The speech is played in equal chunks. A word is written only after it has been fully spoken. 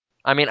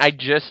I mean, I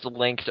just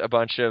linked a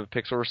bunch of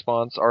Pixel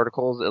Response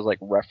articles as like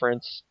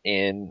reference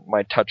in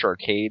my Touch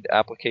Arcade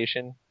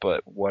application,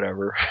 but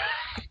whatever.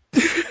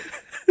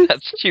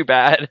 That's too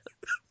bad.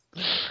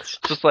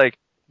 Just like,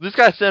 this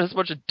guy sent us a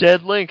bunch of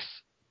dead links.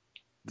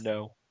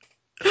 No.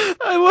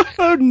 I love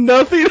how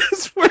nothing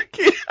is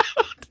working.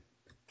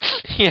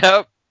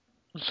 Yep.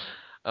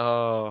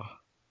 Oh.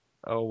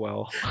 Oh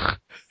well.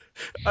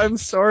 I'm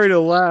sorry to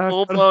laugh.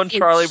 Full blown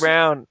Charlie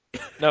Brown.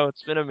 No,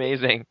 it's been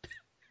amazing.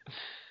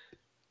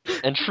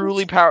 And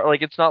truly power,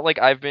 like, it's not like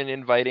I've been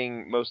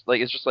inviting most,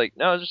 like, it's just like,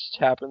 no, it just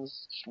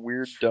happens. Just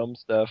weird, dumb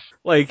stuff.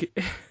 Like,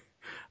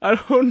 I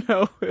don't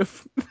know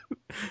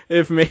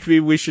if maybe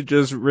we should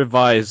just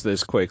revise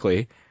this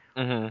quickly.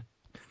 Mm-hmm.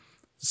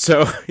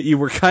 So, you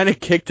were kind of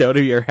kicked out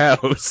of your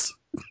house.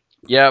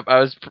 Yep,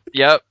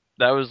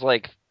 that was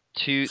like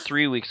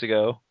 3 weeks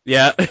ago.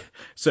 Yeah. It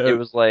So,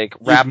 was like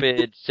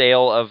rapid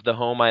sale of the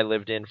home I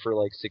lived in for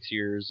like 6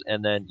 years,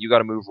 and then you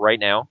gotta move right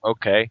now.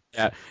 Okay.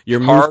 yeah, you're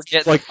Car moved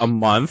gets, like a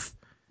month,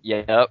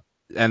 yep,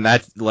 and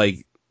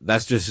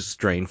that's just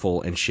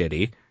strainful and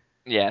shitty.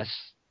 yes.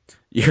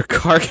 Your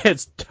car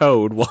gets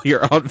towed while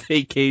you're on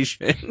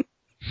vacation.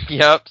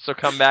 Yep, so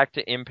come back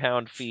to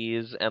impound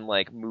fees and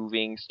like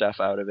moving stuff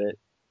out of it.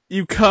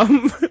 You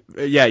come,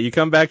 you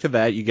come back to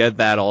that, you get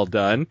that all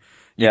done.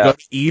 You go Yeah. to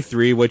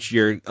E3, which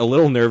you're a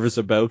little nervous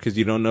about because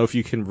you don't know if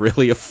you can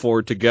really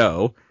afford to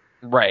go.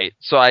 Right.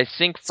 So I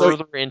sink So,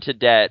 further into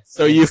debt.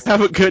 so you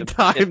have a good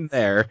time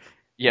there. But,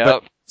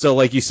 Yep. so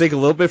like you sink a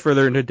little bit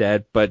further into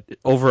debt, but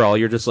overall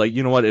you're just like,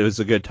 you know what, it was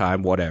a good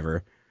time,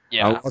 whatever.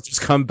 Yeah. I'll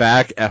just come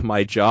back at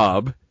my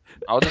job.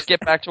 I'll just get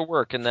back to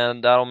work and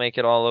then that'll make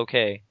it all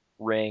okay.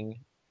 Ring.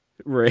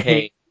 Ring.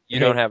 Hey, you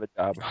don't have a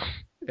job.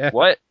 Yeah.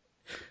 What?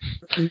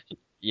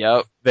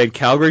 Yep. Then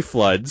Calgary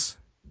floods.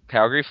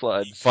 Calgary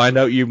floods. Find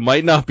out you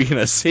might not be in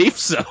a safe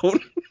zone.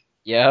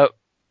 Yep.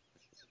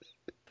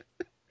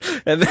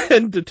 And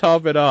then to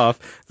top it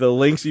off, the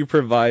links you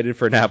provided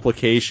for an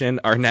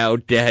application are now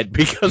dead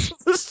because of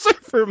the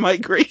server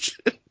migration.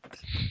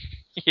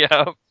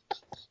 Yep.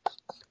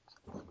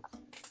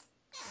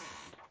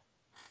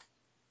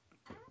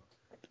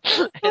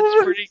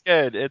 It's pretty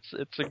good. It's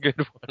a good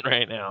one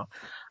right now.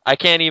 I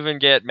can't even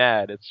get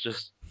mad. It's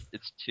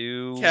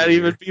too Can't weird.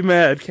 even be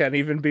mad. Can't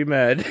even be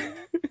mad.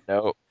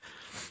 No.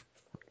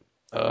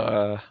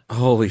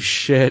 Holy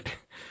shit.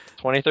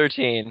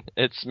 2013.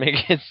 It's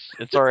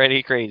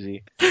already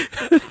crazy.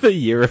 The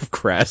year of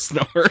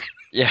Krasnor.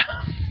 Yeah.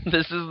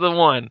 This is the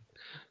one.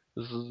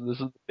 This is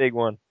the big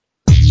one.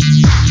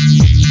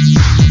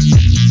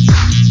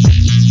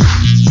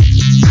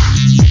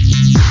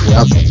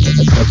 Welcome to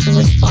the Pixel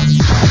Response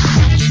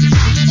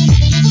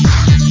Podcast.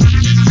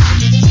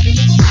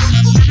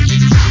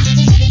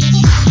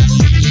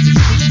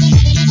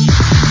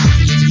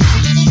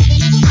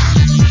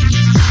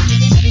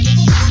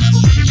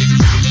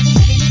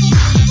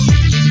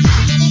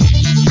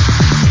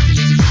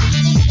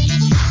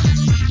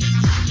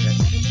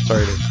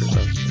 Sorry to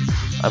present.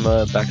 I'm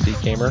a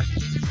backseat gamer.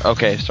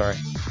 Okay, sorry.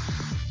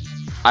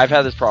 I've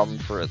had this problem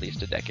for at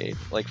least a decade.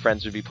 Like,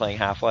 friends would be playing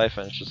Half-Life,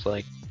 and it's just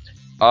like,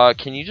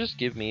 can you just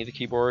give me the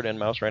keyboard and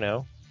mouse right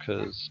now?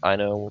 Because I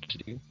know what to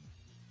do.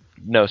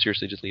 No,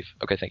 seriously, just leave.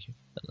 Okay, thank you.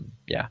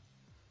 Yeah,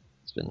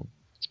 it's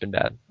been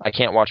bad. I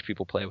can't watch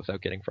people play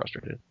without getting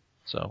frustrated.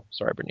 So,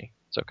 sorry, Brittany.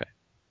 It's okay.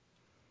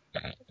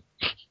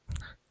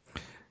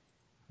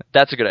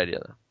 That's a good idea,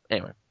 though.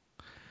 Anyway.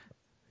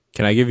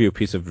 Can I give you a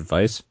piece of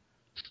advice?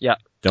 Yeah.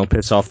 Don't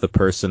piss off the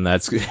person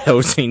that's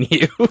hosting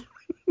you.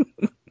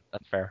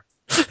 That's fair.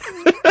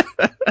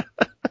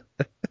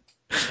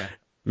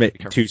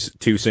 Okay.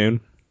 Too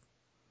soon?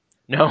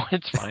 No,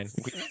 it's fine.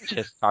 We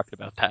just talked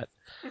about that.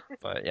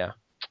 But yeah.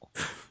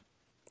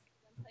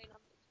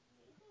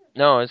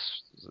 No,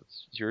 it's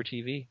your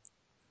TV.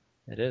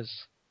 It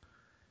is.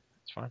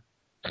 It's fine.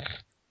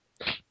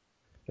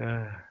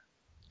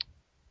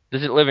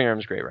 This living room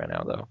is great right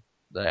now, though.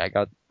 I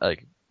got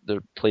like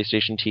the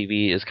PlayStation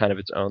TV is kind of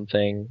its own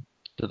thing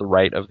to the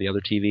right of the other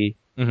TV,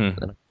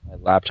 Mm-hmm. and my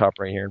laptop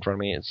right here in front of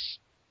me. It's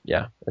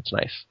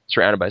nice.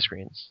 Surrounded by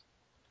screens.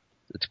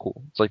 It's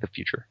cool. It's like the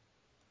future.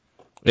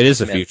 It is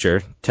the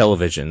future.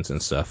 Televisions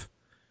and stuff.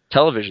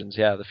 Televisions,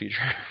 yeah, the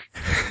future.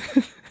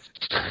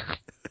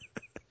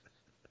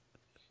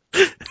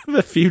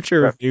 The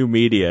future of new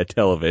media,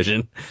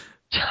 television.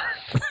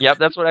 Yep,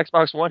 that's what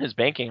Xbox One is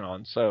banking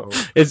on. So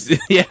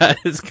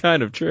It's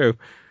kind of true.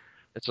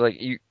 it's like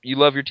you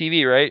love your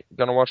TV, right?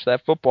 Gonna watch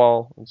that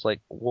football. It's like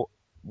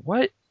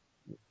what?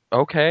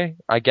 Okay,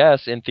 I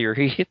guess in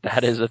theory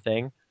that is a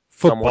thing.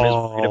 Someone is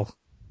Football.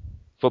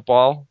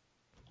 football,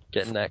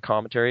 getting that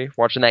commentary,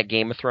 watching that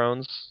Game of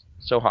Thrones.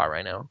 So hot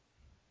right now.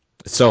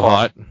 It's so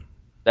hot.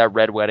 That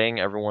red wedding,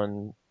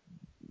 everyone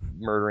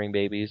murdering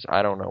babies.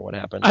 I don't know what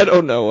happened. I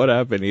don't know what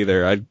happened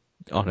either. I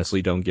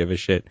honestly don't give a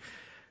shit.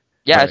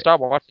 Yeah, Right. I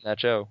stopped watching that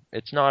show.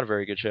 It's not a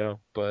very good show,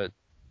 but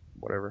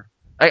whatever.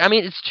 I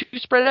mean, it's too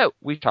spread out.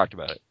 We've talked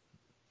about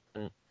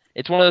it.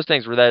 It's one of those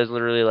things where that is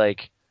literally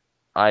like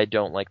I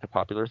don't like the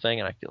popular thing,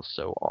 and I feel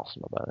so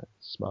awesome about it.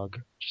 Smug.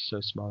 Just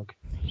so smug.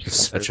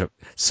 Just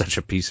Such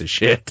a piece of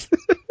shit.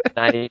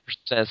 90%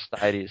 of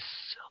society is...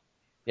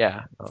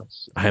 Yeah. No,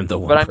 I am the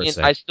 1%. But I mean,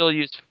 I still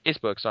use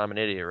Facebook, so I'm an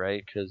idiot,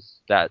 right?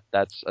 Because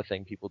that's a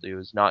thing people do,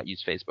 is not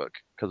use Facebook,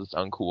 because it's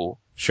uncool.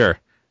 Sure.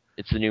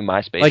 It's the new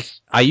MySpace. Like,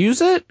 I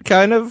use it,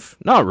 kind of.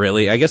 Not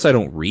really. I guess I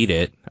don't read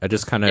it. I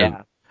just kind of...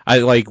 Yeah. I,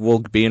 like, will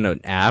be in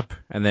an app,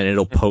 and then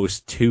it'll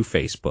post to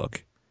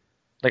Facebook.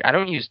 Like, I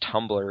don't use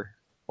Tumblr.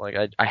 Like,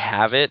 I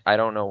have it. I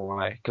don't know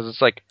why. Because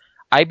it's like,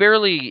 I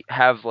barely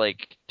have,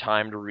 like,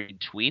 time to read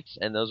tweets,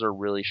 and those are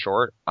really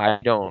short. I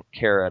don't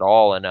care at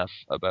all enough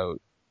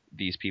about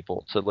these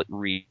people to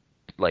read,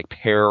 like,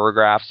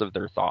 paragraphs of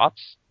their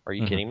thoughts. Are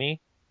you kidding me?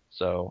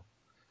 So,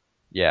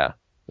 yeah.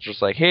 It's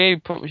just like,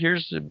 hey,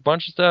 here's a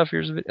bunch of stuff.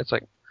 It's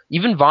like,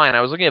 even Vine.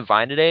 I was looking at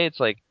Vine today. It's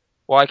like,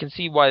 well, I can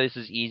see why this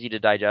is easy to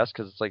digest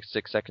because it's like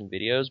 6-second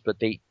videos, but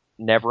they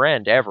never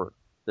end, ever.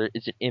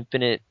 It's an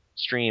infinite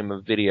stream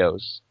of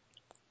videos.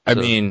 I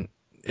mean,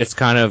 it's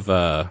kind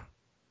of,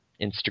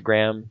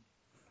 Instagram.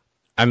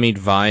 I mean,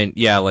 Vine,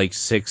 yeah, like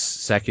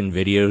 6-second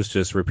videos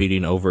just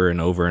repeating over and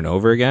over and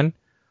over again.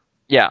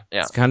 Yeah.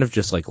 It's kind of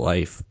just like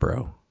life,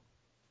 bro.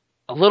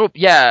 A little,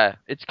 yeah.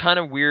 It's kind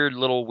of weird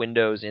little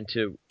windows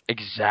into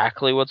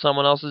exactly what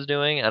someone else is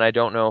doing, and I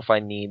don't know if I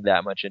need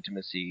that much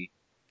intimacy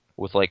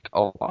with, like, a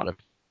lot of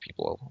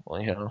people.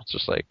 You know, it's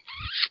just like,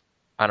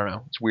 I don't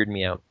know. It's weirding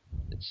me out.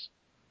 It's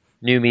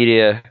new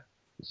media.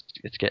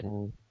 It's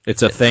getting...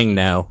 It's a thing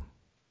now.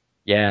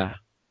 Yeah.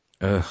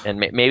 Ugh. And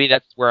maybe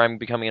that's where I'm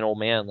becoming an old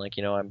man. Like,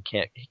 you know, I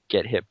can't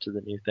get hip to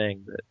the new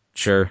thing, but...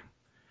 Sure.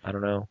 I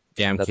don't know.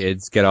 Damn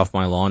kids, get off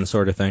my lawn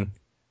sort of thing.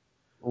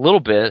 A little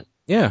bit.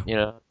 Yeah. You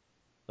know,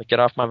 like, get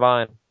off my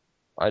Vine.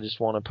 I just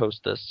want to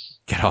post this.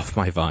 Get off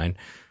my Vine.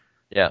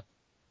 Yeah.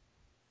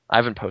 I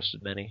haven't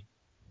posted many.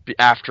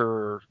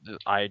 After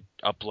I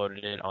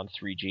uploaded it on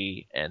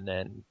 3G and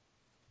then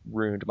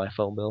ruined my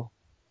phone bill.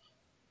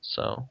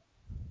 So,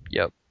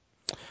 yep.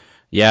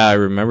 Yeah, I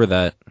remember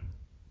that.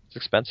 It's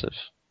expensive.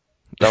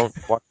 Don't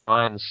watch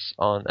Vines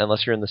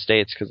unless you're in the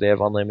States because they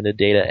have unlimited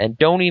data, and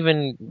don't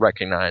even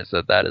recognize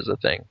that is a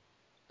thing.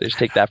 They just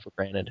take that for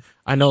granted.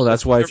 I know,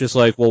 that's why it's just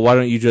like, well, why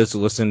don't you just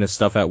listen to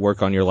stuff at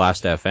work on your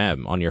Last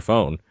FM on your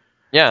phone?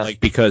 Yeah. Like,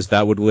 because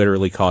that would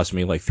literally cost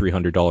me like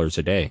 $300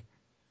 a day.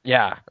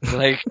 Yeah.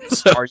 Like,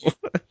 So- are you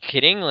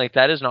kidding? Like,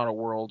 that is not a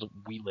world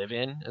we live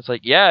in. It's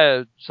like,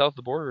 yeah, south of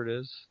the border it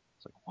is.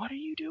 It's like, what are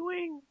you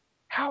doing?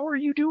 How are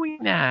you doing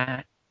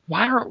that?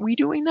 Why aren't we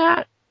doing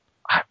that?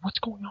 What's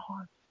going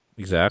on?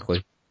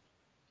 Exactly.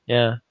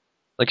 Yeah.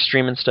 Like,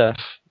 streaming stuff.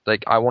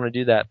 Like, I want to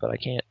do that, but I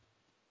can't.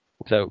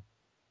 So,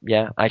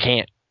 yeah, I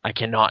can't. I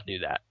cannot do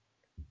that.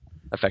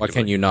 Effectively. Why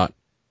can you not?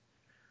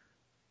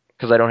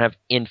 Because I don't have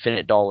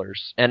infinite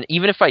dollars. And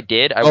even if I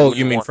did, I Oh, wouldn't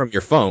you mean want... from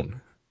your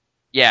phone?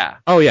 Yeah.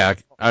 Oh, yeah.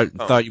 I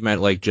thought you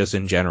meant like just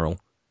in general.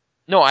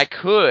 No, I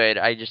could.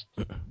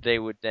 They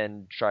would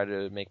then try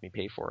to make me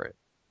pay for it.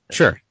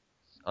 Sure.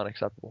 It's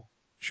unacceptable.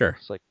 Sure.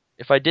 It's like,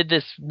 if I did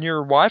this near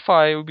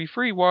Wi-Fi, it would be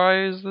free.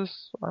 Why is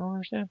this? I don't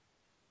understand.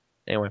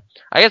 Anyway,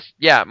 I guess,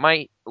 yeah,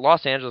 my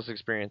Los Angeles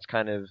experience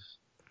kind of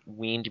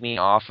weaned me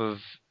off of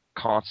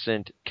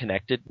constant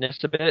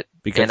connectedness a bit.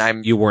 Because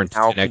you weren't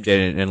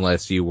connected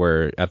unless you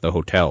were at the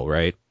hotel,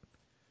 right?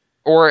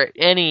 Or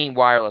any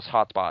wireless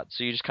hotspot.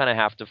 So you just kind of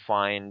have to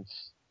find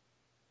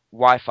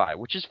Wi-Fi,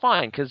 which is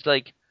fine, because,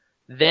 like,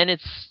 then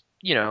it's,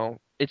 you know,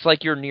 it's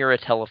like you're near a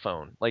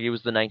telephone. Like, it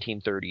was the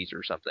 1930s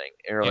or something.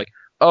 And you're like,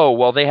 oh,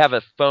 well, they have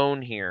a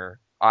phone here,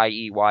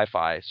 i.e.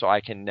 Wi-Fi, so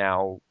I can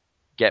now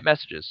get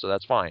messages, so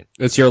that's fine.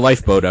 It's your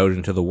lifeboat out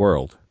into the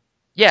world.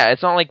 Yeah,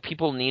 it's not like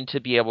people need to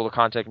be able to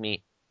contact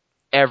me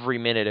every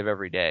minute of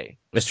every day.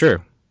 It's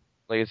true.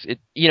 Like,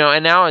 you know,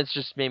 and now it's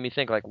just made me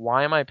think, like,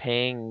 why am I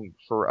paying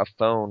for a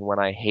phone when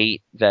I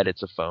hate that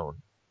it's a phone?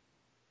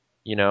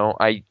 You know,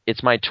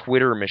 it's my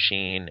Twitter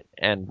machine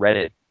and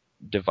Reddit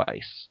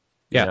device.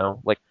 Yeah. You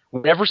know, like,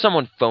 whenever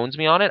someone phones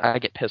me on it, I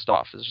get pissed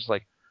off. It's just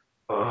like,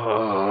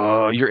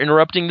 oh, you're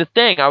interrupting the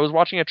thing. I was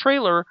watching a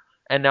trailer,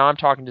 and now I'm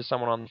talking to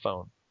someone on the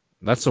phone.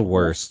 That's the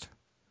worst.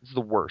 It's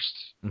the worst.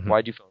 Mm-hmm.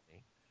 Why'd you phone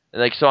me?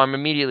 Like, so I'm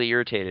immediately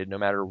irritated no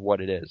matter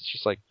what it is. It's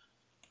just like,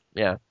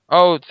 yeah.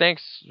 Oh,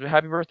 thanks.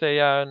 Happy birthday.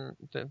 Yeah.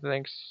 And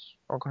thanks,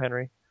 Uncle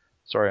Henry.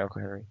 Sorry,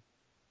 Uncle Henry.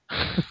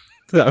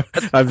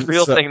 That's a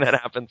real thing that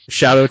happens.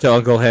 Shout out to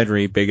Uncle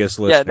Henry, biggest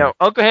listener. Yeah, no,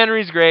 Uncle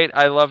Henry's great.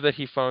 I love that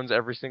he phones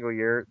every single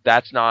year.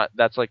 That's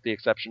like the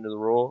exception to the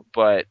rule.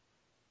 But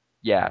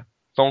yeah,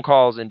 phone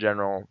calls in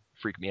general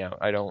freak me out.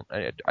 I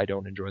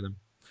don't enjoy them.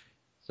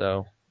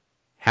 So.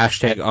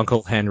 Hashtag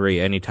Uncle Henry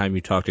anytime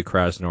you talk to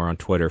Krasnor on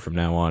Twitter from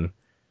now on.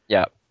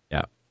 Yeah.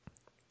 Yeah.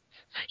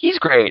 He's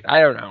great. I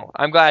don't know.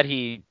 I'm glad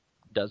he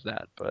does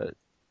that, but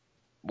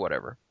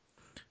whatever.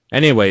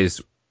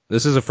 Anyways,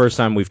 this is the first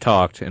time we've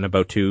talked in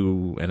about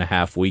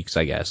 2.5 weeks,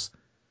 I guess.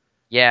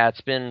 Yeah,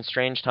 it's been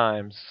strange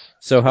times.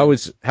 So how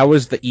was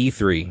the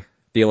E3,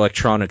 the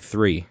Electronic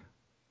 3?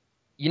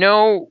 You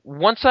know,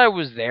 once I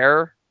was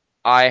there,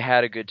 I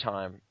had a good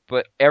time.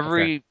 But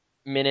every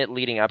minute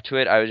leading up to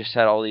it, I just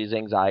had all these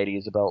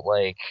anxieties about,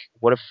 like,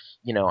 what if,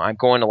 I'm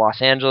going to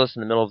Los Angeles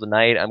in the middle of the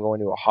night, I'm going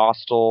to a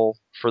hostel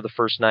for the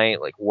first night,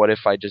 like, what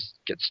if I just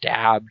get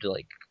stabbed,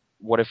 like,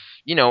 what if,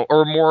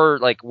 or more,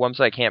 like, once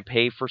I can't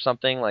pay for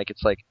something, like,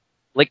 it's like,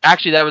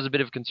 actually, that was a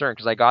bit of a concern,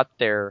 because I got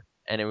there,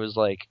 and it was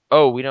like,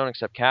 oh, we don't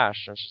accept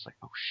cash, and I was just like,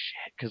 oh,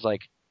 shit, because,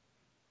 like,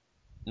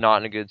 not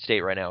in a good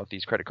state right now with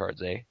these credit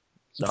cards, eh?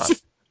 It's not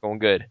going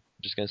good.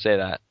 I'm just going to say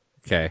that.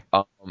 Okay.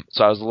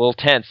 So I was a little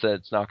tense that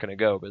it's not going to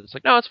go, but it's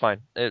like, no, it's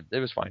fine. It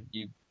was fine.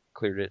 You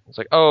cleared it. It's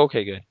like, oh,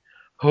 okay, good.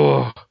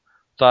 Oh,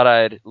 thought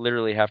I'd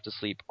literally have to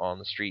sleep on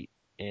the street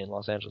in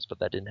Los Angeles, but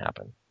that didn't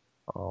happen.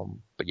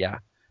 But yeah.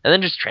 And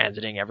then just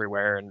transiting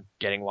everywhere and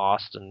getting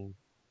lost and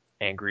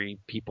angry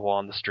people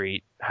on the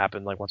street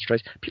happened like once or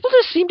twice. People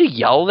just seem to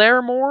yell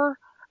there more.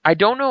 I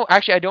don't know.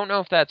 Actually, I don't know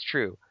if that's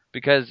true,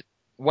 because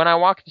when I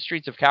walk the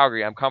streets of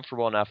Calgary, I'm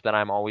comfortable enough that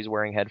I'm always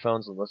wearing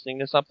headphones and listening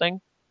to something.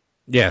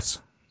 Yes.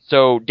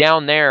 So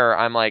down there,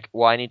 I'm like,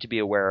 well, I need to be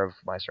aware of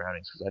my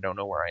surroundings because I don't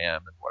know where I am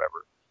and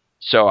whatever.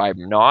 So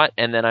I'm not,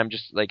 and then I'm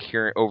just like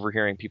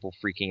overhearing people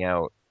freaking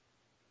out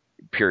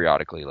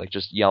periodically, like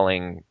just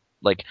yelling,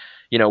 like,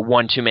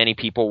 one too many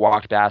people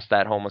walked past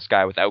that homeless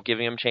guy without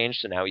giving him change,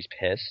 so now he's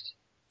pissed.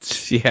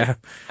 Yeah.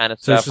 Kind of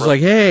So it's stuff. just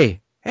like,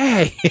 hey,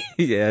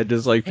 yeah,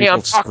 just like Hey, people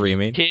I'm talking to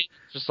screaming. kids.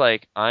 Just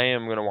like, I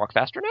am gonna walk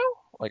faster now.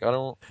 Like, I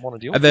don't want to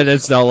deal with And then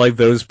this. it's not like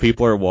those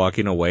people are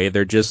walking away.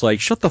 They're just like,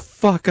 shut the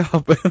fuck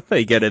up.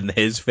 They get in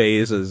his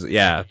face.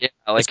 Yeah, Yeah,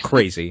 it's like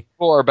crazy.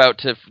 people are about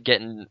to get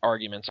in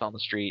arguments on the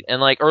street,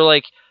 and I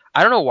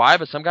don't know why,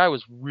 but some guy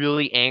was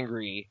really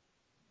angry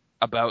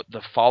about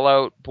the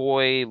Fallout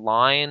Boy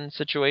line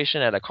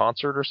situation at a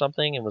concert or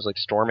something, and was like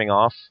storming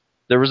off.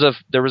 There was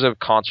a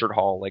concert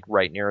hall like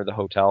right near the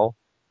hotel,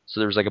 so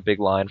there was like a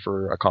big line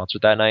for a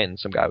concert that night, and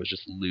some guy was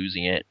just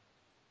losing it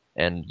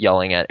and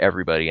yelling at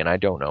everybody, and I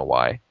don't know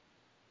why,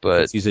 but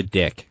Because he's a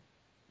dick.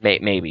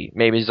 maybe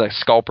he's like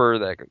scalper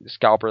that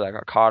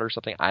got caught or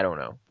something. I don't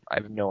know. I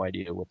have no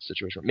idea what the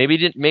situation was. Maybe he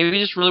didn't. Maybe he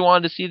just really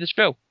wanted to see the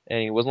show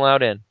and he wasn't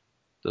allowed in.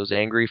 Those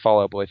angry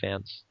Fall Out Boy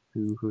fans.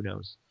 Who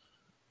knows?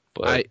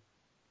 But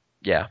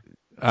yeah.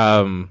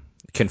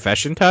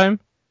 Confession time?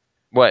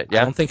 What? I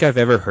Yeah. don't think I've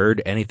ever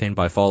heard anything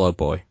by Fall Out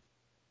Boy.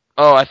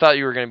 Oh, I thought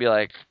you were gonna be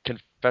like,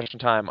 confession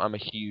time. I'm a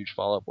huge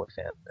Fall Out Boy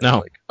fan. And No.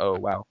 Like, oh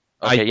wow.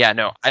 Okay, yeah,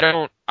 no, I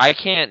don't. I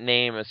can't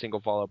name a single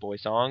Fall Out Boy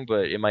song,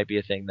 but it might be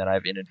a thing that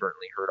I've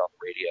inadvertently heard on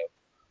the radio.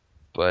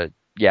 But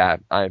yeah,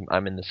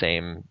 I'm in the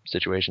same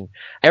situation.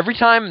 Every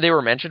time they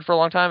were mentioned for a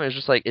long time, it was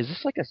just like, is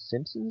this like a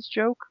Simpsons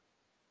joke?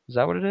 Is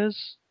that what it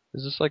is?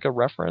 Is this like a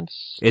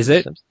reference? Is to The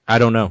it? Simpsons? I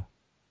don't know.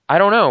 I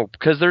don't know,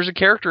 because there's a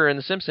character in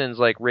The Simpsons,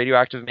 like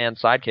Radioactive Man's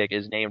sidekick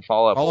is named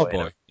Fall Out Fall Boy.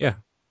 Out Boy. Yeah.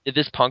 Did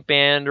this punk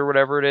band or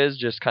whatever it is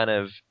just kind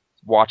of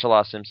watch a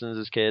lot of Simpsons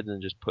as kids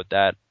and just put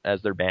that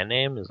as their band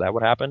name? Is that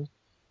what happened?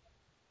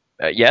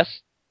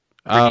 Yes.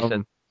 Ricky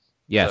said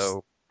Yes.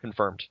 so.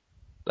 Confirmed.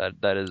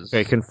 That is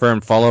Okay,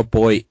 confirmed. Fall Out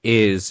Boy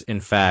is,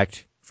 in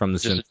fact, from The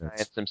just Simpsons. a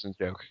giant Simpsons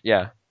joke.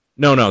 Yeah.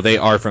 No, they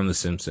are from The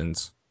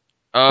Simpsons.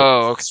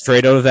 Oh, okay.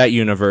 Straight out of that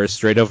universe,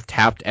 straight out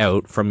tapped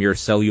out from your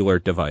cellular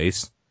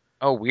device.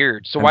 Oh,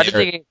 weird. So And why did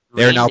they get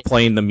They're Green now Day?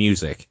 playing the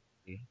music.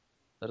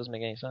 That doesn't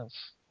make any sense.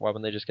 Why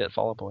wouldn't they just get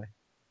Fall Out Boy?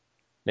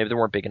 Maybe they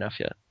weren't big enough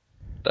yet.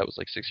 That was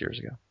like 6 years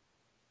ago.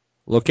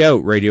 Look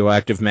out,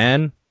 Radioactive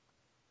Man.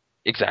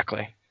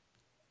 Exactly.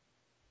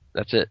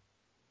 That's it.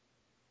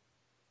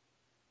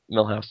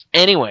 Millhouse.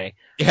 Anyway.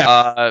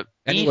 Yeah.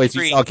 Anyways,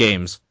 E3, you saw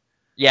games.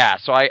 yeah,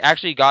 so I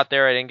actually got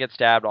there. I didn't get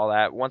stabbed, all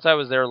that. Once I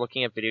was there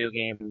looking at video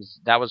games,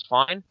 that was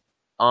fine.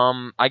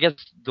 I guess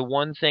the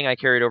one thing I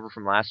carried over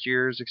from last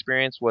year's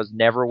experience was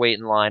never wait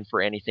in line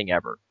for anything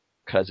ever,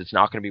 because it's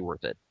not going to be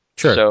worth it.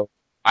 Sure. So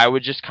I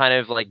would just kind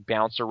of like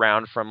bounce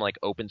around from like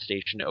open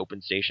station to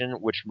open station,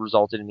 which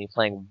resulted in me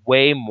playing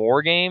way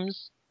more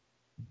games,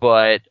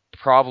 but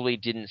probably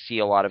didn't see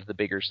a lot of the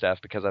bigger stuff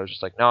because I was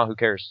just like, no, who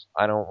cares?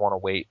 I don't want to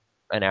wait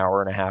an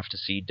hour and a half to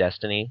see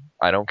Destiny.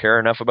 I don't care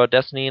enough about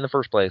Destiny in the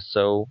first place,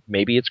 so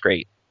maybe it's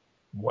great.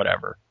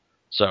 Whatever.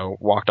 So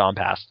walked on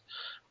past.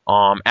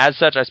 As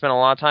such, I spent a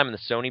lot of time in the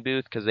Sony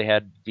booth because they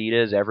had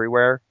Vitas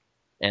everywhere,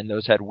 and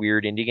those had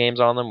weird indie games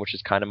on them, which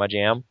is kind of my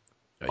jam.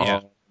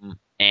 Yeah.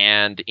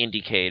 And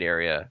Indiecade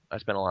area, I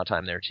spent a lot of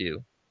time there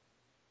too.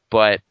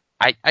 But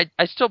I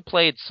still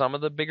played some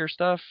of the bigger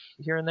stuff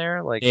here and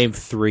there, like Game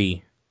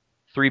 3.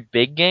 3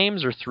 big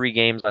games or 3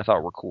 games I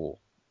thought were cool.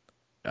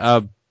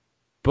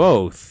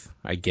 Both,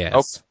 I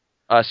guess.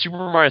 Super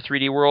Mario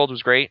 3D World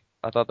was great.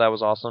 I thought that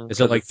was awesome. Is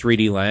it like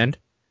 3D Land?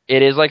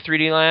 It is like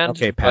 3D Land.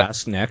 Okay,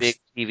 pass. Next. Big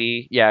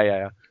TV.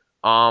 Yeah.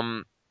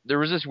 There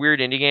was this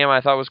weird indie game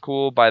I thought was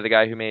cool by the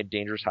guy who made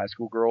Dangerous High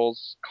School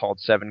Girls called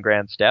 7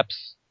 Grand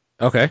Steps.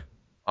 Okay.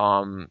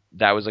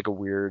 That was like a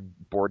weird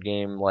board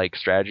game like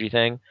strategy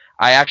thing.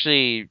 I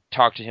actually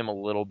talked to him a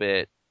little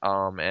bit,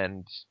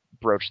 and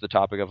broached the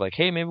topic of like,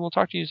 hey, maybe we'll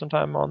talk to you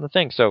sometime on the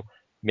thing. So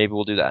maybe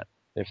we'll do that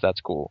if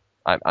that's cool.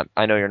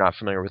 I know you're not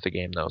familiar with the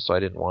game though, so I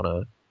didn't want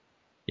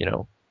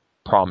to,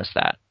 promise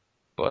that.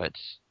 But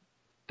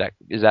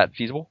is that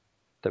feasible?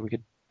 That we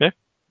could? Yeah.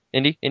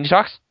 Indie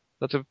Talks.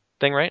 That's a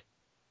thing, right?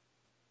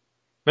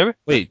 Maybe.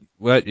 Wait,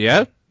 what?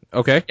 Yeah?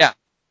 Okay. Yeah.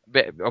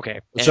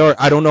 Okay. Sorry,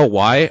 I don't know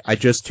why. I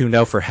just tuned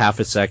out for half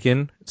a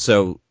second.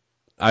 So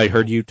I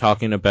heard you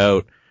talking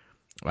about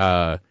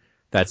that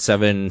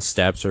 7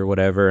 steps or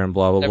whatever and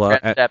blah blah blah.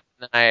 Step,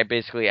 and I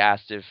basically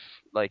asked if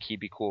like he'd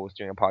be cool with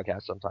doing a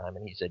podcast sometime,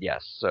 and he said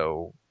yes.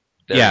 So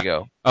there you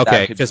go.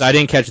 Okay, because I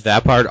didn't catch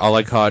that part. All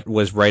I caught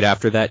was right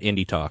after that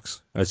Indie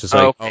Talks. I was just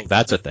like, okay. oh,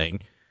 that's a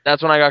thing.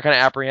 That's when I got kind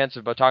of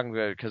apprehensive about talking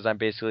about it because I'm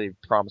basically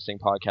promising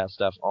podcast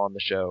stuff on the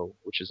show,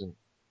 which isn't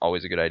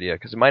always a good idea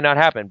because it might not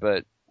happen,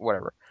 but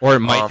whatever. Or it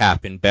might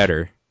happen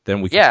better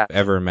than we could have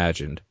ever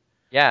imagined.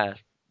 Yeah,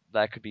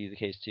 that could be the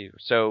case too.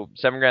 So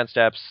 7 grand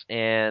steps,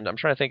 and I'm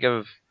trying to think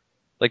of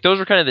like those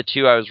were kind of the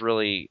two I was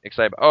really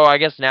excited about. Oh, I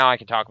guess now I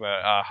can talk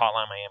about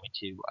Hotline Miami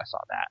 2. I saw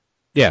that.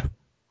 Yeah.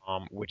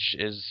 Which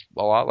is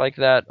a lot like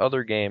that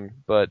other game,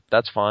 but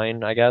that's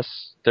fine, I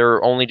guess.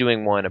 They're only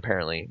doing one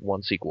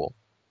sequel.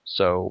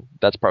 So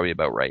that's probably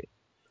about right.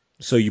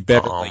 So you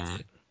better like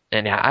it.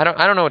 And yeah, I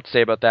don't know what to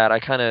say about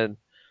that.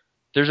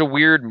 There's a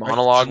weird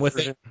monologue with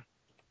version. it?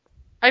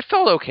 I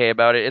felt okay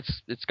about it.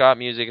 It's got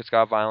music, it's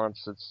got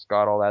violence, it's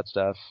got all that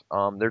stuff.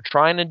 They're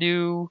trying to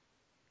do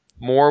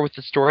more with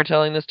the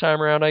storytelling this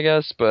time around, I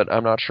guess, but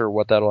I'm not sure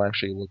what that'll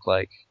actually look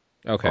like.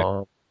 Okay.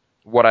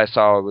 What I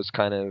saw was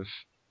kind of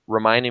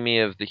reminding me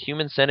of the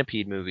Human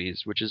Centipede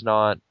movies, which is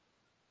not,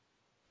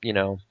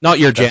 not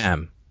your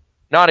jam.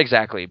 Not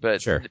exactly,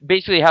 but sure.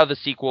 Basically how the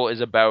sequel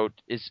is about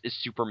is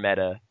super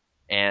meta,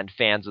 and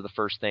fans of the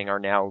first thing are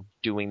now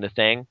doing the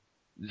thing.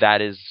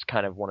 That is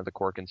kind of one of the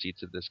core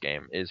conceits of this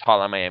game, is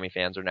Hotline Miami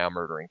fans are now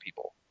murdering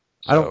people.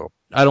 So,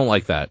 I don't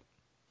like that,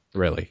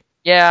 really.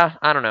 Yeah,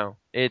 I don't know.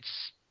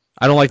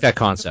 I don't like that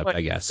concept,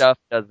 I guess. Stuff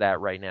does that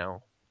right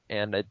now,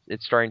 and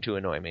it's starting to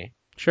annoy me.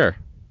 Sure.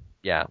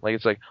 Yeah, like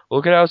it's like,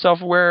 look at how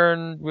self-aware,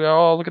 and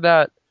look at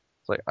that.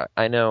 It's like,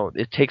 I know,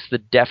 it takes the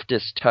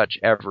deftest touch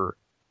ever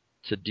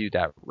to do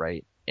that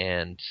right,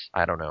 and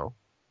I don't know,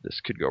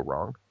 this could go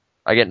wrong.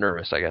 I get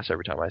nervous, I guess,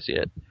 every time I see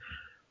it.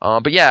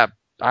 But yeah,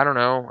 I don't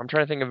know. I'm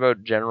trying to think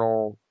about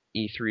general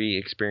E3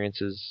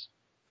 experiences.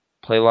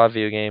 Play a lot of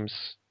video games.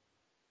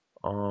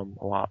 A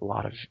lot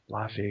of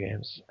video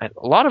games, and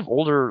a lot of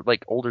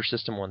older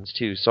system ones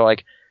too. So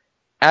like,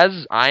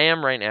 as I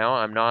am right now,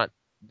 I'm not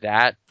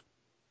that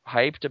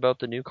hyped about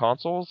the new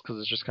consoles because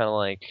it's just kind of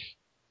like,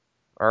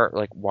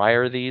 why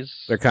are these?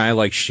 They're kind of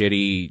like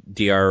shitty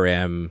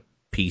DRM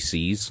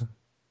PCs.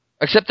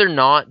 Except they're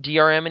not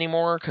DRM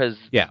anymore,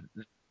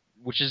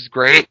 which is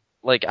great.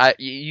 Like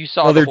you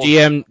saw. Well, they're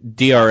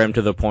DRM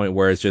to the point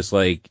where it's just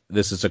like,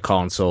 this is a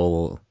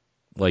console.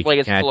 Like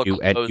you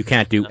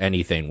can't do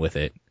anything with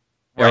it.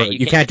 Right,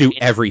 you can't do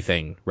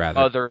everything,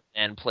 rather. Other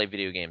than play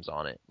video games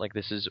on it. Like,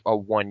 this is a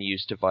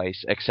one-use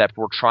device, except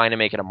we're trying to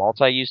make it a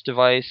multi-use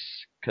device,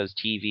 because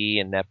TV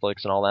and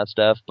Netflix and all that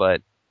stuff,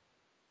 but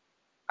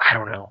I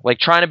don't know. Like,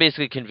 trying to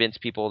basically convince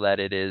people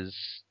that it is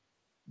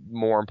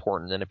more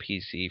important than a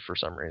PC for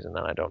some reason,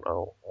 and I don't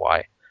know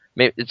why.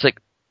 Maybe it's like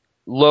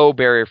low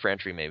barrier for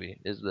entry, maybe,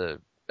 is the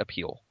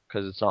appeal,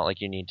 because it's not like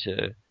you need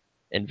to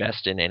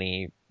invest in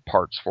any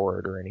parts for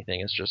it or anything.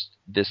 It's just,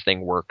 this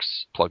thing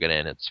works, plug it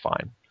in, it's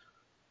fine.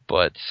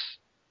 But,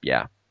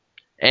 yeah.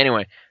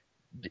 Anyway,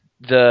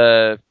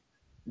 the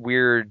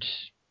weird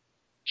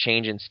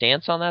change in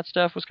stance on that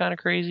stuff was kind of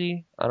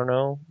crazy. I don't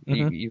know.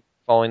 Mm-hmm. You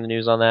following the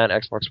news on that?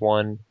 Xbox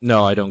One?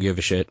 No, I don't give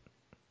a shit.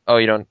 Oh,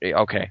 you don't?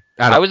 Okay.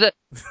 I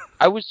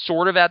was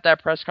sort of at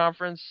that press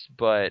conference,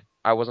 but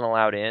I wasn't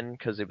allowed in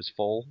because it was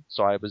full.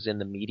 So I was in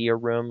the media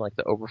room, like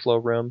the overflow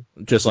room.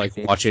 Just like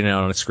watching it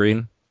on a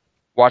screen?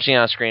 Watching it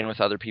on a screen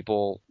with other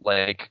people,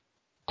 like,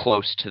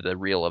 close to the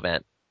real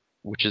event.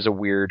 Which is a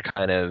weird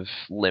kind of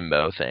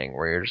limbo thing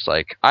where you're just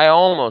like, I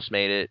almost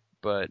made it,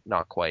 but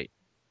not quite.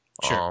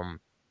 Sure.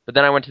 But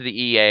then I went to the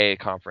EA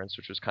conference,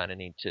 which was kind of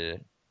neat to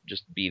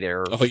just be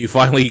there. Oh,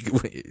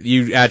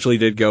 you actually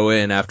did go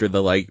in after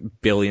the, like,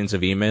 billions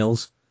of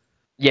emails?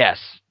 Yes.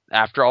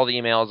 After all the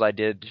emails, I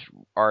did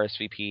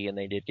RSVP, and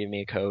they did give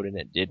me a code, and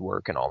it did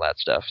work and all that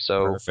stuff.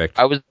 So perfect.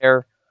 I was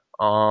there.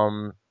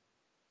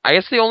 I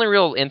guess the only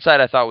real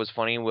insight I thought was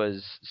funny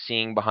was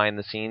seeing behind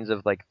the scenes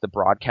of, like, the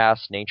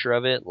broadcast nature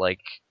of it. Like,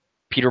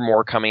 Peter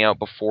Moore coming out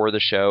before the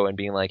show and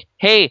being like,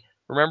 hey,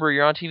 remember,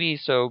 you're on TV,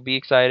 so be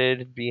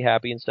excited, be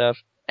happy and stuff.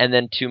 And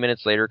then 2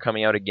 minutes later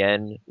coming out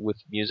again with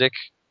music.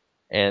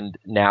 And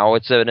now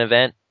it's an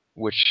event,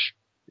 which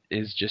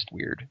is just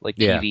weird. Like,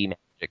 TV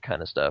magic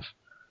kind of stuff.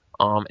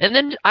 And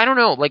then, I don't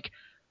know, like,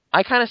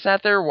 I kind of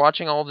sat there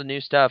watching all the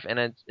new stuff,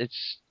 and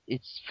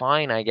it's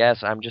fine, I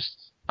guess.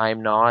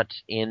 I'm not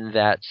in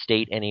that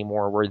state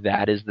anymore where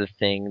that is the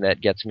thing that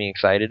gets me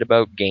excited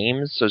about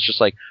games. So it's just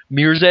like,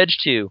 Mirror's Edge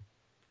 2.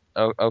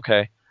 Oh,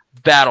 okay.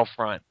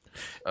 Battlefront.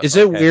 Is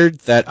it weird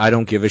that I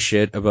don't give a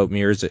shit about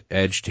Mirror's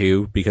Edge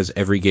 2 because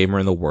every gamer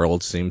in the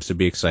world seems to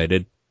be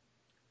excited?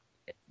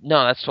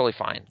 No, that's totally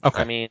fine.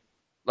 Okay. I mean,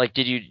 like,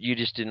 did you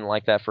just didn't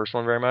like that first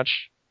one very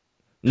much?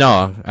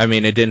 No, I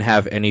mean, it didn't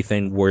have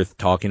anything worth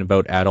talking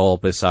about at all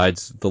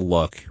besides the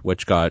look,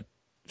 which got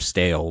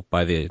stale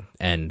by the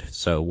end,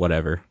 so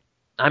whatever.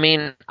 I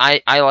mean,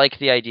 I like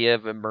the idea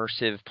of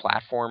immersive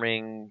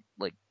platforming,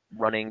 like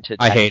running to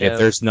I hate it. techno.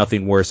 There's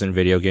nothing worse in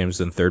video games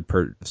than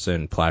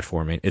third-person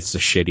platforming. It's the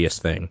shittiest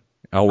thing.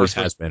 Always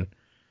has been.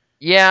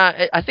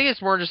 Yeah, I think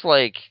it's more just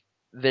like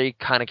they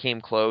kind of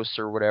came close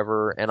or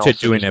whatever, and To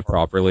also doing just it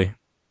properly.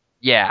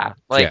 yeah,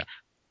 like Yeah.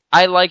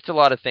 I liked a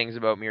lot of things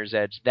about Mirror's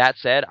Edge. That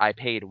said, I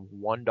paid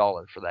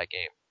 $1 for that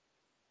game,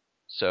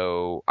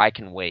 so I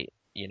can wait.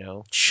 You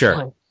know,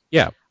 Sure.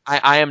 Yeah.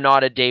 I am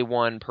not a day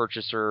one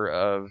purchaser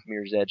of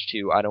Mirror's Edge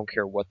 2. I don't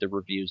care what the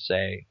reviews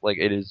say. Like,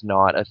 it is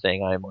not a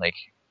thing I'm like,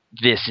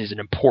 this is an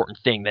important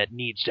thing that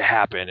needs to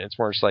happen. It's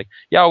more just like,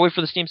 yeah, I'll wait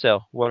for the Steam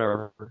sale.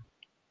 Whatever.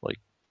 Like,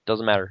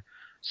 doesn't matter.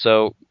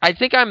 So, I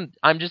think I'm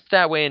just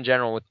that way in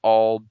general with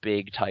all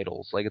big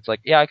titles. Like, it's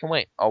like, yeah, I can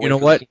wait. I'll You wait know for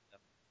the what? Steam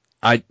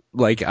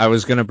sale. I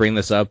was gonna bring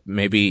this up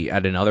maybe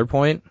at another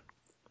point.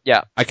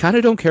 Yeah, I kind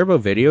of don't care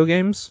about video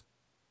games.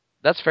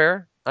 that's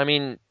fair. I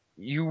mean,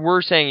 you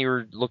were saying you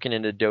were looking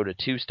into Dota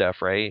 2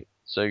 stuff, right?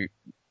 So,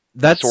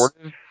 That's sort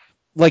of.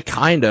 like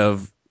kind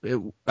of.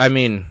 I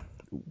mean,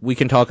 we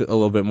can talk a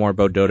little bit more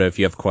about Dota if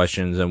you have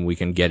questions, and we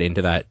can get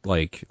into that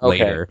like Okay.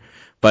 later.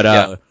 But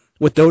Yeah.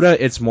 with Dota,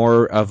 it's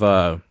more of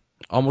a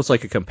almost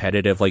like a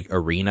competitive like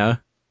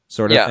arena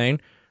sort of Yeah. thing,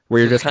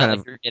 where So you're it's just kind kind of of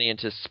like you're getting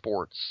into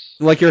sports.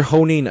 like you're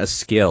honing a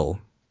skill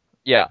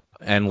Yeah.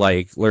 and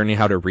like learning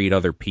how to read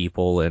other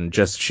people and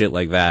just shit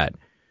like that.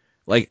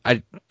 Like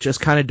I just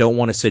kind of don't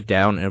want to sit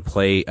down and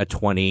play a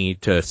 20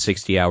 to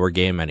 60 hour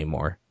game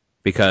anymore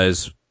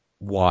because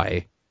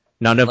why?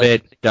 None of Like a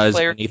it does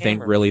single-player anything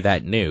game, or really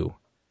that new.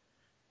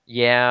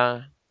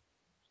 yeah.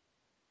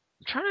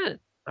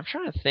 I'm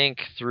trying to think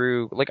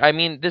through. Like, I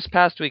mean, this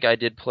past week I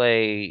did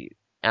play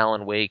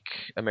Alan Wake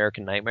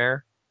American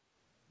Nightmare,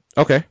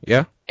 Okay,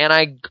 yeah. and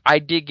I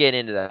did get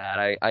into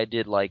that. I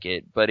did like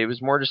it, but it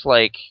was more just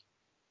like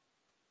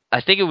I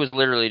think it was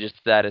literally just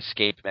that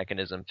escape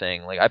mechanism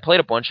thing. Like, I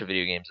played a bunch of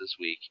video games this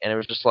week, and it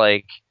was just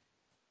like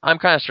I'm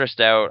kind of stressed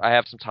out. I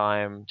have some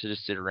time to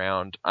just sit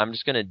around. I'm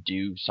just gonna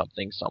do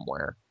something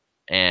somewhere.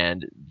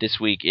 And this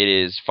week it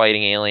is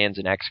fighting aliens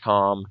in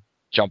XCOM,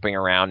 jumping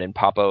around in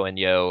Papo and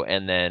Yo,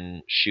 and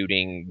then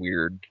shooting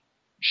weird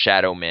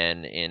shadow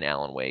men in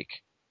Alan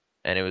Wake.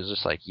 And it was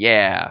just like,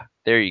 yeah,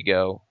 there you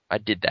go. I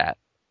did that.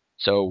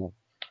 So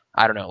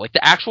I don't know. Like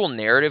the actual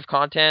narrative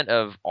content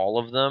of all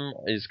of them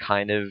is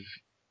kind of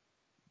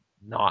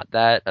not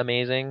that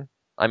amazing.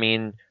 I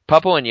mean,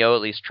 Papo and Yo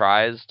at least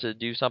tries to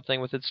do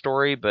something with its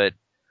story, but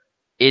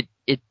it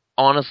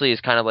honestly is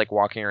kind of like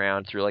walking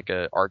around through like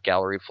a art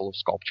gallery full of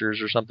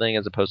sculptures or something,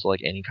 as opposed to like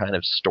any kind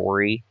of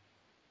story.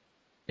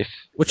 If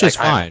Which like is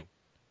fine.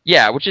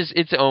 yeah, which is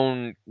its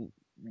own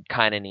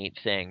kind of neat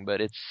thing,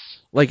 but it's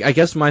Like I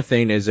guess my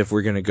thing is if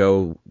we're going to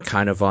go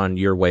kind of on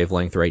your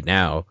wavelength right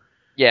now is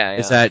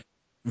yeah. that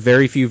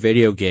very few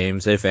video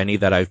games, if any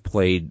that I've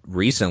played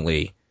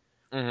recently,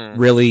 Hmm.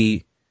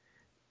 really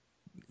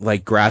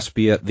like grasp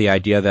the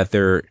idea that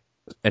they're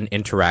an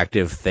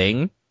interactive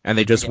thing and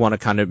they just Yeah. want to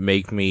kind of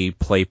make me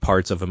play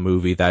parts of a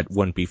movie that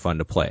wouldn't be fun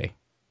to play.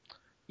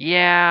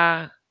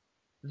 Yeah,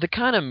 the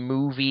kind of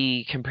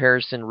movie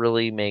comparison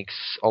really makes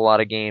a lot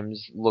of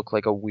games look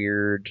like a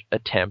weird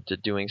attempt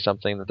at doing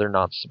something that they're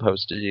not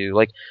supposed to do.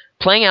 Like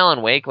playing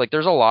Alan Wake, like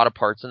there's a lot of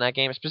parts in that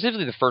game,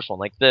 specifically the first one.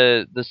 Like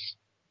the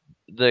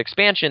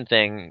expansion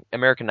thing,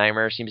 American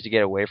Nightmare seems to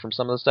get away from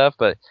some of the stuff,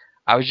 but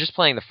I was just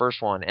playing the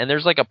first one, and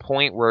there's like a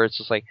point where it's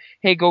just like,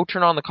 hey, go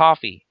turn on the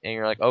coffee, and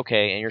you're like,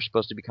 okay, and you're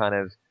supposed to be kind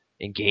of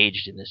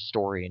engaged in this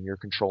story, and you're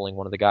controlling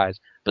one of the guys,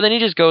 but then he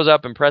just goes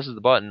up and presses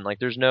the button. Like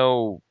there's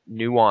no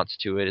nuance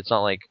to it. It's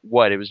not like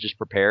what it was just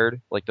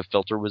prepared, like the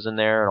filter was in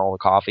there and all the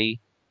coffee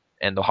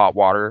and the hot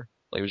water.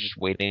 Like it was just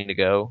waiting to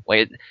go.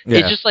 Like it's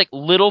Yeah. just like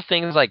little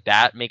things like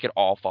that make it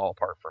all fall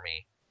apart for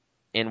me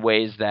in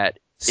ways that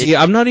See,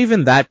 I'm not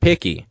even that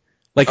picky.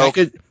 Like oh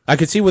I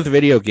could see with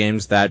video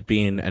games that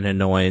being an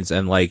annoyance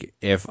and like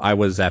if I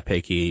was that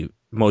picky,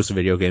 most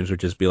video games would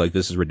just be like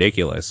this is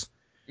ridiculous.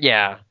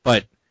 yeah.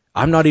 But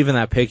I'm not even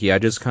that picky. I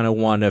just kind of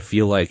want to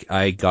feel like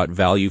I got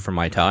value for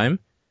my time.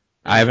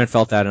 I haven't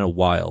felt that in a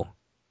while.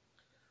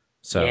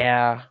 So,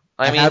 Yeah.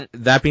 I mean,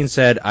 that being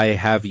said, I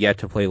have yet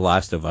to play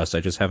Last of Us.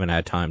 I just haven't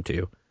had time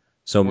to.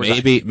 So was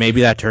I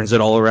maybe that turns it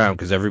all around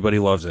because everybody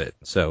loves it.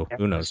 So who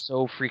everyone's knows?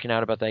 so freaking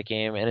out about that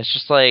game, and it's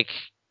just like,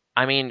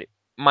 I mean,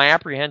 my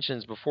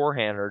apprehensions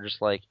beforehand are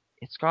just like,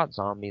 it's got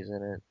zombies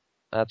in it.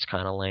 That's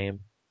kind of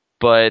lame.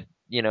 But,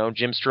 you know,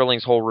 Jim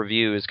Sterling's whole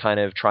review is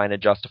kind of trying to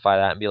justify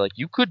that and be like,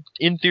 you could,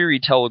 in theory,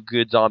 tell a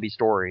good zombie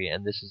story,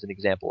 and this is an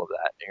example of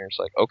that. And you're just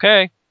like,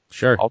 okay,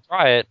 Sure. I'll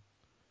try it.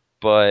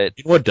 But,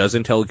 You know what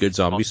doesn't tell a good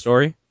zombie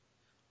story?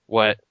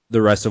 what?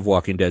 The rest of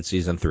Walking Dead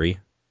season 3,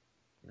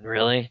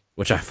 Really?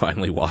 which I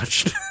finally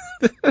watched.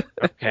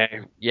 Okay.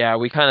 Yeah,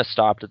 we kind of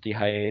stopped at the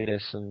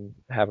hiatus and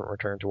haven't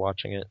returned to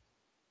watching it.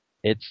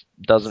 It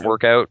doesn't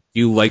work out.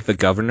 You like the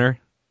governor?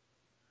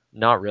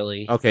 Not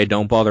really. Okay,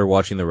 don't bother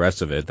watching the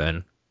rest of it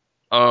then.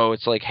 Oh,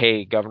 it's like,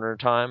 hey, Governor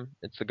time.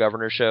 It's the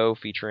Governor Show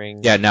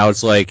featuring. Yeah, now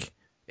it's like,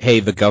 hey,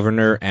 the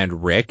governor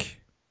and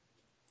Rick.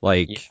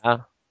 like Yeah.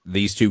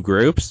 these two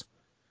groups.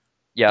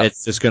 Yeah.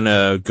 It's just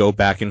gonna go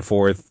back and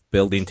forth,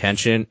 building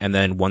tension, and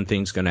then one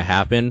thing's gonna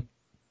happen,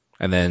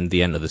 and then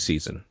the end of the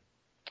season.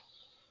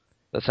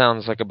 That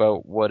sounds like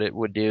about what it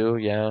would do,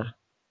 yeah.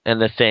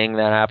 And the thing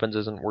that happens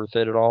isn't worth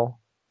it at all?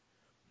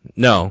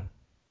 No,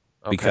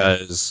 Okay.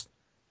 because,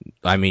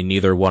 I mean,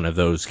 neither one of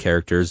those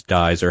characters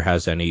dies or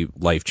has any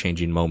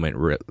life-changing moment,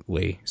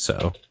 really,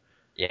 so.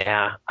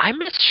 Yeah. I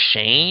miss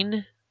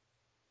Shane,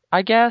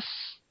 I guess.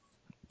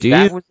 Do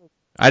That you? was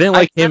I didn't I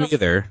like him kinda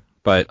either,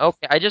 but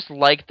okay, I just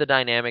liked the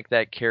dynamic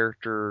that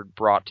character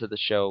brought to the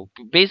show.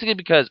 Basically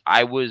because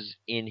I was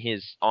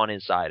on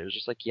his side. It was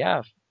just like,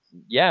 yeah,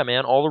 yeah,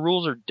 man, all the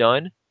rules are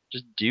done.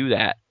 Just do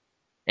that.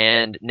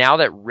 And now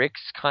that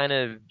Rick's kind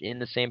of in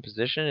the same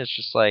position, it's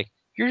just like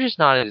you're just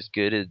not as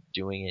good at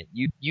doing it.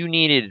 You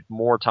needed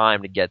more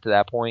time to get to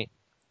that point.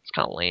 It's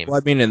kind of lame. well,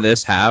 I mean, in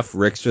this half,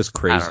 Rick's just I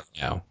crazy don't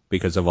now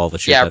because of all the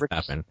shit Yeah, that's Rick's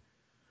happened.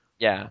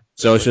 yeah.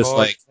 So it's Like, just oh, I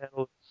like, can't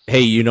handle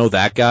hey, you know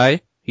that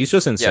guy? He's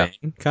just Yeah.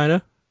 insane, kind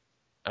of.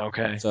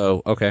 Okay.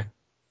 So, okay.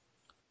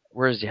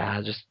 Whereas,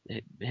 yeah, just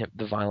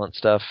the violent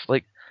stuff.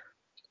 Like,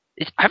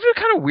 I've been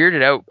kind of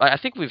weirded out. I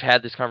think we've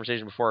had this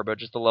conversation before about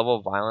just the level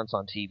of violence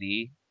on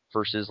TV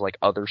versus like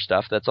other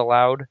stuff that's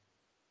allowed.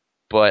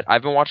 But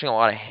I've been watching a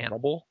lot of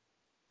Hannibal,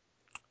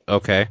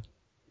 Okay.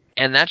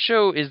 and that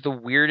show is the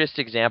weirdest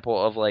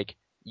example of like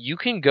you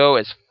can go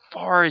as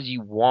far as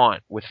you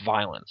want with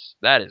violence.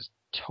 That is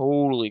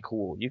totally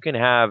cool. You can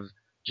have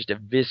just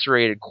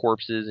eviscerated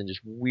corpses and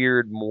just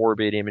weird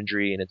morbid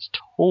imagery, and it's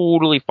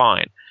totally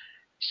fine.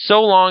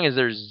 So long as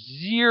there's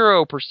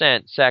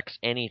 0% sex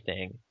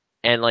anything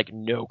and like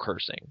no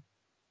cursing.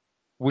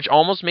 Which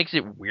almost makes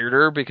it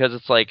weirder because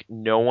it's like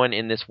no one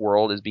in this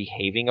world is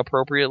behaving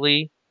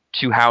appropriately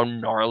to how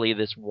gnarly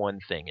this one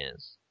thing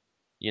is.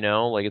 You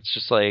know, like it's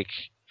just like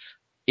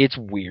it's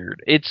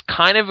weird. It's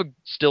kind of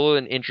still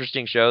an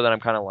interesting show that I'm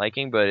kind of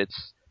liking, but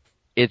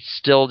it's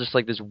still just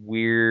like this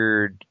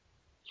weird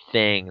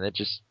thing that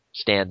just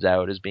stands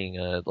out as being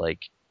a like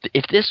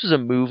if this was a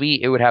movie,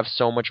 it would have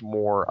so much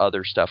more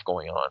other stuff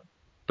going on.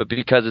 But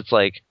because it's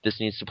like this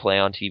needs to play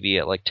on TV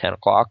at like 10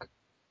 o'clock,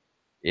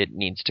 it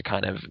needs to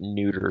kind of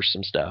neuter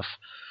some stuff.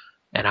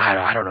 And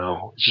I don't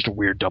know. It's just a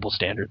weird double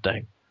standard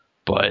thing.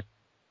 But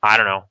I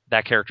don't know.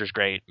 That character's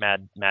great.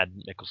 Mads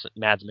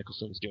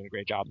Mikkelsen's doing a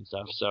great job and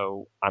stuff.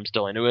 So I'm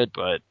still into it,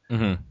 but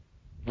Mm-hmm.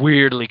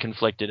 weirdly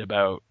conflicted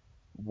about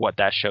what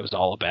that show's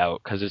all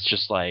about because it's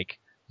just like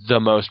the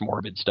most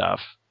morbid stuff.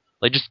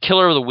 Like just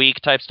killer of the week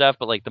type stuff,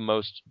 but like the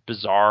most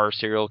bizarre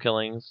serial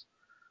killings.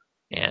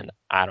 And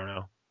I don't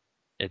know.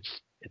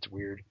 It's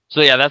weird.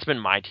 So yeah, that's been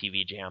my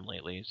TV jam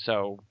lately.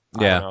 So I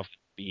don't Yeah. know if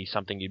it'd be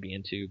something you'd be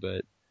into,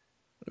 but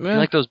you Eh,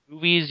 like those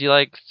movies? You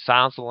like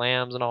Silence of the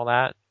Lambs and all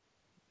that?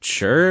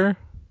 sure.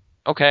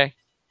 Okay,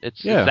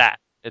 it's Yeah. that.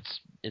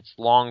 It's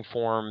long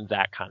form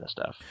that kind of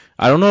stuff.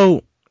 I don't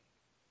know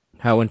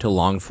how into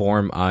long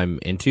form I'm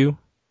into.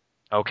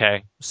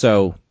 Okay,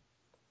 So,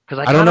 because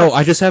I I don't kind know. of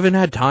I just haven't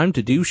had time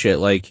to do shit.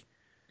 Like,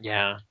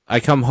 yeah I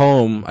come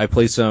home, I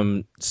play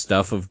some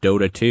stuff of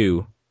Dota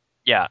 2,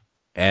 yeah.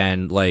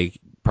 and like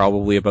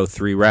probably about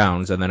 3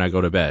 rounds, and then I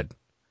go to bed.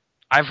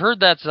 I've heard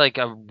that's like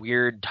a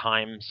weird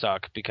time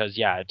suck because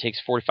yeah, it takes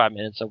 45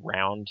 minutes a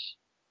round,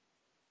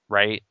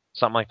 right?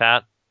 Something like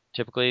that.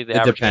 Typically, the It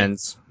average game.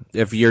 depends.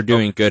 If you're Oh,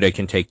 doing good, it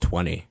can take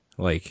 20.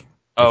 Like, it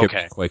could be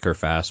okay, quick or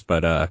fast.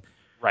 But,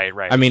 right, I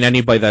right, mean,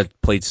 anybody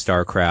that played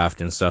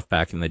StarCraft and stuff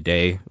back in the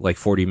day, like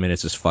 40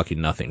 minutes is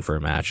fucking nothing for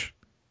a match.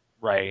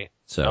 right.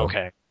 So,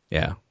 Okay.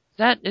 yeah.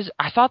 That is,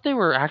 I thought they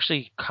were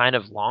actually kind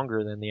of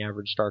longer than the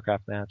average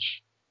StarCraft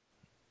match.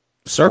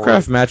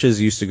 StarCraft matches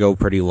used to go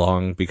pretty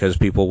long because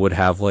people would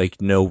have,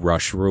 like, no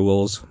rush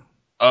rules. So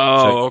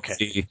Oh, you'd okay.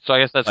 see, So I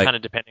guess that's like, kind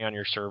of depending on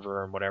your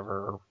server and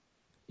whatever.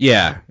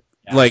 yeah.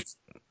 Yeah. Like,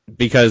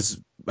 because,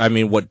 I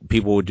mean, what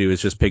people would do is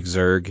just pick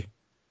Zerg,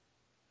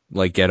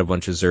 like, get a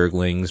bunch of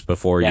Zerglings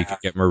before you Yeah.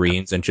 could get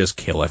Marines and just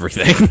kill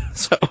everything.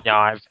 So, No,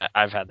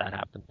 I've had that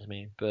happen to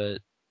me, but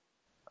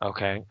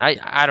okay.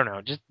 I don't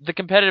know. Just the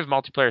competitive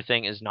multiplayer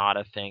thing is not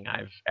a thing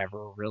I've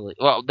ever really.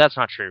 Well, that's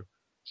not true.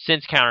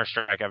 Since Counter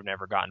Strike, I've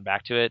never gotten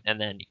back to it, and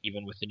then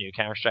even with the new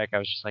Counter Strike, I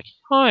was just like,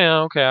 oh yeah,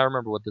 okay, I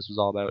remember what this was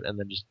all about, and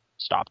then just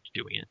stopped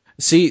doing it.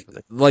 see,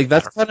 like, I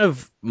that's don't. kind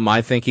of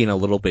my thinking a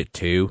little bit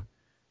too,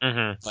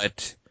 Mm-hmm.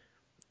 but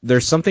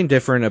there's something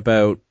different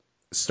about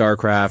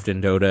StarCraft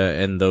and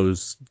Dota and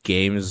those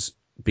games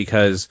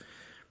because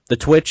the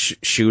Twitch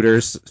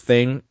shooters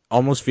thing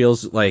almost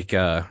feels like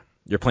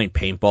you're playing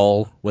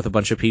paintball with a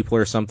bunch of people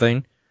or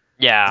something.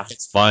 Yeah.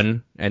 It's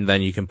fun, and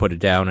then you can put it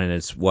down and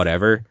it's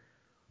whatever.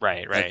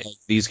 Right. But Right. like,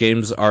 these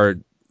games are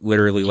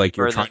literally like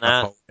you're Deeper than trying to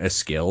that. hone a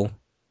skill.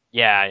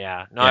 Yeah,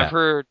 yeah. No, I've Yeah.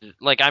 heard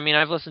like I mean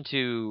I've listened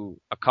to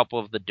a couple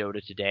of the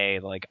Dota Today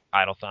like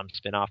Idle Thumb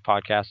spin-off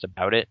podcasts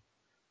about it.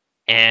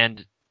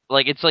 And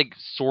like it's like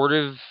sort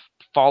of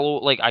follow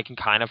like I can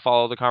kind of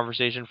follow the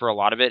conversation for a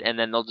lot of it and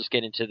then they'll just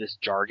get into this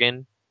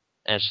jargon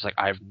and it's just like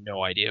I have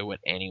no idea what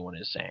anyone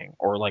is saying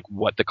or like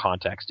what the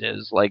context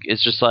is. Like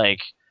it's just like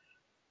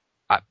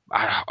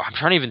I'm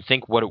trying to even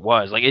think what it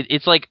was. Like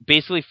it's like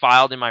basically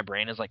filed in my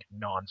brain as like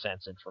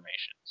nonsense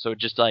information. So it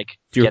just like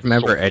Do you gets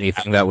remember sorted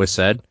anything out. that was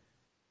said?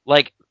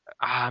 Like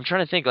I'm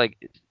trying to think. Like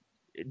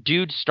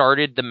dude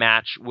started the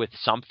match with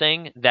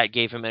something that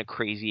gave him a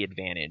crazy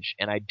advantage,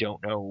 and I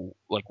don't know.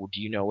 Like,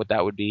 do you know what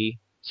that would be?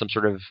 Some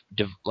sort of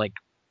like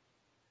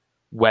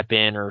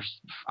weapon or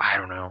I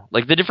don't know.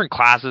 Like the different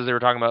classes they were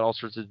talking about, all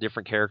sorts of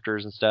different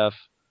characters and stuff,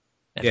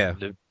 and Yeah.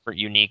 the different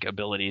unique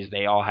abilities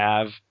they all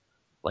have.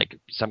 Like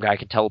some guy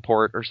can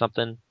teleport or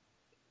something.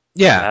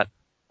 Yeah.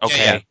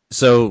 Okay. Yeah.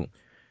 So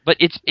But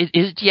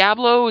is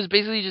Diablo is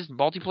basically just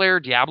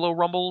multiplayer Diablo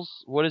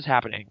rumbles? What is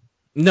happening?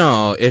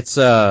 no, it's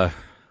I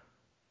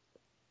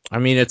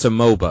mean, it's a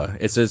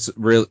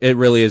MOBA. It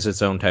really is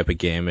its own type of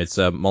game. It's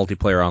a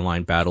multiplayer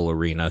online battle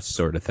arena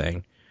sort of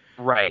thing.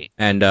 Right.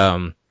 And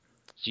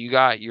So you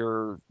got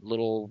your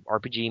little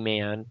RPG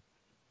man.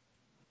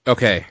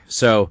 okay,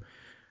 so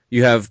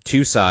you have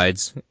two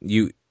sides.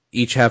 You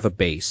each have a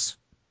base.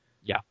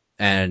 Yeah.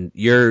 And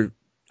your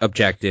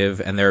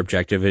objective and their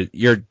objective,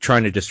 you're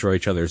trying to destroy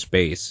each other's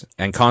base.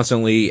 And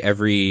constantly,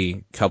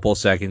 every couple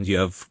seconds, you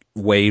have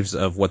waves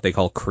of what they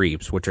call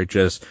creeps, which are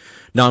just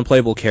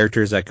non-playable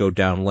characters that go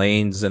down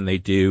lanes and they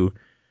do,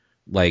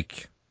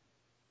 like,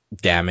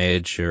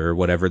 damage or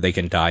whatever. They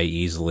can die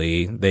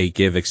easily. They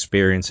give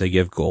experience, they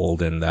give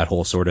gold, and that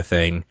whole sort of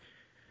thing.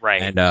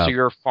 Right. And So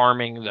you're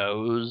farming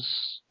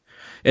those.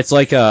 it's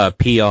like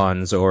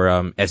peons or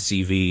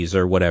SCVs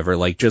or whatever,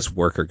 like just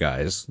worker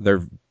guys.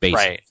 They're basic.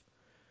 Right.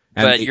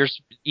 And But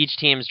each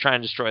team's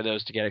trying to destroy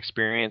those to get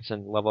experience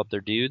and level up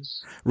their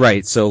dudes.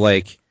 right, so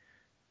like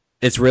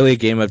it's really a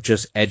game of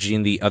just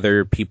edging the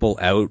other people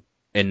out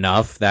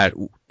enough that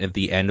at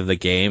the end of the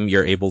game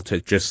you're able to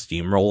just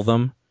steamroll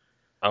them.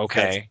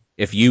 Okay.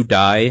 If you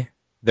die,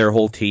 their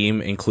whole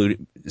team,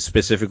 including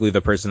specifically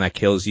the person that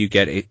kills you,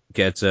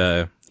 gets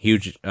a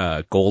huge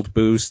gold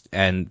boost,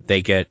 and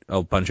they get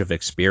a bunch of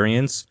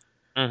experience.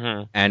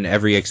 Mm-hmm. And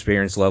every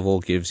experience level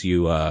gives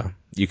you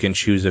you can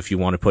choose if you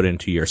want to put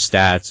into your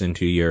stats,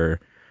 into your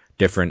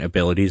different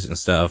abilities and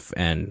stuff,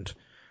 and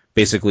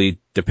basically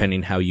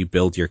depending how you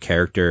build your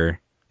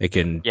character, it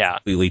can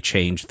completely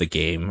change the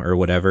game or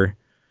whatever.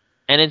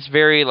 And it's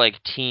very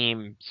like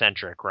team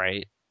centric,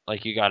 right?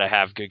 Like you got to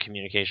have good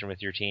communication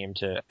with your team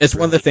to. It's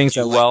one of the things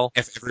do that well.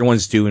 if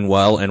everyone's doing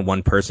well and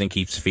one person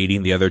keeps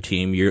feeding the other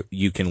team,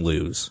 you can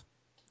lose.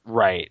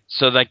 Right.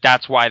 So like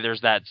that's why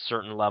there's that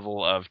certain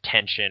level of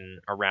tension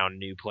around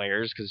new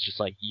players because it's just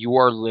like you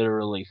are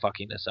literally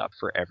fucking this up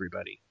for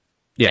everybody.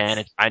 Yeah.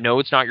 And I know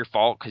it's not your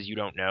fault because you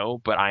don't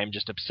know, but I'm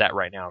just upset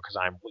right now because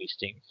I'm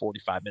wasting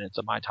 45 minutes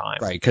of my time.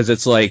 Right, because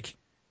it's like,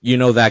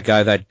 that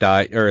guy that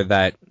died, or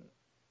that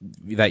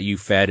you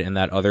fed in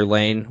that other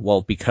lane,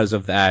 well, because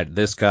of that,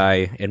 this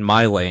guy in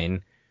my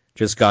lane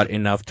just got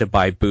enough to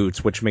buy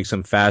boots, which makes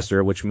him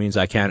faster, which means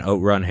I can't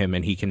outrun him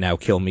and he can now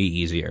kill me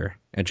easier,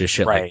 and just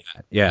shit like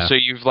that. Yeah. So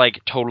you've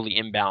like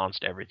totally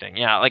imbalanced everything.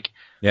 Yeah, like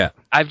Yeah.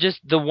 I've just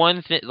the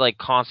one like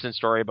constant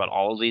story about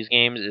all of these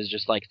games is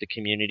just like the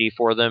community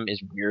for them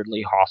is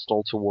weirdly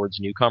hostile towards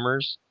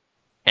newcomers,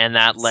 and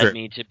that led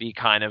me to be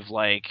kind of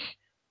like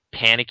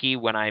panicky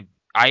when I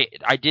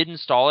did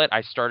install it.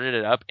 I started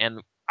it up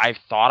and I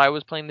thought I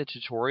was playing the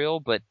tutorial,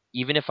 but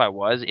even if I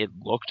was, it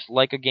looked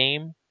like a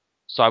game.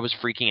 So I was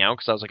freaking out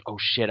because I was like, "Oh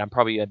shit, I'm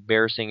probably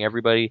embarrassing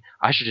everybody.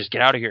 I should just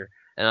get out of here."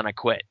 And then I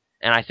quit.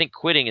 And I think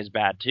quitting is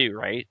bad too,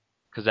 right?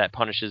 Because that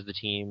punishes the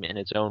team in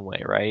its own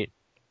way, right?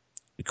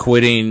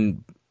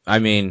 Quitting, I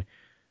mean,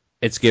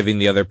 it's giving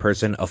the other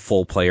person a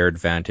full player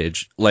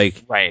advantage.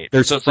 Like, right.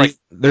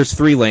 There's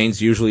three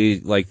lanes. Usually,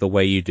 like, the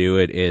way you do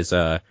it is,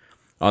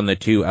 on the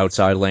two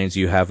outside lanes,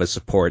 you have a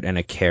support and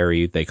a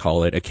carry, they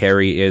call it. A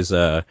carry is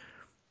a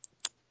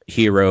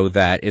hero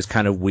that is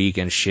kind of weak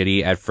and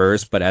shitty at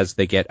first, but as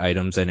they get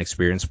items and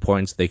experience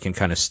points, they can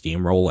kind of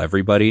steamroll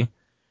everybody.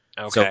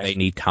 Okay. So they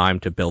need time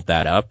to build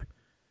that up.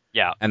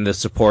 Yeah. And the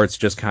supports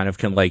just kind of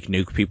can, like,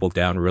 nuke people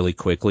down really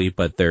quickly,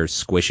 but they're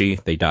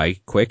squishy. They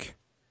die quick.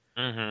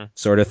 Mm-hmm.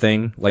 Sort of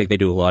thing. Like, they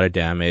do a lot of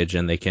damage,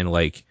 and they can,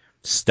 like,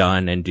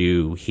 stun and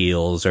do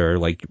heals or,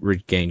 like,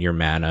 regain your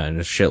mana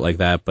and shit like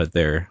that, but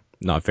they're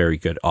not very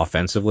good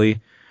offensively.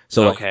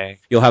 So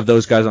like, you'll have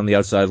those guys on the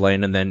outside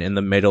lane, and then in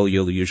the middle,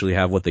 you'll usually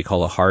have what they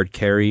call a hard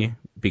carry,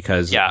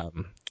 because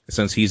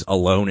since he's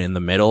alone in the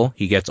middle,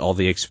 he gets all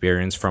the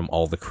experience from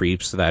all the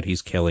creeps that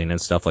he's killing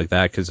and stuff like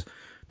that, because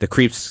the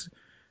creeps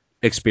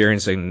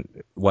experience and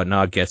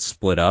whatnot gets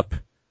split up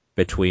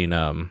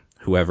between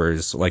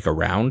whoever's, like,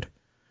 around.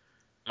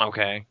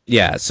 Okay.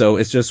 Yeah, so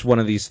it's just one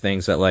of these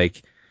things that,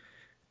 like,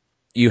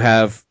 you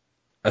have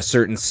a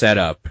certain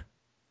setup,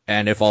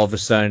 and if all of a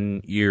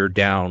sudden you're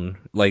down,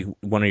 like,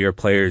 one of your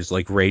players,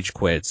 like, rage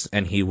quits,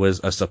 and he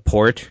was a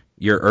support,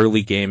 your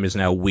early game is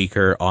now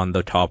weaker on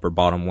the top or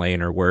bottom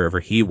lane or wherever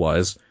he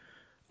was.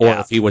 Or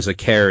if he was a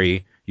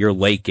carry, your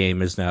late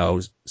game is now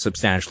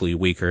substantially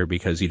weaker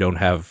because you don't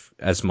have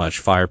as much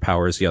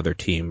firepower as the other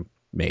team,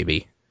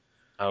 maybe.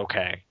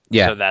 Okay.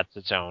 Yeah. So that's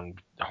its own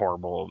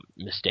horrible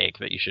mistake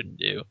that you shouldn't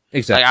do.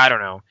 Exactly. Like, I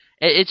don't know.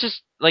 It's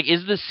just like,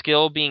 is the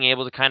skill being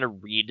able to kind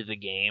of read the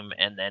game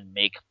and then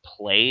make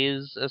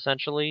plays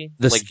essentially,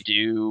 like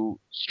do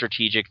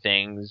strategic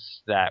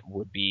things that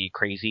would be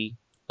crazy,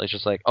 like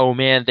just like, oh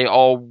man, they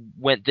all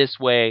went this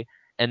way,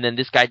 and then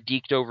this guy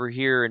deked over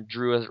here and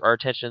drew our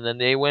attention, and then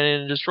they went in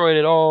and destroyed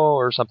it all,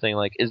 or something.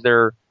 Like, is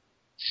there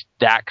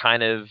that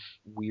kind of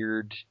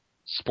weird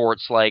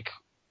sports like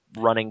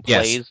running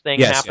plays thing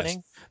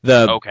happening?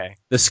 Yes.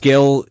 The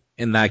skill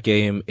in that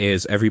game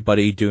is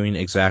everybody doing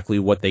exactly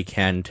what they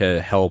can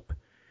to help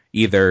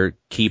either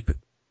keep,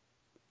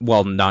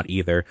 well, not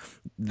either.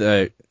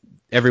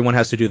 Everyone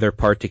has to do their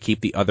part to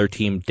keep the other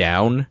team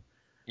down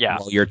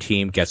while your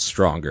team gets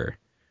stronger.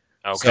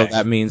 So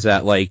that means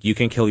that, like, you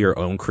can kill your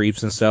own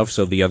creeps and stuff,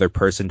 so the other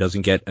person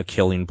doesn't get a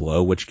killing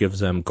blow, which gives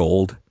them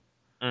gold.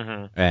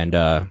 Mm-hmm.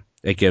 And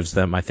it gives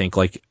them, I think,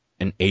 like,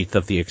 an eighth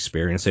of the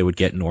experience they would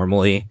get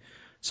normally.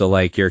 So,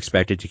 like, you're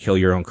expected to kill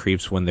your own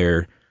creeps when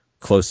they're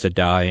close to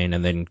dying,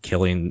 and then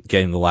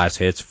getting the last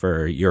hits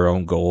for your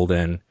own gold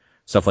and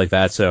stuff like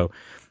that. So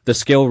the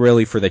skill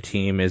really for the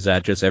team is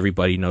that just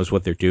everybody knows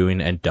what they're doing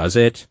and does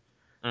it.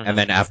 Mm-hmm. And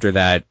then after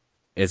that,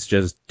 it's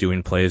just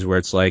doing plays where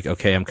it's like,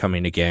 okay, I'm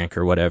coming to gank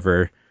or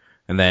whatever.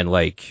 And then,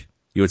 like,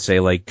 you would say,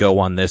 like, go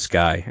on this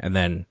guy. And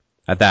then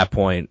at that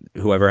point,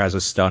 whoever has a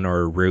stun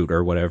or a root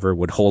or whatever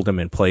would hold him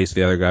in place.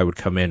 The other guy would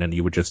come in and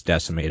you would just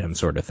decimate him,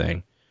 sort of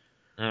thing.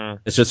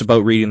 It's just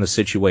about reading the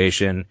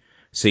situation,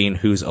 seeing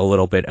who's a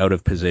little bit out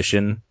of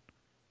position,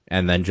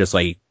 and then just,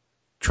 like,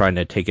 trying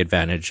to take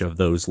advantage of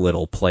those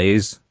little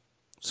plays,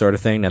 sort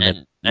of thing. And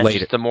then later,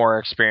 just the more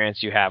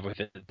experience you have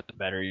with it, the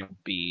better you'll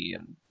be.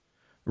 And,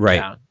 right.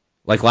 Yeah.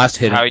 Like, last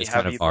hitting is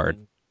kind of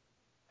hard.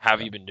 How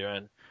have you been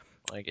doing?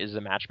 Like, is the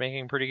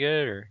matchmaking pretty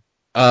good,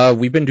 or?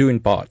 We've been doing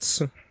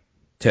bots.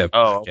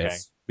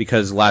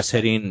 Because last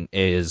hitting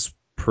is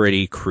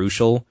pretty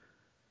crucial.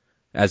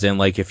 As in,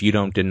 like, if you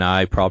don't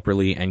deny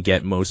properly and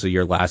get most of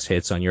your last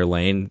hits on your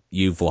lane,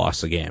 you've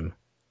lost the game.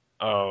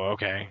 Oh,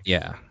 okay.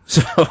 Yeah.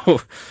 So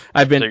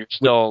you're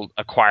still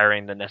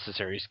acquiring the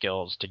necessary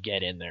skills to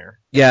get in there.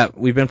 Yeah,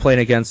 we've been playing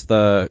against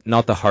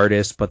not the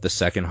hardest, but the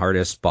second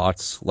hardest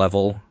bots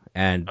level,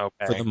 and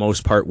for the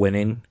most part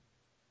winning.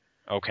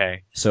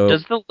 Okay. So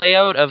does the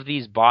layout of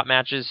these bot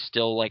matches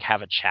still, like,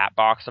 have a chat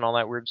box and all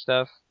that weird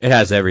stuff? It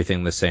has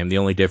everything the same. The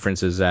only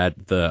difference is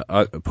that the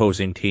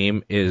opposing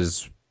team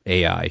is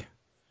AI.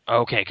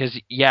 Okay, because,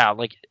 yeah,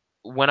 like,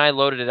 when I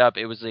loaded it up,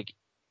 it was like,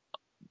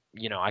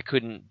 I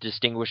couldn't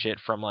distinguish it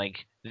from,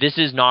 like, this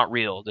is not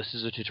real, this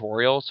is a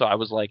tutorial, so I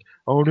was like,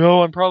 oh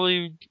no, I'm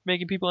probably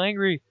making people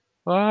angry.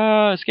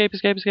 Escape.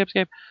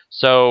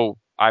 So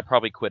I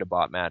probably quit a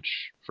bot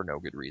match for no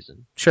good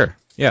reason. Sure,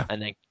 yeah.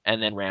 And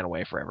then ran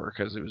away forever,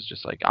 because it was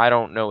just like, I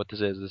don't know what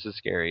this is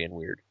scary and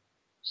weird.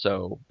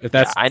 So, if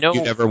that's I know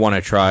you ever want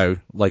to try,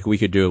 like, we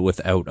could do it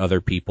without other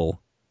people,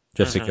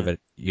 just to give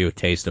you a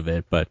taste of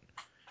it, but...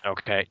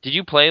 Okay. Did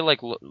you play,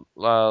 like,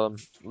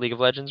 League of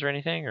Legends or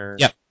anything? Or?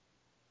 Yeah.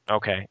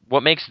 Okay.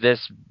 What makes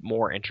this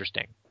more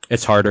interesting?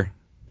 It's harder.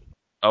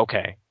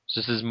 Okay.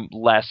 So this is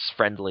less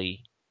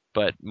friendly,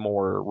 but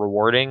more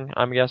rewarding,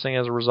 I'm guessing,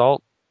 as a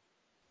result?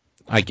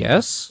 I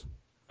guess?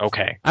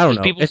 Okay. I don't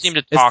know. People seem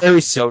to talk very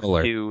about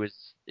similar. Dota 2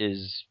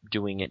 is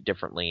doing it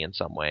differently in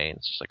some way. And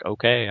it's just like,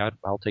 okay,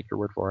 I'll take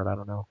your word for it. I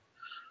don't know.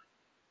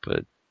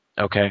 But,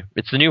 okay.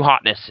 It's the new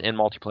hotness in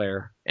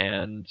multiplayer,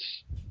 and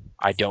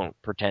I don't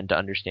pretend to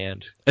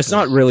understand. It's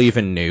not really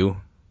even new.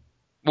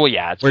 Well,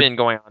 yeah, it's been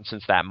going on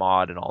since that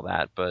mod and all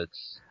that, but...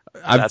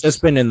 I've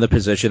just been in the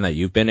position that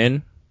you've been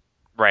in.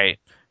 Right.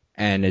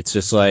 And it's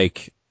just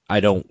like, I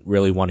don't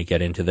really want to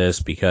get into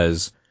this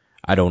because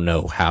I don't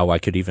know how I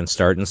could even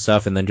start and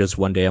stuff. And then just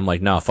one day I'm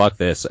like, nah, fuck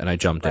this. And I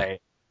jumped in.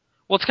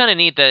 Well, it's kind of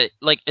neat that,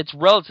 like, it's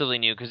relatively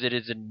new because it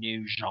is a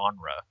new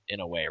genre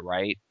in a way,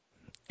 right?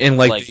 In,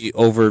 like, the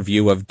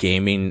overview of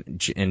gaming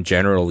in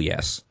general,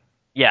 yes.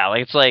 Yeah,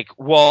 like, it's like,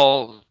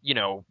 well,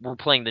 we're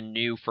playing the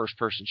new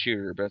first-person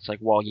shooter, but it's like,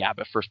 well, yeah,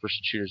 but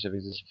first-person shooters have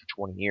existed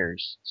for 20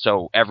 years,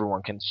 so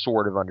everyone can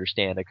sort of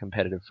understand a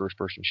competitive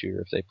first-person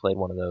shooter if they played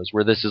one of those,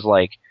 where this is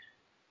like,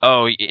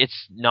 oh,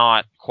 it's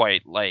not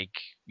quite like,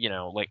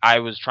 like, I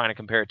was trying to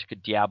compare it to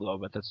Diablo,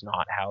 but that's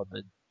not how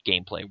the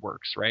gameplay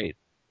works, right?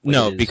 Like,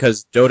 no,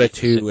 because Dota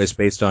 2 is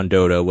based on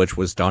Dota, which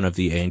was Dawn of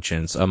the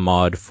Ancients, a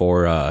mod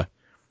for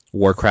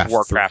Warcraft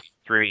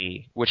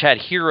 3, which had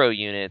hero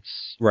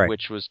units, right,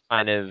 which was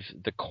kind of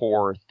the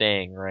core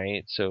thing,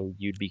 right? So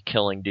you'd be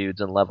killing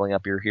dudes and leveling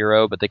up your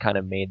hero, but they kind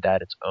of made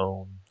that its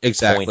own.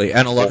 Exactly,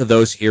 and a lot of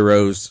those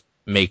heroes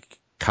make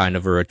kind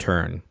of a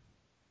return.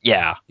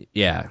 Yeah.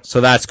 Yeah, so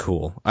that's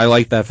cool. I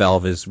like that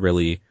Valve is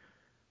really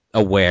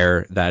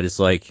aware that it's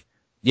like,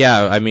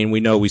 yeah, I mean, we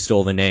know we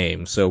stole the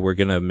name, so we're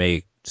gonna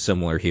make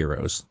similar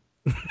heroes.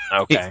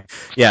 Okay.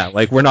 Yeah,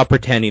 like, we're not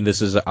pretending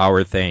this is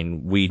our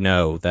thing. We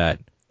know that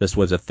this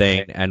was a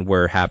thing, and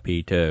we're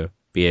happy to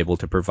be able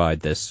to provide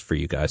this for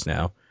you guys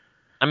now.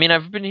 I mean,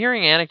 I've been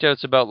hearing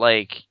anecdotes about,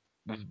 like,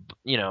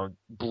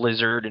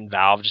 Blizzard and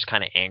Valve just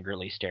kind of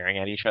angrily staring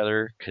at each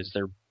other because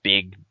they're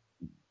big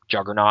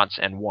juggernauts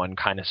and one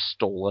kind of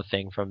stole a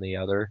thing from the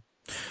other.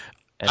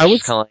 And it's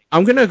just kind of like,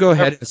 I'm gonna go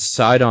ahead and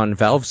side on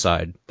Valve's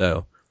side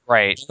though.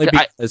 right. Only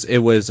because it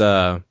was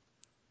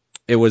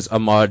a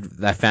mod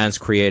that fans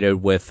created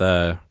with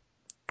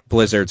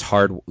Blizzard's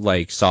hard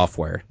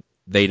software.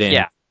 They didn't.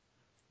 Yeah.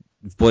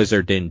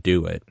 Blizzard didn't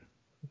do it.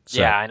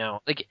 So. Yeah, I know.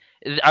 Like,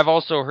 I've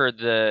also heard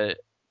the,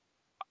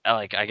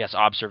 I guess,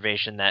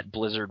 observation that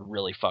Blizzard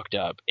really fucked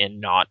up in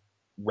not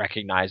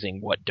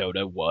recognizing what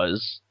Dota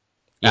was.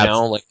 You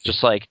know, like,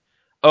 just like,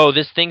 oh,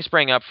 this thing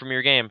sprang up from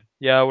your game.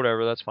 Yeah,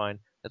 whatever, that's fine.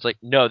 It's like,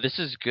 no, this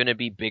is gonna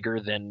be bigger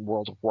than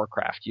World of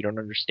Warcraft. You don't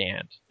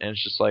understand. And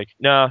it's just like,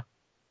 nah,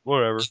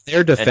 whatever. In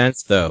their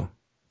defense, though,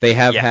 they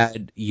have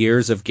had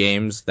years of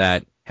games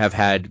that have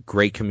had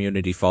great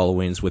community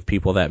followings with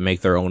people that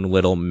make their own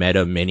little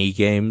meta mini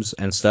games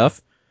and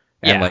stuff.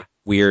 And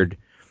weird,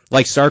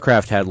 like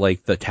StarCraft had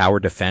the tower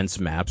defense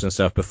maps and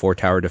stuff before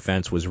tower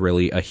defense was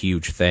really a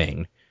huge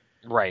thing.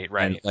 Right.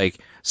 And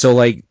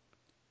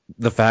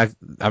the fact,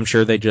 I'm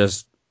sure they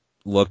just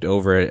looked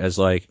over it as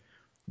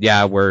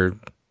yeah, we're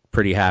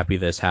pretty happy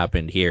this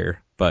happened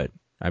here, but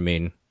I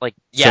mean,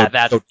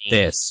 that's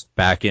this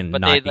back in.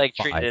 But they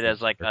treated it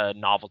as a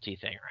novelty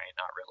thing, right?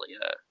 Not really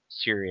a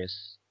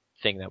serious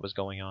thing that was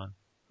going on.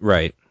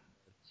 Right.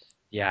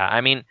 Yeah,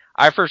 I mean,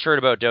 I first heard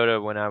about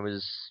Dota when I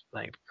was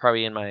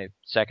probably in my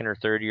second or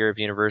third year of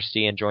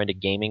university and joined a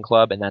gaming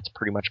club, and that's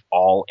pretty much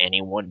all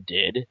anyone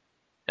did. And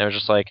it was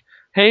just like,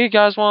 hey, you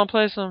guys want to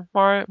play some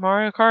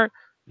Mario Kart?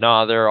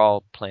 Nah, they're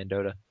all playing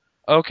Dota.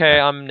 Okay,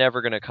 I'm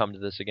never gonna come to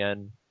this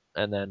again,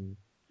 and then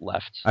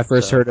left. I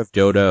first heard of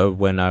Dota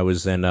when I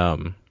was in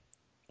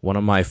one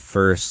of my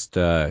first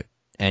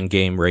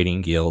endgame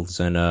raiding guilds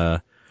in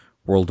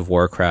World of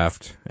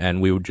Warcraft,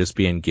 and we would just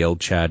be in guild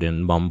chat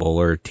in Mumble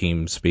or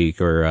TeamSpeak,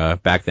 or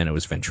back then it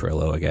was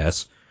Ventrilo, I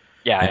guess.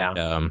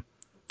 Yeah.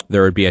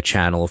 There would be a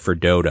channel for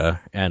Dota,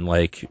 and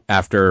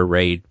after a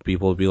raid,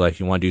 people would be like,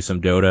 "You want to do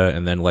some Dota?"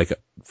 And then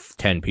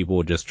 10 people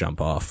would just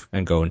jump off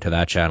and go into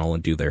that channel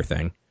and do their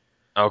thing.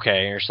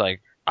 Okay, you're just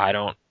like, I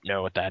don't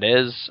know what that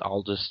is.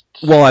 I'll just.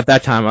 Well, at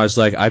that time, I was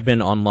like, I've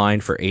been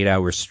online for 8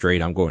 hours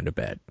straight. I'm going to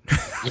bed.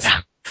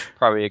 Yeah,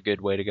 probably a good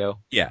way to go.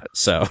 Yeah,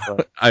 so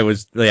I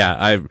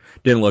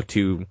didn't look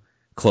too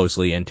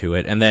closely into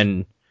it, and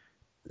then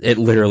it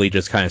literally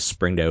just kind of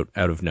springed out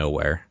of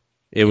nowhere.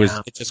 It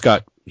just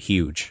got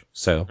huge.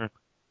 So,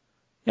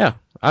 yeah,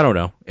 I don't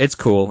know. It's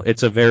cool.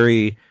 It's a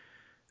very,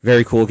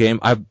 very cool game.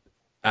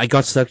 I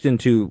got sucked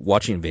into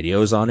watching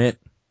videos on it.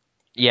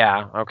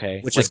 Yeah,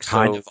 okay. Which is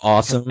kind of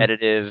awesome.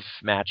 Competitive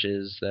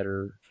matches that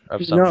are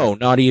of some No,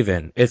 not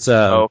even. It's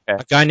a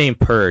guy named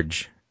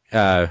Purge.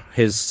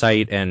 His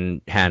site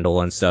and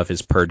handle and stuff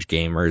is Purge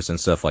Gamers and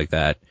stuff like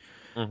that.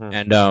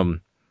 Mm-hmm.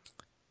 And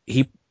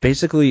he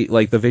basically,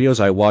 the videos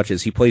I watch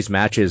is he plays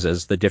matches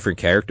as the different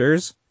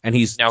characters, and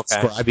he's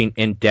describing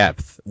in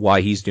depth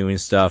why he's doing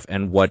stuff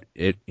and what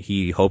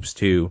he hopes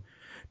to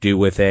do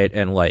with it,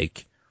 and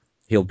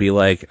he'll be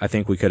like, I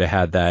think we could have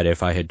had that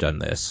if I had done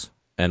this.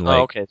 And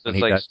so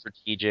it's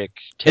strategic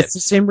tips. It's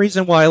the same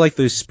reason why I like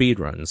those speed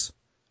runs.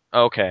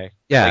 Okay.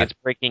 Yeah. It's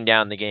breaking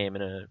down the game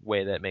in a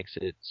way that makes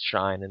it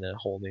shine in a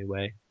whole new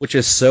way. Which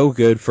is so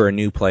good for a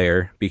new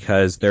player,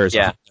 because there's,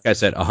 like I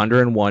said,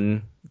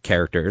 101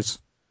 characters.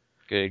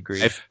 Good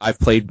grief. I've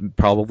played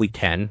probably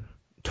 10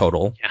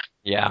 total.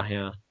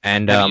 Yeah.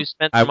 And have you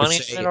spent some money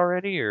on it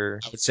already, or?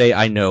 I would say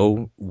I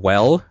know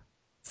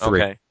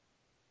 3. Okay.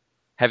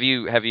 Have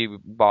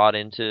you bought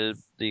into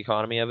the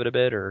economy of it a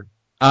bit, or?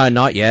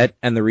 Not yet,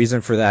 and the reason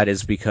for that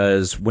is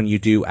because when you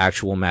do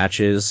actual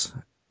matches,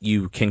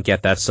 you can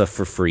get that stuff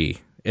for free.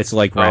 It's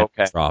like random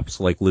drops,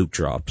 like loot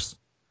drops.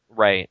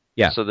 Right.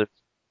 Yeah. So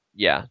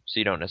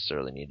you don't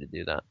necessarily need to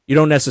do that. You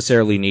don't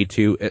necessarily need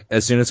to.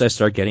 As soon as I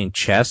start getting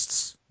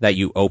chests that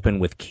you open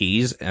with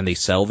keys and they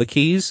sell the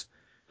keys,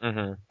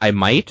 I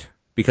might,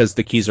 because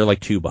the keys are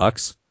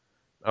 $2.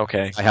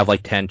 Okay. I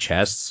have 10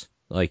 chests,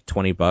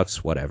 $20,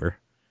 whatever.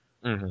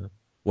 Mm-hmm.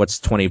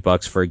 What's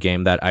 $20 for a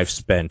game that I've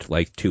spent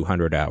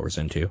 200 hours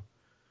into?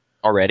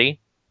 Already?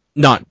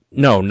 Not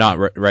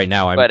right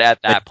now. But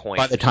at that point,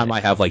 by the time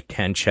I have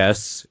 10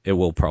 chests, it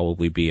will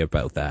probably be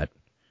about that.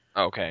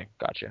 Okay,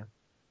 gotcha.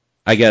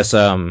 I guess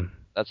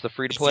that's the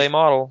free to play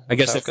model. I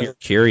guess if you're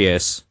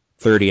curious,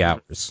 30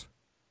 hours.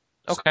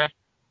 Okay,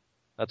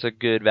 that's a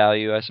good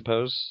value, I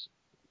suppose.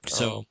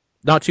 So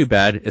not too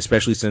bad,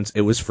 especially since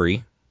it was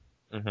free.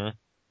 Mm-hmm.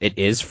 It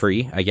is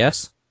free, I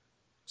guess.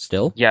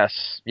 Still.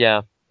 Yes.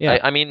 Yeah. Yeah.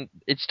 I mean,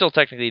 it's still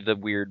technically the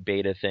weird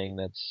beta thing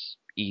that's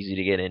easy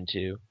to get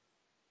into.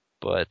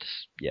 But,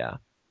 yeah.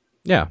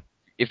 Yeah.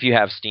 If you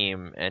have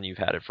Steam and you've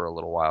had it for a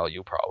little while,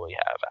 you'll probably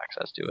have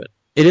access to it.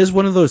 It is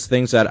one of those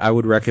things that I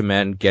would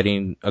recommend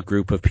getting a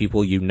group of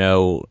people you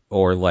know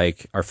or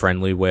are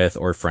friendly with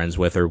or friends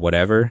with or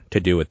whatever to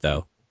do it,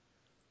 though.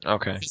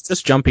 Okay. It's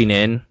just jumping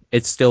in,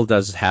 it still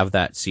does have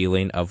that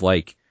ceiling of,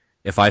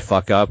 if I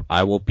fuck up,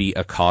 I will be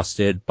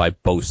accosted by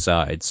both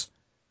sides.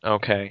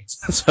 Okay.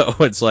 So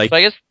it's like... So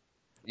I guess,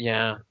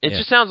 it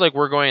just sounds like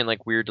we're going in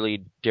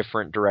weirdly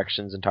different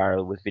directions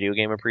entirely with video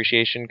game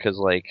appreciation, because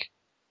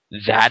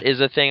that is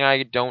a thing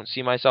I don't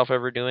see myself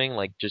ever doing,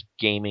 like just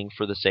gaming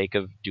for the sake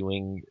of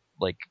doing,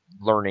 like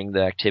learning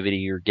the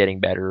activity or getting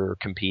better or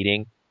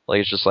competing.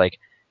 Like it's just like,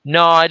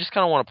 no, I just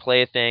kind of want to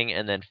play a thing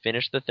and then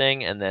finish the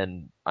thing and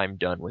then I'm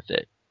done with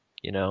it.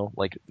 You know,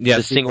 like Yeah,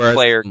 the single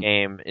player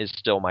game is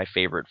still my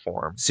favorite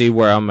form. See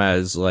where I'm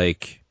as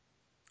like,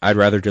 I'd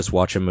rather just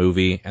watch a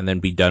movie and then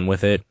be done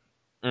with it.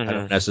 Mm-hmm. I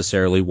don't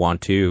necessarily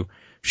want to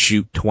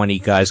shoot 20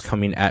 guys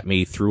coming at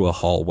me through a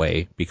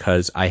hallway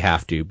because I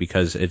have to,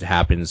 because it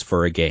happens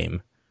for a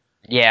game.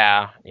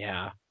 Yeah.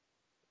 And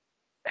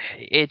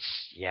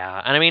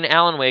I mean,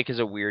 Alan Wake is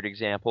a weird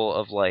example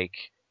of like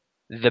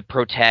the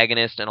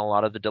protagonist and a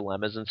lot of the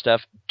dilemmas and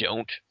stuff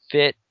don't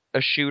fit a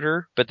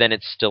shooter, but then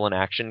it's still an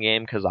action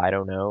game because I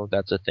don't know,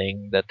 that's a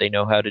thing that they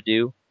know how to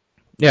do.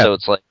 Yeah. So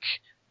it's like,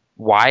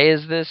 why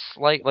is this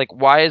like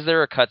why is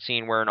there a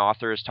cutscene where an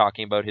author is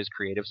talking about his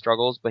creative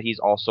struggles, but he's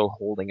also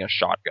holding a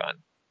shotgun?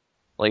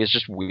 Like it's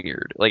just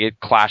weird. Like it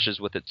clashes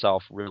with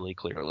itself really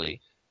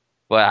clearly.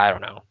 But I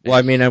don't know. Well,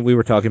 I mean, we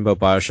were talking about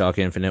BioShock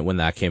Infinite when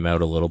that came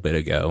out a little bit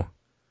ago.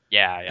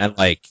 Yeah. And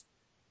like,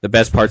 the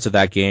best parts of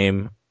that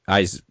game,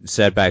 I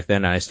said back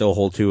then, and I still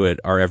hold to it,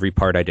 are every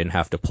part I didn't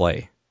have to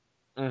play.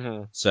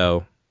 Mm-hmm.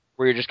 So,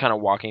 where you're just kind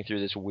of walking through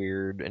this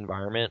weird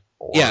environment,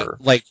 or yeah,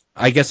 like,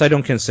 I guess I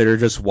don't consider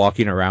just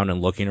walking around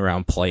and looking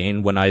around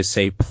playing. When I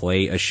say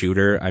play a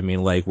shooter, I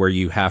mean like where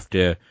you have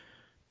to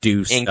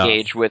do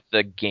engage stuff. with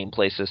the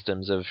gameplay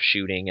systems of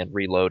shooting and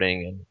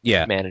reloading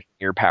and managing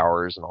your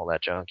powers and all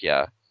that junk.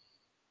 Yeah,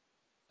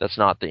 that's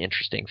not the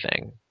interesting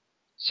thing.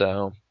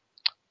 So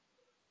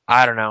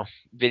I don't know.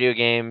 Video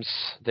games,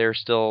 they're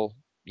still,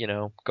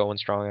 going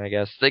strong, I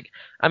guess. Like,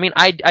 I mean,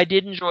 I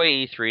did enjoy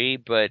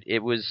E3, but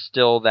it was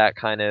still that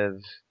kind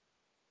of,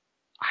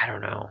 I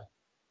don't know.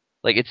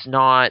 Like, it's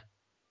not,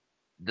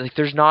 like,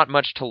 there's not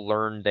much to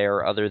learn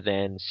there other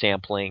than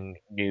sampling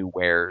new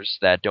wares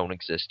that don't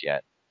exist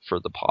yet for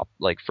the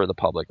for the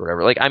public or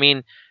whatever. Like, I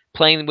mean,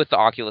 playing with the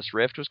Oculus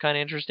Rift was kind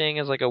of interesting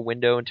as like a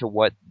window into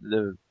what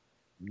the,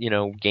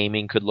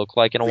 gaming could look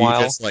like in a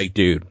while. Just like,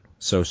 dude,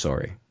 so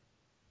sorry.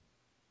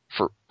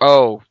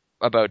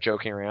 About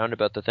joking around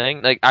about the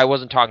thing. Like, I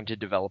wasn't talking to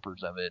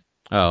developers of it.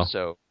 Oh,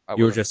 So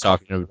you were just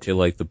talking to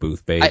like the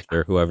booth base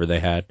or whoever they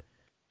had.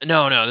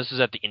 No, this is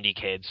at the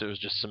Indiecade, so it was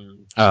just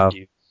some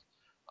dudes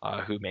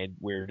who made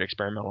weird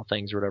experimental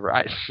things or whatever.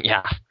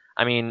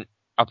 I mean,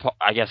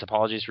 I guess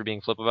apologies for being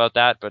flip about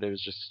that, but it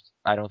was just,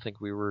 I don't think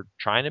we were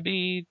trying to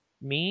be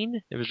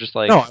mean. It was just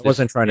like, no, I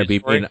wasn't trying to be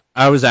mean.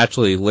 I was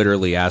actually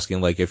literally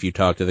asking like if you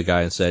talked to the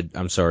guy and said,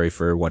 "I'm sorry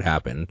for what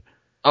happened."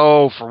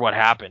 Oh, for what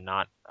happened,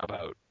 not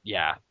about.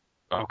 Yeah.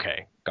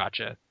 Okay,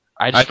 gotcha.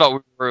 I just thought we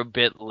were a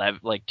bit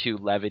too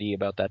levity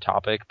about that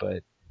topic,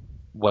 but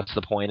what's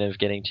the point of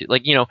getting to,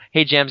 like,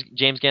 hey, James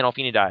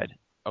Gandolfini died.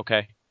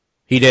 Okay.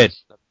 He did.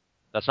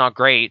 That's not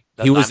great.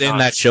 He was in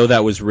that show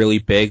that was really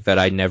big that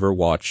I never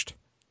watched.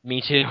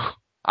 Me too.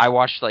 I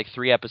watched like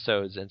 3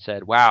 episodes and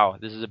said, wow,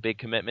 this is a big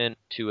commitment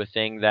to a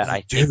thing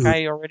that think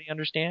I already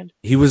understand.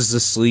 He was the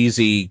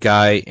sleazy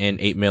guy in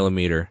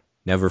 8mm.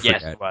 Never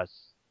forget.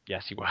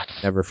 Yes, he was.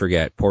 Never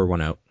forget. Pour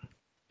one out.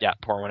 Yeah,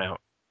 pour one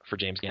out for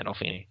James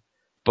Gandolfini.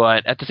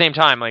 But at the same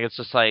time, like, it's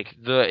just like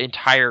the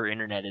entire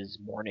internet is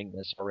mourning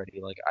this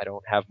already. Like, I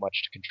don't have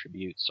much to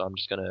contribute, so I'm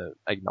just gonna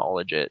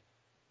acknowledge it.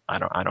 I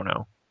don't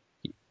know.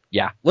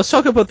 Yeah. Let's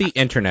talk about the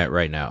internet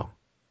right now.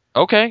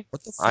 Okay.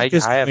 What the fuck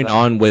is going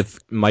on with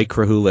Mike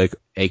Krahulik,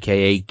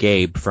 aka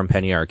Gabe from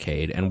Penny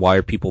Arcade, and why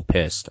are people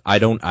pissed? I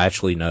don't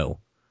actually know.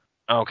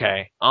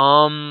 Okay.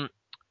 All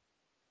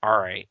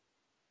right.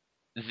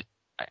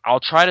 I'll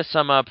try to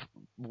sum up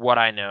what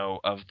I know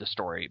of the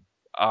story.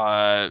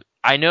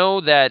 I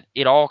know that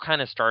it all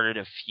kind of started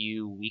a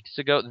few weeks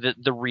ago.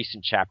 The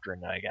recent chapter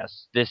in it, I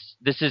guess.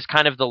 This is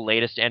kind of the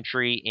latest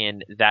entry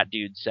in that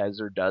dude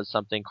says or does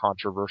something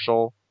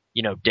controversial.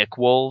 Dick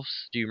Wolves.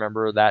 Do you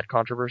remember that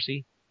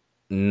controversy?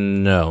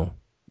 No.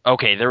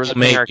 Okay, there was a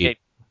Penny Arcade.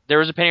 There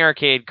was a Penny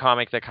Arcade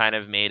comic that kind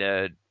of made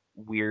a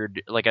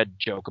weird, like a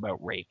joke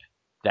about rape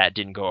that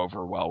didn't go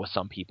over well with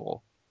some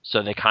people.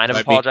 So they kind of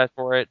apologized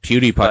for it.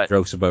 PewDiePie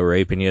jokes about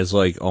rape, and he has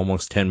like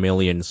almost 10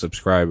 million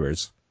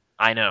subscribers.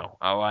 I know.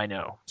 Oh, I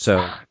know.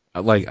 So,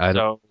 like, I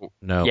don't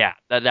know. Yeah,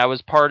 that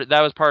was part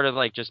of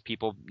like just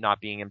people not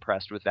being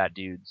impressed with that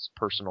dude's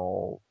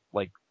personal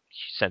like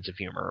sense of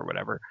humor or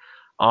whatever.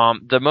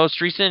 The most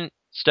recent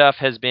stuff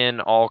has been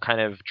all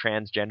kind of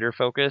transgender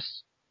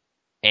focused,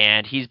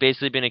 and he's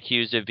basically been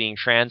accused of being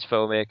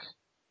transphobic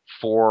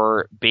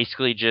for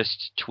basically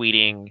just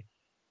tweeting,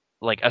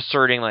 like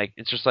asserting, like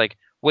it's just like,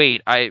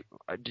 wait,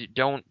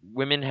 don't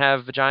women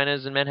have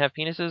vaginas and men have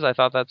penises? I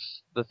thought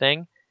that's the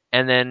thing,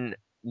 and then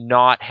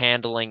not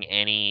handling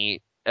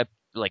any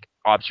like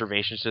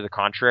observations to the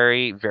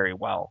contrary very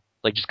well,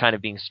 like just kind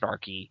of being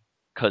snarky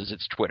because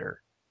it's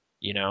Twitter,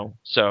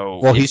 So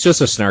well, he's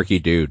just a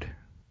snarky dude.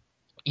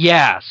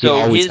 Yeah, so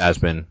he always has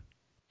been.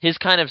 His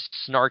kind of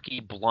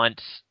snarky,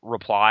 blunt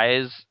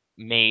replies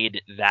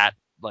made that,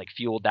 like,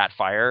 fueled that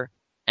fire.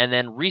 And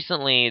then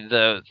recently,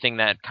 the thing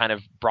that kind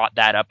of brought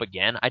that up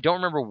again, I don't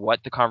remember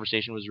what the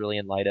conversation was really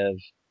in light of,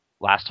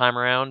 last time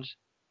around,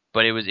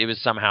 but it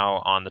was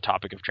somehow on the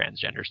topic of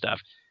transgender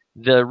stuff.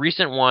 The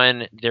recent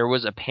one, there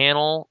was a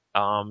panel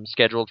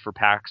scheduled for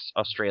PAX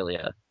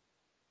Australia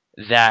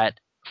that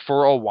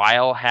for a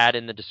while had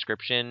in the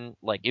description,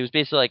 like, it was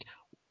basically like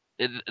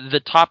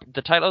the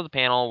title of the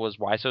panel was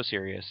 "Why So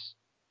Serious?"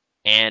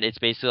 And it's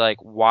basically like,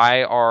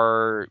 why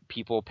are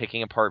people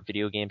picking apart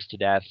video games to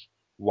death?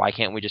 Why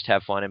can't we just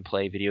have fun and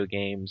play video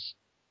games?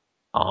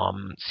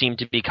 Seemed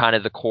to be kind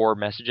of the core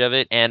message of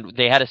it. And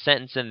they had a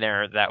sentence in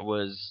there that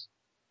was,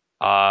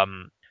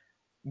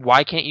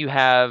 why can't you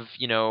have,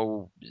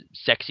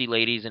 sexy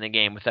ladies in a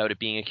game without it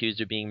being accused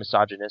of being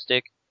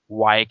misogynistic?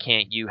 Why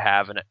can't you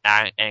have an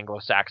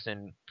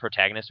Anglo-Saxon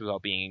protagonist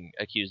without being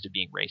accused of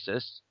being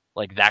racist?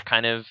 Like, that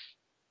kind of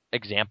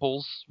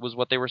examples was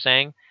what they were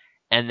saying.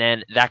 And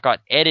then that got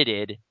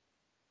edited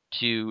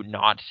to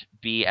not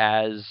be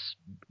as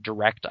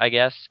direct, I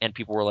guess. And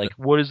people were like,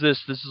 what is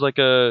this? This is like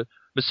a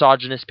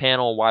misogynist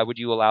panel. Why would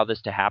you allow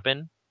this to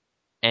happen?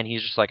 And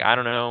he's just like, I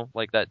don't know,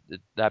 like that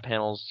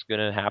panel's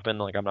gonna happen.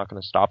 Like, I'm not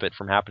gonna stop it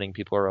from happening.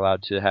 People are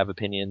allowed to have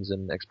opinions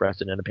and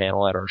express it in a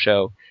panel at our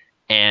show.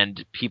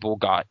 And people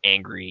got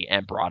angry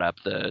and brought up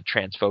the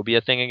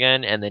transphobia thing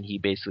again. And then he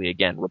basically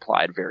again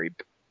replied very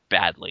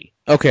badly.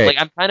 Okay. Like,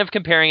 I'm kind of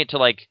comparing it to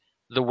like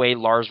the way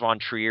Lars von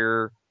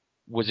Trier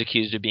was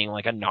accused of being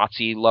like a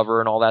Nazi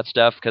lover and all that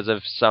stuff because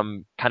of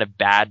some kind of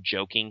bad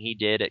joking he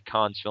did at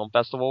Cannes Film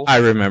Festival. I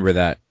remember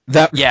that.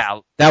 That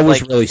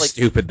was really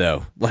stupid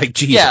though. Like,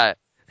 Jesus.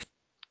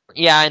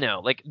 Yeah, I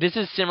know. Like, this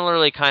is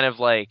similarly kind of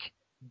like,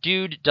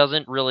 dude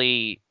doesn't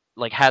really,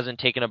 like, hasn't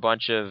taken a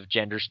bunch of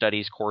gender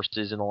studies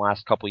courses in the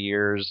last couple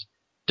years,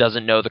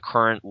 doesn't know the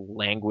current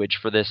language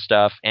for this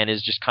stuff, and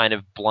is just kind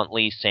of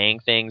bluntly saying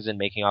things and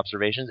making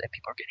observations, and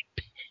people are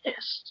getting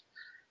pissed.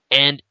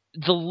 And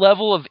the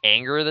level of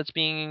anger that's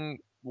being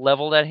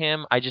leveled at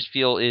him, I just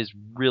feel is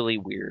really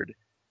weird.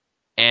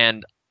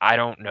 And I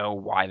don't know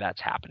why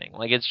that's happening.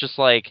 Like, it's just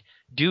like,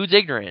 dude's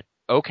ignorant.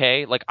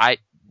 Okay, like,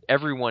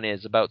 everyone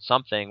is about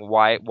something.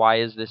 Why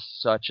is this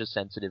such a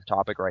sensitive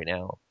topic right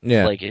now?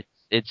 Yeah. Like,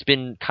 it's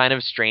been kind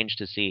of strange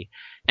to see.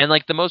 And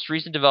like, the most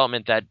recent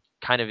development that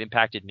kind of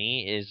impacted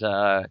me is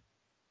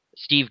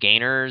Steve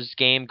Gaynor's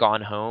game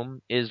Gone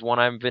Home is one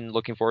I've been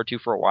looking forward to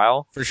for a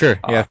while. For sure.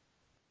 Yeah.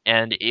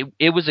 And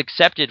it was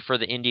accepted for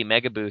the Indie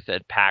Mega Booth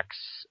at PAX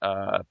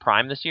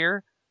Prime this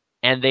year,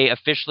 and they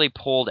officially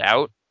pulled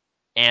out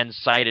and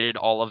cited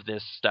all of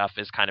this stuff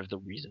as kind of the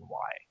reason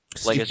why.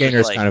 Steve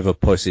Gaynor's kind of a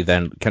pussy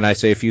then. Can I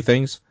say a few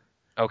things?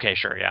 Okay,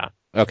 sure, yeah.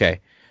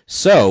 Okay.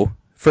 So,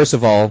 first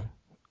of all,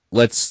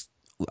 let's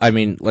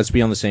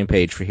be on the same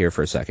page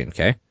for a second,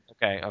 okay?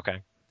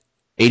 Okay.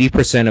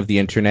 80% of the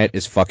internet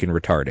is fucking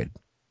retarded.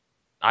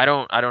 I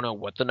don't know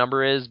what the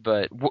number is,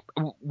 but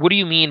what do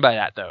you mean by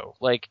that though?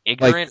 Like,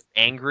 ignorant,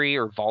 angry,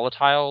 or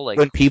volatile? Like,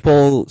 when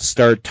people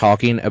start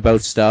talking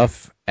about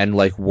stuff and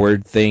like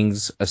word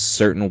things a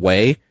certain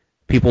way,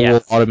 people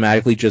will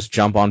automatically just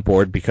jump on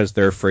board because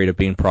they're afraid of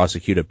being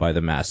prosecuted by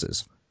the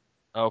masses.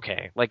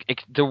 Okay, like,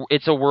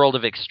 it's a world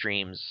of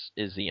extremes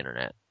is the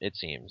internet, it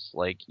seems.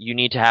 Like, you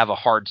need to have a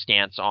hard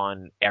stance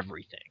on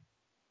everything,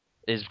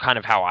 is kind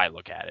of how I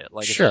look at it.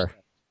 Like, sure. It's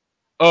just,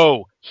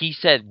 oh, he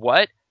said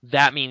what?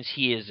 That means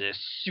he is a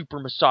super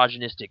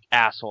misogynistic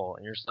asshole.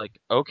 And you're just like,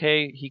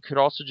 okay, he could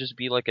also just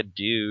be like a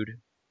dude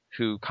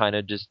who kind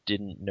of just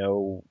didn't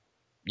know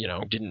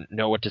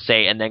what to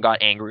say, and then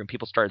got angry and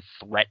people started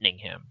threatening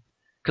him.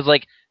 Because,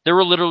 like, there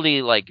were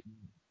literally, like,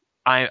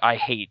 I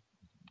hate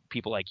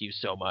people like you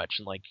so much,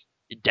 and, like,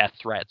 death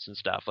threats and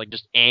stuff. Like,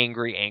 just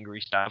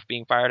angry stuff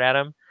being fired at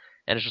him.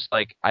 And it's just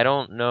like, I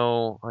don't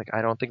know, like,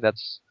 I don't think that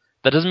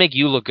doesn't make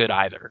you look good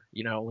either.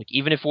 Like,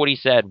 even if what he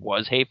said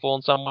was hateful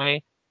in some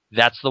way,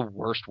 that's the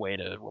worst way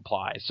to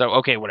reply. So,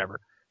 okay, whatever.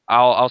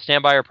 I'll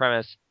stand by your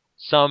premise.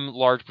 Some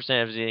large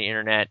percentage of the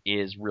internet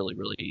is really,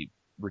 really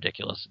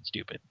ridiculous and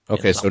stupid.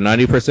 Okay, so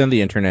 90% of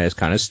the internet is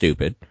kind of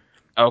stupid.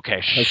 Okay,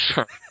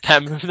 sure.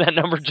 that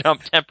number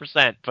jumped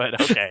 10%, but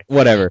okay.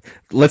 Whatever.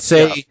 Let's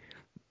say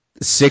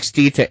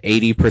 60 to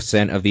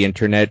 80% of the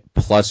internet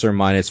plus or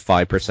minus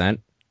 5%.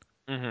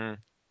 Mm-hmm.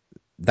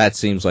 That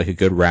seems like a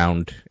good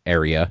round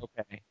area.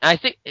 Okay. I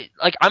think,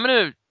 like,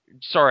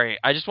 sorry,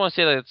 I just want to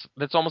say that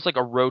that's almost like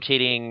a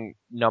rotating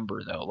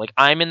number, though. Like,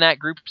 I'm in that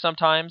group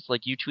sometimes.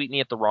 Like, you tweet me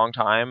at the wrong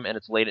time, and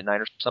it's late at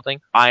night or something.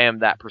 I am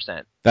that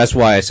percent. That's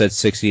why I said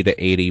 60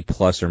 to 80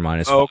 plus or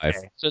minus 5.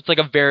 So it's like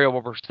a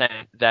variable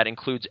percent that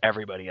includes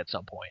everybody at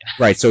some point.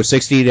 Right, so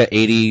 60 to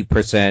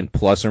 80%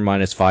 plus or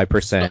minus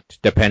 5%,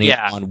 depending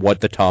on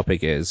what the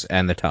topic is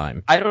and the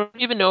time. I don't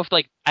even know if,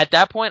 like, at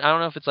that point, I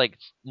don't know if it's like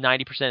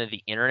 90% of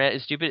the internet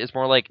is stupid. It's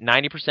more like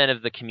 90%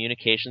 of the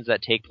communications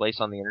that take place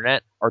on the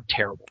internet are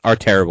terrible.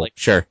 Like,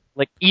 sure.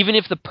 Like, even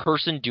if the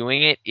person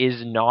doing it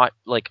is not,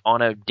 like,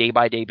 on a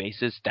day-by-day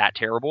basis that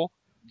terrible,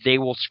 they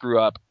will screw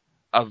up.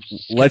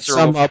 Let's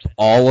sum up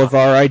all of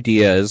our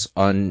ideas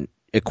on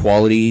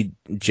equality,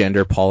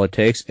 gender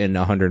politics in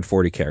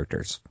 140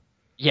 characters.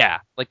 Yeah,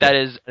 like, that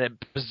is a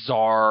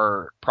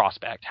bizarre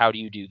prospect. How do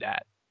you do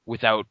that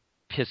without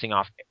pissing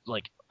off,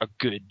 like, a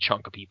good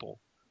chunk of people?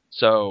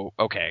 So,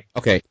 okay.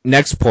 Okay,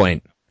 next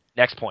point.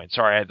 Next point.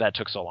 Sorry, that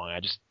took so long. I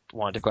just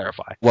wanted to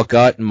clarify. What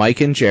got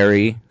Mike and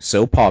Jerry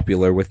so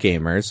popular with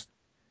gamers is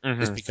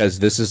Mm-hmm. because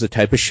this is the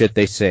type of shit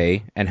they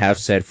say and have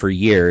said for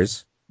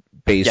years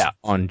based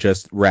on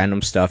just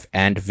random stuff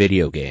and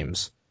video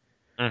games.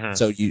 Mm-hmm.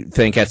 So you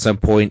think at some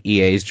point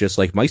EA's just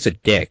like, Mike's a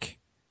dick.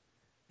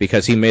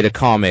 Because he made a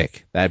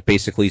comic that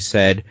basically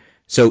said,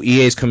 so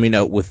EA's coming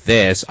out with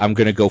this, I'm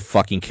gonna go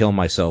fucking kill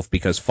myself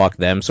because fuck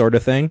them sort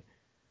of thing.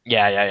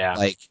 Yeah.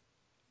 Like,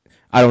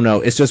 I don't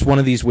know. It's just one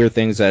of these weird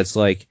things that's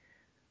like,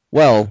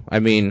 well, I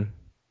mean,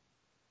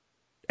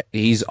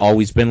 he's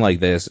always been like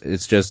this.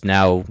 It's just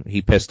now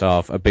he pissed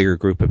off a bigger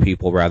group of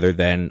people rather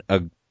than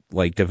a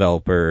like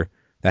developer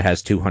that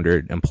has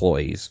 200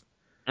 employees.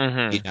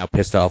 Mm-hmm. He now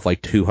pissed off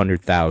like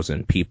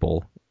 200,000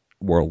 people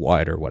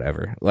worldwide or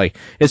whatever. Like,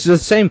 it's the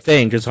same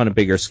thing, just on a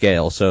bigger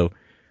scale. So,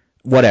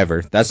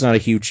 whatever. That's not a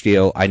huge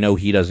deal. I know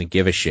he doesn't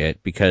give a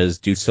shit because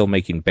dude's still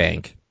making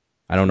bank.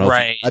 I don't know.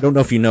 Right. I don't know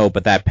if you know,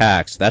 but that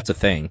PAX, that's a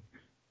thing.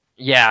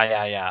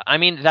 Yeah. I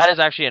mean, that is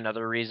actually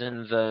another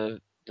reason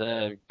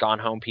the Gone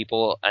Home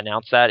people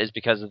announced that is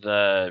because of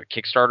the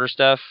Kickstarter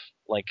stuff.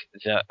 Like,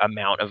 the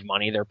amount of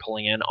money they're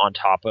pulling in on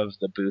top of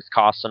the booth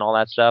costs and all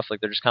that stuff. Like,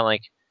 they're just kind of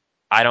like,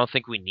 I don't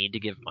think we need to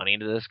give money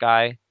to this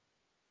guy.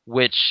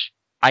 Which,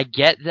 I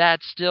get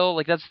that still.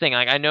 Like, that's the thing.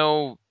 Like, I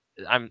know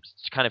I'm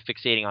kind of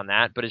fixating on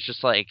that, but it's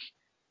just like,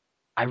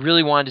 I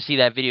really wanted to see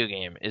that video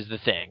game is the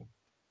thing.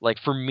 Like,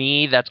 for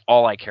me, that's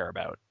all I care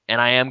about.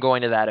 And I am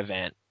going to that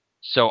event.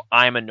 So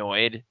I'm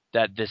annoyed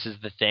that this is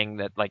the thing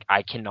that, like,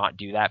 I cannot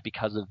do that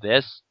because of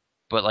this.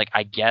 But, like,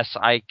 I guess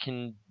I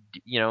can,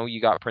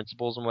 you got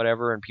principles and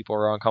whatever, and people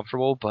are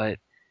uncomfortable. But,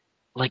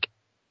 like,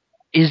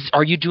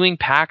 are you doing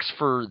PAX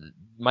for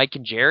Mike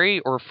and Jerry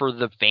or for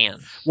the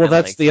fans? Well, And,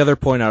 that's like, the other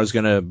point I was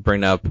going to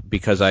bring up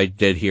because I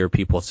did hear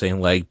people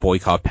saying, like,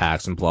 boycott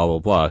PAX and blah, blah,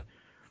 blah.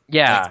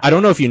 yeah. Like, I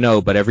don't know if you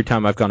know, but every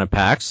time I've gone to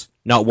PAX,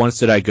 not once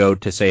did I go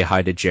to say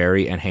hi to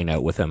Jerry and hang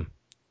out with him.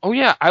 Oh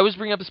yeah, I was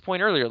bringing up this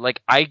point earlier. Like,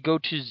 I go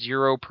to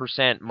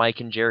 0% Mike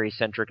and Jerry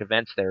centric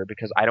events there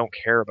because I don't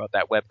care about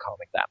that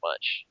webcomic that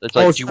much. It's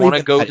like, do you want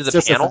to go to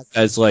the panel?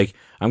 As like,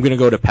 I'm gonna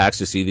go to PAX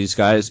to see these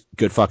guys.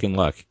 Good fucking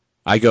luck.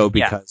 I go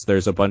because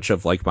there's a bunch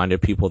of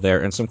like-minded people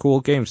there and some cool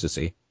games to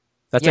see.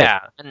 That's it. Yeah,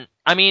 and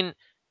I mean,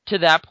 to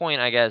that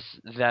point, I guess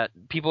that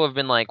people have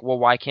been like, well,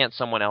 why can't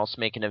someone else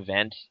make an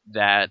event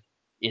that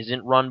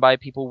isn't run by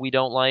people we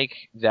don't like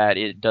that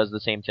it does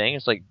the same thing?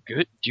 It's like,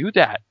 good, do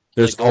that.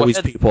 There's Like, always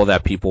people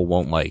that people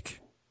won't like.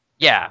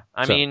 Yeah,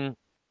 I So. mean,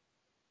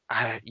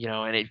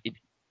 and it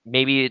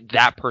maybe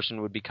that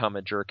person would become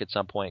a jerk at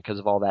some point because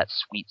of all that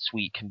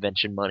sweet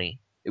convention money.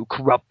 It would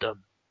corrupt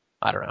them.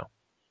 I don't know.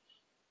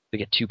 They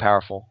get too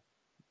powerful.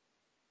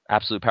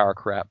 Absolute power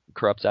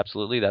corrupts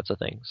absolutely. That's a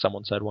thing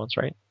someone said once,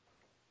 right?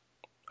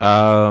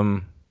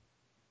 I'm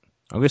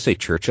gonna say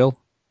Churchill.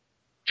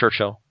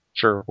 Churchill.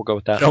 Sure, we'll go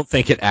with that. I don't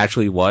think it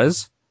actually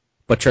was,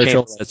 but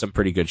Churchill said some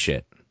pretty good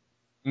shit.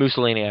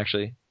 Mussolini,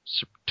 actually.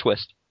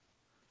 Twist.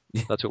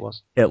 That's who it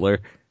was.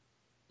 Hitler.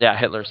 Yeah,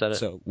 Hitler said it.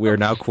 So we're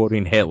now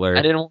quoting Hitler.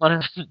 I didn't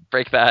want to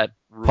break that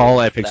rule.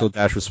 Paul at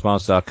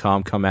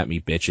pixel-response.com. Come at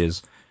me,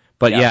 bitches.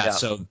 But yeah,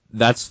 so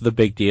that's the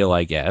big deal,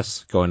 I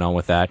guess, going on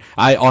with that.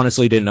 I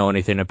honestly didn't know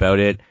anything about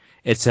it.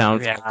 It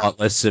sounds a lot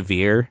less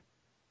severe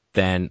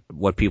than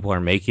what people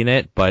are making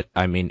it, but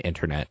I mean,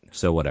 internet,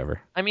 so whatever.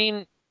 I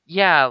mean,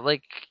 yeah,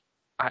 like,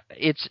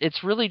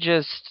 it's really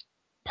just,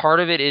 part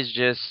of it is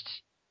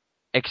just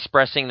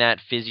expressing that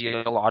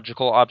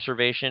physiological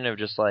observation of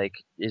just like,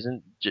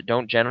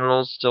 don't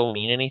genitals still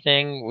mean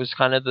anything, was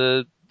kind of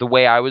the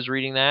way I was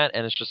reading that,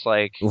 and it's just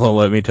like, well,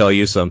 let me tell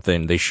you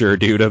something, they sure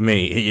do to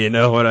me, you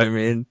know what I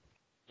mean?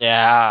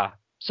 Yeah,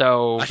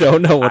 so I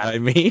don't know what I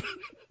mean.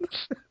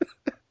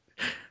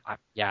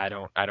 I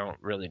don't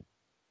really,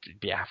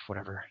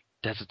 whatever,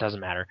 doesn't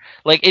matter.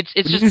 Like, it's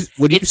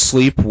would you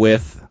sleep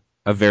with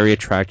a very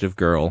attractive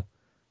girl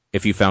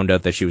if you found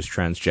out that she was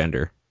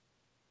transgender?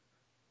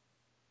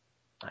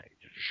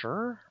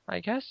 Sure, I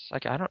guess.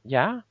 Like, I don't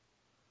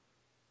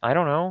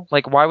know.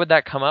 Like, why would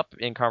that come up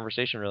in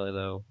conversation, really,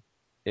 though,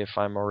 if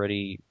I'm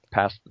already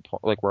past the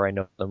point, like, where I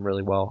know them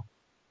really well?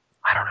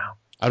 I don't know.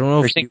 I don't know.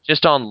 You're saying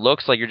just on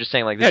looks, like, you're just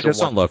saying, like, this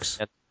just on looks.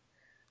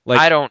 Like,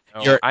 I don't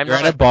know. You're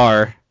at a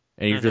bar,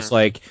 and you're just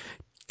like,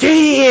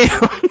 damn!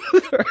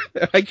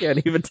 I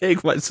can't even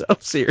take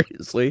myself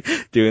seriously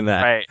doing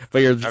that. Right.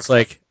 But you're just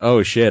like,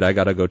 oh shit, I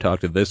gotta go talk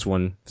to this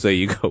one, so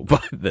you go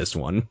buy this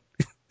one.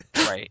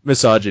 Right.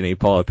 Misogyny,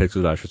 Paul at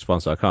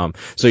pixel-response.com.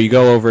 So you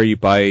go over, you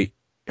buy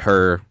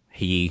her,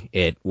 he,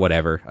 it,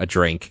 whatever, a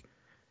drink.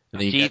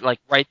 See, like,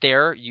 right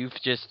there, you've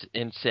just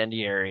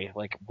incendiary,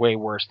 like, way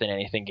worse than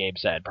anything Gabe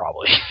said,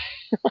 probably.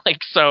 Like,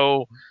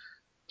 so,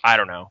 I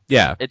don't know.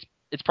 Yeah.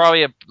 It's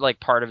probably,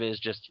 like, part of it is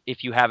just,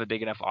 if you have a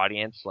big enough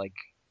audience, like,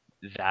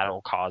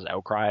 that'll cause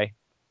outcry.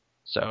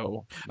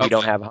 So, we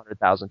don't have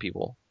 100,000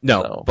 people.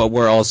 No, so. But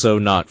we're also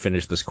not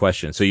finished this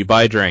question. So you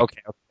buy a drink.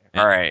 Okay.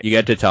 All right. You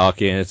get to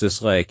talking, and it's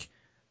just like,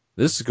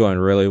 this is going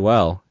really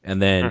well.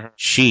 And then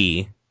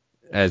she,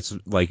 as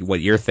like what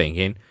you're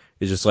thinking,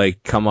 He's just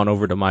like, come on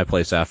over to my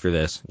place after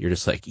this. You're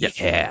just like,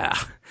 yeah.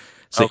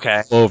 So Okay.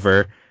 you go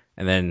over,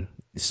 and then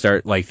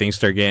things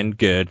start getting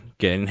good,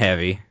 getting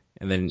heavy,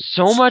 and then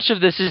So much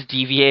of this is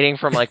deviating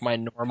from like my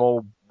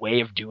normal way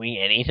of doing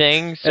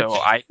anything, so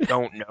I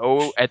don't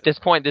know. At this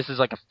point, this is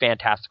like a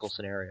fantastical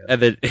scenario.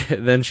 and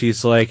then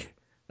she's like,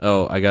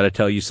 oh, I gotta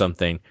tell you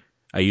something.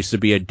 I used to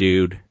be a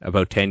dude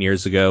about 10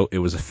 years ago. It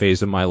was a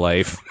phase of my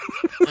life.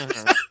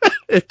 Mhm.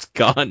 It's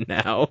gone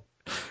now.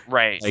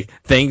 Right. Like,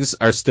 things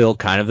are still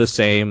kind of the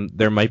same.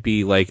 There might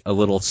be, like, a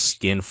little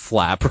skin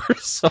flap or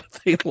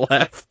something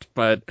left,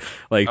 but,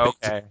 like,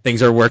 Okay.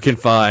 things are working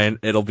fine.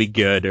 It'll be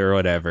good or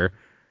whatever.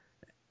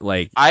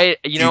 Like,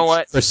 You know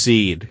what?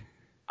 proceed.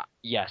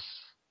 Yes.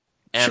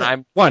 And Sure.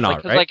 I'm Why like, not,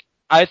 'cause, right? like,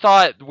 I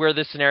thought where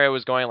this scenario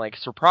was going, like,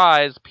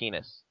 surprise,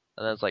 penis.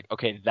 And then it's like,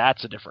 okay,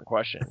 that's a different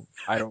question.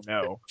 I don't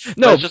know.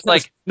 No, But it's just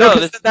like, no, no,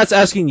 'cause that's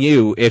asking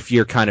you if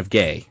you're kind of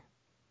gay.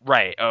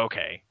 right,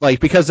 okay. Like,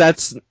 because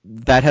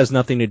that has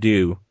nothing to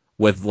do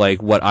with,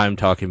 like, what I'm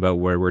talking about,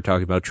 where we're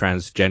talking about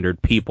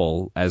transgendered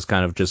people as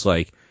kind of just,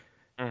 like,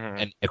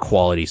 Mhm. an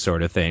equality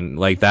sort of thing.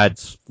 Like,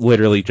 that's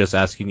literally just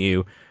asking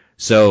you,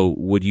 so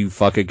would you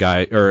fuck a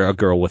guy or a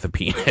girl with a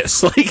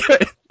penis?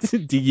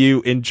 Like, do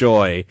you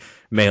enjoy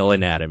male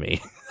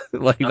anatomy?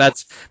 Like,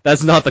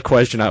 that's not the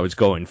question I was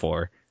going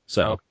for.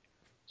 So, Okay.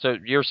 So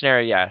your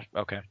scenario, yeah,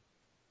 okay.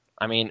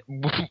 I mean,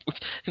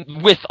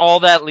 with all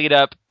that lead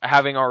up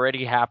having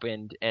already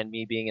happened and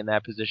me being in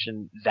that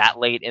position that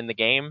late in the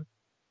game,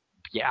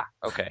 yeah,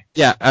 okay.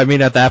 yeah, I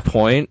mean, at that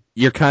point,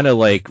 you're kind of,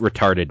 like,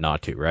 retarded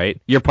not to,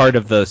 right? You're part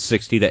of the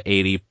 60 to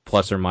 80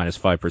 plus or minus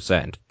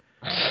 5%.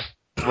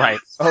 Right.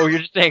 Oh, you're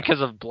just saying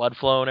because of blood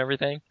flow and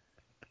everything?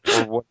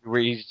 Or what were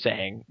you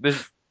saying?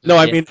 No,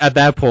 I mean, at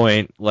that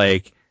point,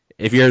 like,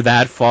 if you're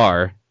that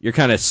far, you're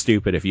kind of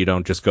stupid if you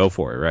don't just go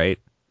for it, right?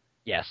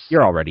 Yes.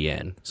 You're already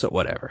in, so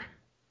whatever.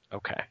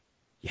 Okay.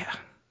 Yeah.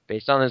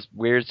 Based on this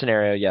weird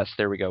scenario, yes,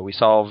 there we go. We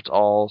solved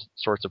all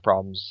sorts of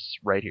problems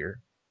right here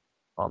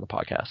on the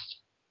podcast.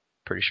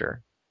 Pretty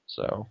sure.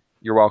 So,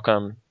 you're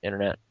welcome,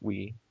 Internet.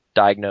 We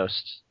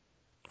diagnosed.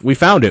 We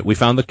found it. We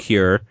found the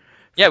cure.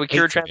 Yeah, we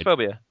cured Hatred.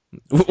 transphobia.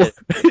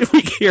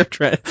 We cured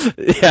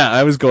yeah,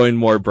 I was going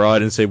more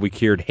broad and say we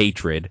cured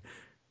hatred.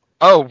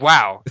 Oh,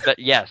 wow.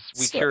 Yes,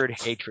 we So- cured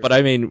hatred. But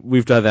I mean,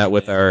 we've done that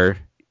with our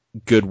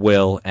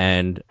goodwill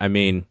and, I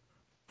mean,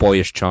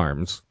 boyish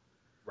charms.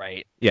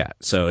 Right. Yeah,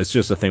 so it's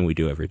just a thing we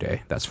do every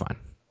day. That's fine.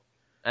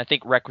 I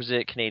think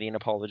requisite Canadian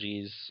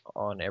apologies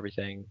on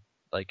everything.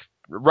 Like,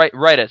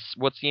 write us.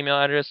 What's the email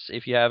address?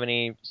 If you have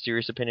any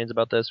serious opinions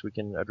about this, we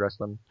can address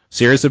them.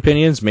 Serious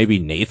opinions? Maybe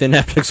Nathan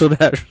at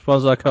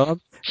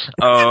pixel-response.com?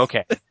 Oh,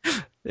 okay.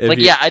 Like,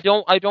 you- yeah, I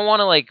don't want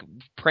to like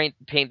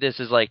paint this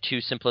as like too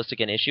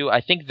simplistic an issue.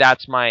 I think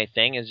that's my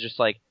thing. Is just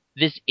like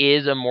this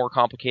is a more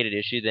complicated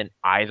issue than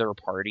either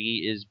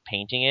party is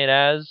painting it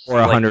as. Or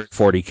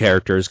 140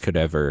 characters could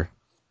ever.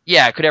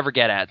 Yeah, it could ever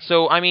get at.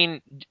 So, I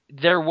mean,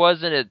 there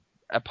wasn't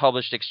a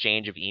published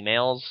exchange of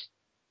emails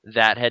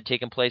that had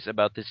taken place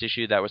about this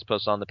issue that was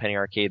posted on the Penny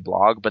Arcade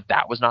blog, but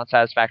that was not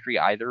satisfactory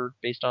either,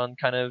 based on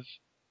kind of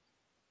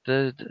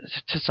to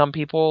some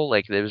people.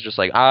 Like, it was just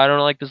like, I don't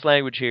like this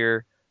language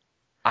here.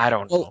 I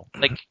don't know.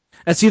 Like,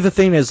 And see, the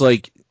thing is,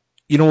 like,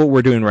 you know what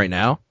we're doing right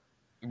now?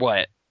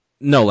 what?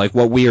 No, like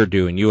what we are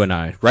doing, you and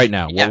I, right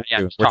now. Yeah, What yeah, we're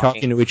doing. just We're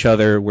talking. talking to each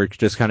other. We're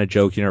just kind of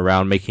joking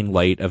around, making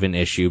light of an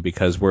issue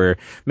because we're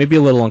maybe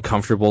a little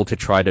uncomfortable to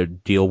try to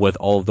deal with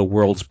all of the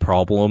world's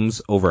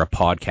problems over a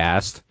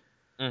podcast.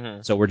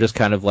 Mm-hmm. So we're just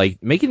kind of like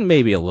making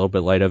maybe a little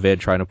bit light of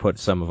it, trying to put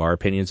some of our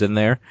opinions in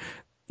there.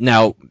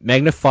 Now,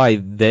 magnify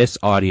this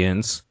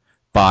audience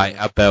by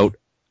about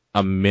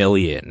 1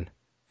 million.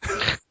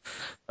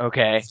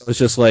 Okay. So it's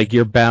just like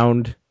you're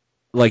bound.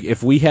 Like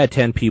if we had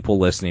 10 people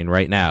listening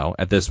right now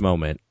at this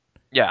moment,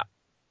 Yeah.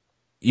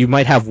 you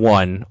might have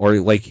one or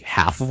like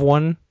half of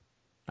one,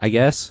 I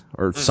guess,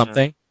 or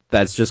something.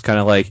 That's just kind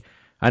of like,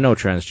 I know a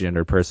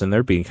transgender person,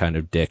 they're being kind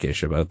of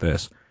dickish about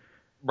this.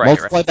 Right.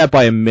 Multiply that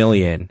by 1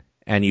 million,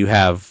 and you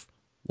have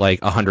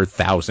like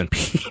 100,000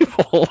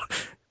 people.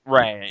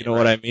 Right. You know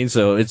what I mean?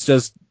 So it's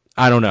just,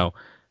 I don't know.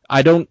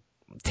 I don't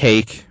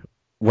take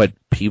what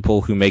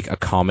people who make a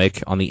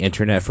comic on the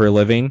internet for a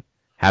living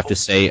have to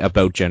say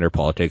about gender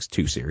politics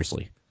too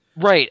seriously.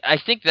 Right. I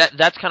think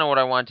that's kind of what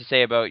I wanted to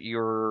say about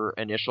your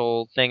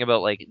initial thing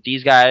about like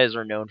these guys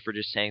are known for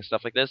just saying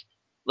stuff like this.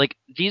 Like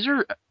these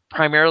are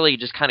primarily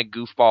just kind of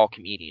goofball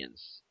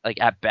comedians, like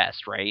at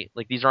best, right?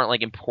 Like these aren't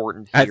like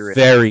important At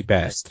theorists. very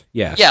best,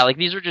 yes. Yeah, like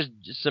these are just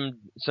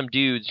some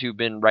dudes who've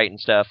been writing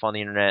stuff on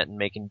the internet and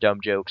making dumb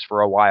jokes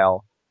for a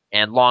while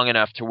and long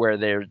enough to where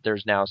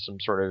there's now some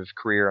sort of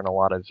career and a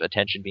lot of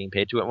attention being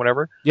paid to it and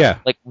whatever. Yeah.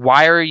 Like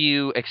why are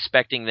you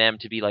expecting them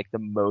to be like the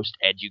most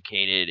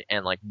educated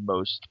and like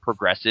most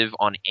progressive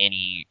on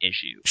any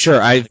issue?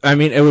 Sure, I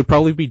mean, it would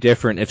probably be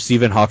different if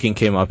Stephen Hawking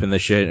came up in the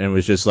shit and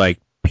was just like,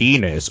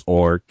 penis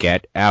or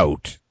get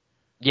out.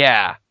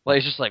 Yeah. Like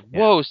it's just like,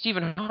 whoa,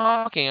 Stephen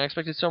Hawking, I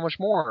expected so much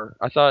more.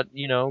 I thought,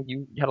 you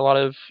had a lot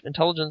of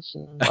intelligence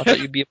and I thought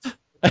you'd be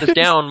this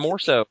down more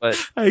so, but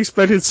I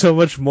expected so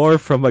much more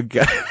from a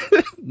guy.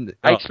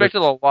 I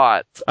expected a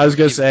lot. I was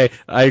gonna say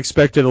I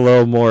expected a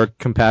little more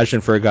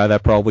compassion for a guy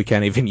that probably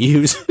can't even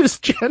use his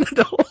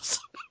genitals.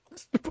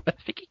 I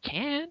think he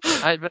can.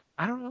 But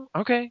I don't know.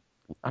 Okay,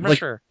 I'm not Like,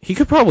 sure. he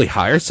could probably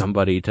hire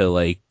somebody to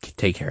like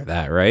take care of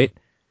that, right?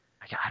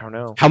 I don't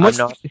know. How much?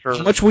 I'm not sure.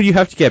 How much would you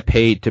have to get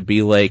paid to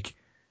be like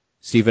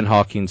Stephen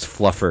Hawking's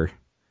fluffer?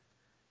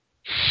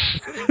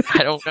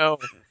 I don't know.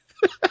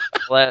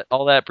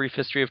 all that brief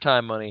history of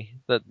time money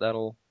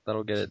that'll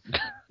get it.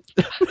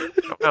 I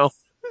don't know.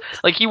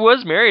 Like, he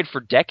was married for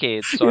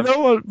decades. So You know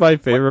what my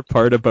favorite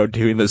part about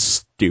doing this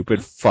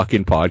stupid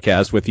fucking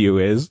podcast with you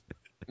is?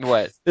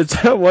 What?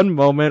 It's that one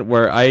moment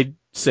where I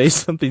say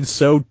something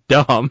so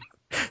dumb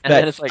And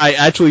then that it's like, I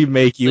actually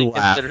make you like,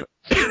 laugh.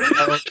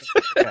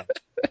 Okay.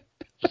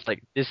 Just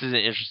like, this is an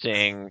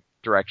interesting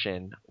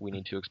direction we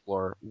need to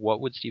explore.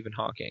 What would Stephen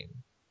Hawking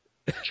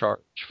charge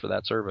for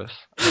that service?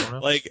 I don't know.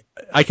 Like,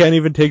 I can't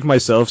even take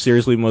myself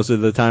seriously most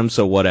of the time,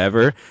 so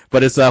whatever.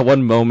 But it's that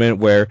one moment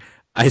where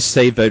I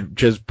say the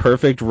just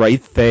perfect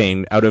right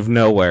thing out of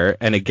nowhere,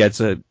 and it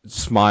gets a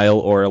smile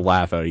or a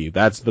laugh out of you.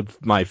 That's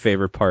my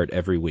favorite part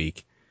every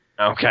week.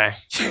 Okay.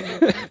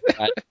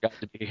 I got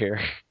to be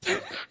here.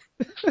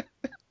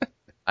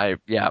 I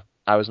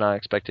was not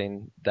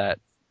expecting that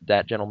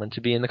gentleman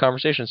to be in the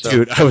conversation. So,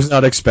 Dude, I was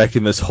not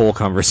expecting this whole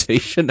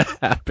conversation to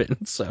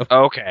happen. So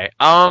okay.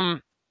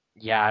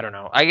 Yeah, I don't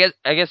know. I guess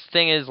the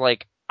thing is,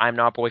 like, I'm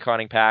not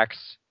boycotting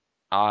PAX.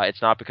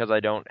 It's not because I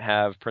don't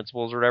have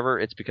principles or whatever.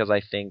 It's because I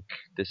think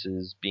this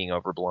is being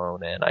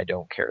overblown and I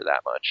don't care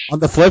that much. on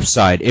the flip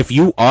side, if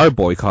you are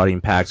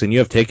boycotting PAX and you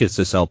have tickets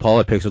to sell,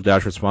 Paul at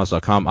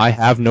pixel-response.com, I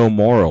have no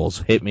morals.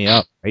 Hit me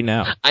up right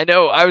now. I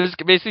know. I was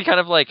basically kind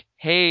of like,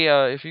 hey,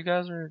 if you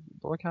guys are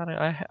boycotting,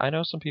 I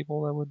know some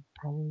people that would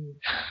probably.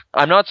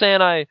 I'm not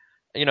saying I'm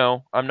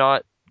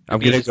not. I'm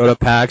going to go to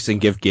PAX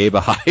and give Gabe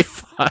a high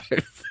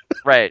five.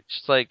 Right.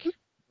 Just like,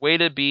 way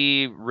to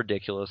be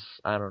ridiculous.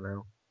 I don't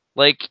know.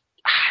 Like,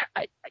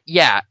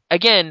 yeah,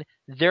 again,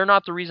 they're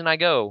not the reason I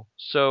go.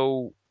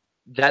 So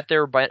that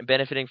they're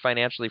benefiting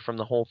financially from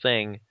the whole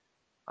thing,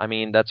 I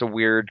mean, that's a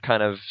weird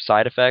kind of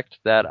side effect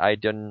that I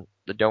don't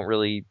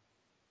really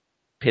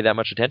pay that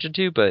much attention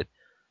to, but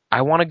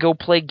I want to go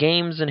play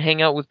games and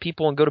hang out with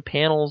people and go to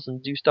panels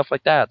and do stuff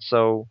like that.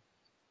 So,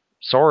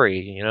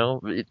 sorry,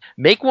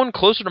 make one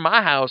closer to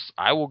my house.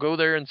 I will go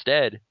there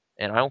instead,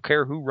 and I don't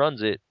care who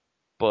runs it.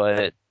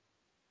 But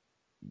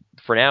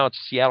for now, it's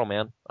Seattle,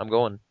 man. I'm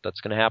going.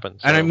 That's going to happen.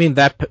 So. And I mean,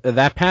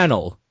 that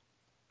panel,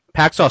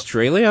 PAX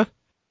Australia?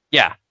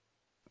 Yeah.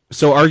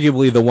 So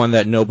arguably the one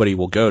that nobody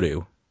will go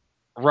to.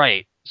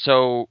 Right.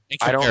 So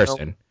I don't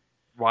know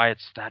why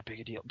it's that big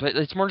a deal. But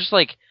it's more just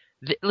like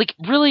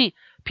really,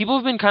 people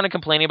have been kind of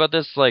complaining about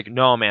this. Like,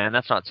 no, man,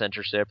 that's not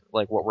censorship.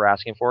 Like, what we're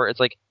asking for. It's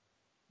like,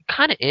 it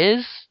kind of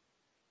is,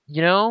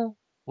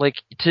 like,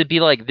 to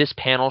be like, this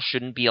panel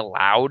shouldn't be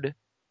allowed.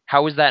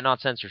 How is that not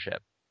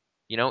censorship?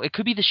 It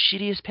could be the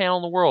shittiest panel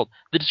in the world.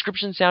 The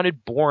description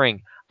sounded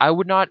boring. I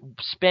would not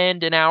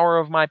spend an hour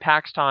of my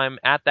PAX time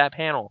at that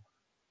panel,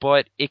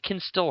 but it can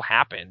still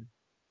happen.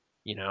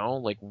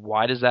 Like,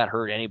 why does that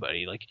hurt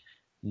anybody? Like,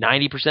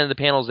 90% of the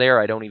panels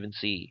there I don't even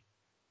see.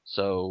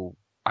 So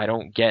I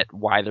don't get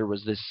why there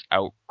was this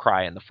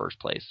outcry in the first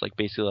place. Like,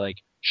 basically, like,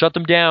 shut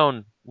them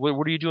down.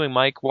 What are you doing,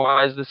 Mike?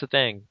 Why is this a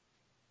thing?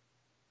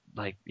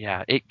 Like,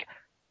 yeah,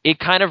 it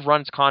kind of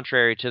runs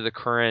contrary to the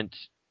current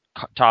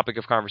topic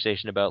of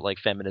conversation about, like,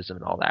 feminism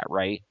and all that,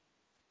 right?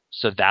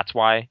 So that's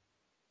why,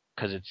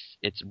 because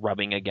it's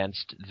rubbing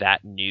against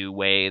that new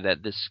way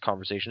that this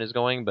conversation is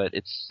going, but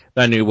it's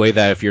that new way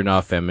that if you're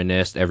not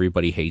feminist,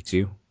 everybody hates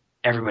you.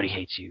 Everybody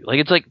hates you. Like,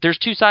 it's like there's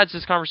two sides to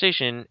this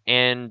conversation,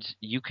 and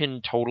you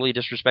can totally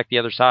disrespect the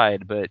other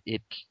side, but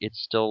it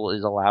still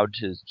is allowed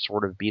to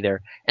sort of be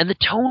there. And the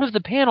tone of the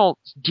panel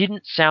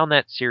didn't sound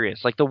that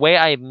serious. Like, the way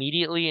I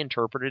immediately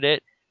interpreted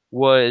it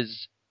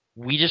was,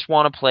 we just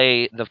want to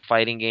play the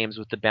fighting games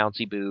with the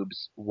bouncy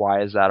boobs.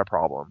 Why is that a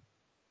problem?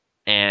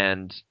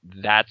 And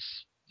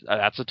that's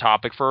a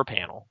topic for a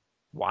panel.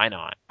 Why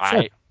not?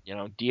 Sure.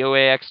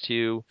 DOA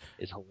X2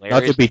 is hilarious.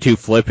 Not to be too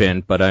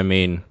flippant, but I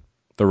mean,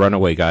 the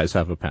Runaway guys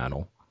have a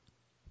panel.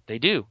 They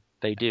do.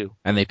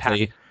 And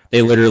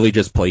they literally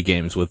just play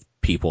games with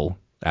people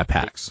at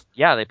PAX.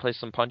 They play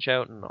some Punch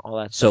Out and all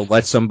that stuff. So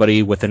let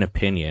somebody with an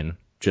opinion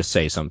just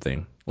say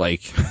something.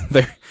 Like,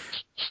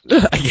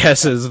 I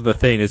guess is the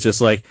thing. It's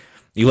just like,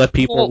 you let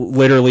people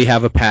literally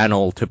have a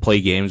panel to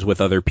play games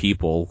with other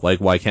people. Like,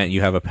 why can't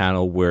you have a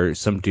panel where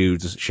some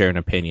dudes share an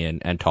opinion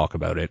and talk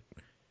about it?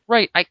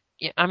 Right.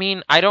 I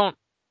mean, I don't,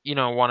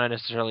 want to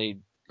necessarily,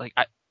 like,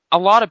 a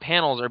lot of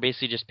panels are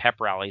basically just pep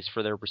rallies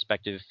for their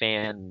respective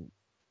fans,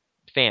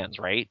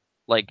 right?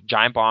 Like,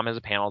 Giant Bomb has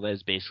a panel that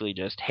is basically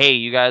just, hey,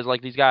 you guys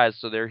like these guys,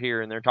 so they're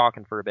here and they're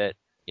talking for a bit.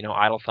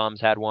 Idle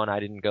Thumbs had one. I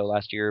didn't go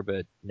last year,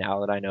 but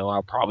now that I know,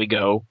 I'll probably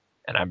go.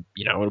 And I'm,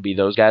 it'll be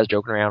those guys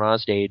joking around on a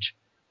stage.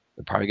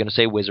 They're probably going to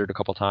say Wizard a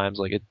couple times,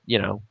 like,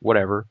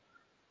 whatever.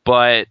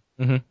 But,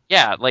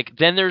 yeah, like,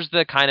 then there's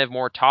the kind of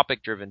more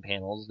topic-driven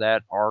panels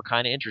that are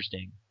kind of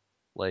interesting.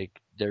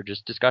 Like, they're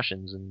just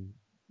discussions, and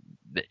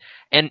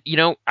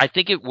I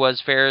think it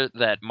was fair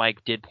that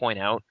Mike did point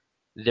out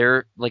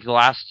there, like the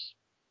last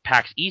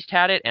PAX East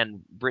had it,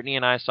 and Brittany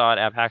and I saw it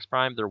at PAX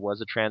Prime. There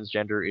was a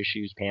transgender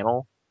issues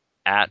panel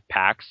at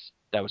PAX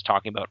that was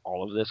talking about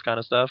all of this kind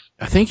of stuff.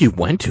 I think you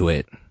went to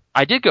it.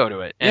 I did go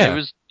to it, and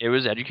Yeah. it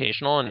was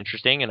educational and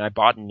interesting, and I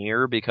bought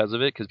Nier because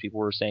of it, because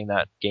people were saying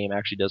that game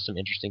actually does some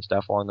interesting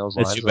stuff along those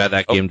lines. It's too bad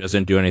that game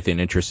doesn't do anything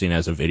interesting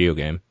as a video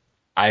game.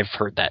 I've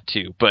heard that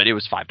too, but it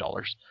was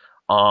 $5.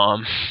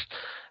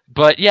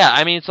 But yeah,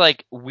 I mean, it's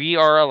like, we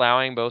are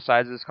allowing both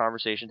sides of this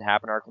conversation to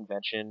happen at our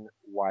convention.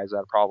 Why is that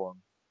a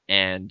problem?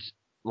 And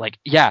like,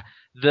 yeah,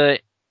 the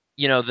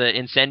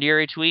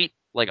incendiary tweet,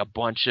 like a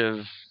bunch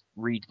of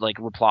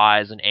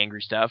replies and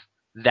angry stuff.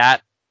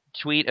 That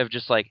tweet of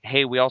just like,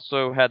 hey, we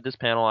also had this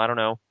panel, I don't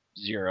know,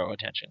 zero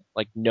attention.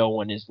 Like, no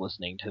one is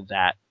listening to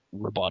that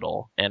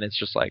rebuttal, and it's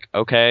just like,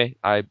 okay,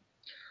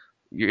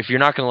 if you're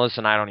not going to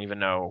listen, I don't even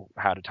know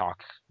how to talk.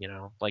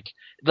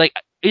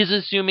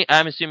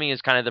 I'm assuming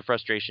is kind of the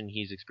frustration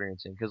he's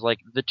experiencing, because like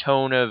the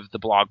tone of the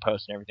blog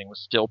post and everything was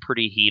still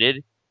pretty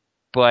heated,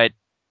 but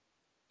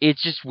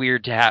it's just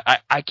weird to have.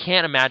 I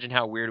can't imagine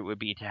how weird it would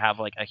be to have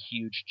like a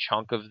huge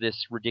chunk of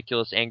this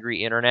ridiculous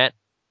angry internet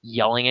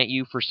yelling at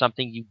you for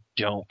something you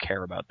don't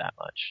care about that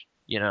much.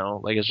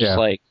 Like, it's just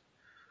like,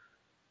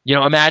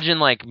 imagine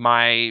like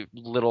my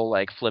little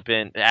like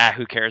flippant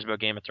who cares about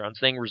Game of Thrones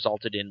thing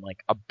resulted in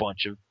like a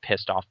bunch of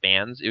pissed off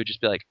fans. It would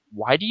just be like,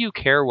 why do you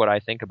care what I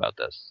think about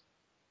this?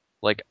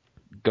 Like,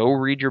 go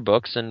read your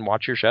books and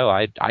watch your show.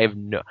 I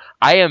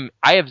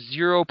have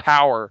zero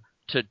power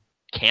to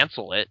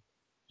cancel it.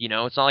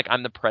 It's not like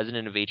I'm the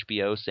president of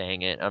HBO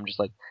saying it. I'm just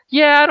like,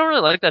 yeah, I don't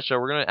really like that show.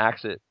 We're gonna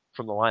axe it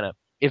from the lineup.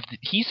 If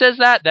he says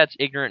that, that's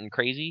ignorant and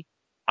crazy.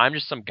 I'm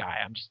just some guy.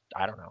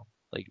 I don't know.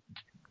 Like,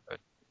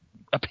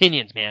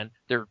 opinions, man.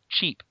 They're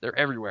cheap. They're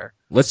everywhere.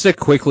 Let's stick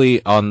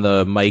quickly on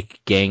the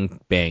Mike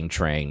gangbang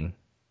train.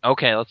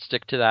 Okay, let's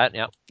stick to that.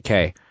 Yep.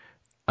 Okay.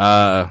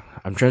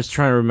 I'm just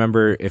trying to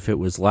remember if it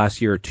was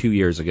last year or 2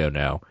 years ago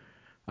now.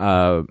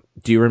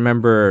 Do you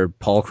remember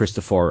Paul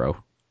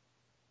Cristoforo?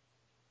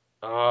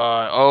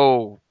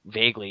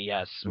 Vaguely,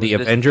 yes. The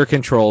Avenger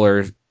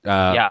controller,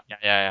 Yeah.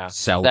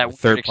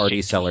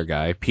 third-party seller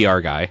guy, PR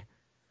guy.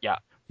 Yeah.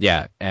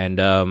 Yeah, and,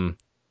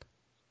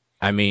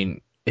 I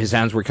mean, his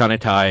hands were kind of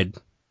tied.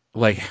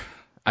 Like,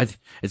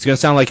 it's gonna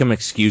sound like I'm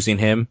excusing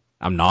him.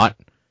 I'm not,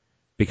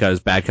 because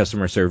bad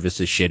customer service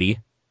is shitty.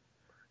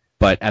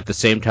 But at the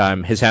same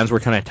time, his hands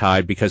were kind of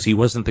tied because he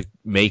wasn't the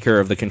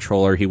maker of the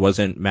controller. He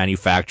wasn't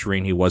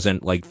manufacturing. He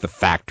wasn't like the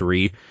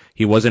factory.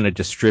 He wasn't a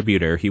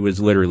distributor. He was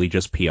literally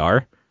just PR.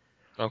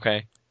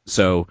 Okay.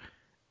 So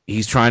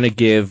he's trying to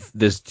give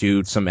this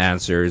dude some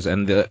answers.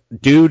 And the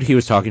dude he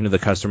was talking to, the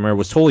customer,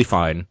 was totally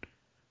fine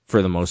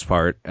for the most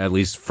part, at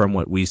least from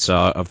what we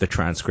saw of the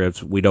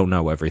transcripts. We don't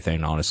know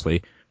everything,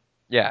 honestly.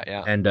 Yeah.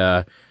 And,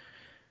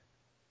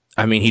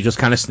 I mean, he just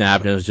kind of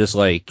snapped and was just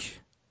like,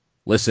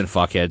 listen,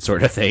 fuckhead,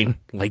 sort of thing.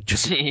 Like,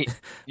 just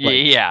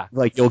yeah.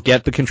 Like, you'll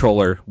get the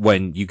controller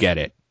when you get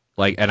it.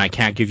 Like, and I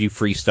can't give you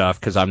free stuff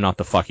because I'm not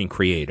the fucking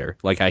creator.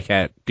 Like, I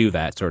can't do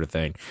that sort of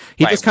thing.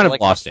 He just kind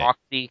of lost it.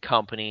 Proxy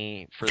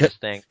company for this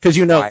thing. Because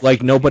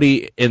like,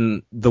 nobody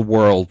in the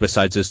world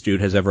besides this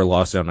dude has ever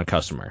lost it on a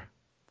customer.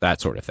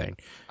 That sort of thing.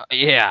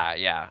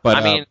 Yeah. But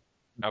I mean,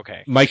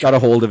 okay. Mike got a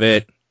hold of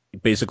it.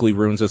 Basically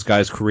ruins this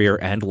guy's career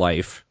and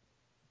life.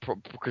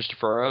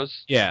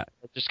 Cristoforo's? Yeah.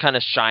 It just kind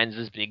of shines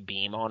this big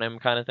beam on him,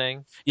 kind of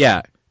thing.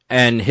 Yeah,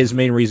 and his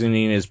main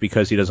reasoning is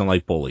because he doesn't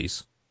like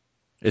bullies.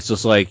 It's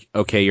just like,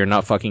 okay, you're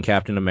not fucking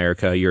Captain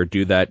America. You're a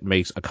dude that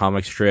makes a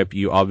comic strip.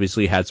 You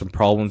obviously had some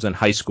problems in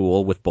high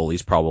school with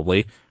bullies,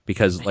 probably,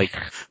 because like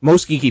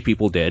most geeky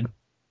people did.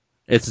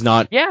 It's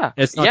not. Yeah.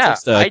 It's not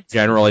just a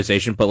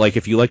generalization, but like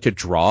if you like to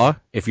draw,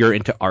 if you're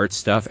into art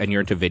stuff and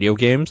you're into video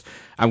games,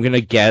 I'm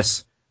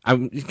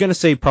gonna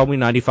say probably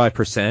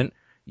 95%.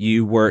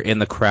 You were in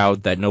the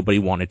crowd that nobody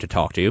wanted to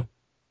talk to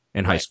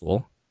in high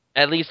school.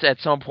 At least at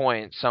some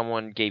point,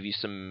 someone gave you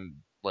some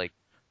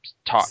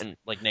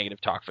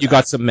negative talk for you that.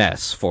 Got some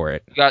mess for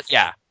it.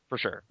 Yeah, for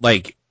sure.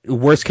 Like,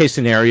 worst case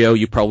scenario,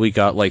 you probably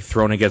got like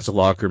thrown against a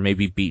locker,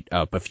 maybe beat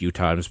up a few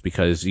times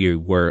because you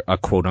were a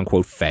quote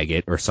unquote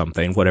faggot or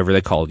something, whatever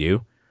they called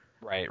you.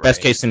 Right.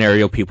 Best case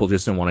scenario, people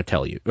just didn't want to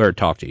tell you or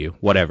talk to you,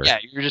 whatever. Yeah,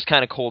 you're just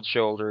kind of cold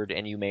shouldered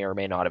and you may or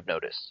may not have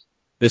noticed.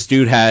 This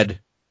dude had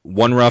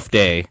one rough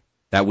day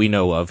that we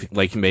know of.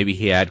 Like, maybe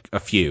he had a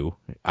few.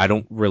 I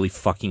don't really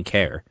fucking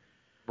care.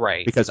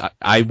 Right. Because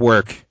I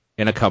work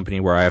in a company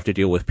where I have to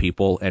deal with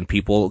people, and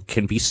people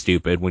can be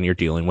stupid when you're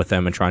dealing with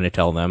them and trying to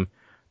tell them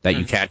that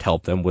you can't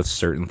help them with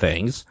certain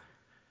things.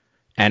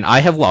 And I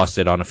have lost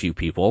it on a few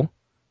people.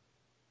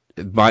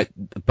 But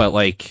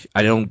like,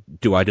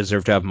 do I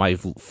deserve to have my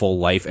full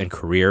life and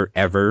career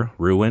ever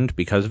ruined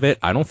because of it?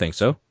 I don't think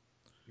so.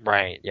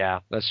 Right,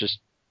 yeah. That's just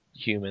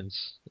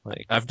humans.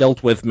 Like, I've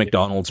dealt with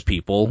McDonald's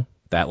people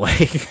that,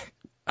 like,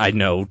 I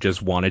know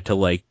just wanted to,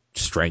 like,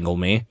 strangle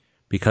me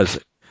because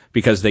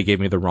they gave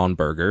me the wrong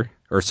burger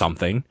or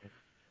something.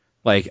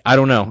 Like, I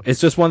don't know. It's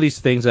just one of these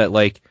things that,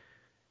 like,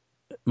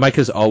 Mike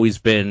has always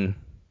been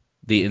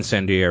the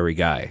incendiary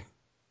guy.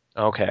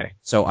 Okay.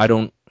 So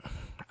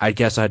I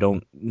guess I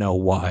don't know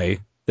why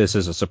this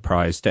is a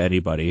surprise to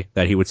anybody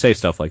that he would say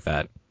stuff like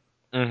that.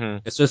 Mm-hmm.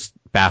 It's just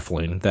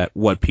baffling that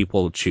what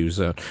people choose.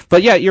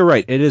 But yeah, you're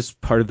right. It is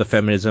part of the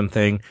feminism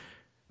thing.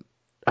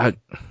 I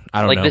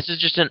don't know. This is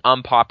just an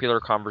unpopular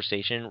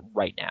conversation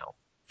right now.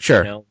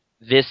 Sure. You know,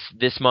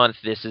 this month,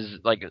 this is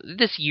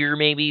this year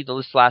maybe,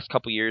 this last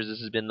couple years,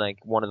 this has been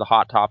one of the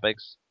hot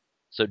topics.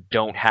 So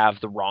don't have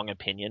the wrong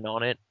opinion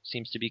on it.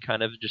 Seems to be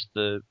kind of just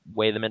the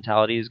way the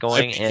mentality is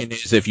going. My opinion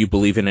is if you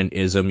believe in an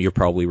ism, you're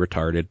probably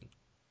retarded.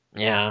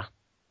 Yeah.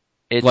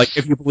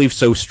 If you believe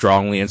so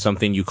strongly in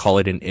something, you call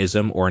it an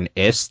ism or an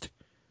ist,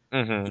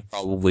 mm-hmm. you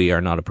probably are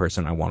not a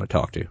person I want to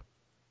talk to.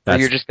 Or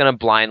you're just going to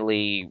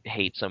blindly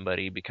hate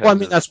somebody because... Well, I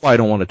mean, that's why I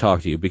don't want to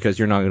talk to you, because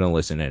you're not going to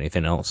listen to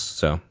anything else,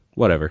 so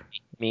whatever.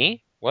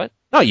 Me? What?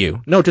 Not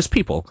you. No, just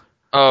people.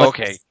 Oh,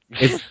 okay.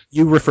 If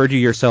you refer to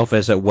yourself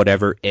as a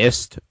whatever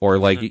ist, or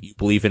you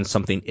believe in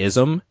something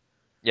ism,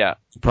 yeah,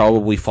 you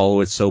probably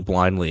follow it so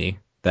blindly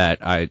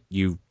that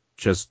you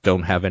just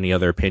don't have any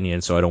other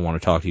opinion, so I don't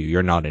want to talk to you.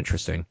 You're not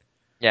interesting.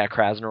 Yeah,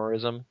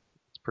 Krasnorism.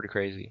 It's pretty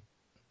crazy.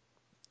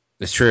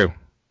 It's true.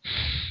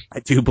 I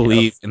do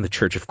believe in the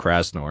Church of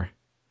Krasnor.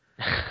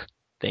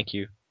 Thank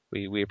you.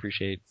 We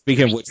appreciate.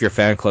 Speaking of which, your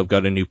fan club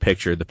got a new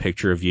picture, the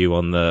picture of you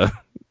on the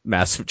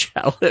massive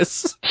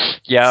chalice.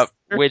 Yeah,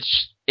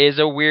 which is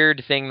a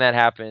weird thing that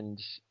happened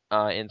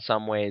in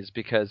some ways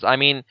because, I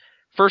mean,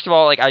 first of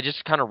all, I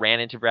just kind of ran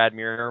into Brad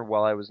Muir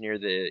while I was near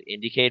the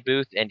Indiecade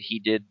booth, and he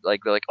did,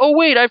 oh,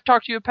 wait, I've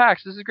talked to you at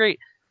PAX, this is great.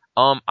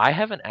 I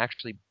haven't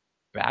actually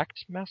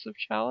backed Massive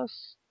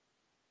Chalice,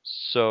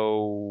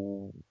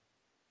 so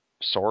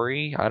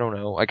sorry, I don't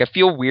know. I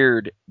feel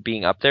weird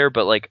being up there,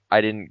 but,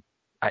 I didn't,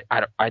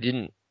 I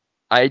didn't,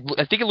 I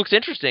think it looks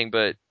interesting,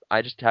 but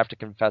I just have to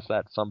confess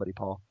that to somebody,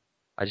 Paul.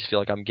 I just feel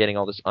like I'm getting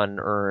all this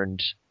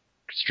unearned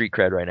street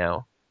cred right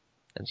now.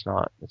 It's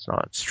not.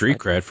 Street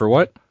cred for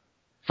what?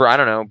 For, I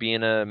don't know,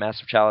 being a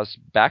Massive Chalice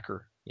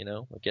backer,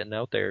 getting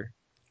out there.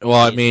 Well,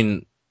 I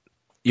mean,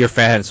 your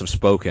fans have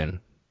spoken.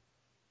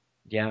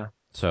 Yeah.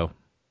 So,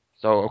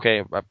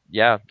 okay,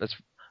 yeah, that's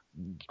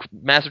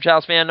Massive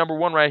Chalice fan number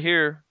 1 right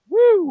here.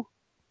 Woo!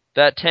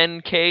 That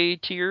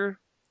 10K tier,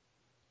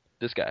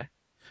 this guy.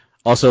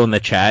 Also in the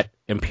chat,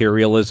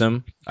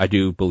 imperialism. I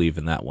do believe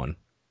in that one.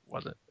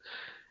 Was it?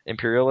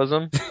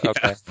 Imperialism?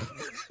 Okay.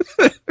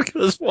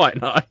 Because why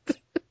not?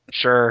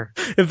 Sure.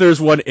 If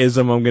there's one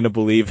ism I'm going to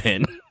believe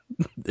in,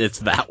 it's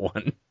that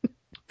one.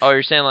 Oh,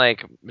 you're saying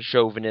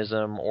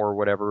chauvinism or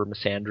whatever,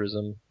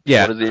 misandrism?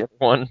 Yeah. What is the other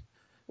one?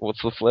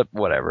 What's the flip?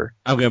 Whatever.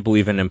 I'm going to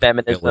believe in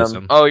imperialism.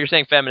 Feminism. Oh, you're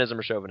saying feminism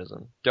or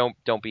chauvinism.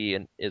 Don't be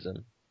an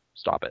ism.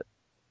 Stop it.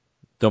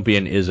 Don't be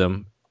an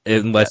ism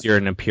unless you're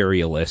an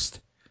imperialist.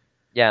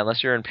 Yeah,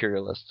 unless you're an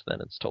imperialist,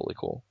 then it's totally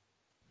cool.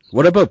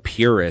 What about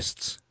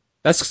purists?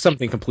 That's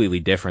something completely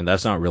different.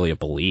 That's not really a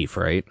belief,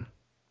 right?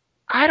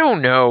 I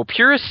don't know.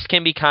 Purists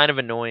can be kind of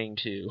annoying,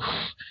 too.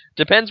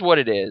 Depends what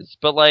it is.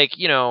 But,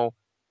 oh,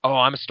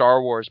 I'm a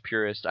Star Wars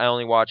purist. I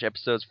only watch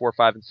episodes 4,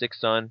 5, and 6,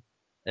 son.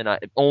 And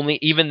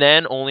even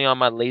then, only on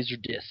my laser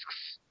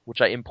discs, which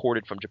I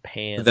imported from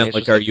Japan. Then,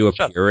 are you a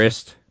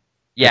purist?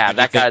 Yeah,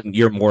 that guy.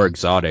 You're more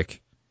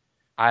exotic.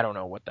 I don't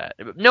know what that.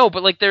 No,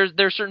 but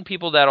there's certain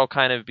people that'll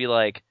kind of be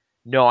like,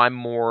 no, I'm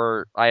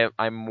more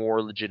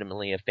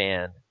legitimately a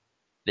fan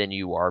than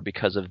you are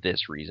because of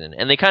this reason,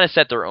 and they kind of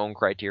set their own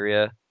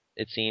criteria.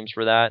 It seems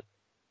for that.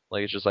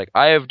 It's just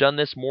I have done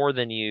this more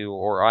than you,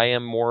 or I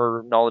am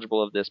more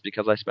knowledgeable of this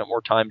because I spent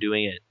more time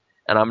doing it,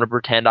 and I'm gonna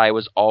pretend I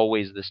was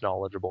always this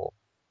knowledgeable.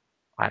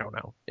 I don't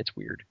know. It's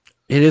weird.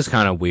 It is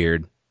kind of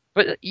weird.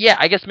 But yeah,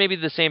 I guess maybe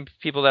the same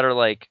people that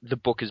are the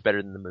book is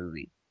better than the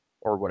movie,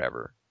 or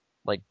whatever.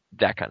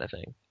 That kind of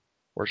thing.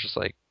 Where it's just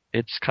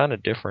it's kind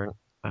of different.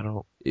 I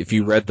don't... If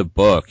you read the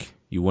book,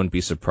 you wouldn't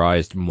be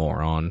surprised,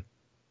 moron.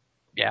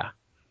 Yeah.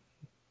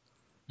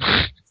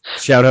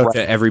 Shout out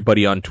to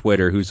everybody on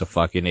Twitter who's a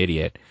fucking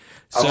idiot.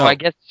 So, I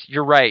guess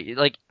you're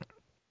right.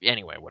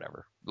 Anyway,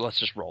 whatever. Let's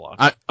just roll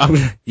on.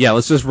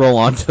 Let's just roll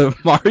on to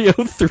Mario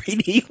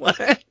 3D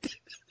Land.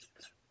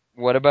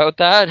 What about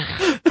that?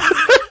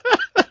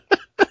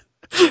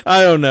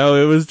 I don't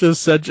know. It was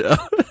just such a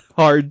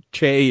hard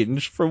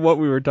change from what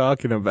we were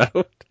talking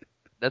about.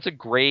 That's a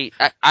great...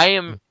 I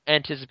am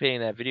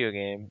anticipating that video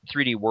game.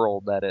 3D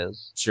World, that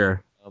is.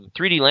 Sure.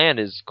 3D Land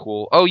is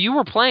cool. Oh, you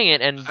were playing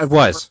it and I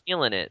was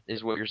feeling it,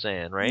 is what you're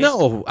saying, right?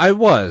 No, I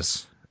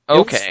was.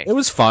 Okay. It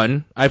was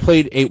fun. I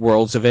played 8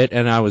 worlds of it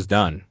and I was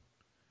done.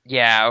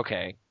 Yeah,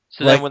 okay.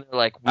 So then when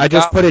they're I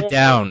just put it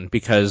down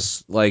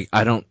because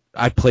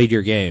I played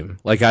your game.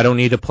 I don't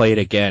need to play it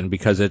again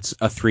because it's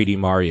a 3D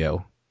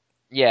Mario.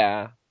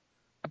 Yeah.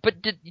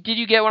 But did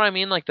you get what I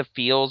mean? The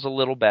feel's a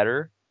little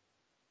better.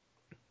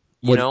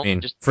 What do you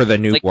mean? Just for the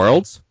new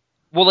worlds?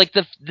 Well,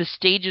 the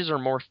stages are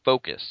more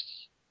focused.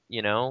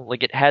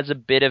 It has a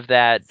bit of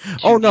that.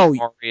 Oh no,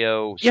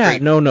 Mario. Yeah,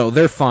 no,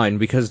 they're fine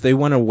because they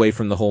went away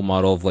from the whole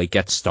model of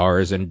get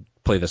stars and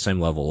play the same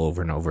level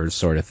over and over,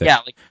 sort of thing. Yeah,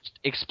 like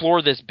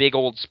explore this big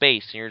old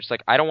space, and you're just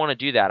like, I don't want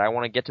to do that. I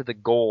want to get to the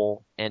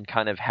goal and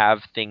kind of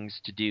have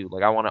things to do.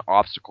 Like I want an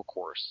obstacle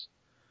course,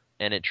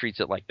 and it treats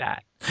it like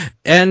that.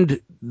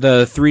 And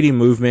the 3D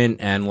movement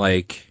and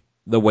like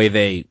the way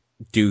they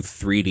do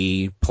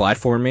 3D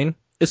platforming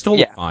is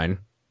totally fine.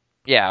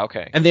 Yeah,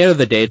 okay. At the end of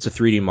the day, it's a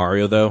 3D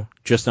Mario, though.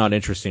 Just not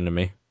interesting to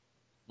me.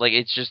 Like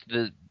it's just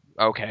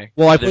okay.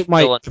 Well, I played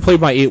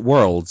my 8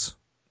 worlds.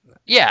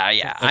 Yeah.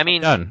 Like, I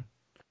mean, done.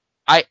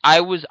 I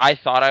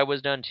thought I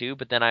was done too,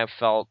 but then I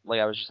felt like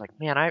I was just like,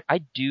 man, I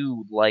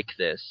do like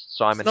this,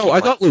 so I'm gonna. No, I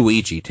got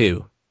Luigi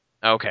too.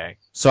 Okay.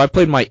 So I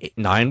played my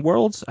 9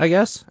 worlds, I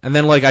guess, and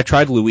then like I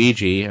tried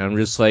Luigi, and I'm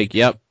just like,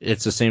 yep,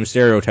 it's the same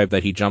stereotype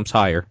that he jumps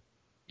higher.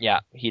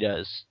 Yeah, he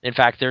does. In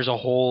fact, there's a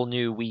whole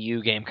new Wii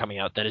U game coming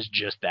out that is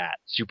just that,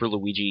 Super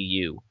Luigi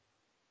U,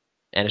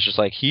 and it's just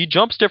like he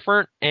jumps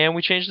different, and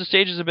we changed the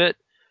stages a bit.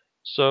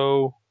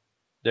 So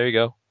there you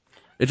go.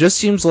 It just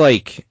seems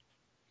like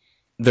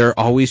they're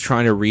always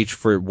trying to reach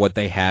for what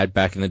they had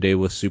back in the day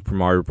with Super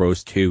Mario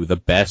Bros. 2, the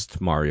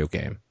best Mario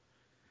game.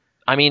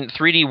 I mean,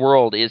 3D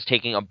World is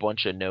taking a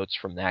bunch of notes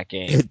from that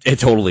game. It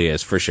totally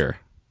is, for sure.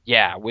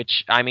 Yeah,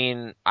 which, I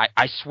mean,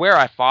 I swear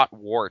I fought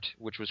Wart,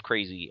 which was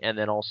crazy, and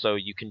then also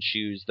you can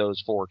choose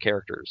those 4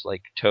 characters,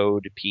 like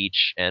Toad,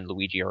 Peach, and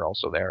Luigi are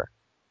also there.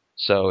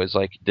 So it's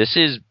like, this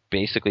is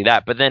basically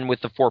that. But then with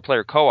the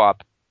 4-player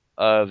co-op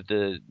of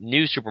the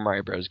new Super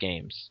Mario Bros.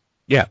 Games,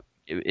 Yeah.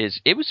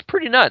 it was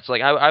pretty nuts.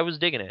 Like, I was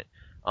digging it.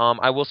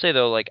 I will say,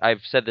 though, like,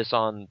 I've said this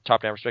on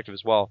Top Down Perspective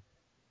as well,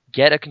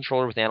 get a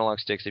controller with analog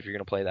sticks if you're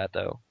going to play that,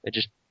 though.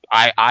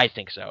 I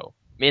think so.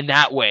 In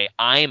that way,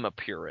 I'm a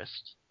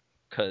purist.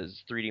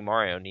 Because 3D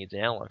Mario needs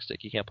an analog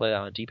stick. You can't play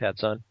that on a D-pad,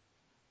 son.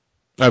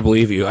 I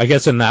believe you. I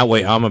guess in that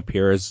way, I'm a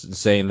purist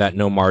saying that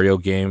no Mario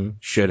game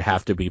should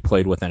have to be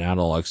played with an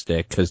analog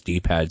stick because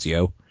D-pads,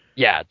 yo.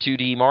 Yeah,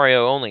 2D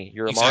Mario only.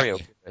 You're a Mario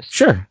purist.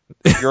 Sure.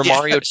 You're a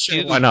Mario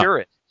sure, 2 why not?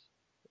 purist,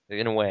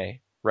 in a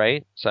way,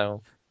 right?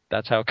 So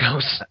that's how it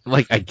goes.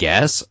 Like, I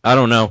guess. I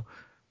don't know.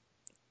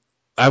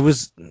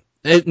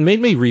 It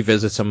made me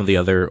revisit some of the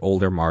other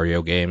older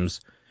Mario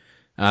games.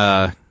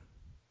 I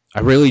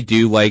really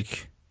do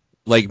like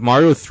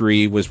Mario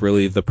 3 was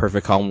really the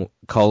perfect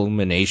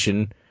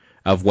culmination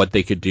of what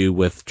they could do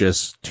with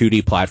just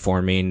 2D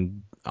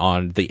platforming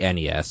on the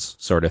NES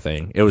sort of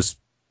thing. It was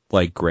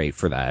like great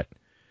for that.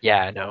 Yeah,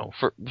 I know.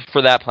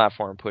 For that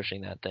platform,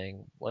 pushing that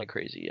thing like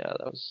crazy. Yeah,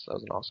 that was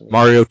an awesome game.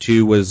 Mario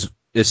 2 is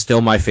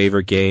still my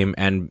favorite game,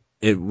 and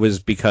it was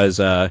because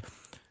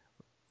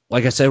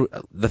like I said,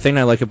 the thing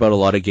I like about a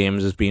lot of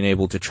games is being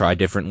able to try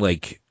different,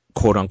 like,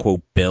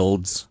 quote-unquote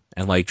builds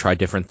and, like, try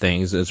different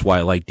things. It's why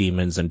I like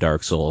Demons and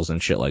Dark Souls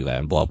and shit like that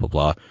and blah, blah,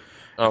 blah.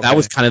 Okay. That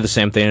was kind of the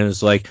same thing. It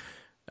was like,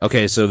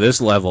 okay, so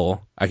this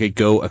level, I could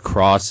go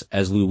across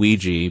as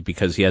Luigi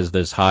because he has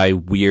this high,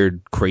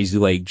 weird, crazy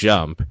leg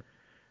jump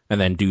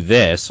and then do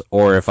this.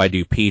 Or if I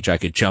do Peach, I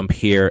could jump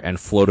here and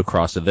float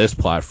across to this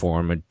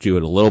platform and do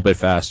it a little bit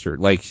faster.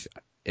 Like,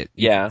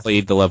 you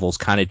played the levels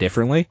kind of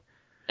differently.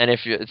 And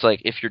if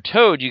you're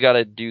Toad, you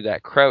gotta do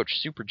that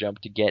crouch super jump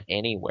to get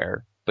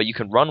anywhere. But you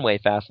can run way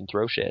fast and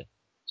throw shit.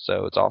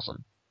 So it's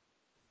awesome.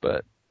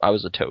 But I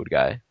was a Toad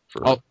guy.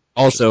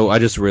 Also, I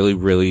just really,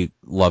 really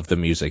love the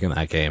music in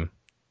that game.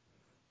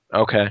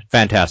 Okay.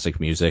 Fantastic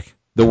music.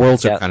 The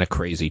worlds are kind of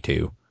crazy,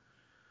 too.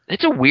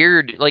 It's a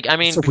weird,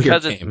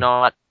 because it's game.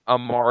 not a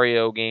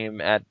Mario game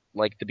at,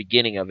 like, the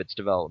beginning of its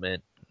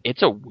development.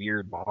 It's a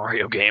weird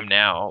Mario game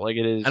now. Like,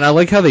 it is. And I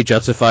like how they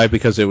justify it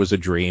because it was a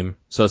dream.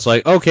 So it's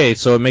like, okay,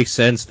 so it makes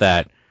sense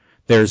that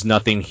there's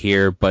nothing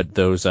here but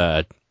those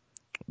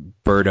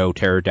Birdo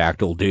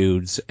pterodactyl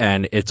dudes,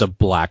 and it's a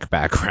black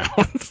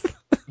background.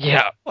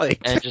 Yeah.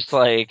 And just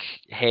like,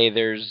 hey,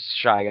 there's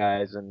Shy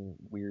Guys and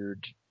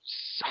weird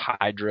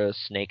Hydra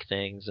snake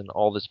things and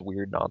all this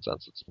weird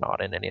nonsense that's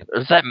not in any of it.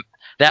 Is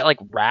that like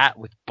rat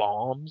with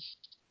bombs?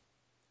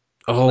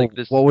 Oh, like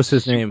this what was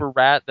his name? Super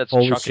rat that's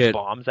Holy chucking shit.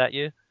 bombs at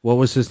you? What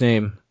was his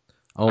name?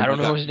 Oh, I don't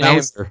know his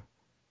name.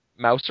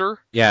 Mouser?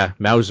 Yeah,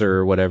 Mouser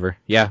or whatever.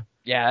 Yeah.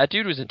 Yeah, that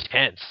dude was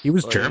intense. He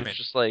was German. It's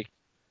just like,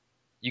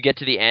 you get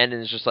to the end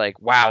and it's just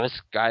like, wow, this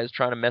guy's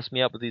trying to mess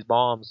me up with these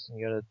bombs.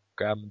 You gotta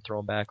grab them and throw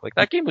them back. Like,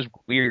 that game was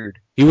weird.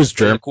 He was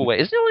German. In a cool way.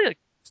 Isn't it only like,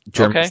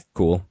 German? Okay.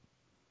 Cool.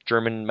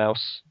 German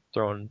mouse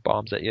throwing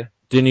bombs at you?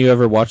 Didn't you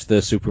ever watch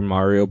the Super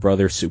Mario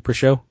Brothers Super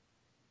Show?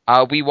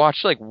 We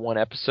watched like one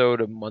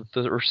episode a month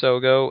or so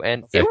ago,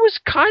 and it was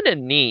kind of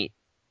neat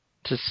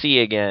to see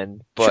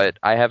again, but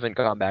I haven't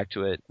gone back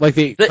to it. Like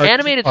the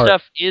animated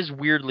stuff is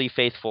weirdly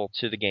faithful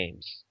to the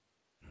games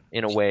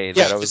in a way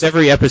that I was.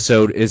 Every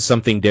episode is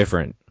something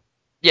different.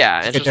 Yeah,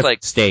 and it's just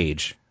like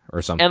stage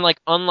or something. And like,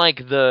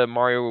 unlike the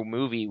Mario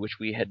movie, which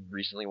we had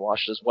recently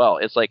watched as well,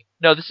 it's like,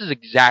 no, this is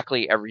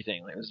exactly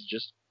everything. Like, this is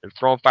just, they're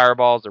throwing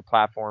fireballs, they're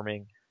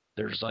platforming.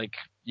 There's like,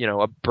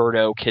 a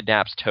Birdo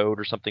kidnaps Toad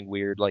or something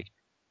weird. Like,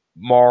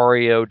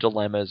 Mario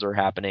dilemmas are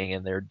happening,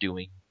 and they're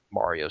doing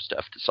Mario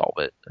stuff to solve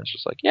it. And it's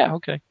just like, yeah,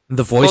 okay.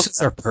 The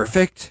voices are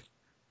perfect.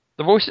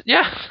 The voice,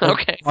 yeah,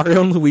 okay.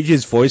 Mario and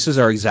Luigi's voices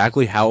are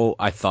exactly how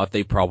I thought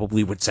they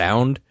probably would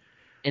sound.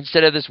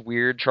 Instead of this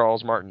weird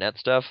Charles Martinet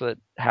stuff that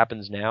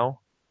happens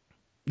now.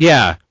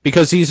 Yeah,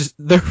 because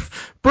they're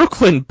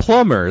Brooklyn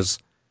plumbers.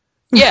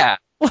 Yeah,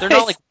 they're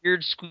not like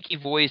weird squeaky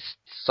voiced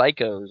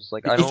psychos.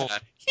 Like I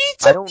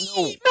don't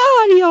know.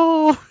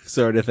 Mario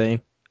sort of thing.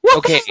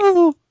 Okay,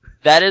 Whoa!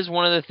 that is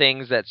one of the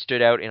things that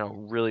stood out in a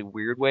really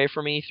weird way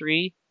from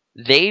E3.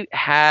 They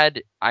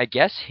had, I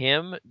guess,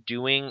 him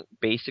doing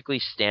basically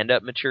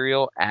stand-up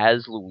material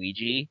as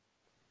Luigi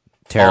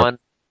Terrible. on,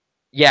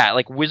 yeah,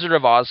 like Wizard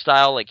of Oz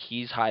style. Like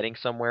he's hiding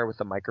somewhere with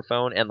a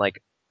microphone, and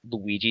like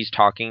Luigi's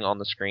talking on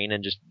the screen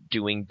and just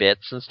doing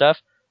bits and stuff.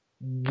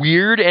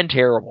 Weird and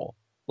terrible.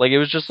 Like it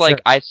was just like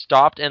Sure. I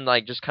stopped and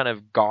like just kind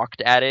of gawked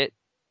at it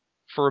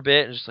for a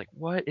bit and just like,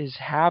 what is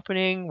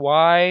happening?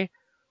 Why?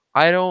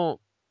 I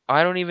don't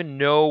I don't even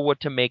know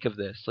what to make of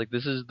this. Like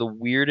this is the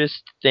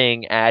weirdest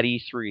thing at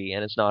E3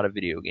 and it's not a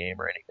video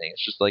game or anything.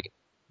 It's just like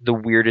the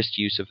weirdest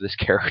use of this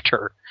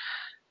character.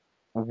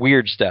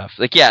 Weird stuff.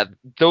 Like yeah,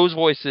 those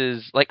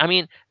voices like I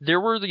mean,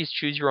 there were these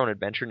choose your own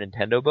adventure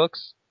Nintendo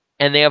books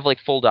and they have like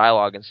full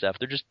dialogue and stuff.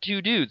 They're just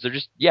two dudes. They're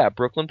just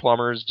Brooklyn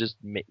plumbers just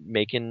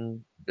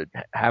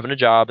having a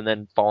job and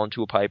then fall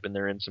into a pipe and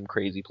they're in some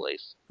crazy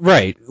place.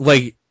 Right,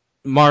 like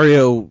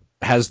Mario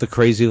has the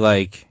crazy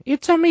like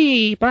it's a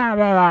me blah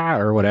blah blah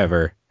or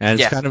whatever, and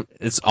it's Yes.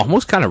 it's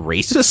almost kind of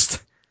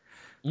racist.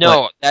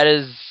 No, that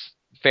is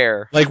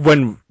fair. Like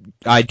when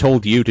I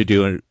told you to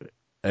do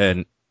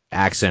an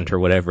accent or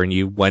whatever, and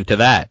you went to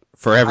that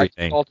for I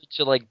everything. defaulted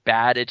to like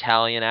bad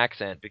Italian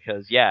accent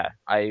because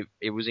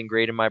it was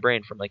ingrained in my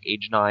brain from like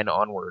age 9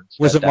 onwards.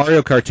 Was a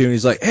Mario cartoon?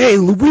 He's like, "Hey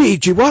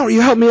Luigi, why don't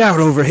you help me out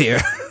over here?"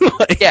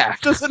 Like, yeah,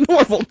 just a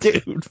normal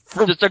dude.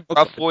 just a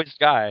gruff voiced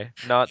guy,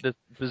 not this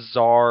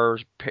bizarre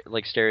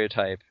like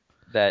stereotype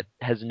that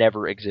has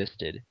never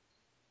existed.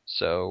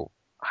 So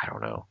I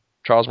don't know,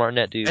 Charles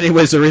Martinet, dude.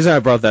 Anyways, the reason I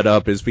brought that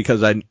up is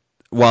because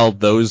while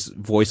those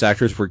voice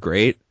actors were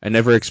great, I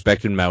never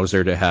expected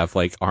Mauser to have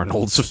like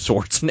Arnold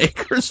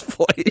Schwarzenegger's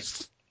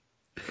voice.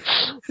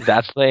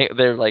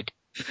 They're like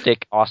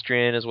thick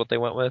Austrian is what they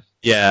went with.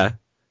 Yeah,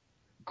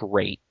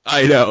 Great.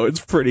 I know,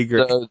 it's pretty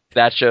great. So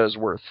that show's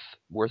worth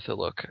a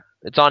look.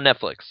 It's on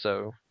Netflix,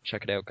 so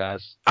check it out,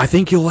 guys. I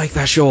think you'll like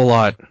that show a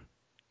lot.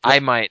 I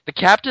might. The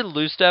Captain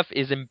Lou stuff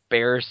is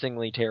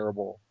embarrassingly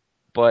terrible,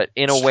 but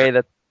in a way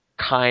that's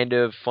kind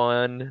of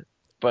fun.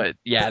 But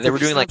yeah, they were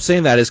doing like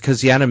saying that is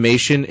because the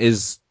animation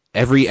is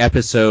every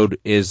episode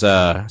is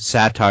a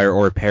satire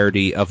or a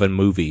parody of a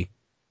movie.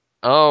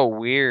 oh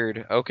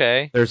weird.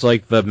 Okay. There's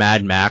like the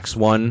Mad Max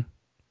one.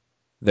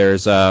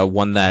 There's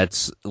one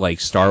that's like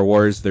Star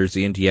Wars. There's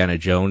the Indiana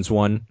Jones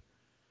one.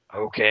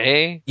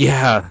 Okay.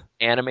 Yeah.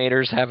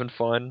 Animators having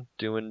fun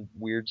doing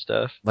weird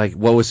stuff. Like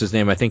what was his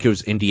name? I think it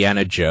was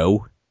Indiana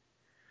Joe.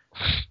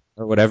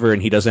 Or whatever,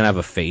 and he doesn't have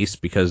a face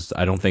because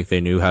I don't think they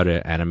knew how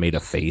to animate a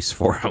face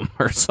for him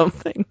or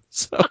something.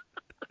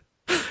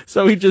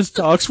 So he just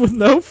talks with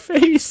no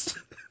face.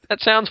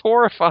 That sounds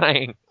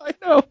horrifying. I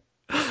know.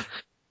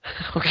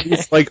 Okay.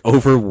 He's like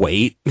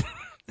overweight.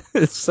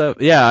 So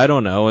yeah, I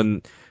don't know.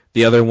 And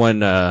the other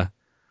one,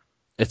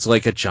 it's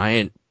like a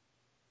giant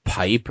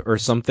pipe or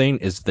something.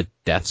 Is the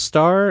Death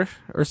Star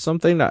or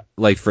something? Not,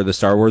 like for the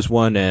Star Wars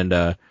one, and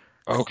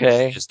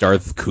Okay. it's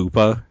Darth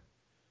Koopa.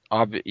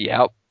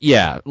 Yep.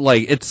 Yeah,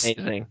 like it's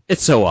Amazing.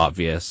 It's so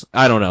obvious.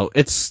 I don't know.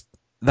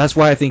 That's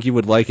why I think you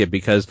would like it,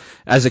 because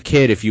as a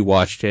kid, if you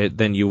watched it,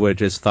 then you would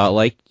just thought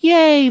like,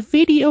 yay,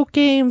 video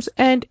games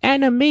and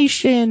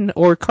animation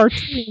or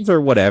cartoons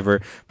or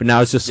whatever. But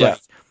now it's just like,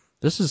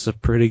 this is a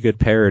pretty good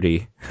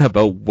parody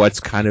about what's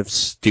kind of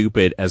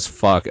stupid as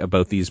fuck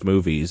about these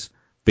movies,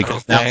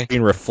 because now it's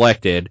being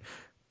reflected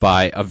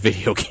by a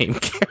video game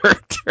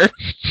character.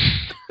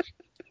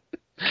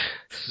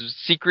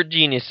 Secret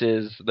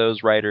geniuses,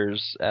 those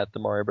writers at the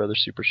Mario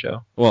Brothers Super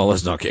Show. Well,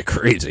 let's not get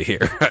crazy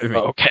here. I mean,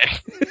 okay.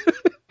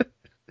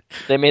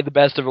 They made the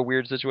best of a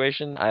weird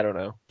situation? I don't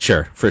know.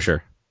 Sure, for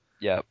sure.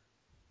 Yep.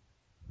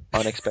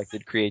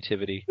 Unexpected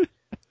creativity.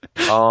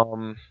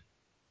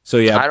 So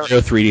yeah,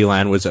 Mario 3D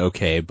Land was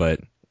okay, but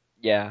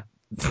yeah.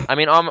 I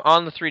mean,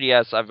 on the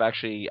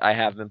 3DS, I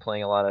have been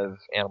playing a lot of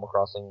Animal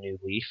Crossing New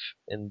Leaf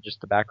in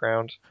just the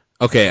background.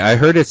 Okay, I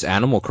heard it's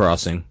Animal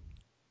Crossing.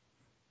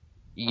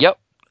 Yep.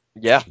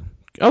 Yeah.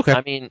 Okay.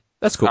 I mean,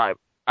 that's cool.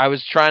 I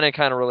was trying to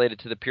kind of relate it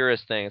to the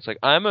purist thing. It's like,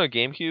 I'm a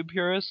GameCube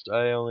purist.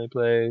 I only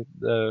play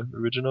the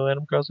original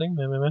Animal Crossing.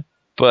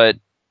 But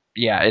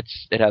yeah,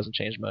 it hasn't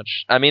changed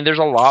much. I mean, there's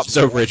a lot. It's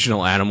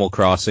original Animal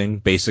Crossing,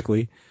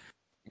 basically.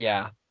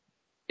 Yeah.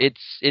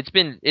 It's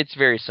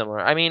very similar.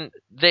 I mean,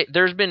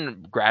 there's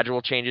been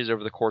gradual changes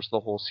over the course of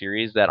the whole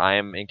series that I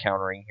am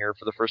encountering here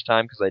for the first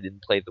time because I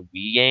didn't play the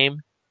Wii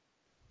game.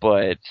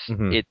 But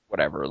it's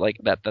whatever. Like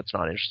that's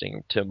not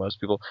interesting to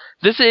most people.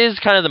 This is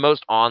kind of the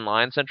most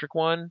online centric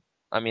one.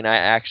 I mean, I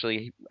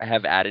actually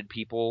have added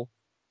people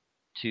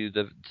to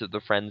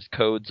the friends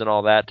codes and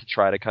all that to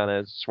try to kind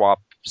of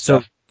swap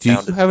stuff. So, do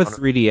you have a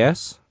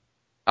 3DS?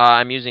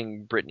 I'm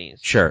using Brittany's.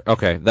 Sure.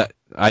 Okay. That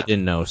I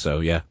didn't know.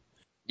 So yeah.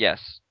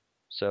 Yes.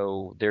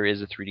 So there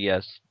is a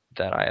 3DS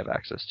that I have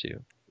access to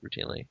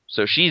routinely.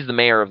 So she's the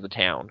mayor of the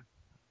town.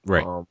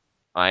 Right.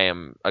 I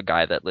am a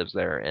guy that lives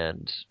there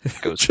and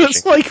goes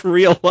Just fishing. like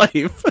real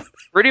life.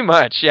 Pretty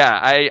much, yeah.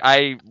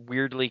 I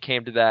weirdly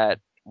came to that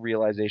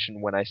realization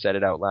when I said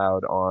it out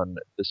loud on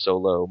the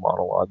solo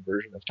monologue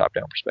version of Top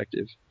Down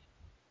Perspective.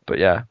 But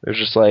yeah, it was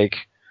just like,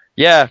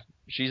 yeah,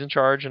 she's in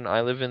charge and I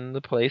live in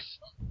the place.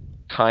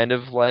 Kind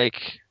of like,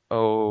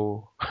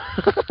 oh.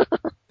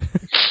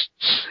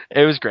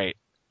 It was great.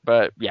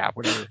 But yeah,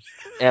 whatever.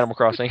 Animal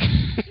Crossing.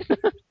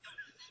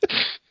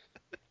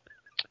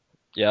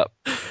 Yep.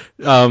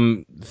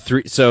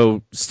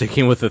 So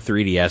sticking with the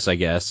 3DS, I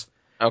guess.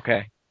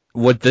 Okay.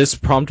 What this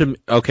prompted me,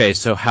 okay,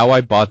 so how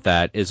I bought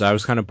that is I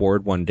was kind of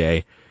bored one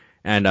day,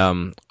 and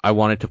I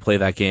wanted to play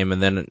that game,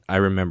 and then I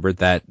remembered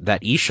that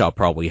eShop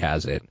probably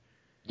has it.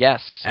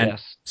 Yes, And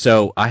yes.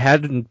 so I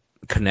hadn't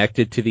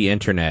connected to the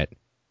internet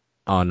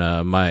on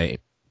my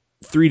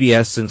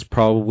 3DS since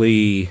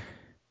probably,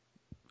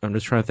 I'm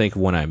just trying to think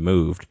of when I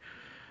moved,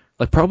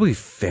 like probably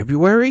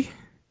February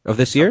of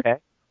this year. Okay.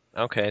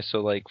 Okay,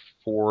 so like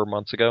 4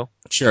 months ago.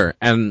 Sure.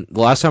 And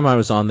the last time I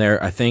was on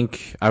there, I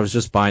think I was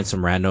just buying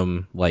some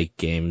random like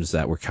games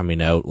that were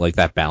coming out, like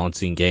that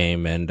balancing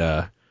game and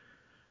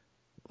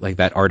like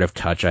that Art of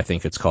Touch, I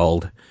think it's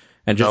called,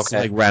 and just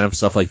Okay. like random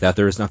stuff like that.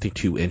 There was nothing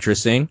too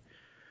interesting.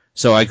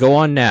 So I go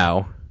on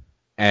now,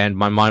 and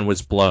my mind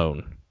was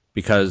blown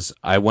because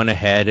I went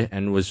ahead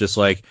and was just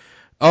like,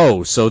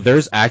 oh, so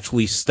there's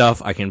actually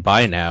stuff I can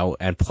buy now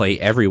and play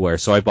everywhere.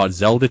 So I bought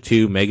Zelda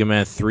 2, Mega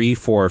Man 3,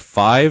 4,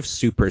 5,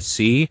 Super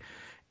C,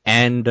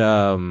 and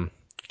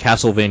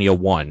Castlevania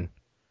 1,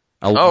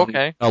 Oh,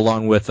 okay.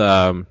 along with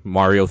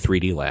Mario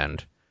 3D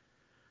Land.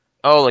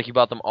 Oh, like you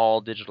bought them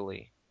all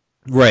digitally.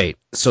 Right.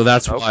 So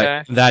that's why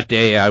Okay. that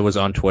day I was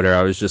on Twitter.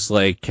 I was just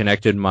like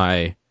connected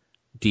my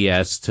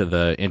DS to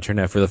the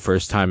internet for the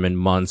first time in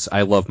months.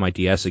 I love my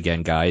DS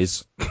again,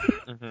 guys,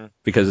 hmm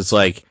because it's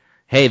like,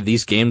 hey,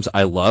 these games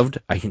I loved,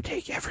 I can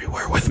take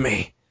everywhere with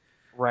me.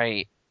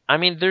 Right. I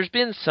mean, there's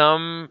been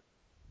some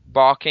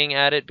balking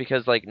at it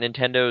because like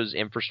Nintendo's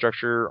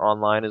infrastructure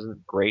online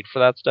isn't great for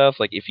that stuff.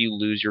 Like if you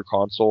lose your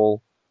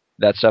console,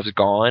 that stuff's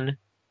gone.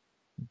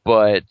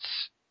 But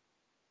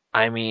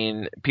I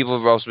mean, people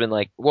have also been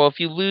like, well, if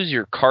you lose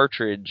your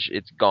cartridge,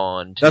 it's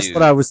gone That's what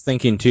too. I was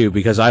thinking too,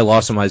 because I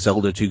lost my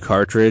Zelda 2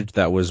 cartridge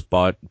that was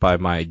bought by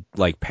my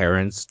like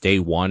parents day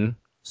one.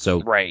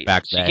 So Right.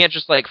 back So you then, can't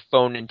just like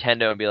phone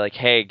Nintendo and be like,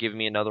 "Hey, give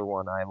me another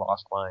one. I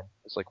lost mine."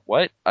 It's like,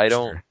 "What? I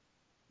don't sure.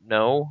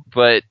 know."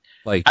 But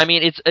I Like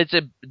mean,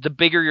 the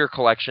bigger your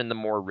collection, the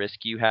more risk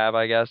you have,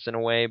 I guess, in a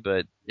way,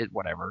 but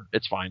whatever.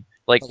 It's fine.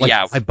 Like, like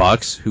yeah,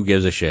 $5, who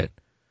gives a shit?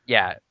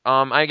 yeah.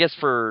 I guess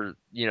for,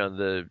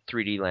 the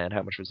 3D Land,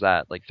 how much was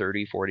that? Like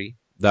 30, 40?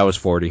 That was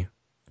 40.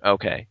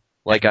 Okay.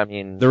 Like, And I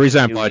mean, the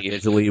reason I New bought Leaf.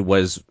 it digitally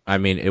was, I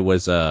mean, it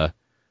was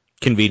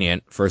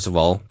convenient, first of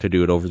all, to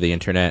do it over the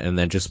internet and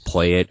then just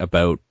play it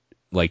about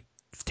like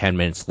 10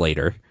 minutes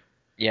later.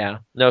 Yeah.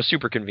 No,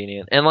 super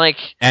convenient. And like,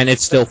 And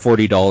it's still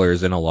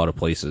 $40 in a lot of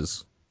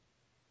places,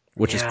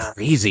 which is yeah.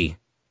 crazy.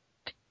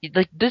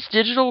 Like this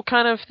digital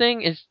kind of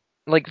thing is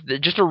like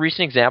just a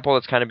recent example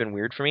that's kind of been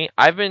weird for me.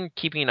 I've been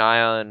keeping an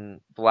eye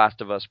on The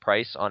Last of Us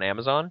price on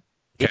Amazon.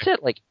 Okay. It's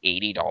at like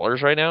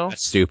 $80 right now.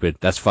 That's stupid.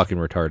 That's fucking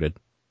retarded.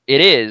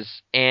 It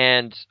is,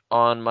 and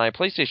on my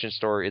PlayStation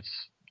store, it's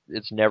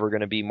never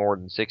going to be more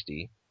than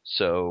 60.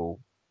 So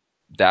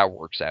that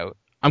works out.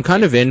 I'm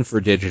kind Yeah. of in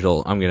for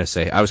digital, I'm going to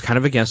say. I was kind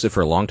of against it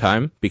for a long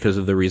time because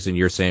of the reason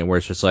you're saying, where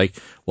it's just like,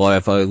 well,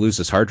 if I lose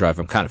this hard drive,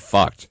 I'm kind of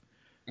fucked.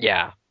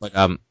 Yeah. Like,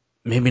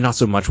 maybe not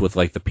so much with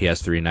like the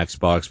PS3 and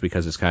Xbox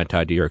because it's kind of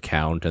tied to your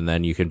account, and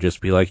then you can just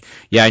be like,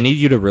 yeah, I need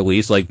you to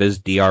release like this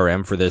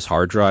DRM for this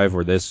hard drive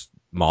or this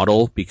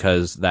model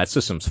because that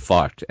system's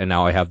fucked, and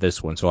now I have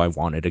this one, so I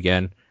want it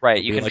again. Right.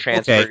 I'll You be can like,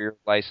 transfer okay, your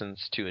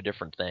license to a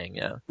different thing.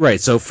 Yeah. right.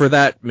 So for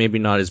that, maybe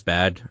not as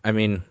bad. I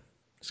mean,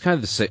 it's kind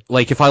of the same.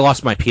 Like if I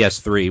lost my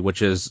PS3,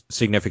 which is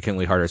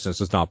significantly harder since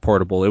it's not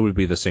portable, it would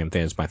be the same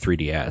thing as my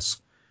 3DS.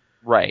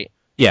 Right.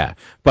 Yeah,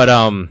 but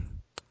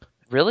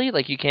Really?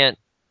 Like you can't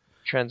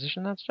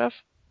transition that stuff?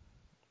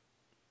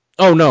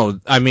 oh no,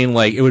 I mean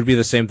like it would be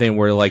the same thing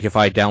where like if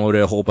I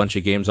downloaded a whole bunch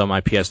of games on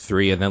my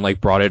PS3 and then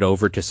like brought it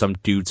over to some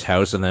dude's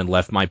house and then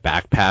left my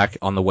backpack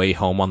on the way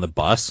home on the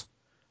bus,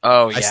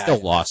 Oh I yeah. still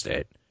lost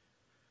it.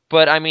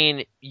 But I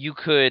mean, you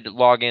could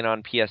log in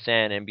on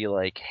PSN and be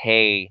like,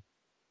 "Hey,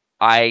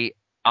 I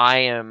I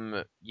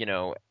am,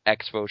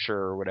 Exvosher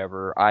or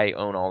whatever. I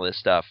own all this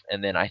stuff."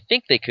 And then I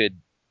think they could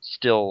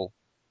still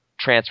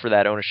transfer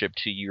that ownership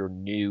to your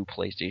new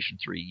PlayStation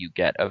 3 you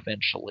get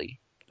eventually.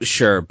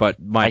 Sure, but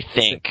I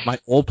think. my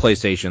old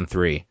PlayStation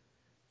 3,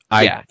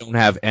 I Yeah. don't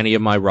have any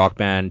of my Rock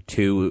Band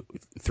 2,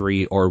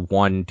 3, or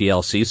 1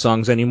 DLC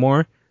songs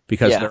anymore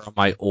because Yeah. they're on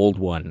my old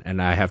one and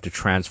I have to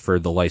transfer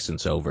the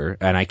license over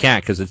and I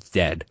can't because it's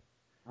dead.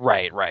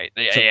 Right, right.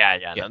 Yeah, So yeah,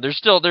 yeah. yeah. No, there's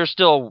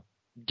still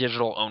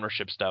digital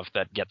ownership stuff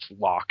that gets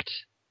locked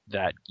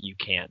that you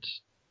can't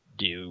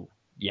do.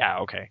 Yeah,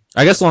 okay.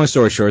 I guess long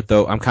story short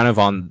though, I'm kind of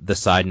on the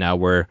side now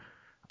where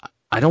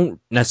I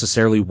don't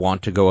necessarily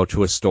want to go out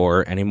to a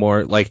store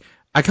anymore. Like,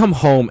 I come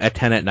home at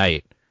 10 at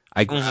night.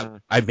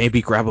 I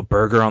maybe grab a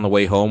burger on the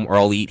way home, or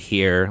I'll eat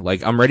here.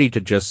 Like, I'm ready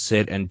to just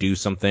sit and do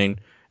something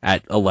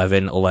at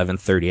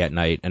 11:30 at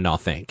night and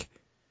not think.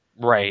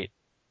 Right.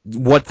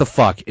 What the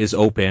fuck is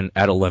open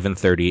at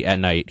 11:30 at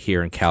night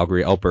here in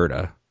Calgary,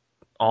 Alberta?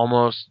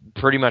 Almost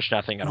pretty much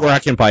nothing at all. Where I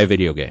can buy a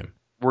video game.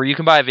 Where you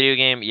can buy a video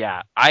game,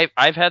 yeah. I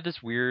had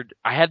this weird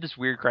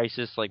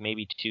crisis like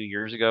maybe 2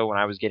 years ago when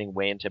I was getting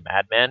way into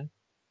Mad Men,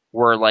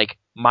 where like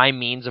my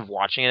means of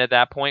watching it at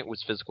that point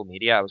was physical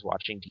media. I was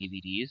watching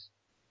DVDs,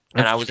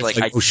 and I was like,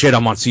 oh shit,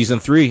 I'm on season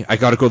 3. I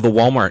gotta go to the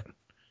Walmart.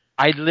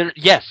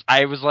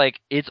 I was like,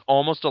 it's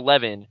almost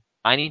 11.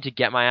 I need to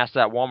get my ass to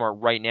that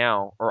Walmart right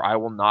now, or I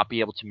will not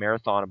be able to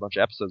marathon a bunch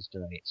of episodes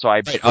tonight. So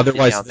I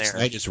Otherwise, down this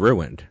there. night is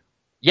ruined.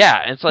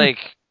 Yeah, and it's like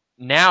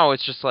now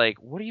it's just like,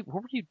 what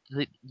were you?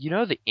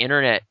 The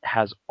internet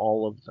has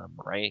all of them,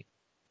 right?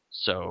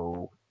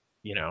 So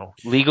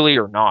legally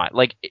or not,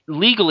 like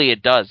legally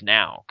it does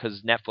now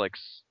because Netflix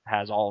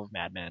has all of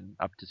Mad Men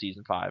up to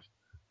season 5.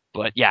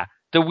 But yeah,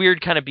 the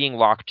weird kind of being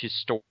locked to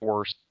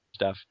store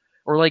stuff,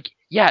 or like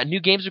new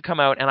games would come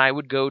out and I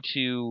would go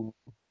to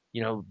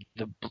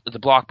the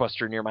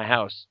Blockbuster near my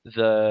house,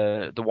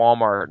 the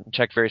Walmart, and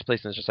check various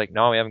places. And it's just like,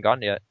 no, we haven't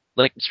gotten it yet.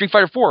 Like Street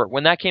Fighter 4,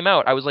 when that came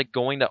out, I was like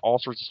going to all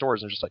sorts of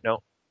stores and just like,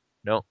 no,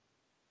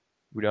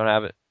 we don't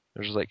have it.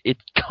 They're just like, it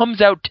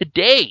comes out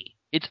today.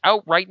 It's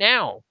out right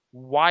now.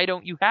 Why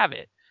don't you have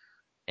it?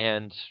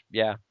 And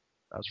yeah,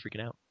 I was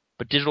freaking out.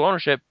 But digital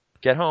ownership,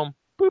 get home,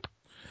 boop,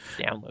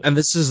 download. And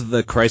this is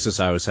the crisis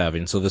I was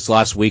having. So this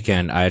last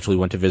weekend, I actually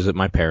went to visit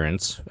my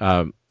parents,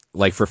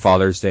 like for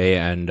Father's Day,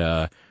 and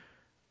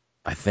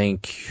I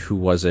think, who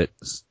was it?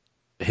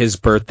 His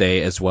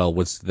birthday as well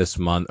was this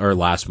month, or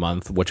last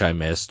month, which I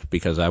missed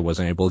because I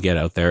wasn't able to get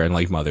out there, and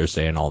like Mother's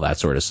Day and all that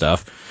sort of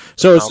stuff.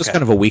 So it's just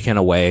kind of a weekend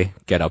away,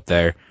 get up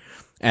there.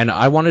 And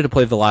I wanted to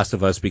play The Last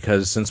of Us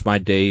because since my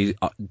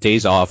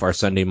days off are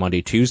Sunday,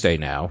 Monday, Tuesday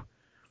now,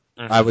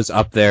 I was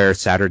up there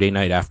Saturday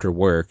night after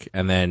work,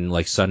 and then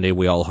like Sunday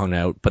we all hung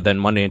out, but then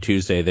Monday and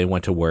Tuesday they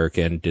went to work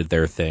and did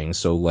their thing,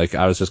 so like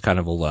I was just kind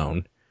of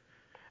alone.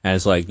 And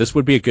it's like, this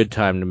would be a good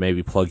time to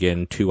maybe plug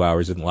in 2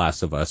 hours in The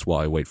Last of Us while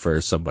I wait for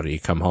somebody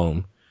to come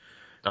home.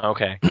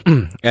 Okay.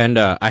 And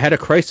I had a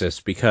crisis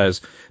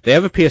because they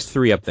have a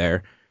PS3 up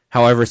there.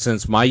 However,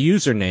 since my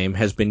username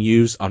has been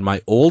used on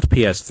my old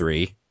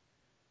PS3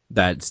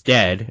 that's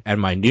dead, and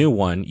my new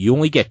one, you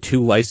only get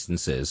 2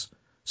 licenses.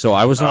 So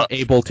I was not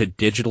able to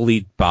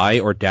digitally buy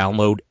or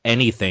download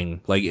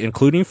anything, like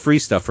including free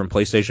stuff from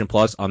PlayStation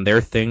Plus on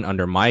their thing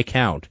under my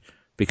account,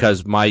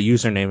 because my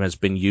username has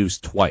been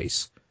used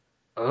twice.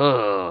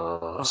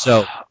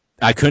 So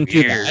I couldn't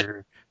do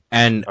that.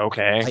 And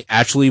I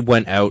actually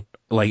went out,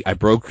 like I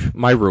broke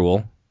my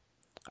rule.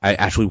 I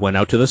actually went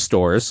out to the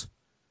stores.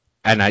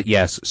 And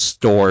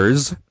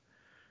stores.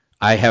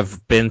 I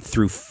have been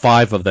through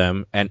 5 of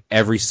them, and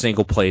every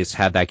single place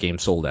had that game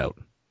sold out.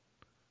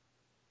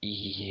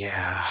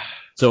 Yeah.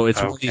 So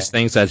it's one of these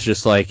things that's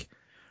just like,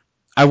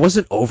 I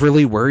wasn't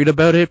overly worried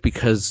about it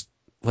because,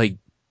 like,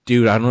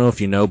 dude, I don't know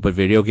if you know, but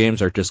video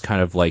games are just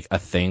kind of like a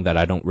thing that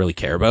I don't really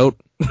care about.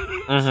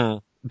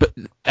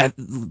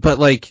 But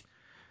like,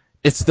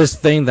 it's this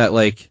thing that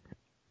like,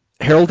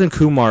 Harold and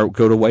Kumar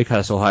Go to White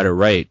Castle had it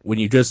right. When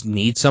you just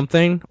need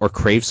something or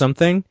crave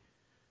something,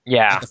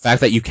 the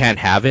fact that you can't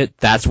have it,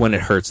 that's when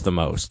it hurts the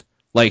most.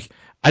 Like,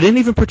 I didn't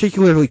even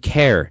particularly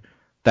care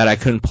that I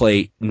couldn't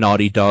play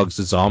Naughty Dog's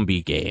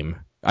zombie game.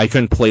 I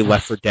couldn't play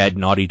Left 4 Dead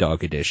Naughty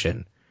Dog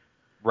Edition.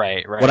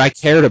 Right. What I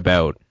cared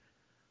about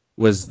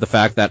was the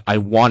fact that I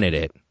wanted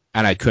it,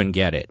 and I couldn't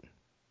get it.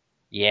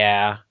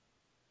 Yeah.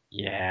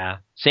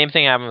 Same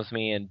thing happened with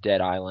me in Dead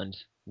Island.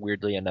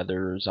 Weirdly,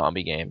 another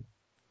zombie game.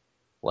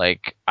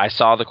 Like, I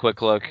saw the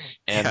quick look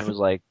and was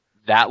like,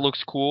 that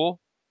looks cool.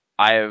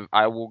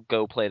 I will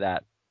go play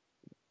that.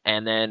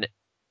 And then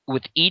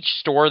with each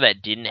store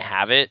that didn't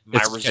have it,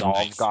 my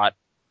resolve got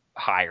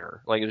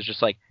higher. Like, it was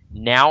just like,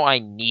 now I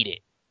need it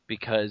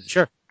because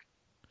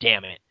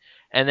damn it.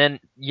 And then,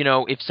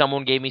 if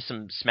someone gave me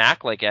some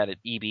smack, like at an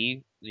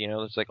EB,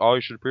 it's like, oh,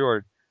 you should have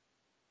pre-ordered.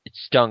 It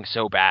stung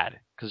so bad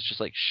because it's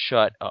just like,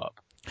 shut up.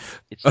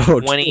 It's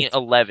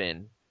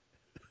 2011.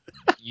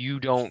 You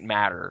don't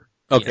matter.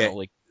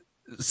 Okay.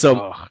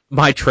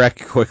 My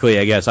trek quickly,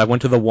 I guess. I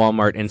went to the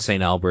Walmart in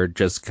St. Albert,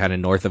 just kind of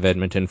north of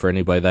Edmonton. For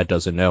anybody that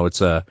doesn't know,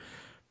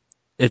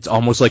 it's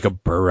almost like a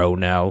borough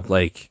now.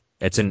 Like,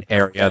 it's an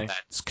area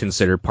that's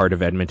considered part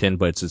of Edmonton,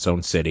 but it's its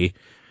own city.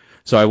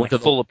 So I went to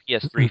full of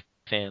PS3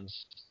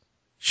 fans.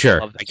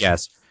 Sure, I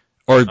guess.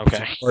 Or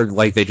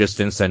like they just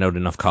didn't send out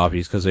enough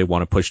copies because they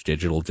want to push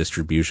digital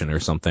distribution or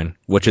something,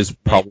 which is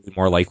probably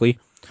more likely.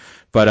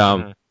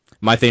 But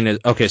my thing is,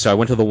 so I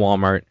went to the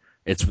Walmart.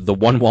 It's the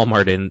one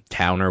Walmart in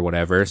town or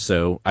whatever.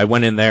 So I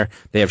went in there.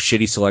 They have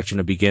shitty selection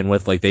to begin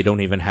with. Like, they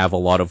don't even have a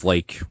lot of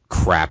like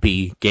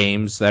crappy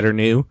games that are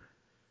new.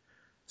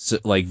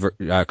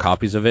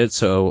 copies of it.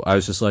 So I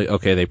was just like,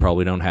 okay, they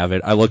probably don't have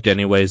it. I looked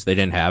anyways. They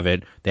didn't have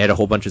it. They had a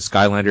whole bunch of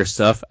Skylander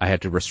stuff. I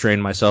had to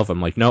restrain myself.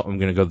 I'm like, no, I'm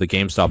going to go to the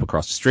GameStop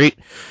across the street.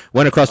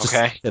 Went across the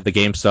street at the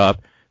GameStop.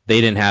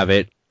 They didn't have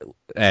it.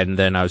 And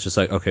then I was just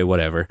like, okay,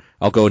 whatever.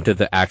 I'll go into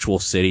the actual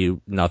city,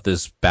 not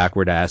this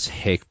backward-ass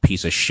hick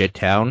piece of shit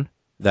town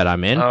that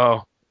I'm in.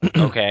 Oh,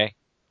 okay.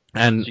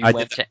 And So you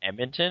went to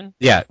Edmonton?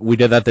 Yeah, we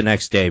did that the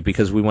next day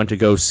because we went to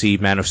go see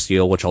Man of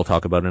Steel, which I'll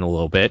talk about in a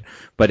little bit.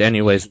 But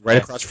anyways,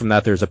 right across from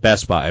that, there's a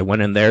Best Buy. I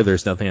went in there.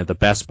 There's nothing at the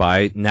Best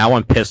Buy. Now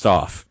I'm pissed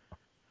off.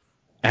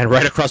 And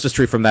right across the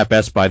street from that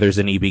Best Buy, there's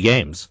an EB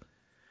Games.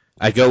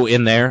 I go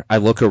in there. I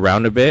look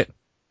around a bit.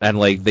 And,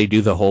 like, they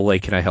do the whole,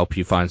 like, can I help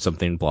you find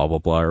something, blah, blah,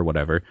 blah, or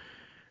whatever.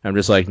 I'm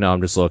just like, no,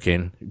 I'm just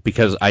looking.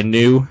 Because I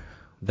knew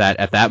that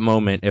at that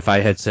moment, if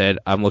I had said,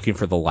 I'm looking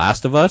for The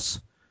Last of Us,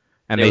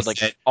 and they would,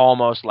 like,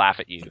 almost laugh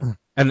at you.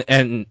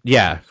 And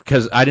yeah,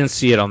 because I didn't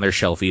see it on their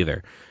shelf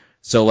either.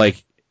 So,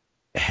 like,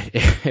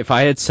 if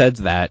I had said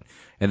that,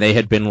 and they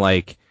had been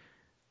like,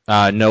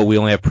 no, we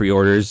only have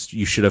pre-orders,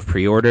 you should have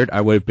pre-ordered, I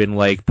would have been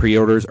like,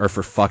 pre-orders are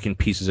for fucking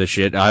pieces of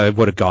shit. I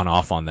would have gone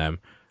off on them.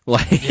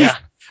 Like, yeah.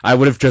 I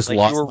would have just like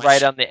lost. You were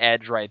right on the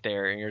edge right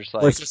there, and you're just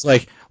like... It's just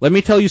like, let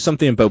me tell you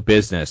something about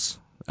business,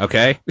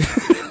 okay?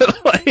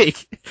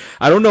 Like,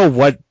 I don't know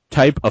what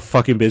type of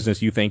fucking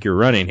business you think you're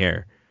running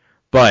here,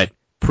 but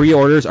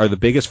pre-orders are the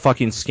biggest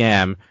fucking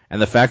scam, and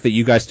the fact that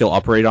you guys still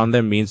operate on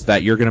them means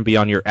that you're gonna be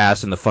on your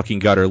ass in the fucking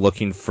gutter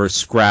looking for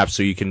scraps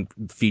so you can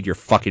feed your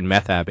fucking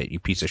meth habit, you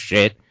piece of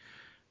shit.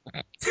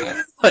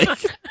 Like...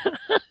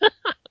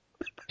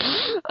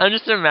 I'm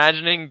just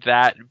imagining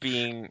that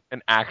being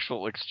an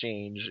actual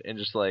exchange and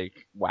just like,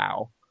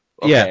 wow.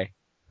 Okay.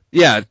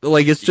 Yeah,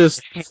 like, it's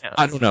just,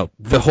 I don't know,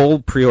 the whole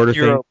pre-order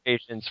thing. Zero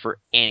patience for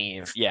any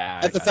of, yeah.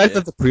 And the fact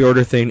that the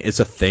pre-order thing is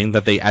a thing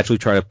that they actually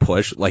try to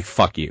push, like,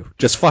 fuck you.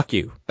 Just fuck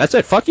you. That's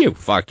it. Fuck you.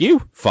 Fuck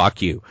you.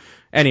 Fuck you.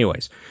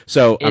 Anyways,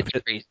 so... It's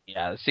crazy,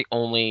 yeah. It's the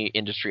only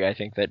industry I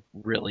think that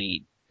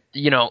really,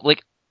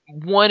 like,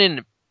 1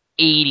 in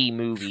 80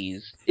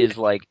 movies is,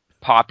 like,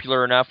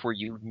 popular enough where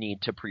you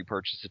need to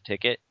pre-purchase a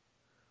ticket.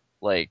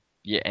 Like,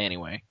 yeah,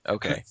 anyway,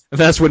 okay.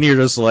 That's when you're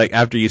just like,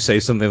 after you say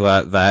something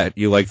like that,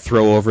 you like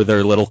throw over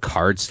their little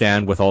card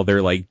stand with all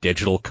their like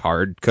digital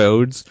card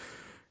codes.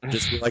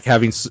 Just be like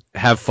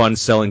have fun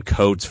selling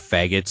codes,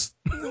 faggots.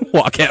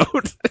 Walk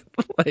out.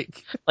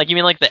 like you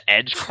mean like the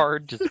Edge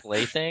card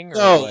display thing? Or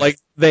no, what?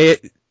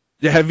 like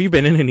have you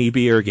been in an EB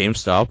or a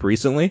GameStop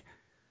recently?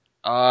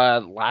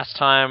 Last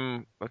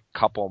time a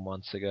couple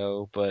months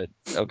ago, but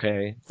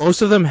okay.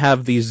 Most of them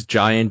have these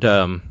giant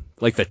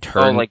like the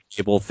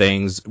turntable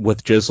things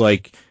with just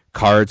like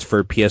cards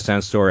for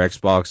PSN Store,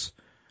 Xbox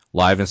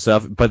Live and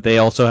stuff, but they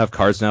also have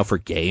cards now for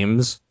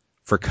games,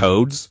 for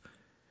codes.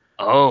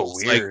 Oh,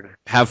 just, weird. Like,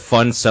 have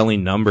fun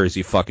selling numbers,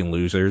 you fucking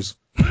losers.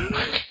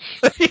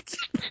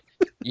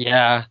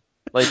 Yeah.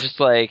 Like, just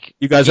like...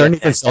 You guys aren't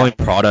even selling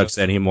products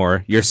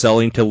anymore. You're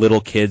selling to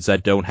little kids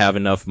that don't have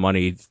enough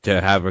money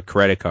to have a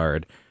credit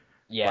card.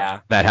 Yeah.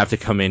 That have to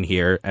come in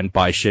here and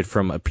buy shit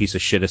from a piece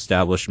of shit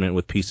establishment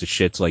with piece of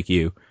shits like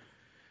you.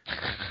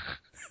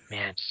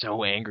 Man,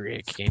 so angry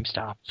at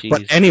GameStop. Jeez.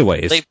 But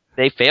anyways...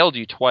 They failed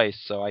you twice,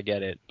 so I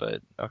get it,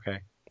 but okay.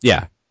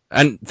 Yeah.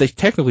 And they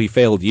technically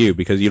failed you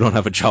because you don't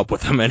have a job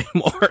with them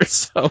anymore,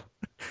 so...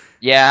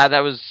 Yeah,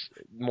 that was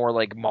more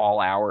like mall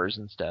hours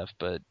and stuff,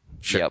 but...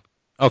 Sure. Yep.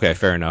 Okay,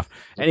 fair enough.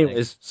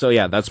 Anyways, so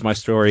yeah, that's my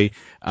story.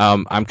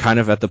 I'm kind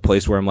of at the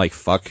place where I'm like,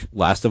 fuck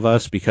Last of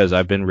Us, because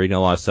I've been reading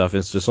a lot of stuff.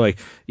 It's just like,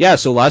 yeah,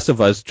 so Last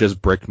of Us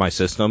just bricked my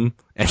system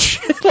and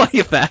shit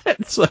like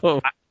that.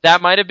 So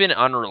that might have been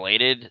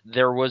unrelated.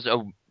 There was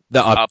the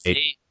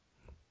update.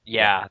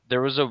 Yeah,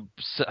 there was a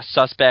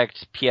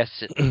suspect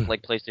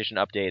PlayStation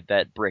update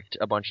that bricked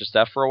a bunch of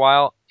stuff for a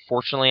while.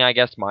 Fortunately, I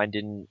guess mine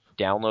didn't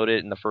download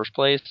it in the first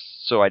place,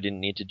 so I didn't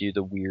need to do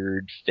the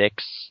weird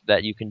fix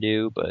that you can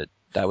do, but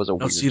that was a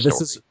weird story.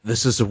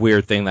 This is a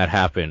weird thing that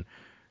happened.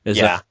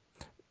 That,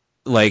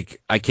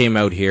 like, I came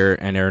out here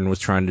and Erin was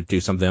trying to do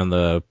something on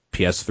the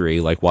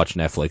PS3, like watch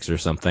Netflix or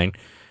something,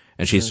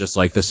 and she's just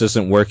like, this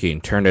isn't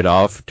working. Turn it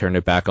off, turn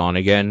it back on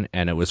again,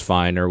 and it was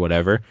fine or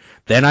whatever.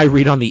 Then I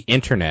read on the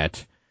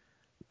internet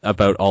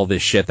about all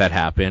this shit that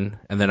happened,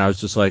 and then I was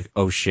just like,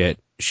 oh shit,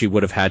 she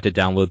would have had to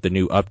download the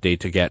new update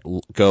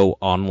to go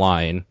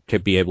online to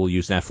be able to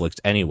use Netflix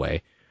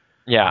anyway.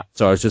 Yeah.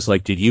 So I was just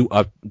like, did you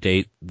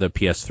update the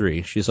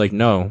PS3? She's like,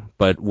 no,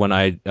 but when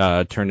I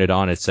turned it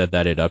on, it said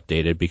that it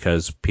updated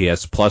because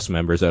PS Plus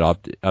members, it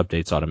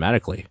updates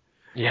automatically.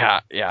 Yeah.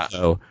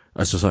 So I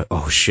was just like,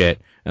 oh shit.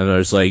 And I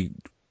was like,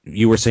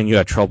 you were saying you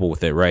had trouble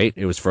with it, right?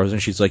 It was frozen.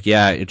 She's like,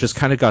 yeah, it just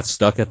kind of got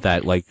stuck at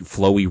that like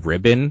flowy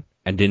ribbon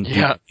and didn't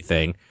do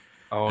anything.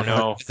 Oh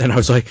no. Then I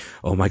was like,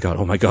 oh my god,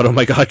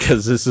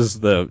 because this is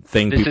the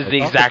thing. This is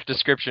the exact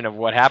description of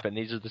what happened.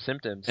 These are the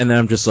symptoms. And then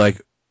I'm just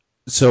like,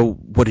 so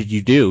what did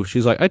you do?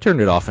 She's like, I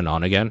turned it off and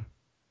on again.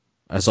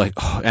 I was like,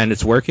 oh, and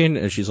it's working?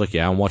 And she's like,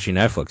 yeah, I'm watching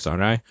Netflix,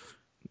 aren't I?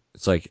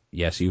 It's like,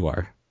 yes, you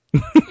are.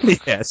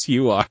 Yes,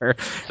 you are.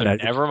 So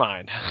never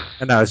mind.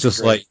 And I was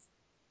just like,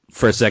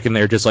 for a second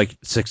there, just like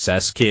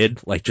success kid,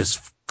 like just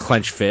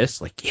clench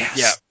fists, like yes.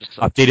 Yeah. Just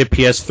like, Updated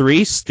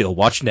PS3, still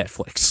watch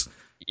Netflix.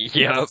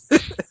 yep.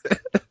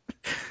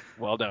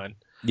 Well done.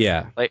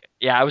 Yeah. Like,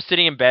 yeah, I was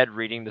sitting in bed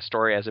reading the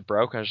story as it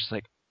broke, and I was just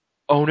like,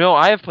 oh no,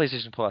 I have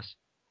PlayStation Plus.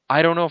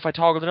 I don't know if I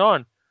toggled it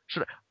on.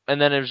 Should I? And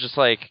then it was just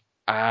like,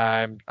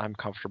 I'm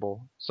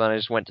comfortable. So then I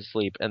just went to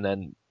sleep, and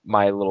then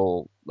my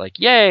little, like,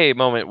 yay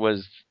moment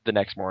was the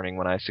next morning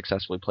when I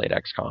successfully played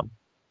XCOM.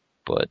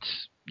 But,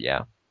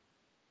 yeah,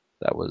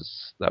 that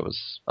was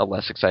a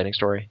less exciting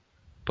story.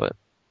 But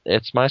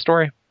it's my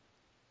story.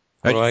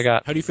 What do I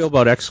got? How do you feel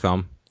about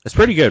XCOM? It's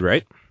pretty good,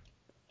 right?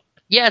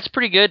 Yeah, it's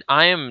pretty good.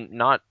 I am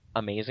not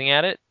amazing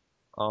at it.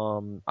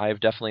 I've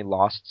definitely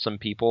lost some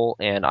people,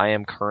 and I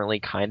am currently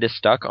kind of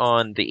stuck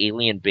on the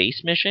alien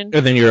base mission.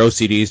 And then your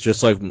OCD is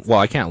just like, well,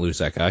 I can't lose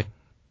that guy.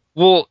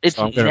 Well, it's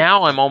So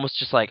now I'm almost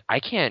just like, I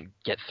can't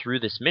get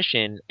through this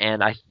mission,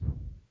 and I...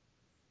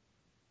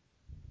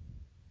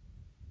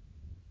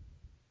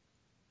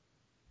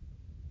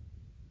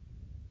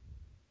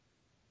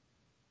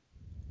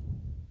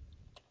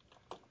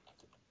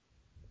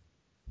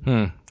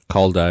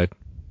 Call died.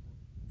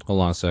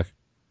 Hold on a sec.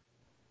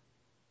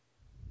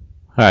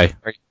 Hi.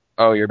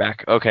 Oh, you're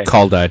back. Okay.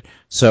 Call died.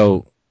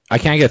 So, I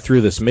can't get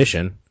through this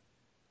mission.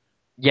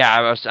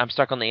 Yeah, I'm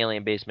stuck on the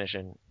alien base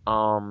mission.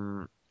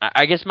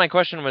 I guess my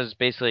question was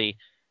basically,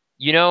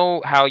 you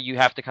know how you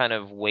have to kind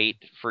of wait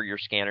for your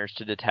scanners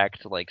to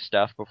detect like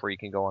stuff before you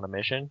can go on a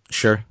mission?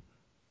 Sure.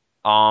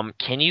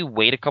 Can you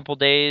wait a couple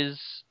days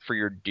for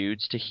your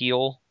dudes to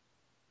heal?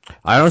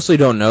 I honestly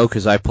don't know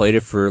because I played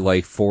it for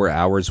like 4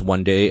 hours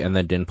one day and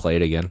then didn't play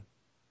it again.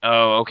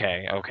 Oh,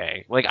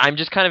 okay. Like, I'm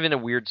just kind of in a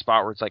weird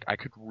spot where it's like, I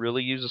could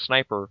really use a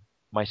sniper.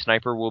 My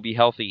sniper will be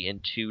healthy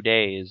in 2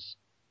 days,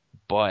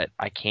 but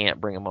I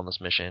can't bring him on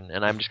this mission.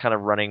 And I'm just kind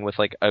of running with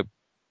like a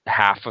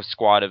half a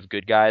squad of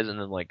good guys and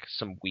then like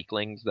some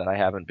weaklings that I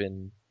haven't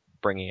been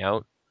bringing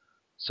out.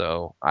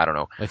 So, I don't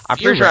know. Like, I'm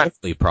pretty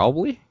sure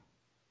probably.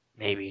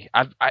 maybe.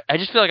 I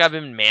just feel like I've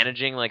been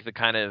managing like the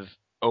kind of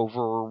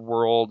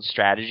overworld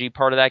strategy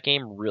part of that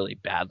game really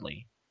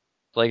badly.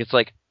 Like, it's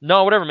like,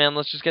 no, whatever, man,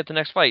 let's just get the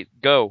next fight.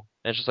 Go.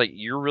 And it's just like,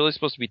 you're really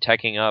supposed to be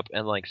teching up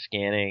and, like,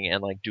 scanning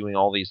and, like, doing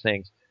all these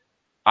things.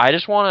 I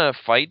just want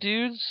to fight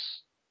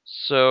dudes,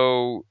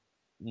 so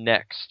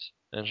next.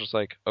 And it's just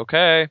like,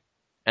 okay.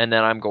 And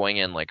then I'm going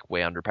in, like, way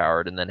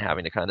underpowered and then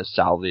having to kind of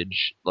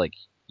salvage, like,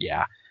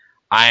 yeah.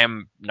 I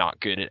am not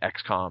good at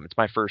XCOM. It's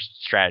my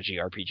first strategy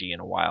RPG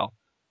in a while.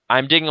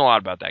 I'm digging a lot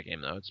about that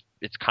game, though.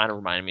 It's kind of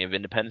reminding me of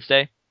Independence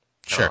Day.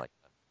 Sure.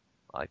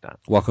 I like that.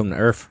 Welcome to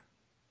Earth.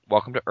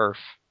 Welcome to Earth.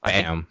 I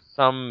Bam. think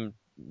some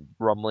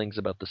rumblings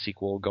about the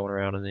sequel going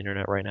around on the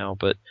internet right now,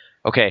 but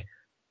okay.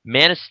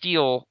 Man of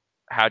Steel,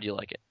 how do you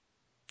like it?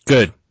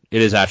 Good.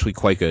 It is actually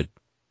quite good.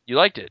 You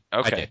liked it?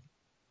 Okay. I did.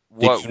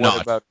 What you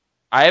not? about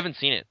I haven't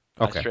seen it.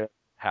 Okay. I straight up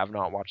have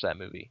not watched that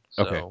movie.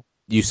 So Okay.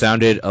 You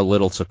sounded a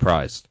little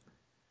surprised.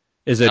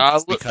 Is it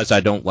because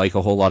I don't like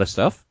a whole lot of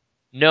stuff?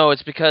 No,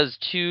 it's because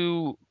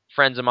 2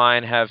 friends of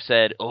mine have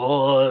said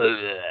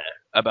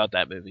about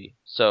that movie.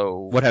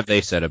 So What have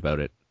they said about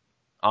it?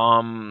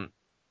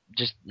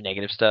 just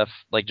negative stuff.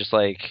 Like, just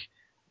like,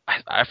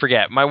 I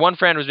forget. My one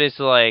friend was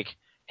basically like,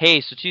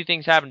 hey, so 2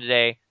 things happened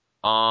today.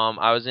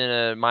 I was in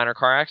a minor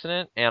car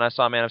accident, and I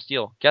saw Man of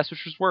Steel. Guess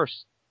which was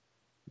worse?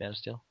 Man of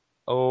Steel.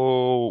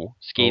 Oh,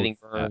 scathing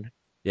burn.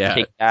 Yeah.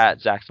 Take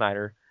that, Zack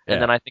Snyder. Yeah.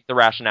 And then I think the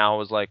rationale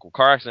was like, well,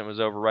 car accident was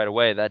over right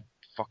away. That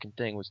fucking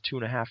thing was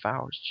 2.5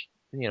 hours.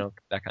 You know,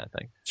 that kind of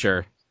thing.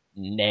 Sure.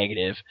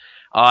 Negative.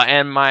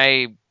 And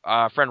my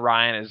friend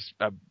Ryan is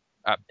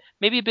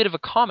maybe a bit of a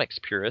comics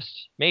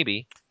purist.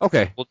 Maybe.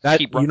 Okay. We'll just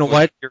keep you know running with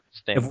what? the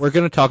purist thing. If we're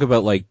gonna talk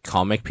about like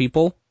comic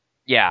people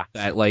Yeah.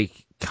 that like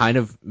kind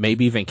of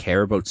maybe even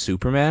care about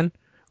Superman,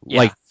 Yeah.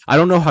 like I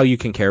don't know how you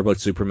can care about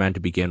Superman to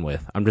begin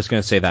with. I'm just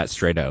gonna say that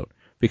straight out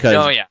because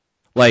Oh yeah.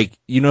 like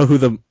you know who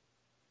the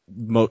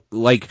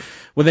like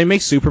when they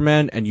make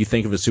Superman and you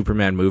think of a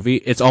Superman movie,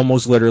 it's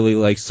almost literally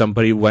like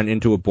somebody went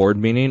into a board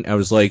meeting and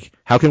was like,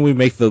 how can we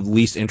make the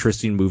least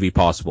interesting movie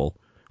possible?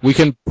 We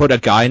can put a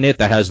guy in it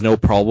that has no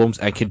problems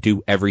and can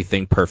do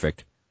everything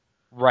perfect.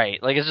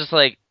 Right. Like, it's just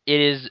like, it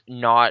is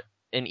not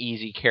an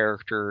easy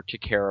character to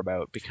care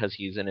about because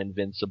he's an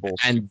invincible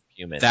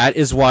superhuman. That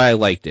is why I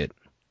liked it.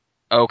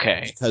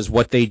 Okay. Because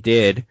what they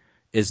did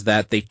is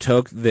that they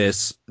took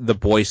the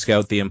Boy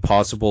Scout, the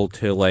impossible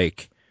to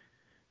like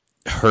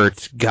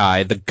hurt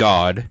guy, the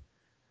god.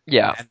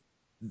 Yeah.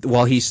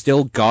 While he's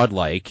still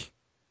godlike,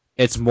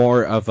 it's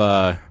more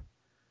of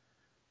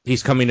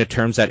he's coming to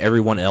terms that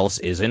everyone else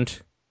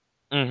isn't.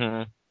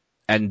 Mm-hmm.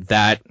 And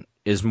that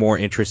is more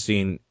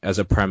interesting as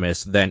a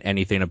premise than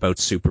anything about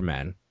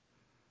Superman.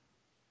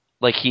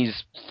 Like,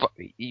 he's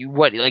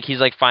he's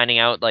like finding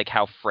out like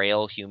how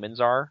frail humans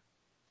are.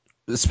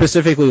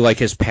 Specifically, like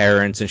his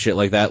parents and shit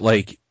like that.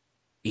 Like,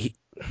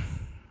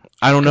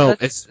 I don't know.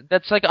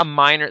 That's like a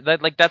minor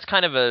that's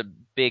kind of a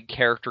big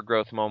character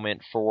growth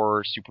moment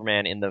for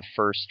Superman in the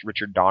first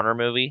Richard Donner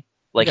movie.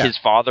 Like, his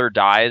father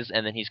dies,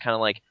 and then he's kind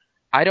of like,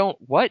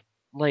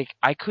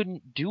 I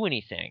couldn't do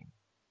anything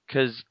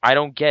Because I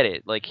don't get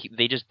it. Like,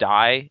 they just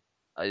die,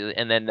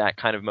 and then that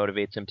kind of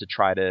motivates him to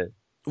try to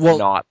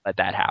not let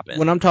that happen.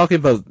 When I'm talking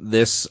about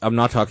this, I'm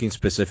not talking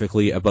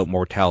specifically about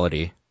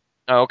mortality.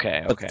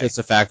 Okay. But it's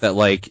the fact that,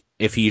 like,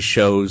 if he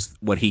shows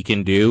what he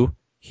can do,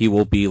 he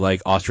will be,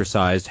 like,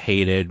 ostracized,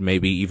 hated,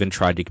 maybe even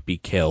tried to be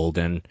killed,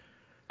 and...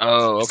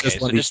 Oh, okay.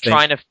 So just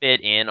trying to fit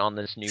in on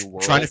this new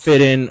world. Trying to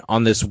fit in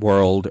on this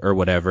world or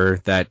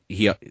whatever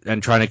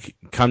and trying to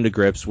come to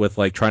grips with,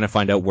 like, trying to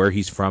find out where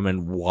he's from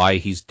and why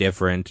he's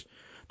different.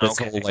 This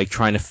whole, like,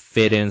 trying to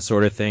fit in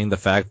sort of thing. The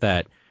fact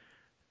that,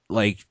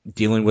 like,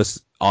 dealing with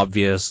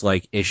obvious,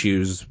 like,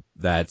 issues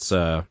that's,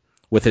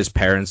 with his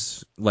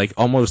parents, like,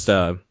 almost,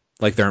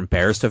 like, they're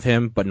embarrassed of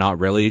him, but not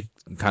really.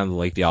 Kind of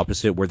like the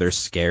opposite, where they're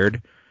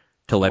scared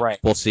to let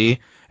people see.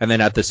 And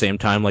then at the same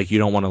time, like, you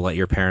don't want to let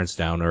your parents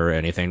down or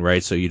anything,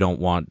 right? So you don't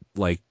want,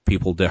 like,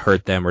 people to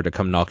hurt them or to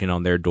come knocking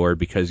on their door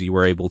because you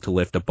were able to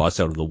lift a bus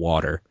out of the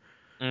water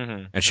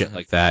and shit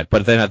like that.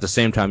 But then at the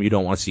same time, you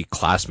don't want to see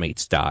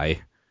classmates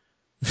die.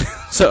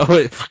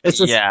 So it's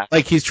just,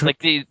 like, he's trying,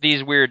 like,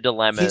 these weird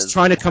dilemmas. He's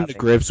trying to come to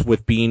grips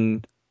with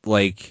being,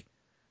 like,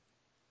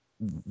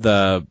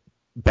 the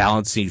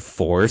balancing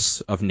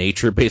force of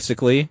nature,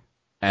 basically.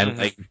 And,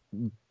 like,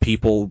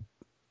 people,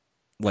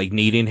 like,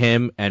 needing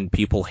him and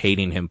people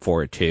hating him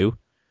for it too.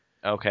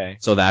 Okay.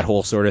 So that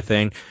whole sort of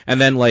thing. And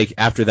then, like,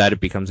 after that, it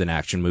becomes an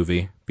action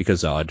movie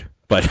because Zod.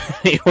 But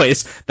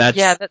anyways, that's...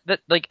 Yeah,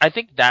 like, I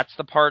think that's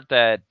the part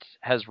that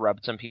has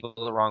rubbed some people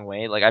the wrong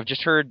way. Like, I've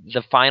just heard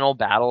the final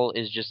battle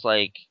is just,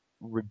 like,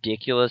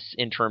 ridiculous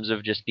in terms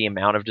of just the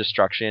amount of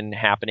destruction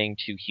happening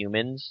to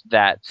humans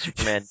that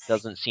Superman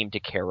doesn't seem to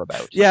care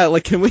about. Yeah,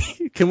 like, can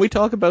we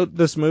talk about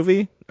this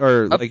movie?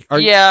 Or, like,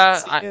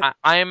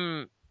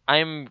 I'm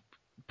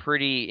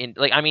pretty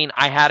like, I mean,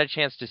 I had a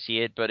chance to see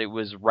it, but it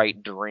was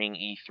right during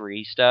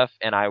E3 stuff,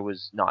 and I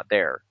was not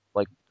there.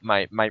 Like,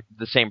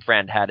 the same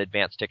friend had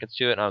advanced tickets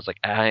to it, and I was like,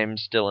 I'm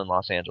still in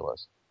Los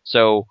Angeles,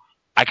 so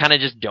I kind of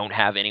just don't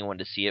have anyone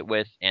to see it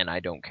with, and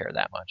I don't care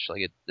that much.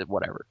 Like,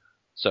 whatever.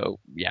 So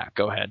yeah,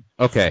 go ahead.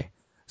 Okay,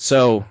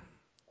 so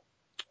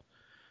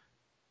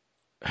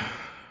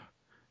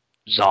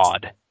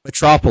Zod.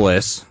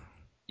 Metropolis.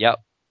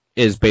 Yep.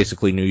 Is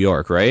basically New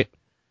York, right?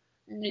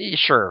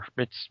 Sure.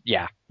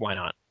 Why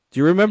not? Do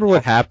you remember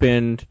what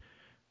happened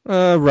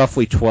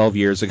roughly 12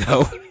 years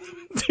ago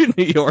to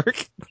New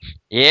York?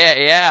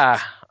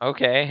 Yeah.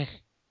 Okay.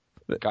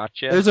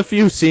 Gotcha. There's a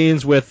few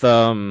scenes with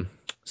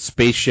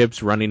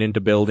spaceships running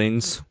into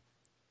buildings.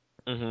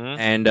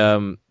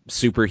 And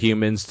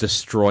superhumans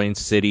destroying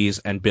cities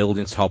and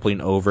buildings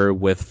toppling over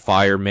with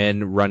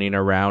firemen running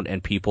around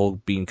and people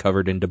being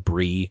covered in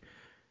debris.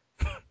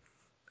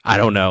 I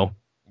don't know.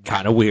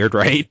 Kind of weird,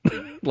 right?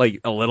 Like,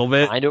 a little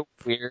bit. Kind of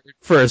weird.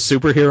 For a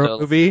superhero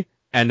movie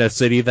and a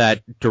city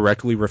that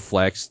directly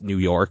reflects New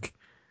York.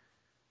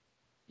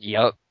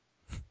 Yep.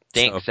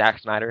 Thanks, Zack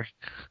Snyder.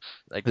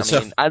 Like, I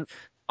mean,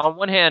 on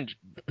one hand,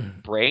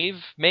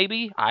 brave,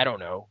 maybe? I don't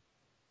know.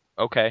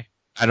 Okay.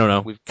 I don't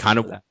know.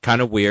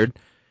 Kind of weird.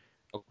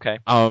 Okay.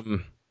 A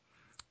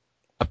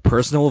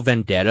personal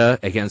vendetta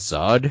against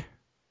Zod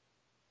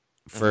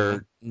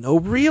for no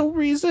real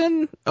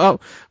reason. Oh,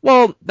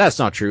 well, that's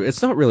not true.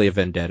 It's not really a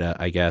vendetta,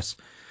 I guess.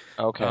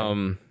 Okay.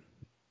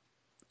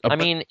 I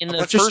mean, in the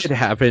bunch of shit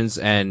happens,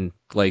 and,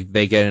 like,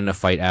 they get in a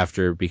fight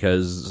after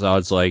because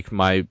Zod's like,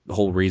 my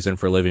whole reason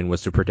for living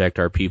was to protect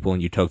our people,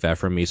 and you took that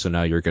from me, so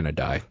now you're gonna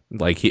die.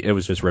 Like, it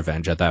was just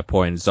revenge at that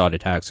point. Zod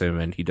attacks him,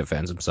 and he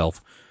defends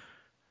himself.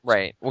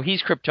 Right. Well,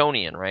 he's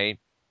Kryptonian, right?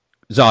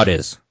 Zod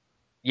is.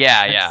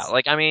 Yeah.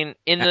 Like, I mean,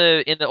 in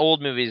the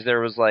old movies, there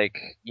was, like,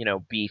 you know,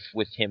 beef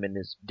with him and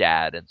his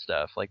dad and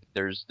stuff. Like,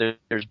 there's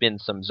been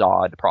some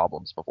Zod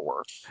problems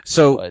before.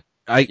 So,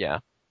 yeah.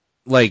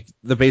 Like,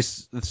 the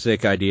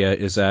basic idea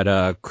is that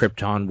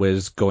Krypton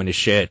was going to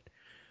shit.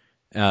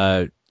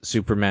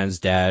 Superman's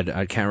dad,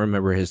 I can't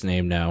remember his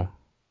name now.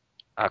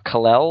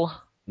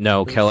 Kal-El?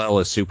 No, Kal-El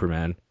is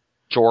Superman.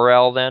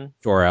 Jor-El, then?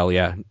 Jor-El,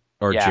 yeah.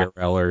 Or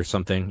Jor-El or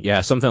something.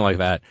 Yeah, something like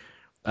that.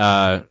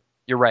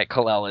 You're right,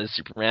 Kal-El is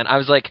Superman. I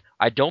was like,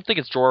 I don't think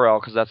it's Jor-El,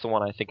 because that's the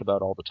one I think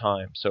about all the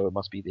time, so it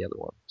must be the other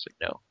one. It's like,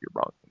 no, you're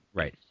wrong.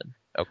 Right.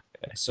 Okay.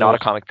 So, not a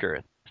comic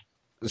purist.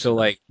 So,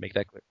 like, make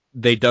that clear.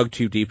 They dug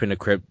too deep into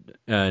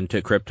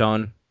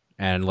Krypton,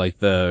 and, like,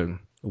 the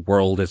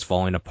world is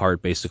falling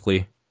apart,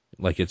 basically.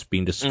 Like, it's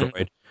being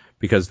destroyed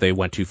because they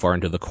went too far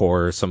into the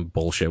core or some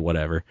bullshit,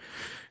 whatever.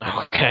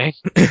 Okay.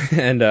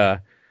 And,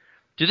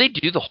 do they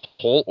do the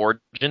whole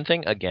origin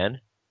thing again?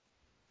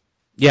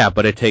 Yeah,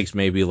 but it takes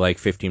maybe, like,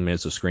 15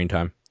 minutes of screen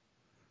time.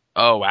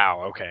 Oh,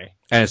 wow, okay.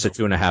 And it's a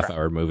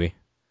 2.5-hour movie.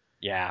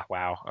 Yeah,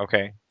 wow,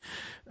 okay.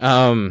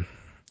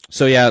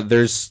 So, yeah,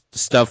 there's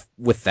stuff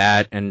with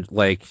that, and,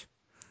 like...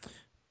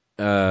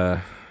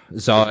 Zod.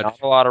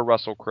 Not a lot of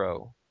Russell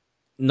Crowe.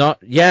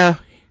 Yeah,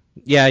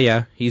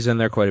 he's in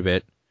there quite a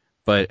bit,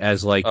 but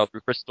as like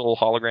crystal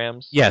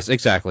holograms. Yes,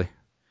 exactly.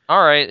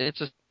 All right, it's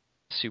a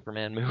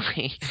Superman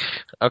movie.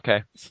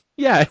 Okay.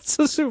 Yeah, it's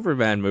a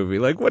Superman movie.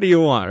 Like, what do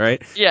you want,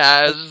 right?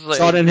 Yeah, it's just like,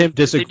 Zod and him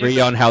disagree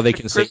on how they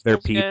can save their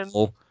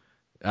people.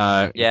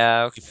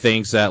 Yeah. Okay.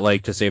 Thinks that,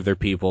 like, to save their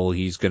people,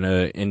 he's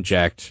gonna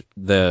inject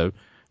the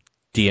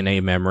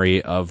DNA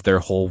memory of their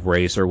whole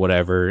race or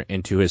whatever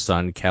into his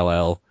son,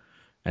 Kal-El,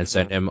 and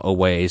send him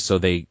away so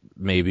they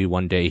maybe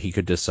one day he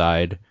could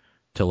decide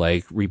to,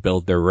 like,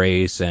 rebuild their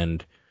race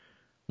and,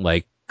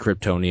 like,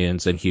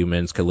 Kryptonians and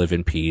humans could live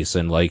in peace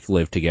and, like,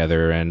 live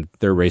together and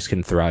their race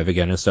can thrive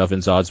again and stuff.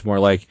 And Zod's more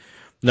like,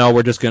 no,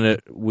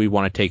 we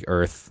want to take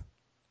Earth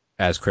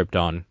as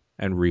Krypton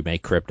and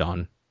remake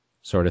Krypton,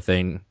 sort of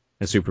thing.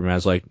 And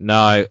Superman's like,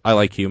 no, I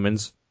like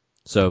humans,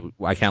 so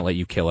I can't let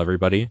you kill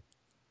everybody.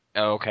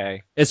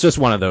 Okay. It's just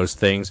one of those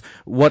things.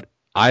 What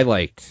I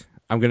liked,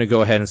 I'm going to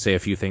go ahead and say a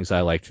few things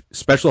I liked.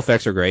 Special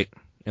effects are great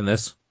in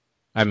this.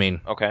 I mean,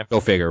 Okay. go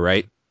figure,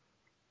 right?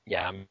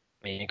 Yeah, I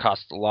mean, it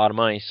costs a lot of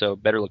money, so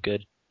it better look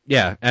good.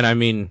 Yeah, and I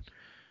mean,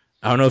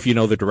 I don't know if you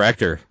know the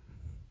director.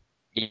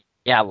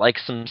 Yeah, like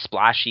some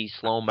splashy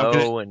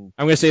slow-mo and...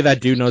 I'm going to say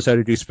that dude knows how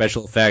to do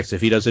special effects. If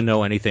he doesn't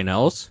know anything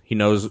else, he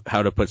knows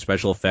how to put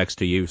special effects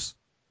to use.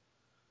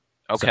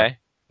 Okay.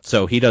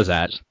 So he does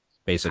that,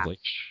 basically.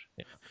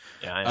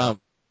 Yeah, I know.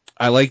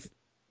 I like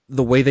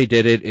the way they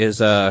did it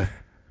is,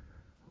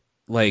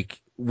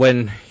 like,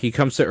 when he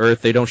comes to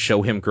Earth, they don't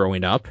show him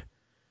growing up.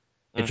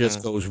 It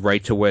just goes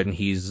right to when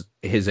he's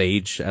his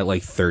age at,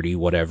 like, 30,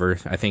 whatever.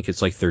 I think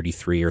it's, like,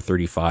 33 or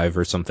 35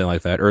 or something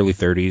like that. Early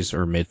 30s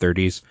or mid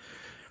 30s.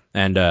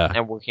 And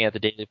working at the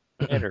Daily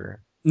Planet, or...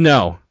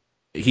 No.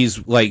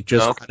 He's, like,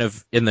 just kind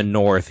of in the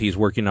north. He's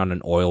working on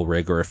an oil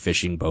rig or a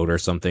fishing boat or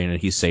something, and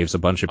he saves a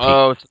bunch of people.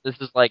 Oh, so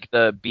this is like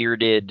the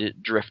bearded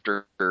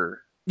drifter.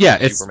 Yeah,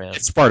 Superman.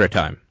 it's Sparta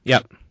time.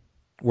 Yep.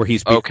 Where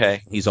he's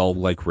Okay. He's all,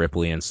 like,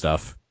 Ripley and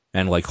stuff,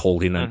 and, like,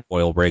 holding an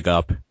oil rig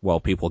up while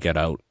people get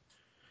out.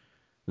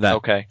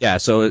 Okay. Yeah,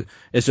 so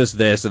it's just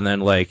this, and then,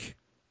 like,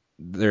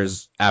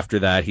 there's, after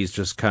that, he's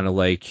just kind of,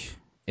 like,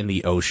 in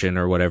the ocean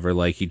or whatever,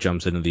 like, he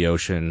jumps into the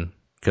ocean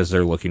because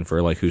they're looking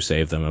for, like, who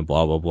saved them and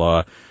blah, blah,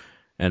 blah.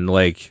 And,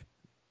 like,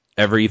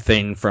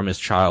 everything from his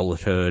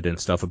childhood and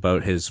stuff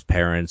about his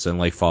parents and,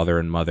 like, father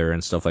and mother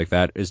and stuff like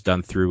that is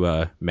done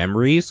through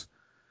memories,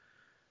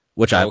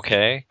 which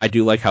I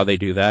do like how they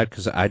do that,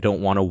 because I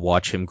don't want to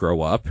watch him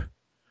grow up.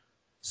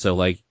 So,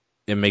 like,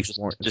 it makes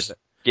more... Just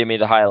give me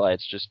the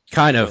highlights, just...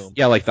 Kind of, boom.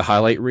 yeah, like the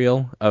highlight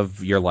reel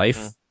of your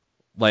life.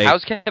 Like,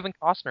 how's Kevin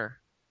Costner?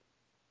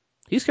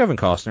 He's Kevin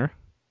Costner.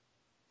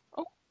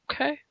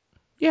 Okay.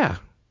 Yeah.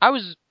 I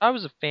was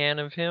a fan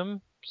of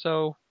him,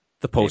 so...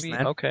 The Postman?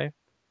 Maybe, okay.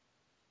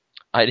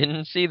 I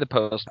didn't see The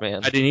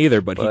Postman. I didn't either,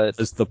 but he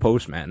was the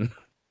Postman.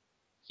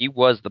 He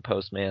was the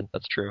Postman,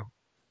 that's true.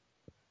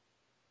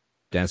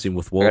 Dancing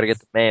with Wolves. I gotta get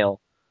the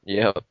mail.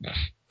 Yep.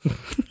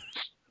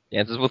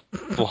 Dances with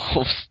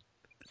Wolves.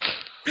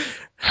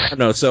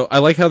 No, so I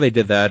like how they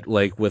did that,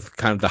 like, with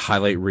kind of the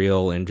highlight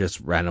reel and just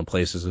random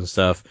places and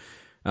stuff.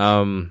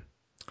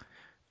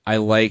 I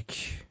like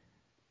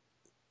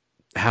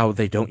how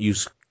they don't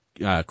use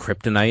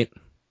kryptonite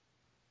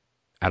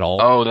at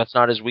all. Oh, that's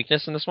not his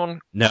weakness in this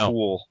one? No.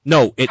 Cool.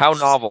 No. How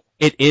novel.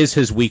 It is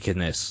his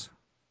weakness.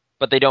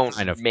 But they don't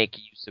make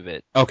use of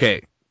it.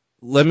 Okay,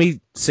 let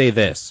me say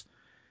this.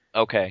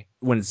 Okay.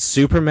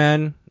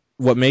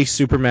 What makes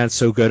Superman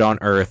so good on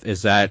Earth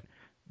is that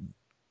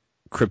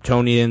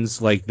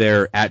Kryptonians, like,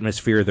 their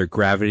atmosphere, their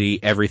gravity,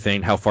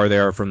 everything, how far they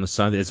are from the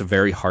sun, it's a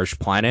very harsh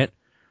planet.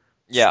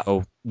 Yeah.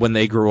 So when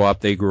they grew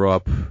up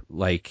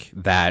like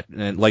that,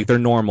 and, like, they're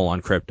normal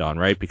on Krypton,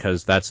 right?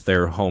 Because that's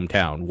their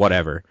hometown,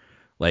 whatever.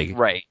 Like,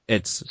 right.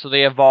 So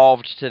they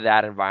evolved to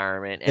that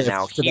environment, and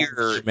now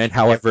here...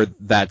 However,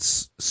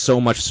 that's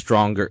so much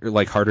stronger,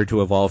 like, harder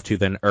to evolve to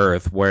than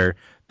Earth, where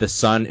the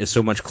sun is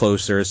so much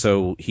closer,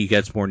 so he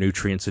gets more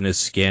nutrients in his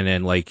skin,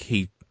 and, like,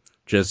 he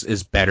just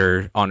is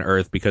better on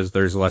Earth because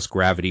there's less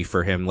gravity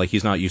for him. Like,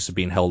 he's not used to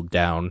being held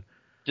down.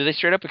 Do they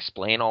straight up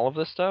explain all of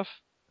this stuff?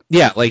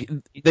 Yeah, like,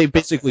 they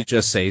basically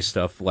just say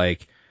stuff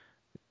like,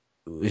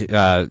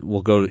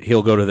 he'll go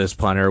to this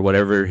planet or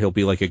whatever, he'll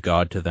be like a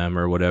god to them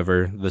or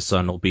whatever. The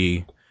sun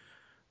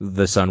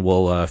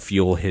will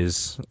fuel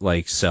his,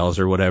 like, cells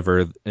or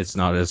whatever. It's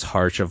not as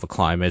harsh of a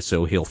climate,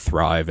 so he'll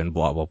thrive and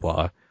blah, blah,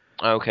 blah.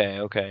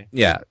 Okay.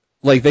 Yeah.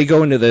 Like, they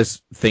go into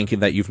this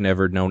thinking that you've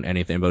never known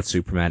anything about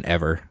Superman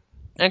ever.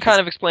 And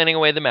kind of explaining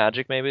away the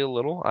magic, maybe a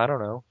little. I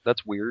don't know.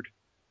 That's weird.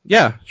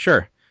 Yeah,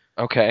 sure.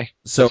 Okay.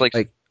 So, it's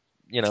like,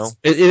 you know.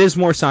 It is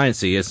more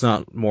sciencey. It's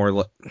not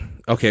more...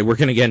 Okay, we're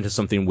going to get into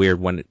something weird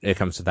when it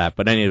comes to that.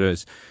 But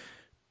anyways,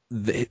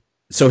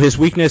 so his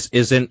weakness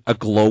isn't a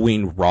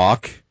glowing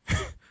rock.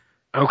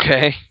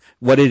 Okay.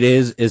 What it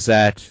is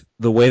that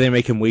the way they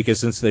make him weak is,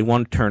 since they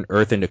want to turn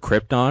Earth into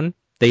Krypton,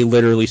 they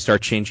literally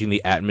start changing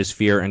the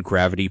atmosphere and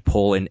gravity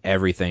pull and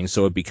everything,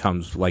 so it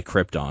becomes like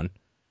Krypton.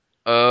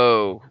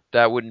 Oh,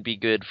 that wouldn't be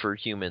good for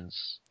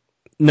humans.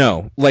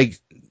 No, like,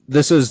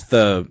 this is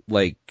the,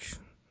 like...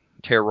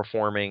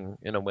 terraforming,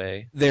 in a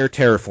way. They're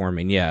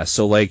terraforming, yeah.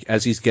 So, like,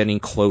 as he's getting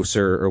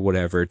closer or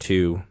whatever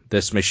to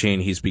this machine,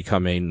 he's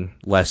becoming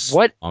less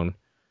strong.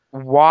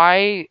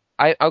 Why...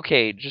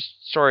 Okay,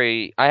 just,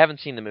 sorry, I haven't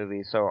seen the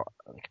movie, so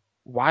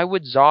why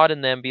would Zod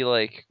and them be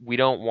like, we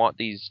don't want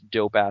these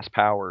dope ass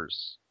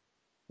powers.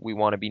 We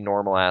want to be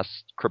normal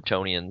ass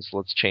Kryptonians.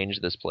 Let's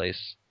change this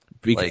place.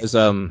 Because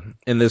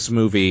in this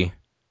movie,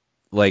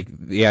 like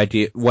the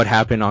idea, what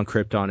happened on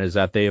Krypton is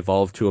that they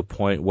evolved to a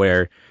point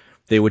where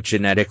they would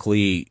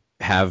genetically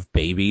have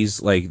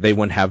babies, like they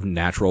wouldn't have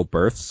natural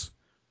births.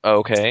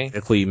 Okay.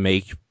 Genetically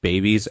make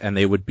babies, and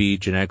they would be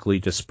genetically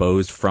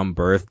disposed from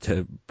birth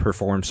to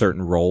perform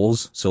certain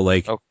roles. So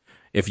like,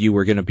 if you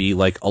were going to be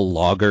like a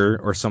logger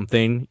or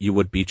something, you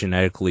would be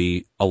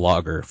genetically a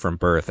logger from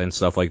birth and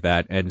stuff like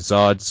that. And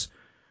Zod's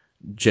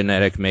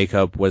genetic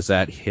makeup was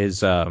that he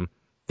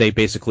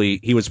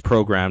was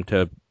programmed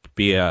to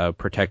be a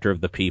protector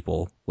of the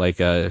people, like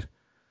I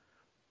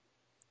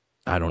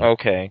don't know.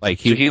 Okay. Like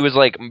so he was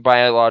like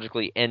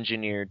biologically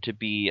engineered to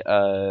be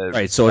a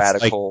right, so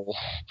radical,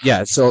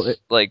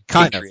 like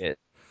patriot.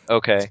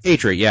 Okay.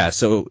 Patriot, yeah.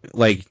 So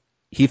like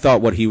he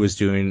thought what he was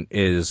doing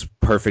is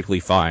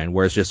perfectly fine,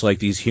 whereas just like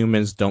these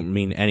humans don't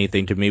mean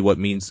anything to me. What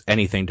means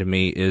anything to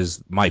me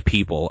is my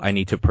people. I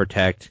need to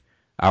protect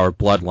our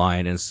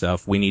bloodline and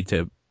stuff. We need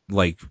to,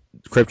 like,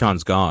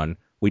 Krypton's gone.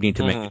 We need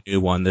to make a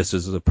new one. This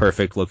is the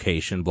perfect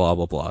location, blah,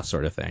 blah, blah,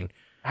 sort of thing.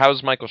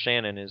 How's Michael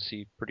Shannon? Is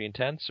he pretty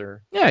intense,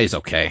 or? Yeah, he's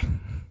okay.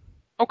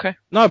 Okay.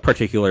 Not a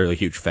particularly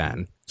huge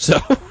fan, so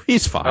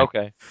he's fine.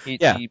 Okay. He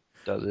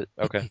does it.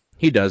 Okay.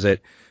 He does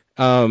it.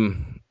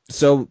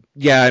 So,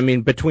 yeah, I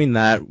mean, between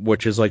that,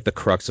 which is like the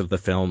crux of the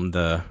film,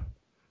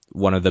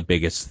 one of the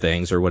biggest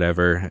things or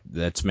whatever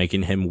that's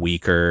making him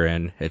weaker,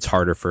 and it's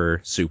harder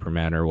for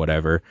Superman or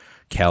whatever,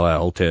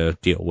 Kal-El, to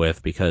deal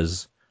with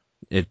because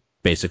it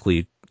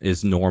basically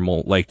is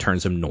normal, like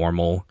turns him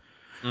normal.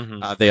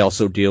 They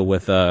also deal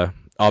with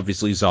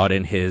obviously Zod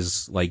and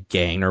his like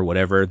gang or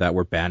whatever that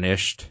were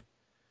banished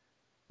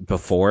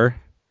before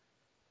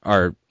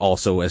are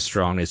also as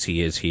strong as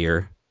he is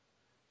here.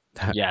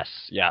 Yes,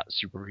 yeah,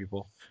 super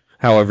people.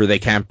 However, they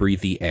can't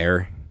breathe the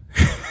air.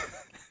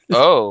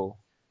 Oh,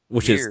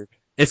 which weird.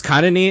 It's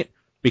kind of neat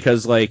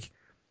because like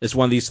it's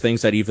one of these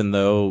things that even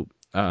though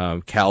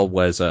Cal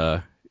was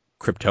a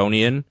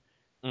Kryptonian,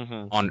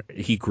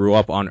 he grew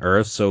up on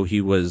Earth, so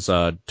he was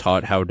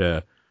taught how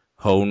to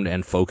hone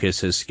and focus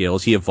his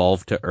skills. He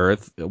evolved to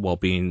Earth while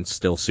being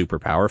still super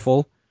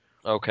powerful.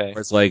 Okay.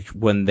 Whereas like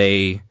when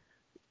they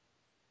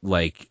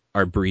like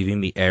are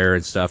breathing the air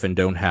and stuff and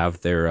don't have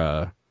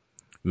their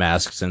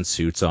masks and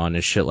suits on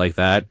and shit like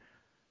that,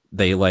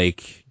 they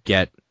like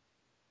get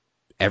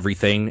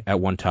everything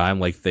at one time.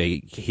 Like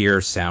they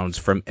hear sounds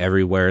from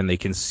everywhere and they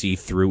can see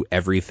through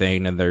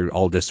everything, and they're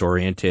all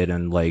disoriented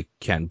and like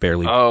can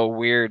barely. Oh,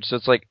 weird. So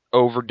it's like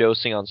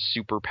overdosing on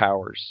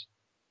superpowers.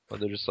 But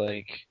they're just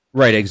like,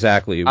 right,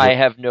 exactly. I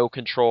have no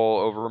control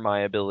over my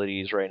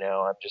abilities right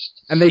now. I'm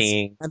just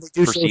They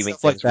do perceiving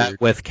stuff like things that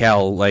weird. with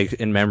Cal, like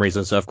in memories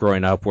and stuff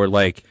growing up, where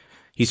like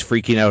he's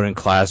freaking out in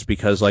class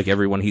because like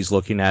everyone he's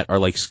looking at are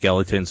like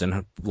skeletons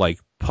and like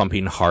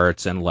pumping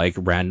hearts and like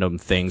random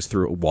things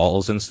through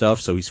walls and stuff.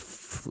 So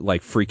he's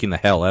like freaking the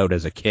hell out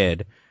as a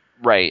kid.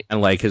 Right.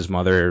 And like his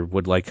mother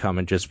would like come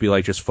and just be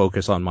like, just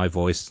focus on my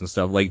voice and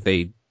stuff. Like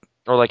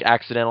or like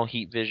accidental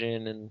heat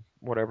vision and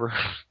whatever.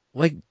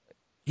 Like,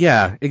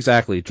 yeah,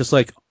 exactly. Just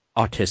like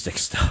autistic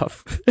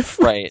stuff.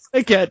 Right.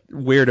 I get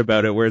weird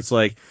about it where it's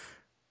like,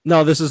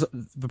 no, this is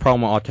the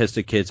problem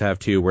autistic kids have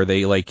too, where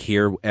they like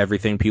hear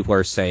everything people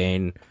are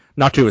saying,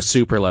 not to a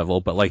super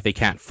level, but like they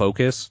can't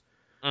focus.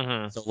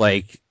 So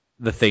like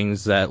the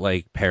things that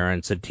like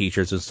parents and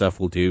teachers and stuff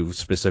will do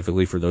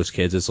specifically for those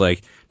kids is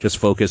like just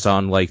focus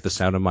on like the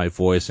sound of my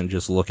voice and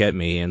just look at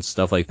me and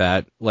stuff like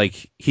that.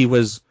 Like he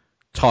was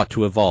taught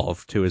to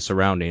evolve to his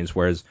surroundings,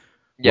 whereas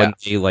when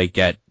they like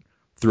get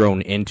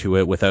thrown into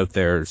it without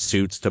their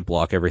suits to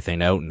block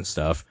everything out and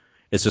stuff,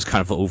 it's just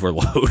kind of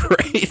overload,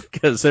 right?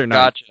 Because they're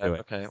not. Gotcha.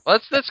 Okay. Well,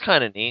 that's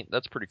kind of neat.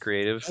 That's pretty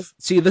creative.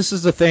 See, this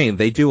is the thing.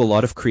 They do a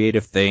lot of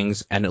creative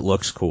things, and it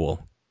looks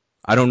cool.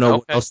 I don't know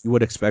what else you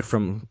would expect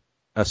from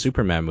a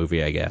Superman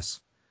movie, I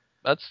guess.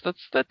 That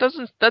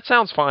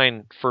sounds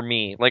fine for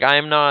me. Like I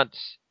am not,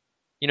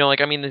 like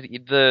I mean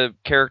the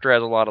character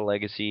has a lot of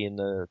legacy in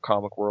the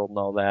comic world and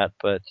all that,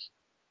 but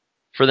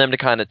for them to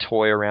kind of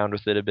toy around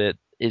with it a bit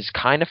is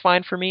kind of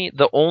fine for me.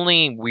 The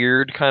only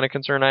weird kind of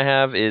concern I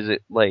have is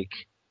it like,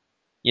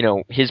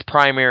 his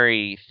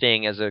primary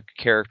thing as a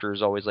character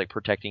is always like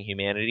protecting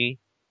humanity,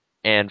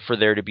 and for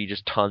there to be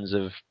just tons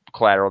of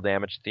collateral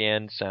damage at the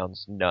end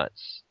sounds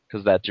nuts,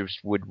 because that just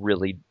would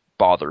really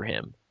bother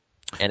him,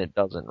 and it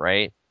doesn't,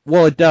 right?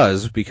 Well, it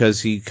does,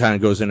 because he kind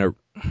of goes in a...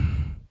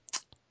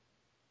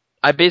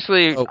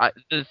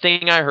 the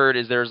thing I heard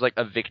is there's like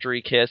a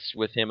victory kiss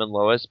with him and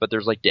Lois, but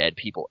there's like dead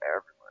people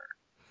everywhere.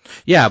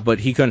 Yeah, but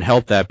he couldn't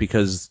help that,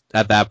 because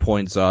at that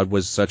point Zod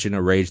was such in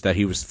a rage that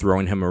he was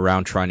throwing him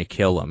around trying to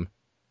kill him.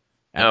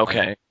 And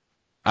okay.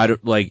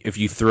 If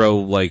you throw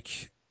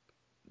like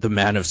the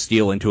Man of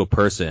Steel into a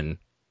person,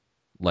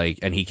 like,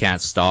 and he can't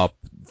stop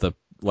the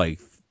like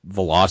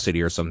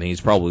velocity or something,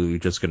 he's probably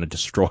just going to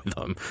destroy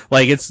them.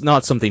 Like, it's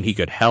not something he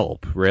could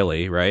help,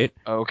 really, right?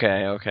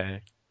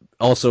 Okay.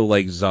 also,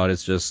 like, Zod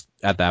is just,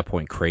 at that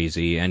point,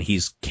 crazy, and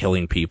he's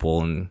killing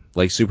people, and,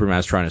 like,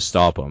 Superman's trying to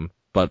stop him.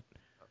 But,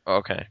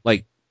 Okay.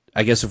 like,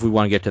 I guess if we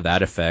want to get to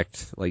that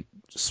effect, like,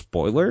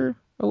 spoiler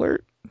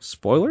alert?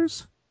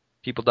 Spoilers?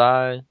 People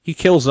die. He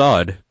kills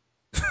Zod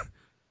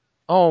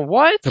Oh,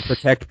 what? to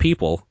protect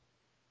people.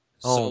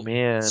 Oh,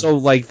 man. So,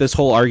 like, this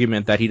whole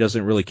argument that he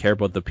doesn't really care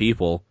about the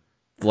people,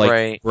 like,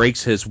 Right.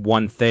 breaks his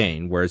one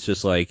thing, where it's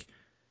just, like,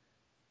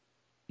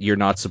 you're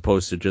not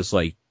supposed to just,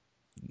 like,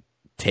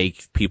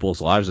 take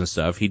people's lives and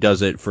stuff. He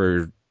does it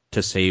to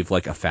save,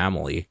 like, a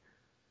family.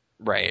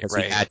 Right, Because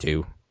right. he had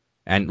to.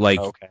 And, like,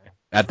 Okay.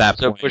 at that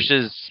So point... it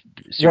pushes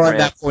Well, Superman. at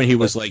that point, he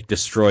was, like,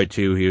 destroyed,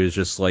 too. He was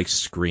just, like,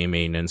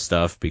 screaming and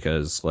stuff,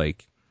 because,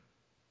 like,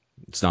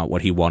 it's not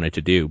what he wanted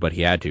to do, but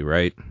he had to,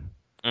 right?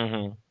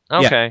 Mm-hmm.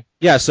 Okay.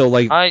 Yeah, so,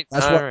 like,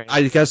 that's what... alright.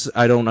 I guess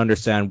I don't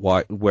understand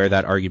where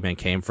that argument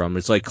came from.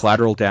 It's like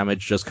collateral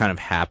damage just kind of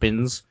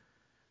happens,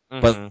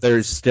 Mm-hmm. but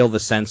there's still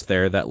the sense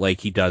there that, like,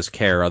 he does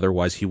care,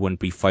 otherwise he wouldn't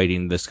be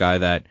fighting this guy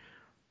that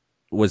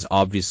was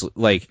obviously...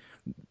 Like,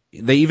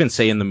 they even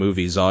say in the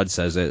movie, Zod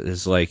says it,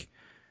 is like,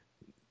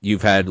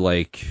 you've had,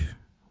 like,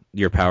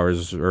 your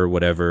powers or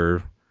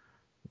whatever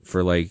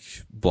for, like,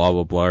 blah,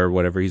 blah, blah, or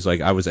whatever. He's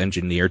like, I was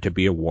engineered to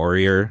be a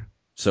warrior.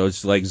 So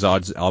it's like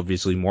Zod's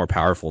obviously more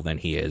powerful than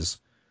he is.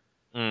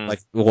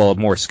 Like, well, a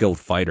more skilled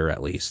fighter,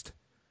 at least.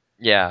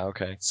 Yeah,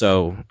 okay.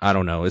 So, I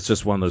don't know. It's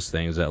just one of those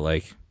things that,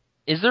 like...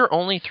 Is there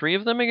only 3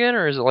 of them again,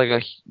 or is it like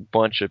a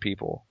bunch of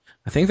people?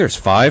 I think there's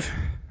 5.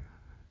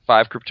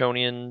 5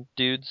 Kryptonian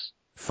dudes?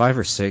 5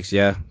 or 6,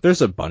 yeah.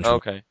 There's a bunch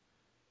of them. Okay.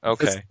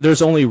 Okay.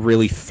 There's only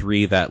really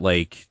 3 that,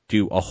 like,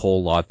 do a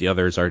whole lot. The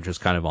others are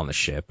just kind of on the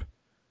ship.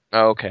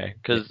 Okay.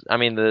 Because, I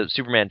mean, the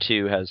Superman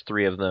 2 has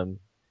 3 of them.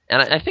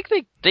 And I think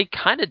they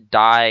kind of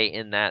die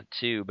in that,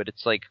 too, but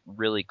it's, like,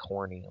 really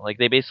corny. Like,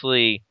 they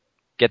basically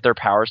get their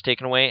powers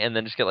taken away and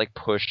then just get, like,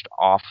 pushed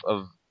off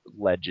of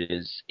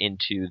ledges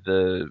into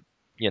the,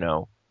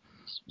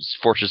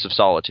 Fortress of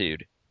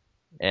Solitude.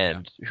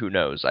 And who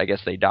knows? I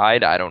guess they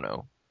died? I don't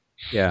know.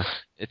 Yeah.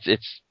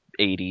 It's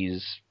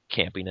 80s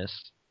campiness.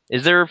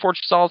 Is there a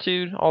Fortress of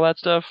Solitude? All that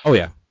stuff? Oh,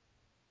 yeah.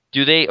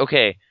 Do they...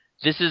 Okay,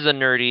 this is a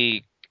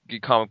nerdy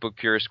comic book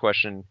purist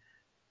question.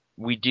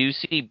 We do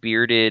see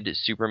bearded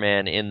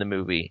Superman in the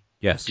movie.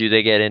 Yes. Do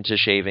they get into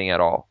shaving at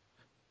all?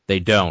 They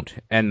don't.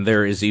 And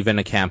there is even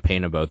a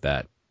campaign about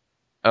that.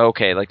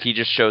 Okay, like he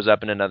just shows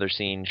up in another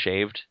scene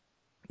shaved?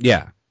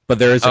 Yeah. But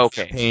there is a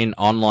Okay. campaign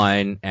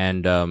online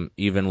and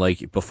even,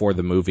 like, before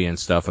the movie and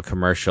stuff, a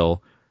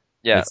commercial.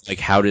 Yeah. It's like,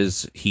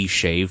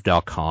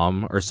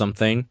 howdoesheshave.com or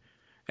something.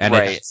 And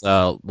Right. it's,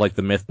 like,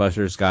 the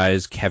Mythbusters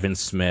guys, Kevin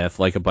Smith,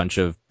 like, a bunch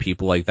of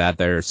people like that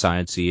that are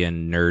sciencey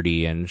and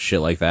nerdy and shit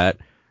like that.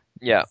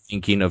 Yeah.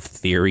 Thinking of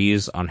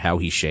theories on how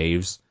he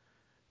shaves.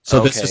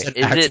 So this is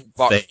an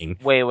actual thing.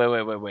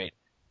 Wait.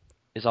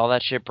 Is all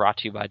that shit brought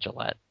to you by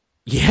Gillette?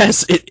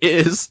 Yes, it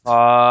is.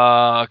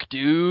 Fuck,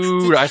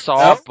 dude. I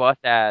saw bus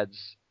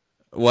ads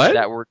What?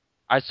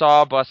 I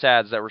saw bus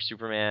ads that were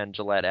Superman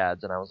Gillette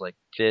ads, and I was like,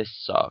 this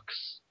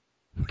sucks.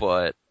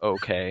 But,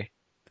 okay.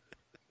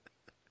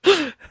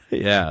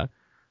 Yeah.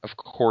 Of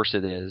course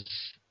it is.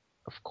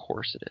 Of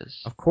course it is.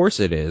 Of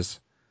course it is.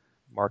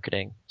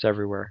 Marketing. It's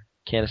everywhere.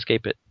 Can't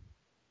escape it.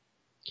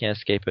 Can't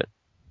escape it.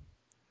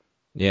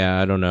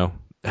 Yeah, I don't know.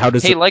 How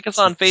does Hey, like us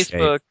on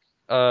Facebook.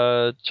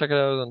 Check it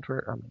out on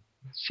Twitter.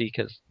 See,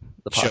 because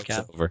the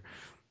podcast. Over.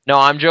 No,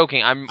 I'm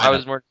joking. I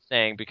was more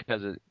saying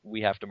because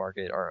we have to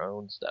market our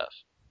own stuff.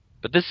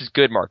 But this is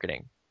good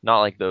marketing,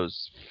 not like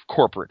those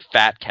corporate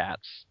fat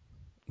cats.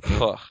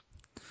 Ugh.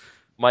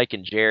 Mike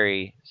and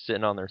Jerry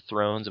sitting on their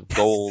thrones of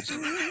gold.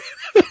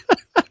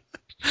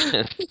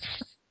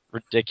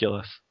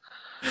 Ridiculous.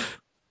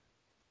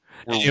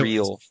 We're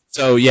real.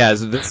 So yeah,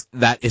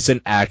 that is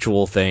an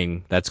actual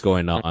thing that's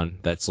going on.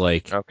 That's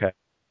like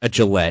a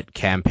Gillette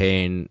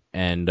campaign,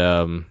 and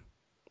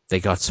they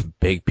got some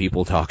big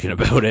people talking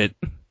about it.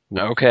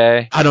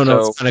 Okay. I don't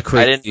know. So it's kind of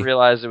crazy. I didn't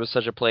realize it was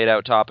such a played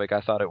out topic.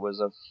 I thought it was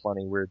a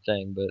funny, weird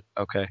thing, but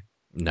okay.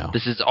 No.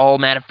 This is all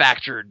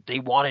manufactured. They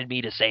wanted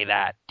me to say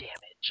that. Damn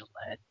it,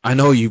 Gillette. I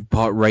know you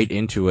bought right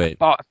into it.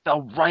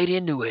 Fell right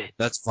into it.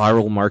 That's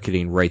viral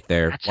marketing right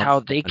there. That's how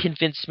they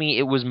convinced me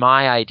it was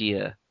my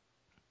idea.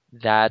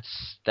 That's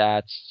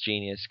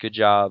genius. Good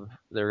job.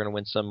 They're gonna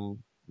win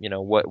some.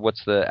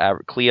 What's the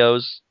average?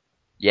 Clios?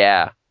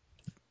 Yeah.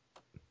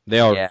 They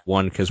already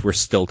won because we're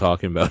still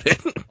talking about it.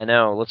 I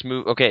know. Let's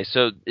move. Okay,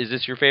 so is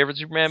this your favorite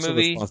Superman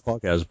movie? This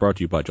podcast is brought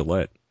to you by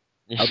Gillette.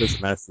 How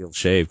does Man of Steel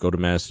shave? Go to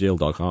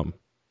manofsteel.com.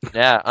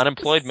 Yeah,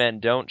 unemployed men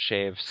don't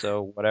shave,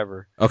 so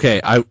whatever.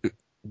 Okay,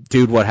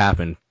 dude, what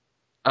happened?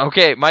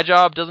 Okay, my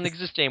job doesn't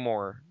exist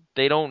anymore.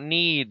 They don't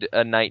need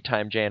a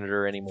nighttime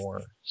janitor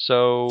anymore.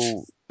 So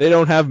they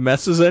don't have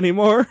messes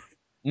anymore?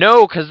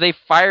 No, because they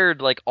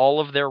fired like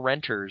all of their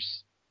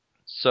renters.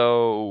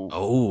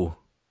 So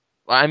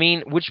I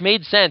mean, which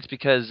made sense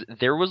because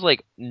there was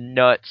like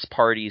nuts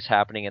parties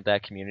happening at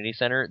that community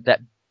center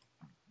that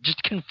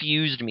just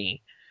confused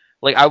me.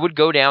 Like I would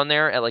go down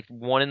there at like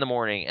 1 a.m.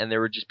 and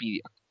there would just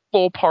be a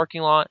full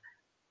parking lot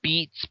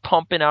beats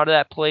pumping out of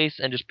that place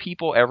and just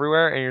people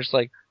everywhere, and you're just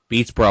like,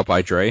 Beats brought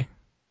by Dre.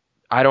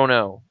 I don't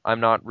know. I'm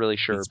not really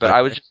sure, Beats but by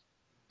I was Dre? just.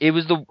 It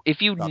was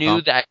if you knew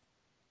 .com? that.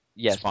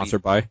 Yes,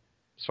 Sponsored by.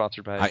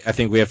 Sponsored by I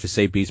think we have to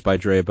say Beats by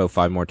Dre about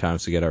 5 more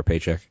times to get our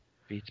paycheck.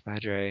 Beats by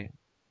Dre.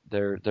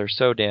 They're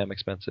so damn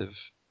expensive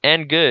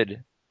and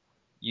good.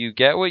 You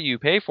get what you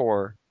pay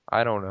for.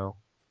 I don't know.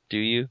 Do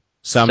you?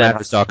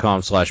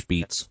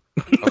 Soundmatters.com/beats.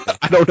 Okay.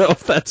 I don't know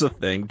if that's a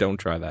thing. Don't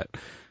try that.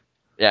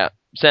 Yeah,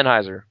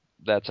 Sennheiser.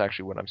 That's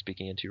actually what I'm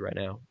speaking into right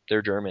now.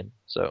 They're German,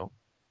 so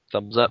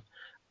thumbs up.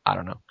 I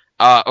don't know.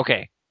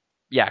 Okay.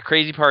 Yeah,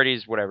 crazy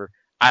parties, whatever.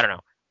 I don't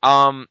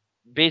know.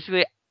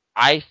 Basically,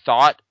 I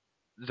thought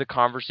the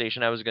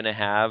conversation I was going to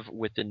have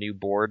with the new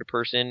board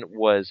person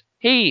was,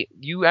 hey,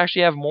 you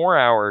actually have more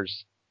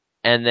hours.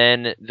 And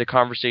then the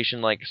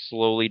conversation, like,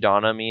 slowly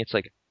dawned on me. It's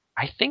like,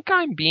 I think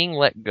I'm being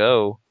let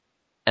go.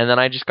 And then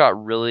I just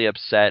got really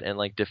upset and,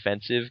 like,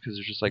 defensive because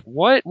it's just like,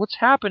 what? What's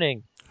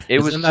happening?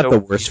 Isn't that the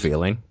worst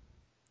feeling?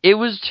 It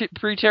was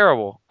pretty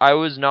terrible. I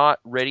was not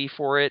ready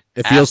for it.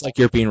 It feels like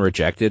you're being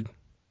rejected.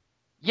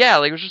 Yeah,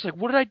 like, it was just like,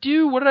 what did I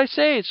do? What did I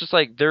say? It's just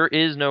like, there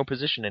is no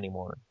position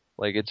anymore.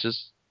 Like, it's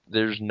just,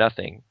 there's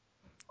nothing.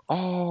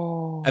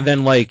 Oh. And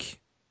then, like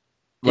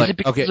is it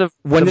because okay, of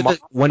when the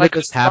did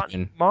this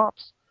happen?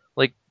 Mops?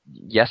 Like,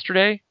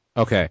 yesterday?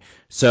 Okay,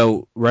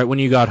 so right when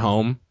you got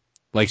home,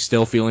 like,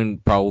 still feeling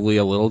probably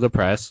a little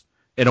depressed,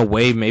 in a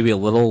way maybe a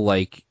little,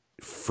 like,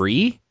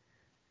 free?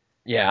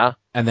 Yeah.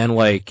 And then,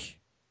 like,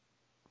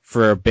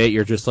 for a bit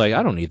you're just like,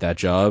 I don't need that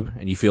job,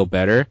 and you feel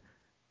better.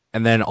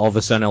 And then all of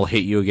a sudden it'll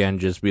hit you again,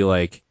 just be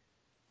like,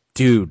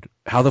 dude,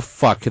 how the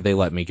fuck could they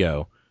let me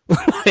go?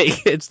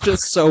 Like, it's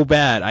just so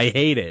bad. I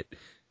hate it.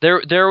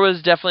 There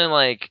was definitely,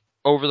 like,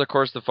 over the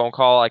course of the phone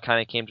call, I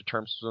kind of came to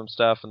terms with some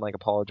stuff and, like,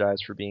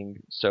 apologized for being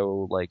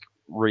so, like,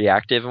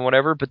 reactive and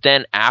whatever. But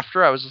then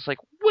after, I was just like,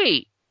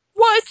 wait,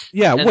 what?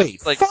 Yeah, And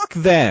wait, like, fuck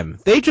them.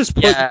 They just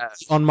put yeah,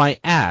 on my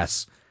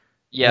ass.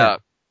 yeah,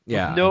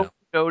 Yeah. with no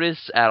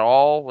notice at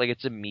all. Like,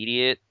 it's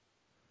immediate,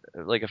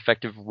 like,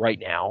 effective right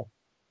now.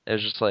 It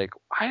was just like,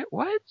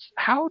 what?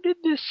 How did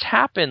this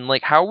happen?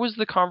 Like, how was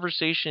the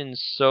conversation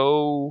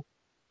so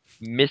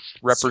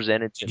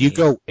misrepresented to Did you me?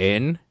 go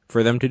in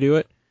for them to do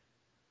it?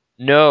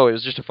 No, it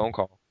was just a phone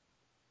call.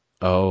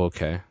 Oh,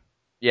 okay.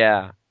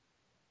 Yeah.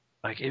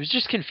 Like, it was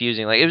just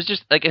confusing. Like, it was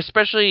just, like,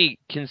 especially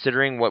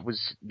considering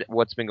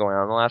what's been going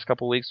on in the last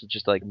couple of weeks with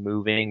just, like,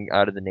 moving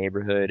out of the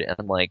neighborhood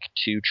and, like,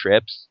 2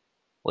 trips.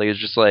 Like, it's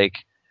just like,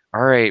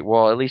 all right,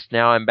 well, at least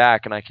now I'm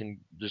back and I can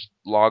just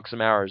log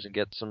some hours and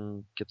get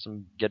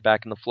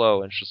back in the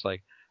flow. And it's just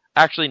like,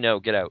 actually, no,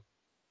 get out.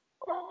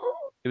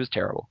 It was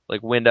terrible.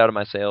 Like, wind out of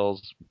my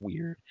sails,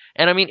 weird.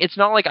 And I mean, it's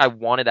not like I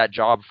wanted that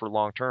job for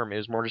long term. It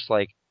was more just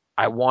like,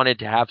 I wanted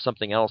to have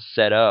something else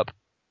set up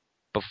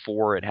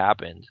before it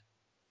happened.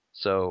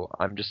 So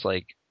I'm just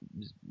like,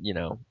 you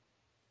know,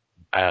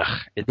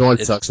 You know what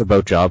sucks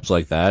about jobs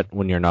like that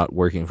when you're not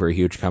working for a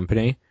huge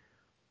company?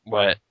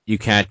 What? You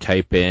can't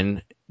type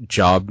in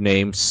job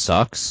name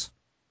sucks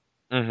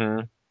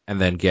Mm-hmm.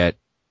 and then get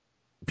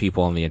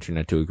people on the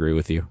internet to agree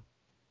with you.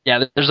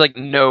 Yeah, there's like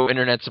no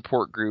internet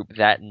support group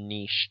that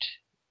niched.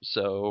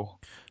 So,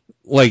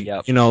 Like,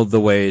 yep. you know,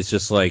 the way it's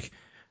just like,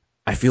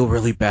 I feel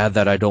really bad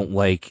that I don't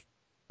like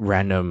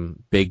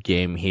random big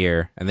game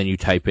here, and then you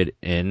type it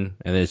in,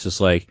 and it's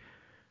just like,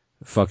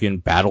 fucking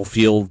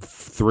Battlefield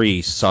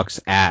 3 sucks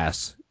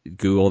ass.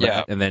 Google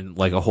that, and then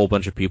like a whole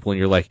bunch of people, and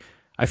you're like,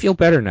 I feel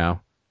better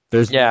now.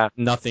 There's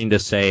nothing to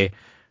say,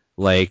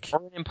 like,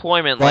 or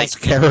employment, Las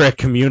Cara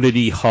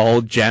Community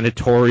Hall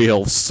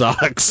janitorial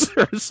sucks,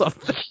 or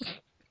something.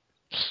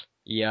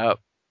 Yep.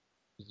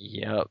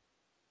 You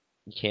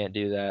can't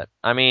do that.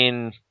 I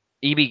mean,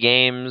 EB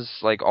Games,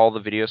 like all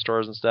the video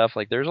stores and stuff,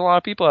 like there's a lot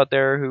of people out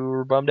there who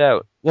are bummed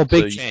out. Well,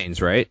 big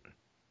chains, right?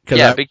 Because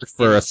I work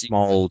for a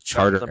small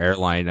charter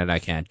airline, and I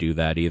can't do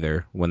that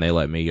either when they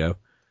let me go.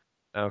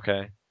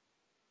 Okay.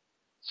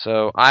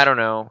 So, I don't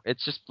know.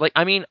 It's just, like,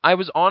 I mean, I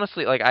was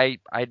honestly, like, I'd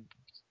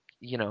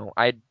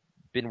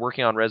been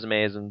working on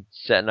resumes and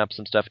setting up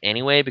some stuff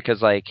anyway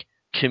because, like,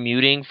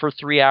 commuting for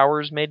 3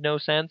 hours made no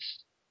sense.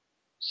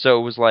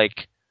 So it was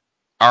like,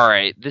 all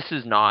right, this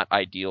is not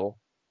ideal.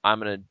 I'm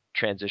going to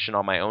transition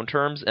on my own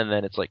terms. And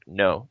then it's like,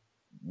 no,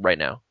 right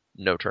now,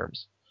 no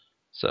terms.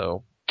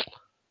 So,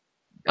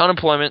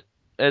 unemployment,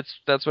 that's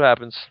what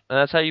happens. And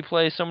that's how you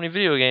play so many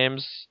video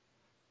games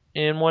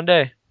in one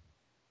day.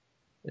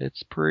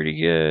 It's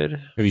pretty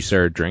good. Have you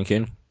started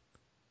drinking?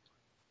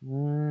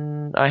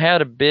 I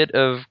had a bit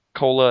of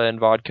cola and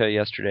vodka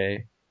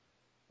yesterday.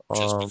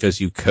 Just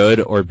because you could,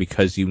 or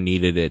because you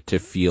needed it to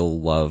feel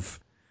love?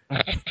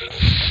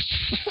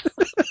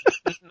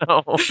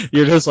 No.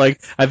 You're just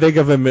like, I think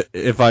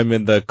if I'm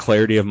in the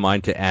clarity of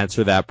mind to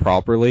answer that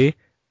properly,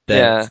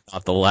 then it's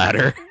not the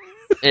latter.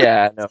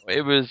 Yeah, no.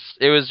 It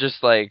was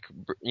just like,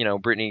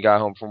 Brittany got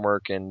home from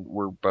work and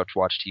we're about to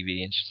watch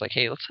TV and she's like,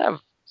 hey, let's have a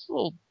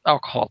little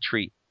alcohol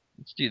treat.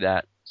 Let's do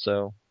that.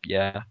 So,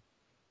 yeah.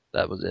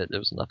 That was it. It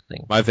was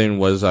nothing. My thing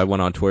was, I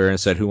went on Twitter and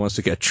said, who wants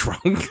to get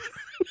drunk?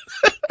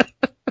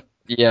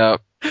 Yeah.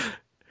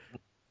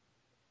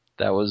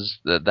 That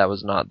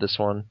was not this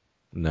one.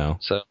 No.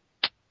 So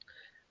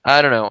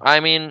I don't know. I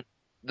mean,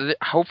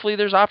 hopefully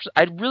there's options.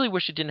 I really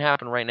wish it didn't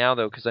happen right now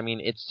though, because I mean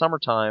it's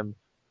summertime.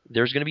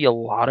 There's going to be a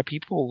lot of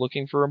people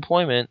looking for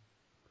employment,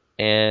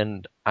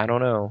 and I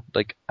don't know.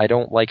 Like I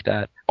don't like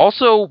that.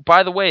 Also,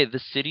 by the way, the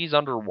city's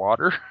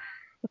underwater,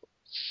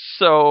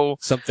 so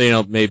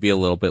Something maybe a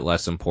little bit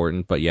less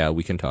important, but yeah,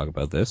 we can talk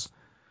about this.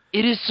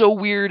 it is so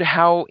weird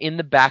how in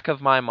the back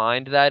of my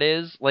mind that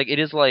is. Like it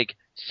is like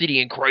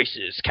city in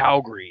crisis,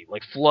 Calgary,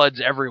 like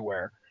floods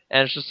everywhere,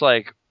 and it's just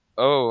like,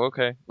 oh,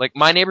 okay. Like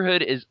my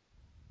neighborhood is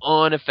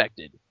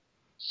unaffected.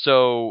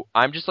 So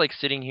I'm just like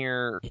sitting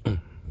here,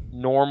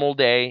 normal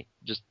day,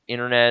 just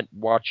internet,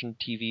 watching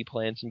TV,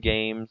 playing some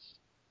games,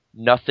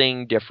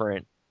 nothing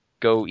different.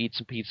 Go eat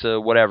some pizza,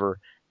 whatever.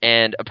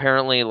 And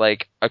apparently,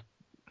 like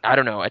I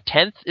don't know, a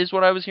tenth is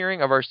what I was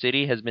hearing of our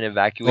city has been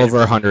evacuated. Over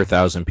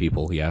 100,000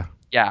 people, yeah.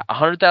 Yeah,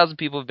 100,000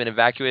 people have been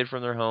evacuated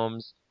from their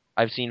homes.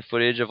 I've seen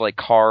footage of like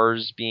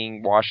cars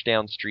being washed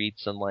down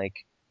streets and like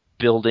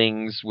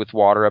buildings with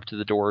water up to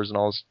the doors and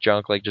all this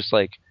junk, like just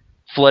like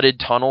flooded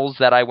tunnels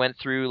that I went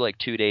through like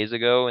 2 days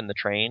ago in the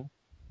train.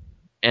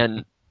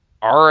 And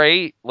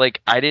alright,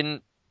 like I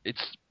didn't,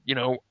 it's,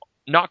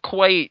 not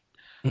quite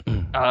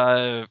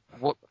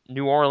what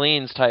New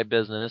Orleans type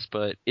business,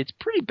 but it's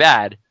pretty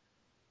bad.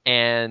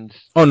 And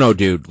Oh no,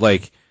 dude,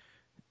 like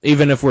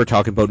even if we're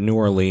talking about New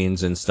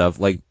Orleans and stuff,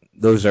 like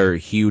those are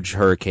huge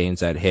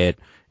hurricanes that hit.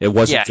 It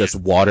wasn't just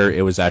water,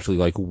 it was actually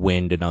like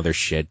wind and other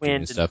shit wind doing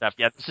and stuff.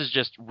 Yeah, this is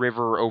just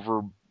river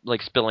over,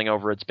 like spilling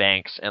over its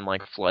banks and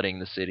like flooding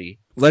the city.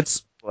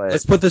 Let's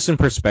put this in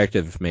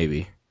perspective,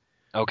 maybe.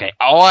 Okay,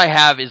 all I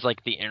have is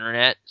like the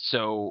internet,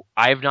 so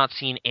I have not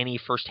seen any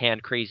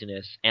firsthand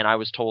craziness, and I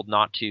was told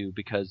not to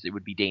because it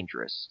would be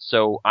dangerous.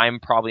 So I'm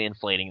probably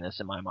inflating this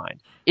in my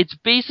mind. It's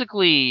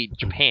basically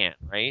Japan,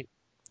 right?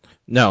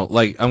 No,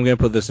 like I'm gonna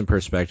put this in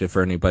perspective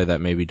for anybody that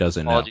maybe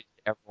doesn't know. Apologies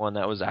to everyone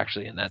that was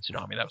actually in that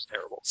tsunami. That was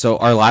terrible. So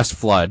our last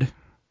flood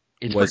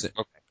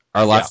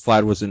Okay.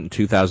 flood was in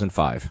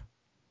 2005.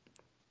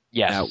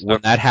 Yes. Now,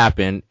 when that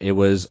happened, it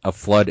was a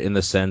flood in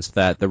the sense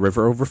that the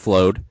river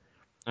overflowed,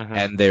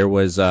 and there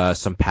was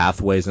some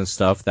pathways and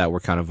stuff that were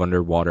kind of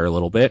underwater a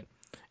little bit,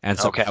 and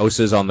some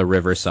houses on the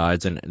river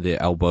sides and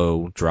the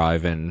Elbow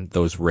Drive and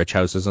those rich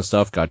houses and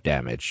stuff got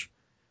damaged.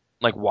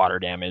 Like water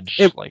damage.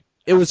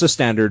 It was a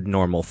standard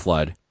normal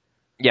flood.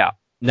 Yeah.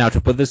 Now, to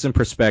put this in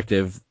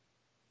perspective,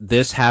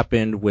 this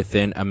happened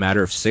within a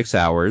matter of 6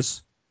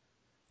 hours.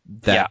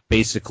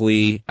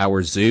 Basically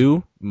our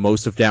zoo,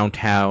 most of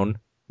downtown,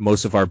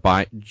 most of our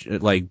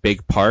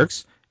big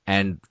parks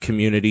and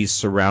communities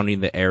surrounding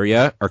the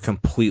area are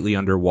completely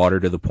underwater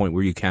to the point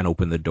where you can't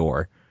open the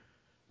door.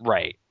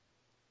 Right.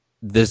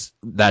 That's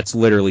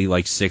literally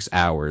like 6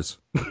 hours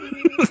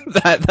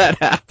that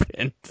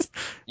happened.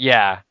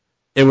 Yeah.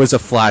 It was a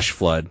flash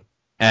flood.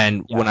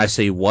 And when I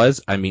say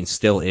was, I mean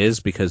still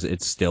is, because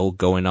it's still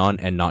going on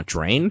and not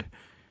drained.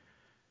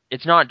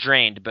 It's not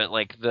drained, but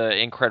like the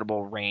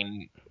incredible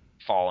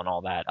rainfall and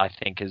all that, I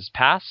think, is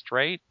past,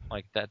 right?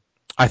 Like that.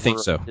 I think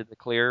so. Did the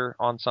clear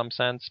on some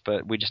sense,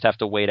 but we just have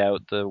to wait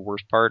out the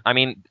worst part. I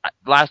mean,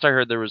 last I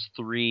heard there was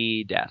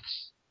 3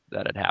 deaths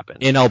that had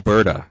happened in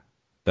Alberta,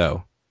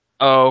 though.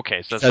 Oh,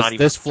 okay. So it's not even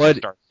this flood.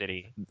 Star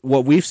City.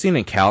 What we've seen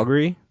in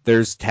Calgary,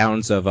 there's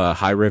towns of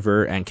High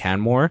River and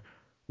Canmore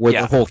where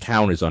the whole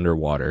town is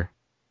underwater.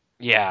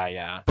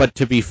 Yeah. But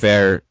to be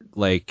fair,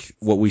 like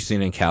what we've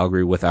seen in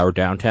Calgary with our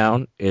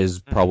downtown is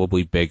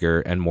probably bigger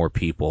and more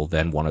people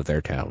than one of their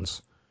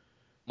towns.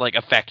 Like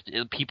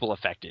people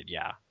affected,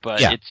 yeah.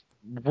 But it's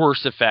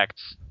worse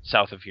effects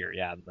south of here,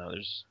 yeah. No,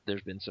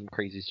 there's been some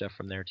crazy stuff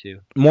from there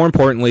too. More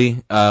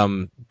importantly,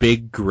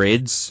 big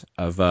grids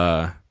of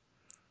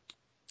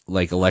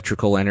like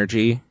electrical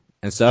energy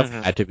and stuff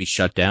had to be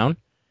shut down.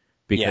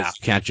 Because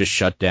you can't just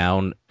shut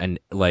down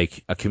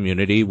a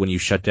community. When you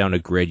shut down a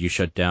grid, you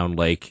shut down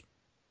like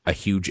a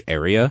huge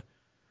area.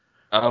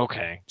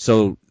 Okay.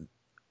 So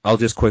I'll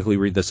just quickly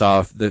read this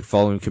off. The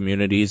following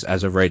communities,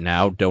 as of right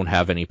now, don't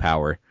have any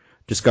power: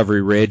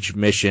 Discovery Ridge,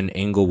 Mission,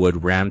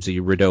 Inglewood, Ramsey,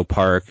 Rideau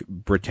Park,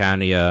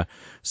 Britannia,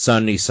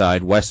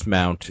 Sunnyside,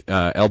 Westmount,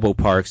 Elbow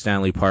Park,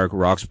 Stanley Park,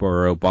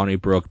 Roxborough,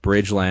 Bonnybrook,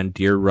 Bridgeland,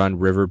 Deer Run,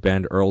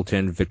 Riverbend,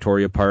 Earlton,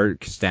 Victoria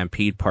Park,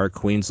 Stampede Park,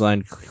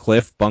 Queensland,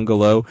 Cliff,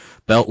 Bungalow,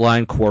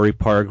 Beltline, Quarry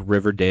Park,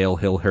 Riverdale,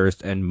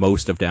 Hillhurst, and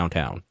most of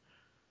downtown.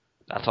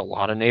 That's a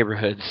lot of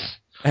neighborhoods.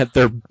 And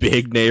they're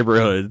big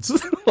neighborhoods.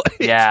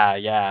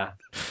 Yeah.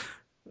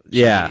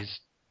 Yeah.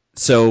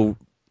 So,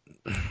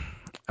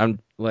 I'm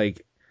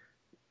like,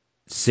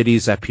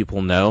 cities that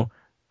people know.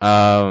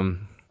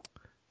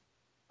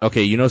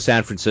 Okay, you know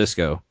San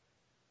Francisco.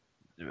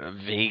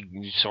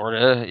 Vague,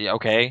 sorta.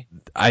 Okay.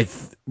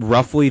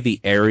 Roughly the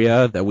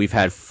area that we've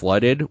had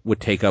flooded would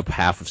take up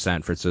half of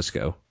San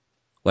Francisco,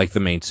 like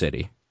the main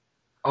city.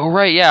 Oh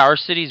right, yeah. Our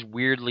city's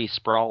weirdly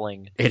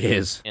sprawling. It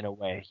is in a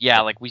way.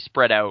 Yeah, like we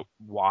spread out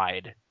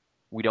wide.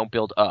 We don't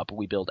build up,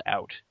 we build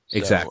out. So,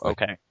 exactly.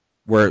 Okay.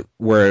 We're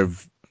a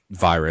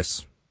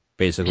virus,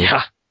 basically.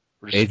 Yeah.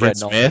 Agent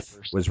Smith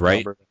was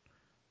right.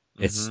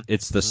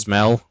 It's the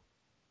smell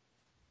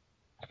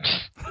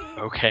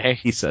Okay.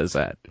 He says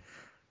that.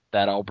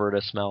 That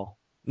Alberta smell.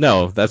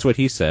 No, that's what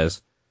he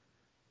says.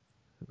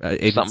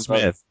 Agent Something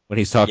about- Smith, when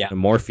he's talking Yeah. to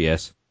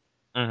Morpheus,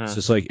 Mm-hmm. it's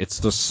just like, it's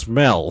the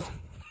smell.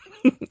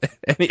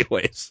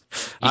 Anyways,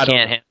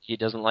 He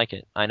doesn't like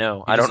it. I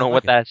know. He I don't doesn't know like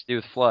what it. that has to do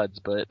with floods,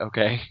 but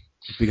okay.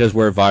 because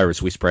we're a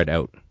virus, we spread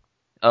out.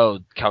 Oh,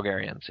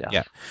 Calgarians, yeah.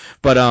 Yeah.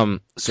 But,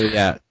 so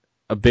yeah,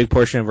 a big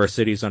portion of our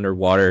city's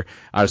underwater.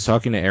 I was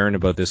talking to Aaron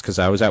about this because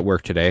I was at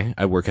work today.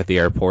 I work at the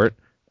airport.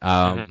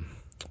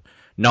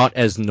 Not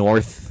as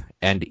north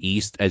and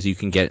east as you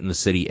can get in the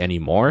city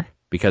anymore,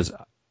 because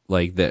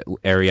like the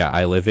area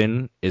I live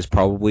in is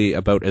probably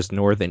about as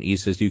north and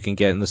east as you can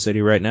get in the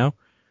city right now.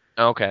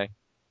 Okay.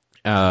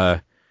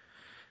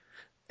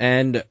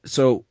 And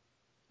so,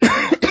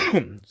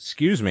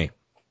 excuse me,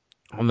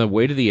 on the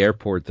way to the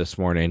airport this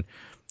morning,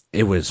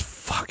 it was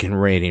fucking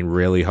raining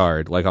really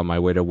hard. Like on my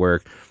way to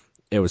work,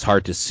 it was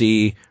hard to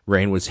see.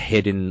 Rain was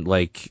hitting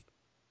like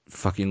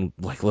fucking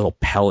like little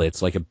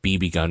pellets, like a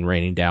BB gun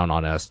raining down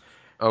on us.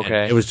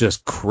 Okay. And it was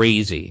just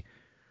crazy.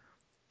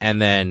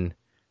 And then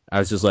I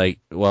was just like,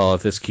 well,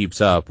 if this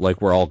keeps up,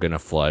 like we're all gonna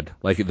flood.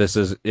 Like if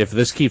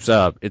this keeps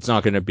up, it's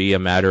not gonna be a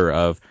matter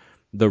of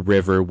the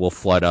river will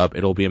flood up.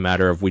 It'll be a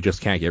matter of we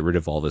just can't get rid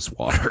of all this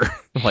water,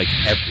 like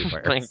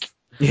everywhere. Like,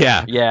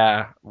 Yeah.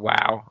 yeah.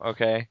 Wow.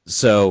 Okay.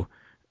 So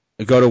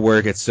I go to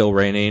work. It's still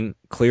raining.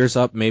 Clears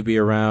up maybe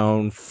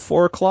around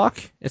 4 o'clock.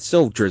 It's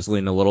still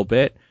drizzling a little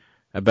bit.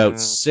 About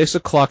 6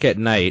 o'clock at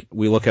night,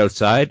 we look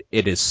outside.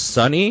 It is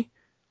sunny,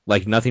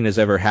 like nothing has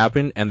ever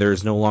happened, and there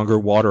is no longer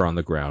water on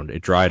the ground.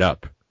 It dried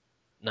up.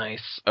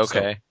 Nice.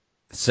 Okay.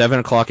 7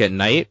 o'clock at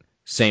night,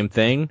 same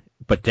thing,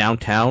 but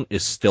downtown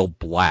is still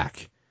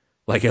black.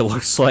 Like it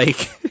looks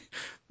like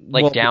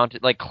Like well, down to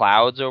like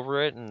clouds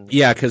over it, and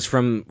yeah, because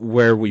from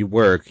where we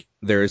work,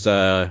 there's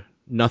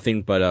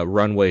nothing but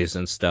runways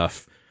and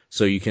stuff,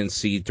 so you can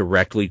see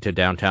directly to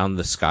downtown,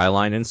 the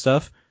skyline and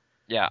stuff.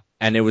 yeah.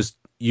 And it was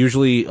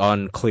usually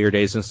on clear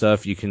days and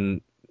stuff, you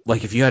can,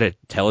 like, if you had a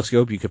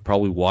telescope, you could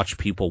probably watch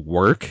people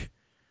work,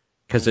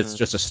 because it's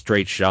just a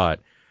straight shot.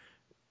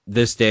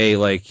 This day,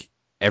 like,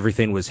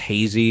 everything was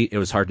hazy. It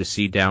was hard to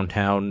see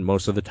downtown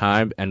most of the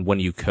time, and when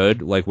you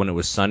could, like when it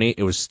was sunny,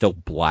 it was still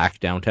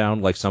black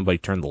downtown, like somebody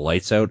turned the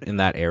lights out in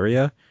that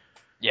area.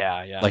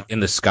 Yeah. Yeah. Like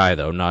in the sky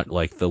though, not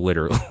like the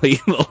literally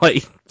the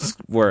lights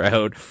were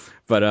out.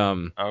 But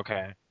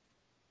Okay.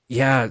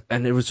 yeah,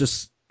 and it was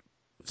just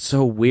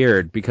so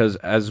weird because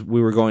as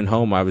we were going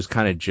home, I was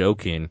kind of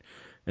joking,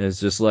 and it's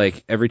just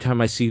like every time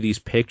I see these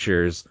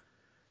pictures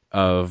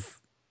of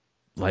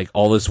like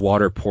all this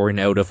water pouring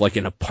out of like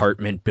an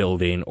apartment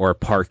building or a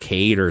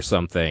parkade or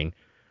something,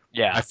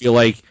 Yeah. I feel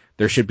like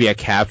there should be a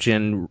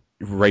caption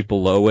right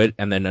below it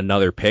and then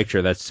another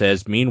picture that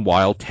says,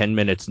 meanwhile, 10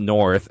 minutes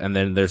north, and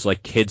then there's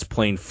like kids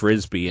playing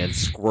frisbee and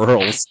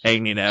squirrels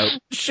hanging out.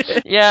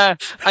 Shit. Yeah,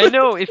 I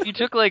know. If you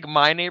took like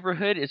my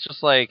neighborhood, it's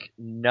just like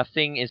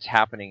nothing is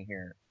happening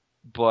here.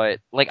 But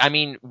like, I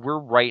mean, we're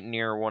right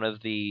near one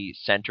of the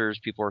centers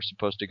people are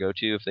supposed to go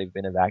to if they've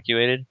been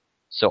evacuated.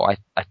 So I'm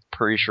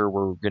pretty sure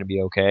we're gonna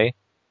be okay.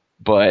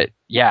 But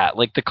yeah,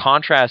 like the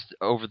contrast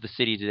over the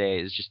city today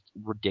is just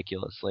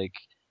ridiculous. Like,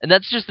 and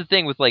that's just the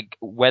thing with like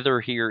weather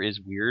here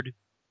is weird.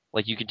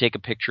 Like you can take a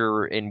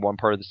picture in one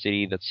part of the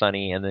city that's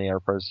sunny, and then the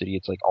other part of the city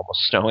it's like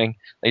almost snowing.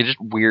 Like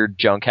just weird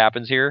junk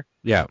happens here.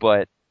 Yeah,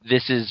 But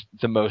this is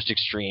the most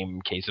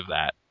extreme case of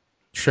that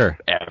sure.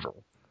 ever.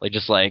 Like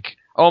just like,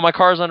 oh, my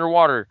car's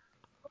underwater.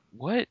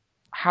 What?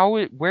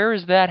 Where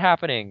is that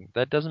happening?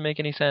 That doesn't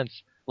make any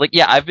sense. Like,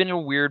 yeah, I've been in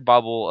a weird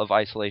bubble of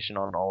isolation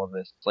on all of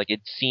this. It's like it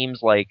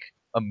seems like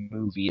a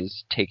movie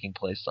is taking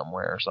place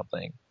somewhere or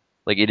something.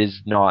 Like it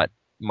is not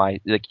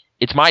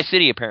it's my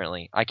city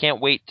apparently. I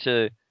can't wait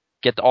to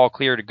get the all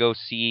clear to go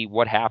see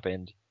what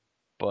happened.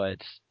 But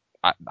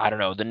I don't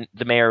know.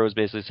 The mayor was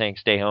basically saying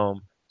stay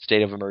home,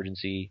 state of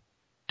emergency,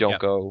 don't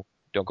go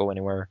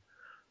anywhere.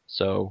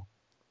 So,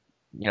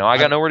 I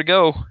got nowhere to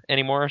go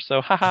anymore.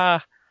 So, haha.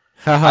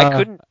 I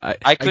couldn't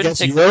guess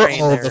take you're the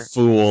train all there. the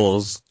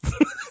fools.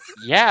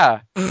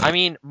 Yeah, I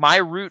mean, my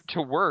route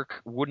to work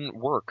wouldn't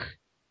work.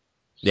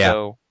 Yeah.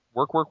 So,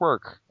 work.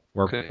 Work.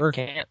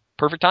 Can't.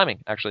 Perfect timing,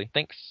 actually.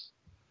 Thanks.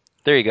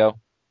 There you go.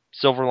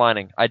 Silver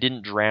lining. I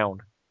didn't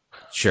drown.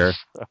 Sure.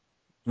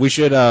 We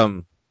should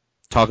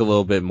talk a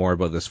little bit more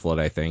about this flood,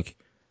 I think,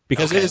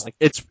 because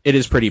it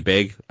is pretty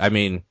big. I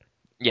mean,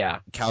 yeah,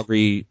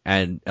 Calgary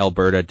and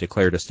Alberta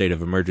declared a state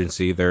of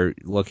emergency. They're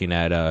looking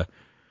at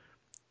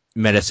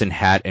Medicine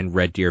Hat and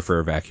Red Deer for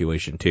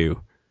evacuation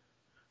too.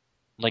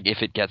 Like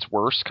if it gets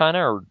worse, kind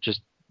of, or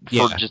just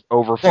Yeah. for just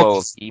overflow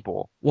of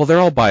people. Well, they're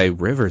all by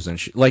rivers and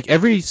shit. Like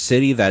every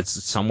city that's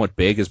somewhat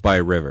big is by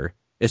a river.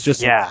 It's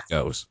just Yeah. how it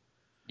goes.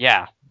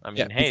 Yeah, I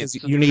mean, hey, because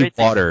it's you a need great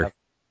thing to water, have.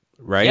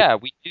 right? Yeah,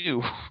 we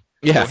do.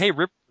 Yeah. So, hey,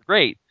 rivers are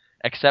great,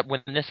 except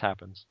when this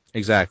happens.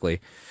 Exactly.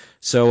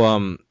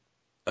 So,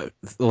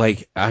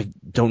 like, I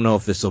don't know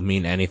if this will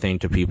mean anything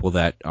to people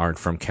that aren't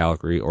from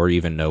Calgary or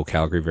even know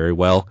Calgary very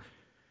well.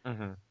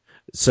 Mm-hmm.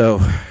 So,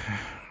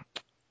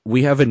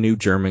 we have a new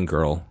German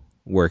girl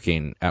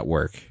working at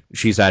work.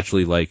 She's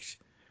actually like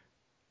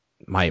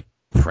my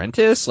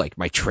apprentice, like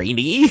my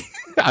trainee.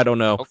 I don't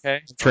know.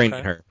 Okay.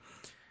 Training her.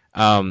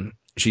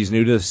 She's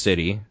new to the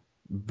city,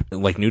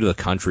 like new to the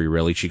country,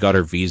 really. She got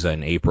her visa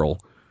in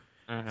April.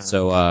 Mm-hmm.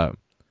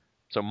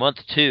 So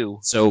month 2.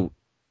 So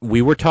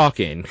we were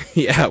talking,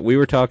 we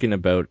were talking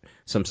about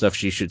some stuff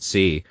she should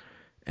see.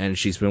 And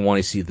she's been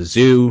wanting to see the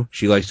zoo.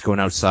 She likes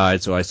going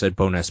outside, so I said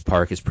Boness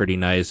Park is pretty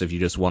nice if you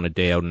just want a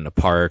day out in the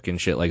park and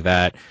shit like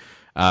that.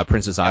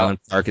 Princess Island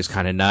Park is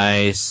kind of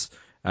nice.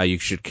 You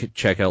should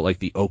check out like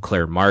the Eau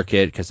Claire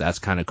Market because that's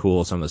kind of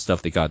cool. Some of the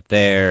stuff they got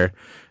there,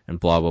 and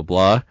blah blah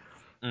blah.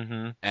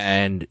 Mm-hmm.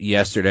 And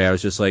yesterday I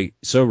was just like,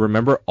 so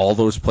remember all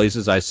those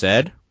places I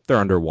said? They're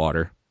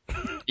underwater.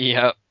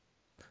 Yep.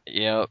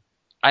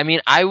 I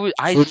mean,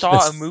 I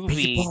saw a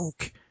movie.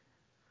 Speedboat.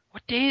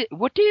 What day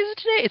is it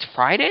today? It's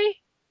Friday?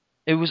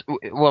 It was,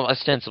 well,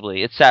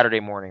 ostensibly it's Saturday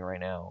morning right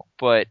now.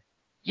 But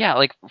yeah,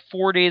 like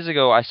 4 days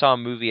ago I saw a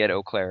movie at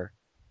Eau Claire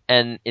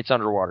and it's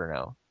underwater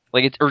now.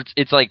 Like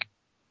it's like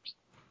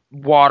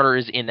water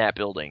is in that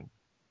building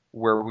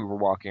where we were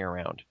walking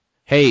around.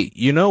 Hey,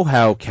 you know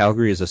how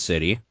Calgary is a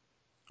city?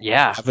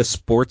 Yeah. Have a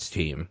sports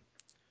team.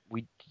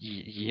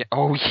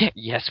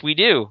 Yes, we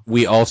do.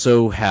 We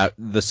also have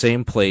the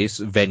same place,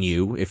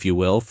 venue, if you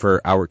will, for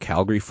our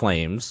Calgary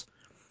Flames.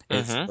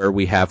 It's where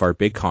we have our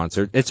big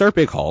concert. It's our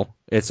big hall.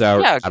 It's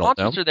our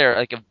concerts are there.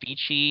 Like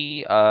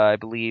Avicii, I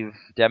believe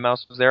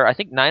Deadmau5 was there. I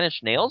think Nine Inch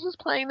Nails is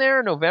playing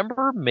there in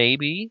November,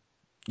 maybe.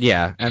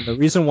 Yeah, and the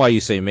reason why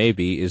you say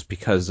maybe is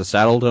because the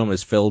Saddle Dome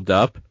is filled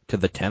up to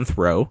the 10th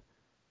row.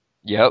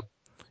 Yep.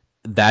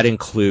 That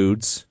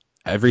includes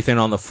everything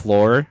on the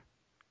floor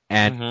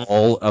and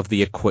all of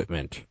the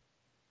equipment.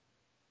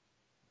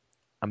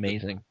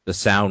 Amazing. The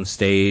sound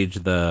stage,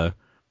 the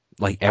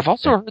like. I've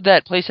also heard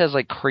that place has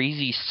like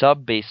crazy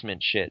sub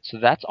basement shit. So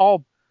that's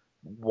all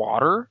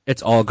water.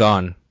 It's all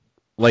gone.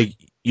 Like,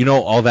 you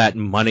know, all that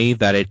money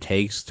that it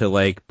takes to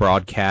like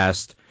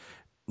broadcast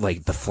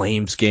like the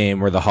Flames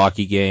game or the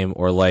hockey game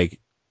or like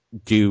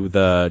do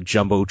the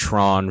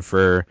Jumbotron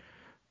for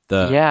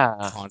the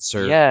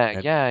concert.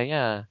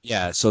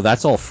 Yeah, so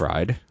that's all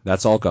fried.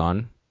 That's all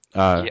gone.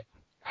 Oh man,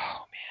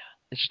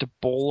 it's just a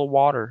bowl of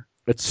water.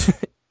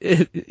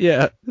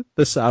 The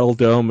Saddle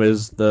Dome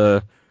is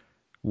the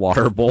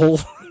water bowl.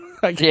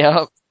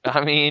 Yeah,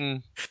 I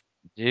mean,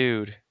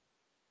 dude,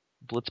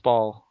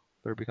 Blitzball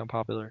better become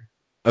popular.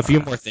 A few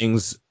more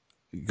things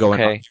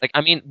going on. Like,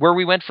 I mean, where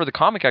we went for the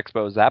Comic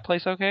Expo, is that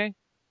place okay?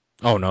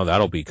 Oh no,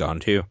 that'll be gone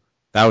too.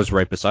 That was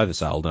right beside the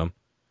Saddle Dome.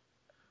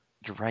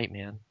 You're right,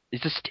 man.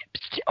 Is the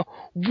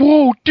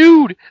whoa,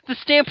 dude! The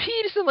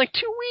Stampede is in like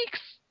 2 weeks!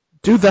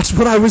 Dude, that's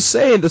what I was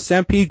saying. The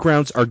Stampede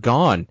grounds are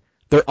gone.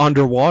 They're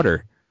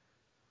underwater.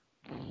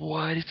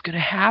 What is gonna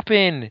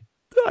happen?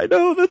 I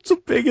know, that's the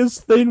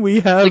biggest thing we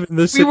have in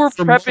this city. We were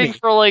prepping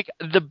for like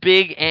the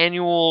big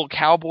annual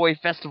cowboy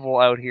festival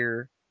out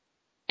here,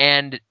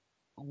 and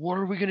what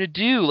are we gonna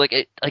do?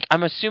 Like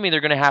I'm assuming they're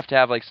gonna have to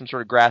have like some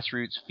sort of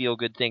grassroots feel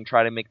good thing,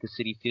 try to make the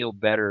city feel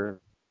better,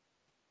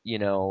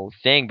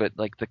 thing. But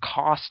like the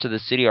cost to the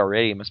city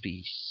already must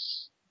be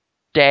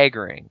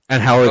staggering.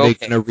 And how are they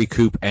gonna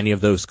recoup any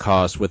of those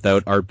costs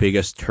without our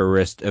biggest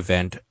tourist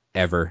event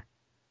ever?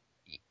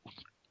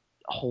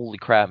 Holy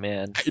crap,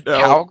 man! I know.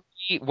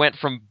 Calgary went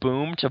from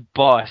boom to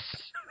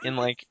bust in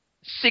like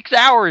 6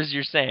 hours.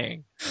 You're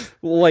saying?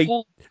 Like,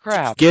 holy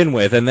crap! To begin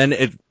with, and then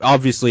it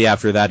obviously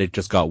after that it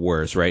just got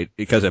worse, right?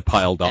 Because it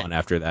piled on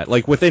after that.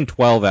 Like within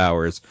 12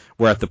 hours,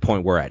 we're at the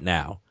point we're at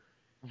now.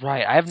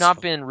 Right. I have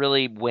not been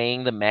really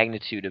weighing the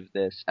magnitude of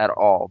this at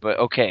all. But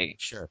okay,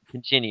 sure.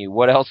 Continue.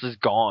 What else is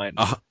gone?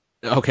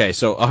 Okay,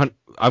 so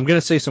I'm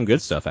gonna say some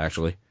good stuff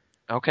actually.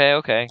 Okay.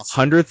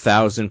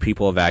 100,000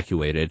 people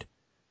evacuated.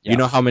 You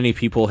know how many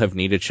people have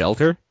needed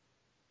shelter?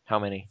 How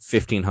many?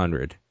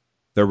 1,500.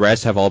 The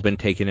rest have all been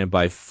taken in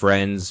by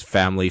friends,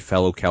 family,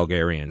 fellow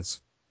Calgarians.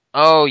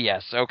 Oh,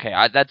 yes. Okay.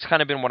 That's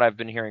kind of been what I've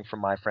been hearing from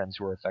my friends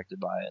who were affected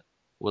by it.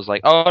 Was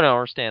like, oh, no,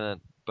 we're staying at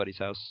buddy's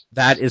house.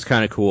 That is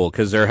kind of cool,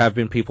 because there have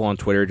been people on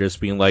Twitter just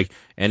being like,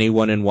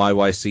 anyone in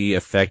YYC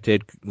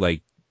affected,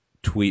 like,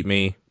 tweet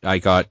me. I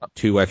got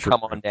 2 extra.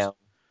 Come on down.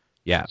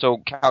 Yeah. So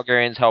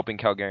Calgarians helping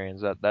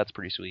Calgarians, that's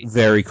pretty sweet.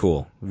 Very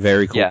cool.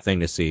 Very cool thing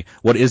to see.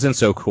 What isn't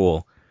so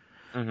cool,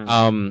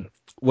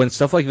 when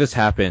stuff like this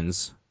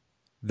happens,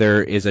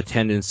 there is a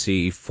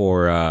tendency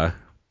for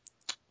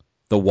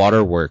the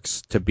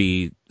waterworks to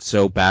be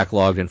so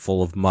backlogged and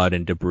full of mud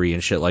and debris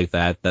and shit like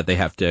that they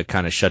have to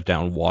kind of shut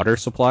down water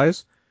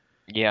supplies.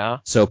 Yeah.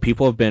 So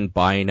people have been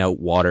buying out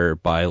water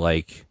by,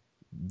 like,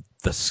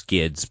 the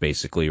skids,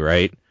 basically,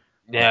 right?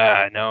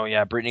 Yeah, no,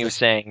 yeah. Brittany was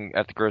saying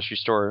at the grocery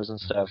stores and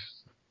stuff.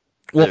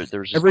 Well,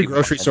 every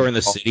grocery store in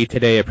the city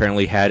today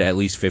apparently had at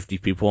least 50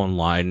 people in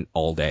line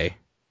all day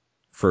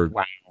for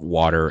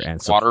water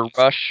and supplies. Water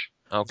rush?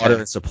 Okay. Water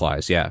and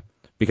supplies, yeah.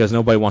 Because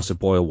nobody wants to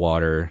boil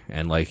water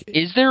and, like...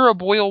 Is there a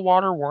boil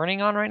water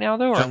warning on right now,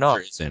 though, or not?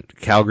 There isn't.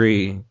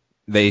 Calgary,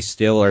 they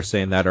still are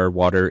saying that our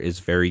water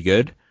is very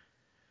good.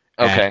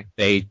 Okay. And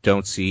they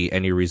don't see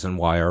any reason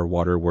why our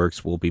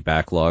waterworks will be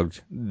backlogged.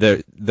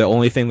 The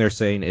only thing they're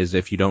saying is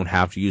if you don't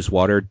have to use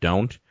water,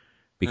 don't.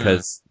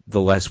 because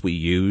the less we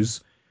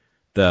use,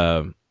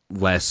 the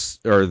less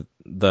or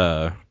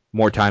the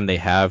more time they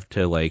have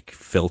to like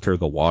filter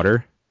the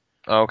water.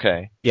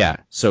 Okay. Yeah,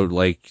 so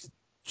like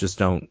just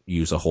don't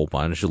use a whole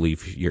bunch.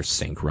 Leave your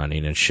sink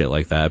running and shit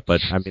like that.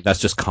 But I mean that's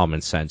just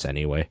common sense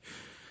anyway.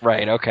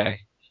 Right. Okay.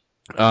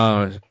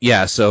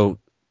 Yeah, so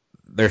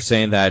they're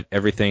saying that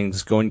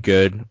everything's going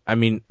good. I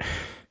mean,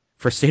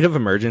 for state of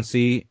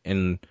emergency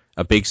in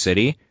a big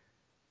city,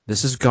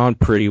 this has gone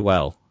pretty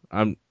well.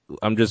 I'm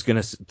just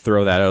gonna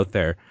throw that out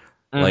there.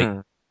 Like,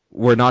 Mhm.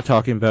 we're not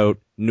talking about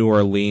New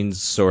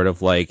Orleans sort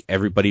of like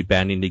everybody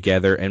banding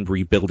together and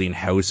rebuilding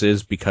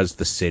houses because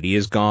the city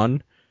is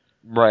gone.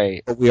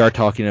 Right. But we are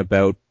talking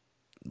about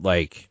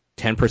like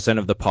 10%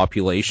 of the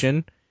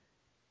population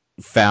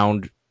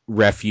found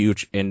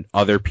refuge in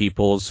other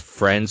people's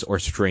friends or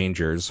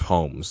strangers'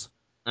 homes.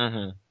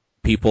 Mhm.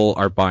 People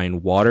are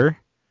buying water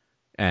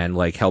and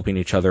like helping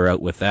each other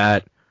out with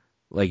that.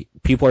 Like,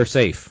 people are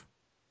safe.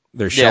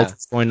 There's Yeah.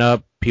 shelters going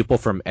up. People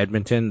from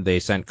Edmonton, they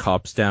sent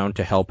cops down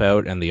to help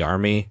out, and the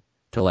army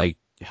to like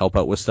help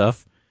out with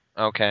stuff.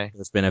 Okay.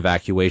 There's been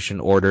evacuation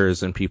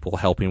orders and people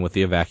helping with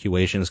the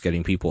evacuations,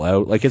 getting people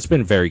out. Like, it's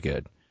been very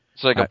good.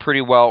 It's like a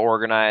pretty well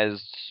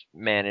organized,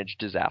 managed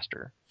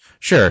disaster.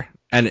 Sure.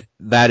 And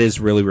that is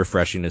really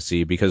refreshing to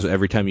see, because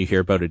every time you hear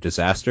about a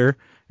disaster,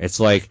 it's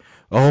like,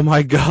 oh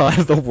my god,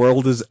 the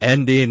world is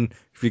ending.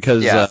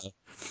 Because, Yeah.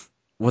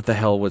 what the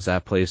hell was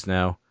that place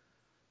now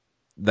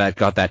that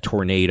got that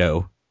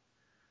tornado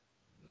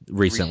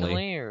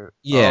recently? Or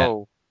Yeah.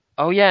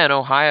 oh yeah, in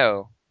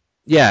Ohio.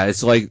 Yeah,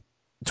 it's like,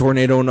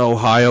 tornado in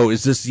Ohio,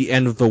 is this the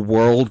end of the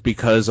world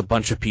because a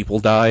bunch of people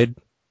died?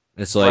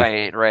 It's like,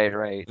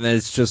 Right. and then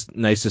it's just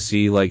nice to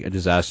see like a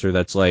disaster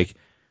that's like,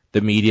 the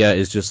media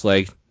is just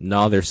like,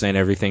 no, they're saying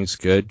everything's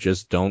good,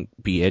 just don't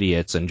be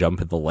idiots and jump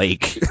in the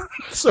lake.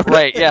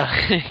 Right.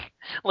 Yeah.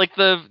 Like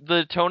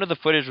the tone of the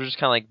footage was just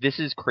kind of like, this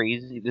is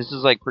crazy. This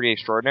is like pretty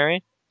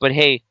extraordinary. But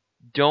hey,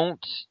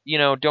 don't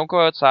go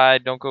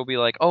outside. Don't go be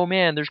like, oh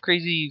man, there's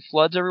crazy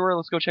floods everywhere.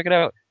 Let's go check it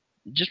out.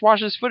 Just watch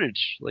this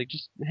footage. Like,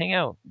 just hang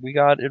out. We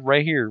got it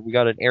right here. We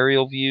got an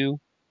aerial view.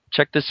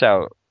 Check this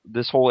out.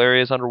 This whole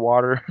area is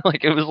underwater.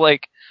 Like, it was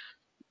like,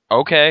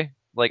 okay,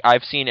 like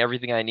I've seen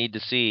everything I need to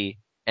see,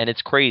 and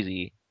it's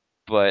crazy,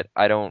 but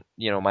I don't,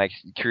 my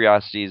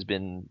curiosity has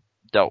been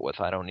dealt with.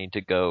 I don't need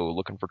to go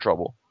looking for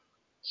trouble.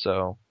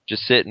 So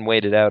just sit and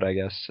wait it out, I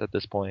guess, at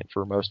this point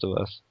for most of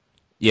us.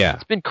 Yeah.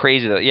 It's been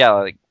crazy though. Yeah,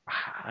 like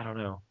I don't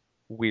know,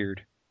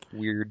 weird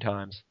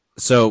times,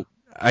 So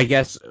I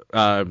guess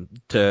to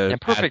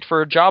and perfect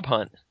for a job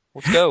hunt.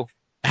 Let's go.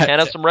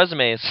 Hand out some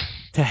resumes.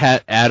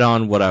 add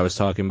on what I was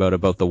talking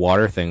about the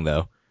water thing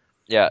though.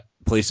 Yeah.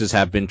 Places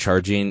have been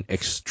charging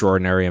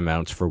extraordinary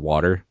amounts for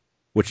water,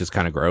 which is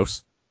kind of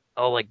gross.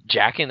 Oh, like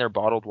jacking their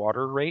bottled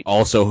water rate?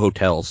 Also,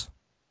 hotels.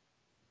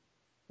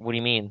 What do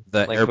you mean?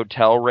 The Like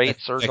hotel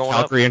rates are the going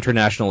Calgary up?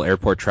 International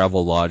Airport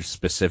Travel Lodge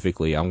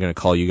specifically. I'm going to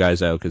call you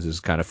guys out because it's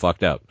kind of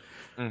fucked up.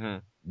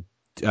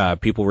 Mm-hmm.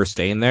 People were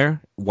staying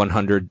there,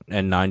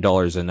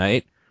 $109 a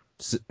night.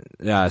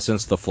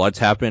 Since the floods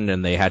happened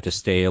and they had to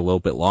stay a little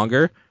bit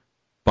longer,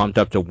 bumped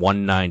up to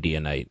 $190 a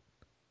night.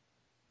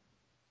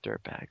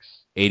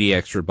 Dirtbags. 80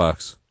 extra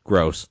bucks.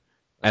 Gross.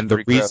 That's And the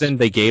pretty gross. reason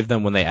they gave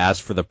them when they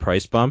asked for the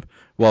price bump,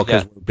 well,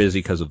 because Yeah. we're busy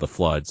because of the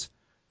floods.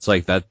 It's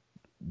like, that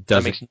That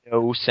doesn't, makes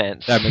no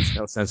sense. that makes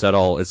no sense at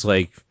all. It's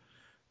like,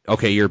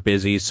 okay, you're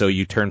busy, so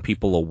you turn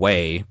people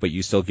away, but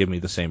you still give me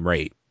the same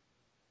rate.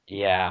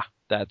 Yeah,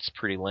 that's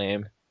pretty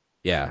lame.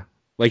 Yeah.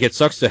 Like, it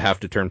sucks to have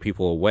to turn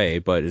people away,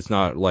 but it's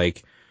not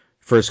like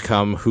first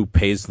come who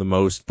pays the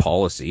most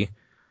policy.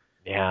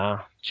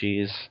 Yeah,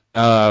 jeez.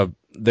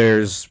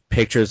 There's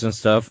pictures and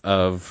stuff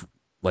of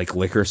like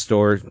liquor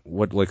store.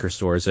 What liquor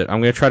store is it? I'm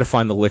gonna try to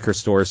find the liquor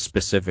store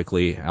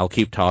specifically. I'll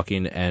keep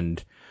talking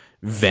and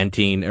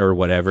venting or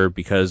whatever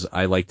because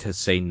I like to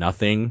say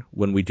nothing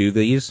when we do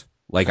these.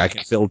 Like, I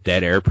can fill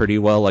dead air pretty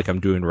well, like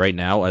I'm doing right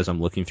now as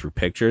I'm looking through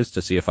pictures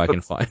to see if I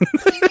can find.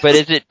 But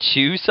is it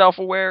too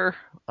self-aware?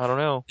 I don't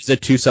know. Is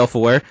it too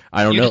self-aware?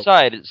 I don't You know.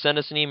 decide. Send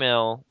us an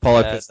email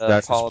at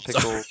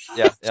Paulapixel.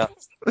 Yeah.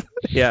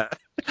 Yeah.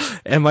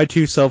 Am I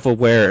too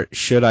self-aware?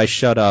 Should I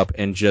shut up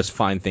and just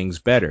find things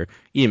better?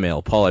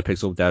 Email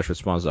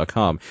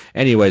paul@pixel-response.com.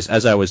 Anyways,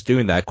 as I was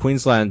doing that,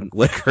 Queensland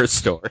Liquor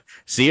Store.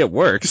 See, it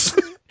works.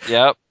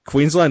 Yep.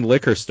 Queensland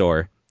Liquor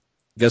Store.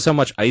 Guess how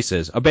much ice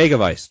is? A bag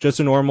of ice.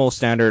 Just a normal,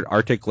 standard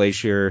Arctic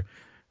Glacier.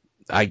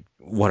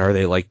 What are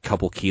they, like,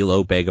 couple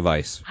kilo bag of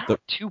ice?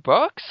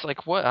 $2?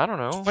 Like what? I don't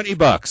know.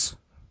 $20.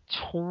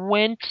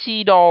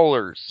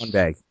 $20 One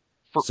bag.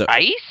 for So,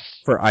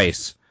 ice? for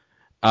ice.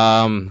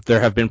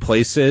 There have been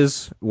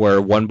places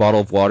where one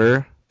bottle of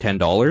water,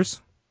 $10.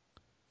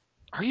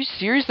 Are you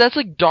serious? That's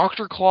like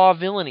Dr. Claw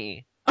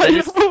villainy. I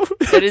know.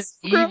 That is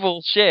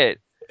evil shit.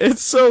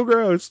 It's so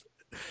gross.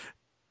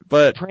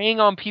 But Preying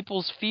on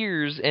people's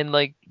fears and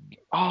like,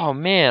 oh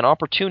man,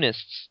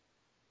 opportunists.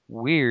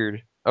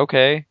 Weird.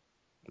 Okay.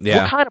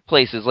 yeah. What kind of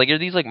places? Like, are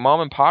these like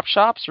mom and pop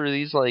shops, or are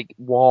these like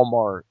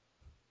Walmart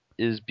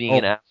is being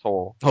an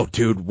asshole? Oh,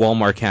 dude,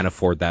 Walmart can't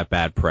afford that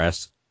bad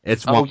press.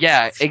 It's Oh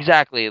yeah,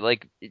 exactly.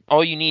 Like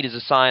all you need is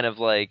a sign of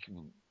like,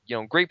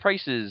 great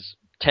prices,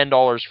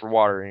 $10 for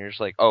water, and you're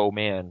just like, oh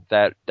man,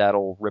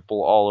 that'll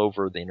ripple all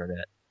over the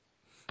internet.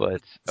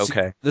 But See,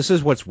 okay, this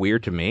is what's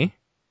weird to me,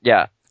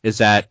 yeah, is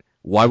that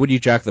why would you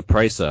jack the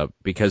price up?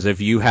 Because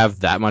if you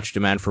have that much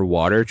demand for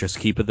water, just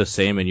keep it the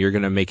same and you're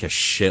going to make a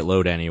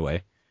shitload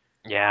anyway.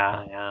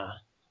 yeah.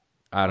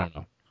 I don't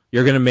know.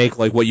 You're going to make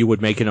like what you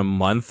would make in a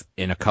month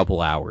in a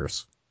couple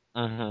hours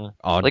on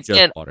Like, just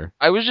and water.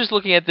 I was just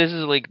looking at this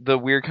as like the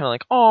weird kind of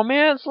like, oh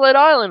man, Sled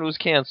Island was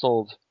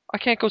canceled. I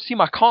can't go see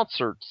my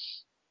concerts.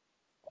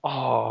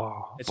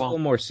 Oh, It's a little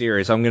more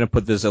serious. I'm going to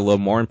put this a little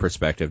more in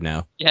perspective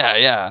now.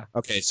 yeah.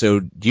 Okay, so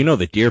do you know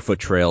the Deerfoot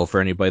Trail?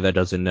 For anybody that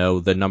doesn't know,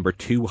 the number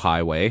 2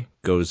 highway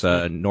goes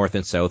north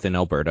and south in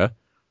Alberta.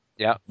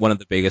 Yeah. One of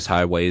the biggest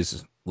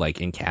highways, like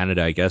in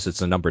Canada, I guess. It's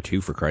the number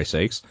 2 for Christ's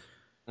sakes.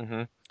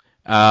 Mm-hmm.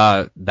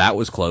 That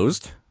was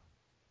closed.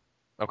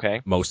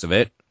 Okay. Most of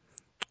it.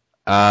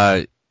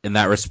 In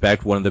that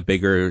respect, one of the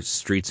bigger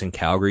streets in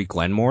Calgary,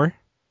 Glenmore,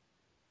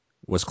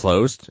 was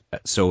closed.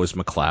 So was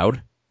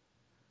McLeod.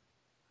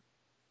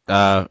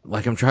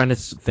 Like I'm trying to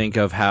think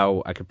of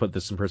how I could put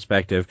this in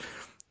perspective.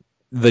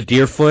 The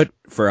Deerfoot,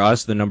 for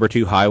us, the number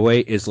 2 highway,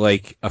 is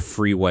like a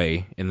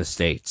freeway in the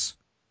States.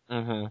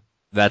 Mm-hmm.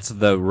 That's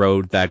the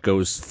road that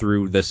goes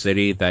through the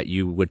city that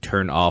you would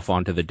turn off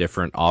onto the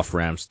different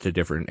off-ramps to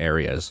different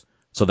areas.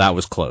 So that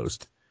was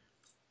closed.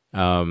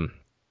 I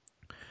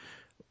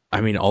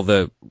mean, all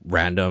the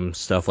random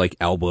stuff like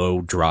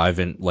Elbow Drive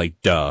and, like,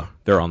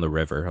 they're on the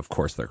river. Of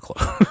course they're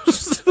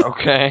closed.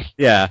 Okay.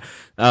 Yeah.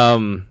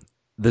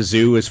 The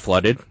zoo is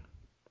flooded.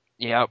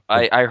 Yeah,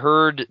 I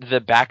heard the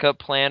backup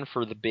plan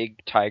for the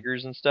big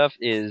tigers and stuff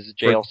is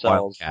jail For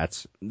cells.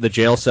 Wildcats. The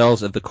jail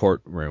cells at the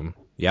courtroom.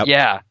 Yep.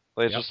 Yeah,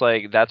 but it's Yep. just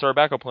like that's our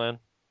backup plan.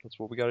 That's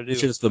what we got to do.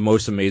 Which is the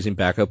most amazing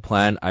backup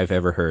plan I've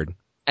ever heard.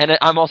 And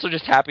I'm also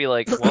just happy,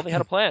 like, well, they had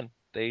a plan.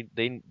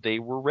 They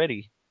were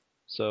ready.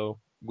 So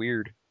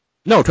weird.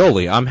 No,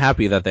 totally. I'm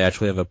happy that they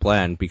actually have a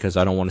plan because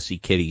I don't want to see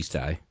kitties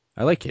die.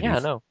 I like kitties. Yeah,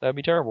 no, that'd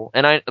be terrible.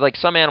 And I like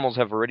some animals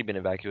have already been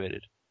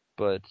evacuated,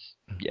 but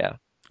yeah,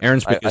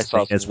 Aaron's I biggest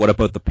saw thing is, some. what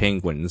about the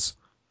penguins?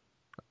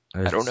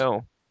 I don't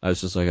know. I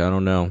was just like, I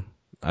don't know.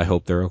 I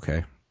hope they're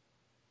okay.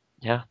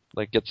 Yeah,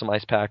 like get some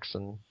ice packs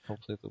and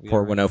hopefully they'll be Pour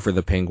alright. one out for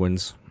the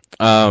penguins.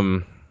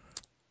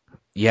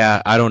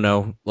 Yeah, I don't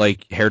know.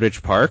 Like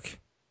Heritage Park,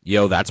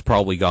 that's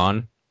probably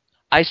gone.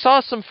 I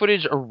saw some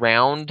footage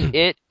around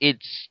it.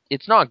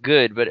 It's not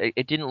good, but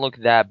it didn't look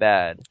that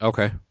bad.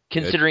 Okay.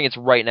 Considering it's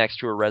right next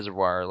to a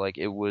reservoir, like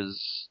it was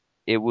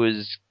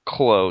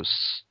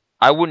close.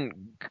 I wouldn't,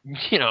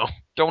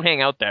 don't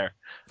hang out there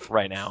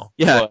right now.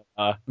 Yeah.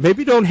 But,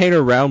 Maybe don't hang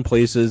around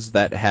places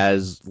that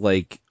has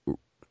like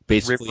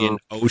basically river, an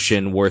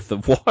ocean worth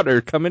of water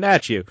coming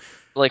at you.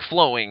 like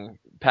flowing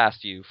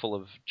past you, full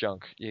of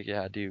junk.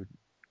 Yeah, dude,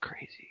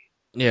 crazy.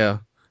 Yeah.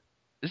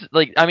 This is,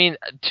 like, I mean,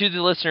 to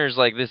the listeners,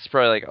 like this is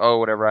probably like, oh,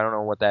 whatever. I don't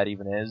know what that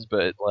even is,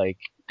 but like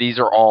these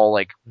are all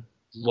like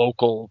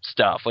local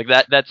stuff. Like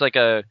that's like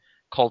a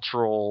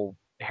cultural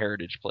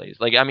heritage place.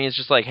 Like, I mean, it's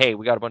just like, hey,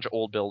 we got a bunch of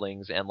old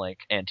buildings and like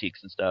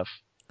antiques and stuff.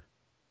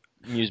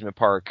 Amusement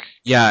park.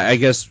 Yeah, I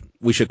guess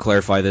we should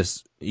clarify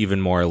this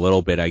even more a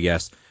little bit, I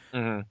guess.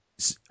 Mm-hmm.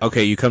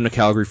 Okay, you come to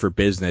Calgary for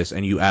business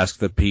and you ask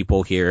the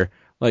people here,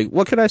 like,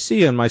 what can I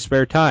see in my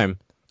spare time?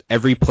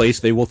 Every place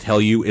they will tell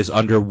you is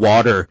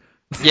underwater.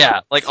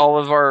 Yeah, like all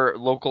of our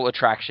local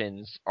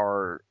attractions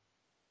are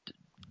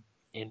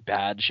in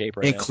bad shape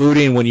right now.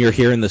 Including when you're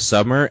here in the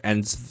summer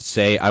and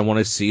say, I want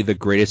to see the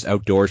greatest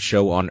outdoor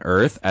show on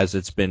earth as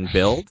it's been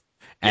built.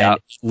 And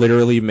it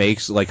literally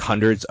makes like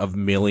hundreds of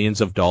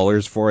millions of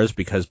dollars for us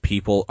because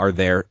people are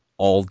there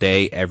all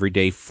day, every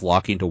day,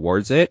 flocking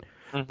towards it.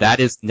 Mm-hmm.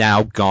 That is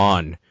now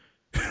gone.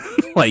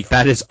 Like,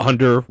 that is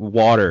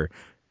underwater.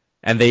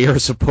 And they are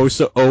supposed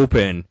to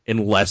open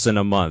in less than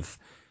a month.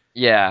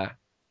 Yeah.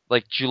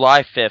 Like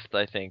July 5th,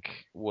 I think,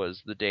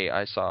 was the date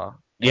I saw.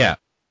 Yeah.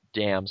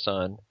 Damn,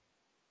 son.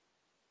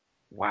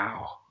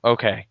 Wow.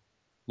 Okay.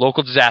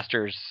 Local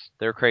disasters.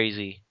 They're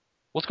crazy.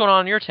 What's going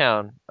on in your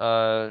town?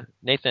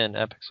 Nathan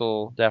at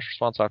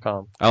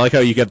pixel-response.com. I like how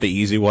you get the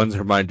easy ones,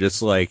 or mine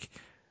just like,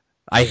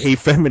 I hate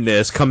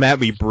feminists, come at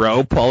me,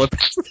 bro, Paul at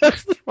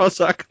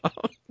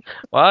pixel-response.com.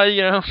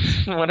 Well,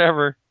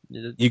 whatever.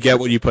 You get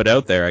what you put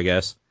out there, I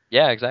guess.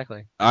 Yeah,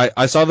 exactly.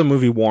 I saw the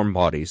movie Warm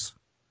Bodies.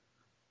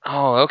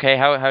 Oh, okay.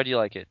 How do you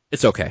like it?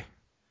 It's okay.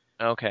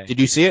 Okay.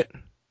 Did you see it?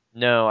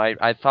 No,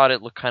 I thought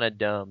it looked kind of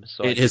dumb.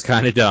 So It is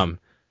kind of dumb.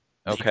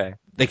 Okay.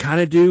 They kind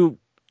of do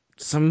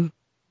some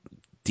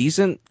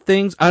decent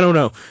things. I don't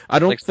know. I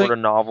don't like think sort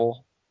of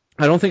novel.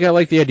 I don't think I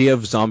like the idea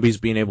of zombies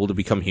being able to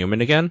become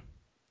human again.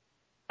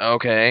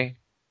 Okay.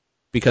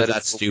 Because That is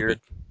that's so stupid. weird.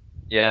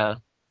 Yeah.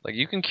 Like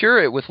you can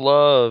cure it with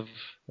love.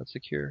 That's the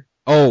cure.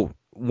 Oh,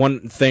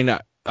 one thing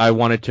that I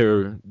wanted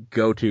to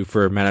go to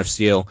for Man of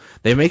Steel,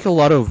 they make a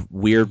lot of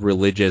weird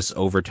religious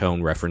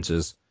overtone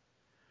references.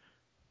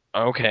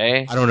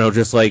 Okay. I don't know,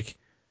 just like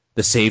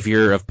the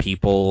savior of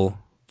people,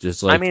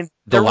 just like I mean,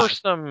 there were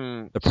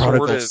some the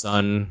prodigal sort of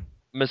son.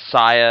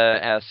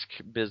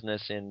 Messiah-esque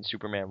business in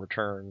Superman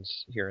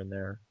Returns here and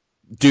there.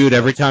 Dude,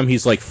 every time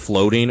he's like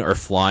floating or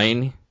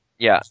flying,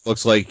 Yeah,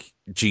 looks like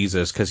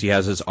Jesus because he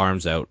has his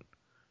arms out.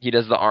 he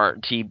does the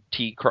arm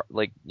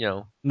like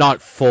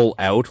Not full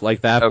out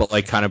like that, Okay. but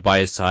like kind of by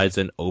his sides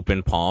and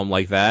open palm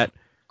like that.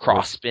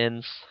 cross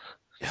spins.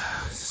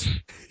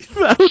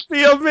 That would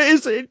be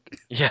amazing.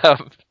 Yeah,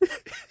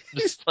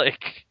 just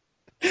like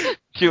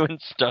doing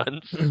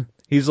stunts.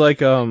 He's like,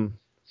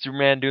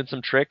 Superman doing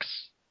some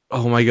tricks.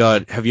 oh my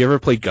god, have you ever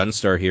played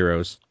Gunstar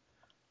Heroes?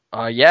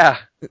 Yeah.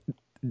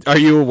 Are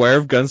you aware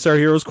of Gunstar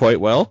Heroes quite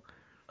well?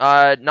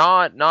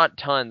 Not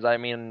tons. I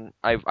mean,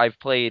 I've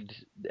played,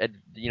 the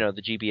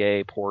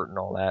GBA port and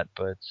all that,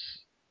 but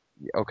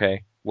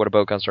okay. What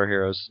about Gunstar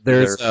Heroes?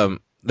 There's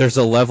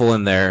a level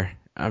in there.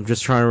 I'm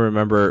just trying to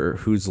remember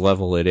whose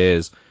level it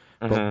is.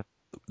 But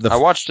I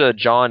watched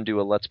John do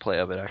a Let's Play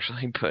of it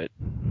actually, but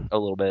a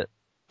little bit.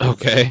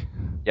 Okay.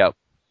 Yep.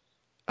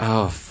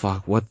 Oh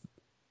fuck! What?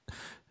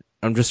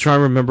 I'm just trying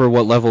to remember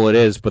what level it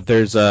is. But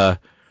there's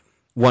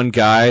one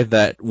guy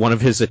that one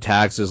of his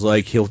attacks is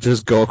like he'll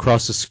just go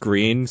across the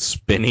screen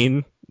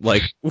spinning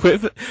like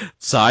with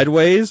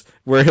sideways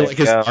where like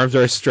his arms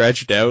are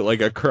stretched out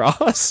like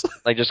across.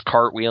 Like just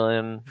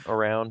cartwheeling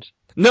around.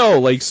 No,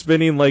 like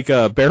spinning like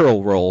a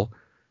barrel roll.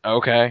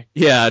 Okay.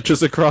 Yeah,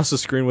 just across the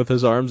screen with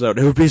his arms out.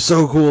 It would be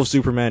so cool if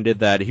Superman did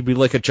that. He'd be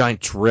like a giant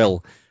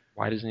drill.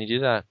 Why doesn't he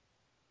do that?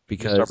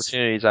 Because missed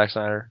opportunity, Zack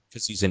Snyder.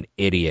 Because he's an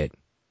idiot.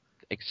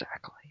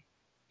 Exactly.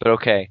 But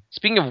okay.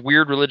 Speaking of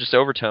weird religious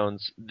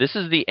overtones, this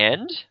is the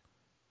end?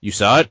 You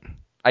saw it?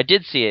 I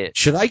did see it.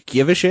 Should I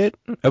give a shit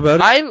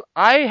about it?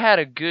 I had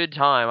a good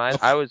time.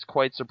 I was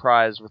quite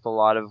surprised with a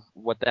lot of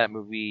what that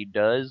movie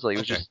does. Like,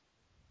 it was just,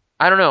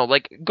 I don't know,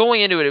 like,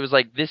 going into it, it was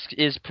like, this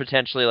is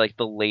potentially, like,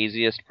 the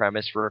laziest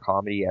premise for a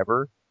comedy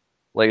ever.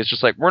 Like, it's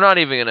just like, we're not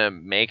even gonna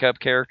make up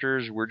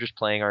characters, we're just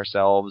playing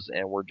ourselves,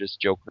 and we're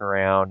just joking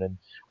around, and,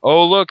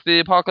 oh, look, the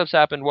apocalypse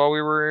happened while we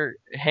were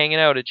hanging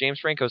out at James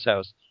Franco's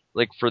house.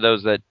 Like, for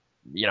those that,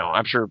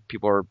 I'm sure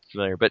people are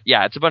familiar, but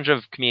yeah, it's a bunch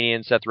of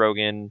comedians, Seth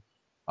Rogen,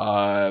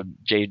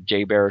 Jay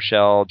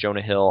Baruchel,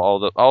 Jonah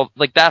Hill, all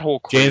like that whole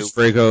crew. James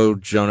Franco,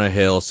 Jonah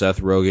Hill, Seth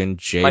Rogen,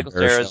 Jay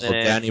Baruchel,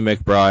 Danny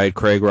McBride,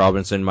 Craig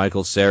Robinson,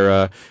 Michael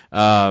Cera,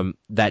 that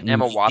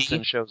Emma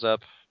Watson shows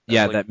up.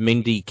 Yeah, that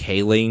Mindy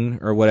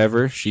Kaling or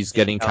whatever. She's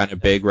getting kind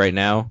of big right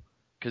now.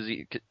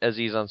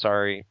 Aziz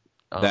Ansari.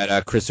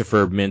 That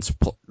Christopher Mintz,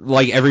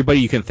 like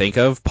everybody you can think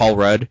of, Paul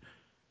Rudd.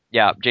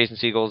 Yeah, Jason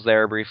Segel's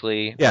there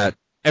briefly. Yeah,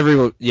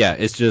 everyone. Yeah,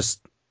 it's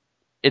just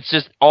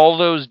all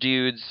those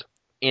dudes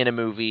in a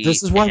movie.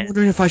 This is why I'm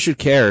wondering if I should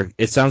care.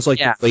 It sounds like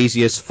the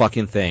laziest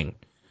fucking thing.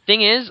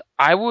 Thing is,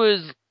 I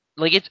was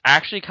like, it's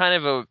actually kind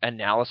of an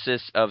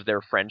analysis of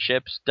their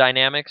friendships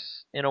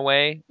dynamics in a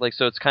way. Like,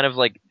 so it's kind of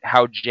like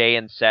how Jay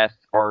and Seth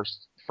are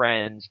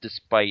friends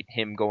despite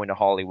him going to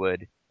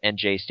Hollywood and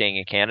Jay staying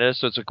in Canada.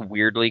 So it's like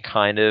weirdly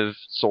kind of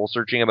soul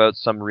searching about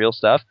some real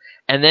stuff.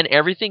 And then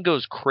everything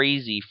goes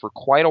crazy for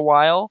quite a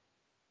while.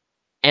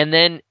 And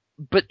then,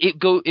 but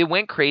it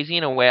went crazy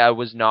in a way I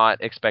was not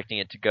expecting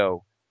it to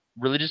go.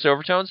 Religious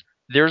overtones.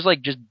 There's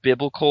like just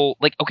biblical,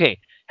 like, okay,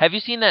 have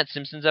you seen that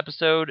Simpsons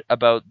episode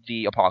about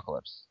the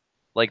apocalypse?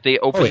 Like, they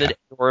open the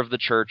door of the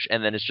church,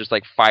 and then it's just,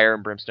 like, fire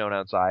and brimstone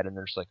outside, and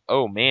they're just like,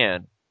 oh,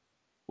 man.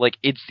 Like,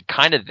 it's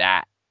kind of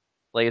that.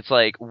 Like, it's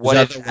like, what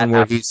is that the one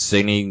where he's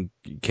singing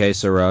Que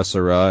Sera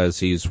Sera as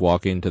he's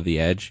walking to the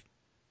edge?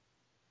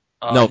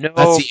 No,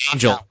 that's the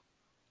angel.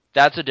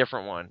 That's a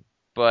different one.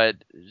 But,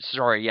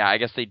 sorry, yeah, I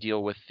guess they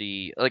deal with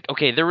the, like,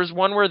 okay, there was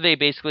one where they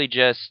basically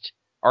just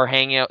are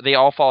hanging out, they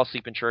all fall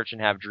asleep in church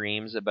and have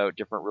dreams about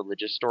different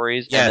religious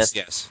stories.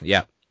 Yes,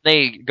 yeah.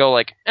 They go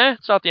like,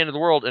 it's not the end of the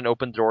world, and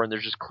open the door, and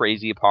there's just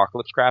crazy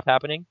apocalypse crap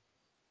happening.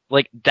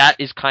 Like, that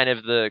is kind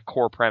of the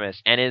core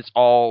premise, and it's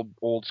all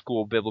old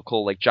school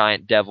biblical, like,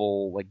 giant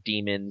devil, like,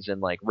 demons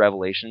and, like,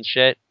 Revelation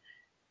shit.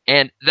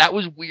 And that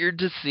was weird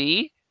to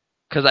see,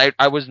 because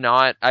I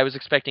was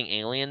expecting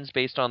aliens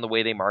based on the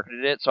way they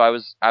marketed it, so I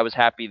was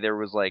happy there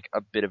was, like,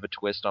 a bit of a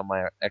twist on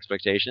my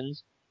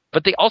expectations.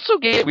 But they also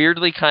get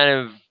weirdly kind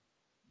of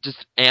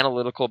just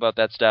analytical about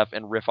that stuff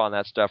and riff on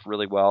that stuff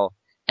really well.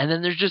 And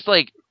then there's just,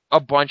 like, a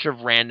bunch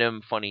of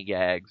random funny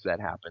gags that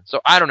happen. So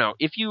I don't know.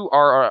 If you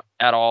are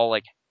at all,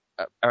 like,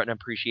 an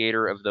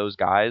appreciator of those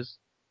guys,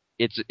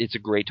 it's a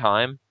great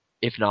time.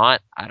 If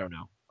not, I don't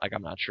know. Like,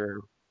 I'm not sure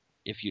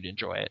if you'd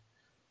enjoy it.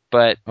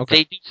 But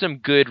they do some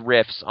good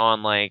riffs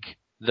on, like,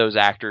 those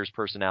actors'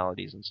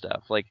 personalities and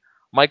stuff. Like,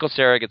 Michael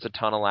Cera gets a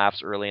ton of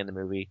laughs early in the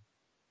movie.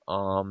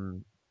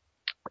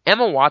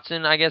 Emma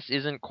Watson, I guess,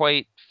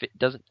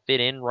 doesn't fit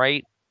in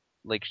right.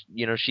 Like,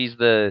 she's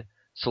the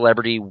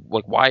celebrity.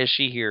 Like, why is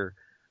she here?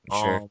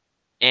 Sure.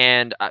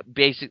 And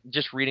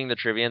just reading the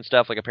trivia and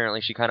stuff, like,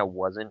 apparently she kind of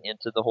wasn't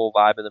into the whole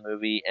vibe of the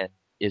movie and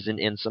isn't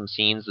in some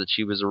scenes that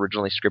she was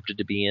originally scripted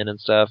to be in and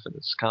stuff. And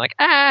it's kind of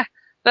like,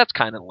 that's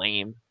kind of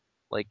lame.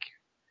 Like,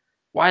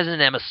 why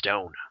isn't Emma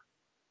Stone?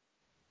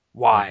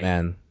 Why? Oh,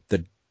 man,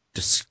 the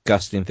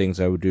disgusting things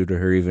I would do to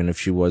her even if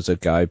she was a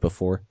guy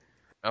before.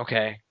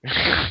 Okay.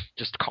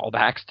 Just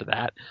callbacks to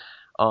that.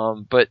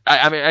 But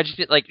I mean, I just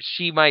think, like,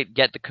 she might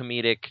get the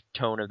comedic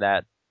tone of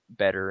that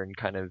better and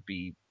kind of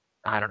be,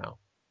 I don't know.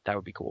 That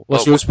would be cool. Well,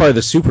 But she was part of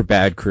the super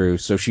bad crew,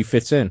 so she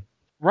fits in.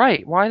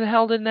 right. Why the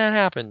hell didn't that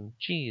happen?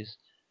 Jeez.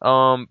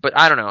 But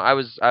I don't know. I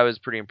was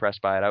pretty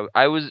impressed by it.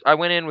 I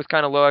went in with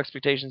kind of low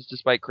expectations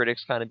despite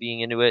critics kind of being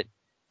into it,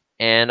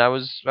 and I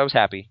was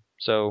happy.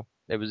 So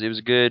it was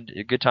a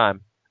good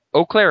time.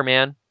 Eau Claire,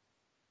 man.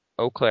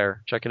 Eau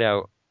Claire. Check it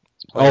out.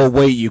 It's Oh, playing.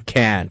 wait, you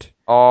can't.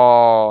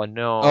 Oh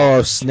no.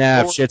 Oh,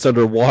 snap. Shit's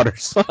underwater,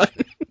 son.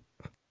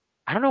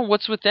 I don't know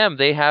what's with them.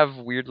 They have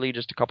weirdly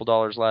just a couple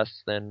dollars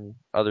less than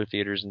other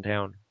theaters in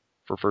town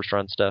for first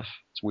run stuff.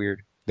 It's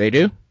weird. They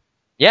do?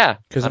 Yeah,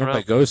 Because I don't know.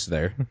 nobody goes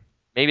there.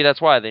 Maybe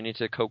that's why they need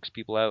to coax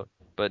people out.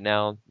 But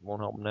now it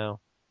won't help them now.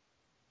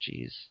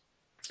 Jeez.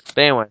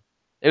 But anyway,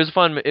 it was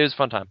fun. It was a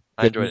fun time.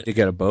 I enjoyed Need it. to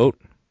get a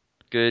boat.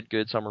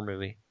 Good summer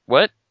movie.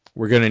 What?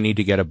 We're going to need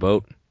to get a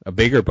boat. A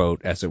bigger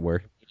boat, as it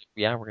were.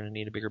 Yeah, we're gonna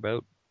need a bigger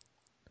boat.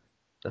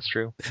 That's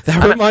true.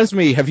 That reminds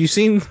me,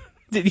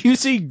 did you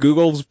see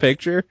Google's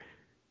picture?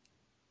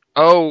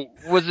 Oh,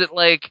 was it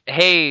like,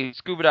 hey,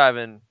 scuba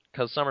diving,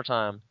 'cause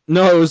summertime?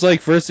 No, it was like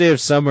first day of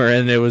summer,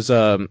 and it was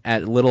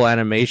at little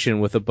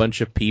animation with a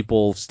bunch of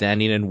people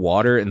standing in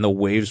water, and the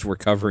waves were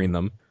covering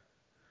them.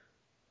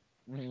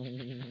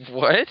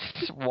 What?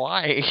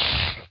 Why?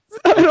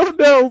 I don't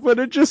know, but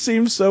it just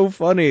seems so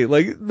funny.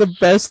 Like, the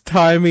best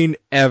timing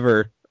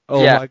ever.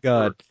 Oh Yeah. my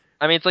god.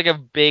 I mean, it's like a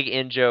big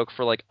in joke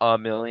for like a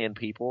million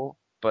people,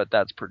 but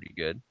that's pretty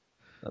good.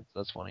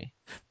 That's funny.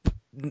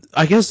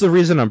 I guess the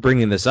reason I'm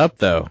bringing this up,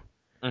 though,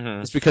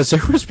 Mm-hmm. is because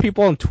there was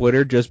people on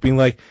Twitter just being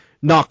like,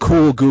 not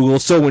cool, Google,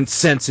 so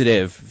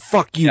insensitive.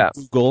 Fuck you, Yeah.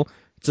 Google.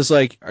 It's just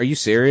like, are you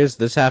serious?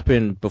 This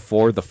happened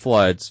before the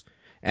floods,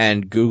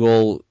 and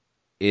Google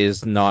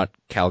is not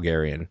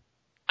Calgarian.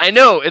 I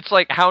know. It's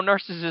like, how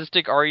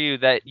narcissistic are you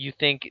that you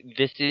think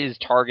this is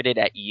targeted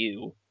at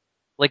you?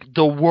 Like,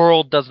 the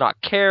world does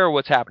not care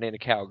what's happening to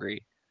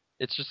Calgary.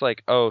 It's just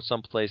like, oh,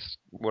 someplace,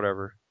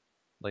 whatever.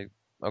 Like,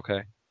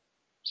 okay.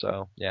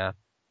 So, yeah.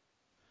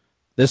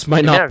 This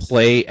might I mean, not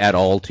play at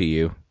all to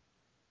you,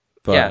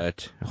 Yeah.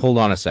 but hold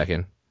on a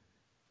second.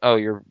 Oh,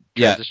 you're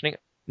Yeah. transitioning?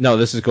 No,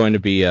 this is going to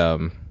be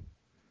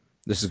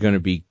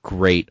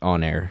great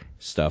on air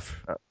stuff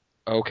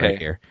Okay. right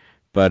here.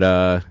 But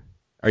are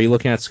you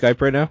looking at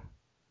Skype right now?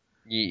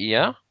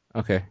 Yeah?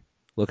 Okay.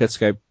 Look at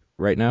Skype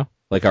right now,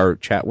 like our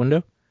chat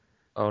window.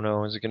 Oh,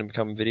 no. Is it going to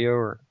become video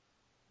or?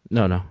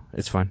 No,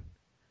 it's fine.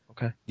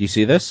 Okay. Do you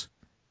see this?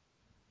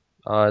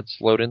 It's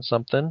loading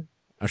something.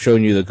 I'm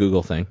showing you the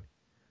Google thing.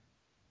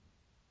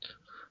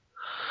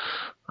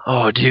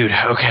 Oh, dude.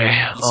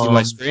 Okay. You see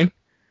my screen?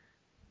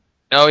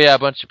 Oh, yeah. A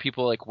bunch of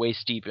people, like,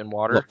 waist deep in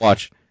water.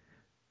 Watch.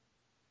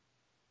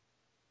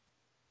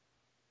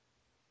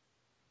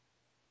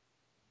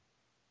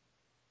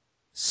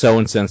 So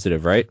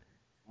insensitive, right?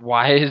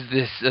 Why is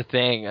this a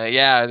thing?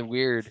 Yeah,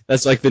 weird.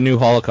 That's like the new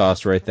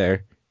Holocaust right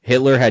there.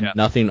 Hitler had Yeah.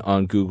 nothing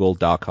on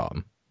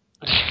Google.com.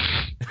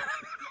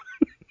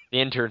 The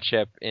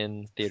internship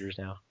in theaters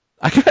now.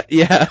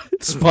 Yeah,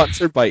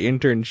 sponsored by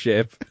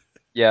Internship.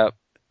 Yep.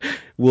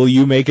 Will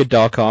you make a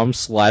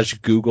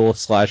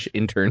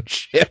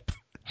 .com/Google/internship?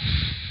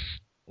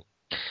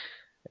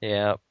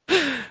 Yep.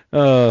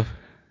 Uh,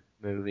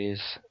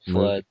 Movies,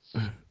 floods,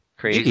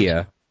 crazy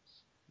media.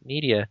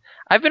 media.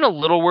 I've been a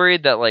little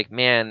worried that, like,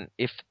 man,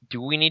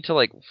 do we need to,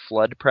 like,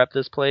 flood prep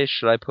this place?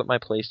 Should I put my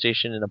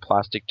PlayStation in a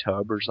plastic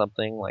tub or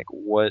something? Like,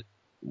 what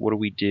do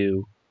we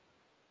do?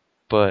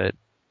 But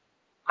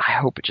I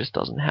hope it just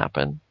doesn't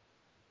happen.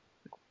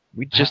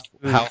 We just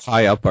How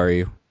high up are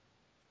you?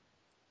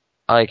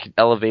 like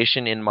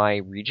elevation in my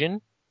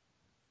region.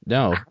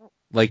 No,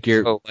 like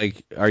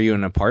are you in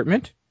an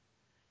apartment?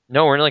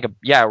 No, we're in like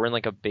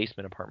a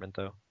basement apartment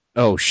though.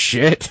 Oh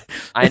shit!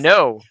 I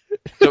know.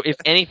 So if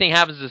anything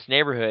happens to this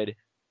neighborhood,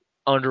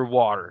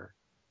 underwater.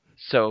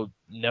 So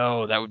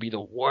no, that would be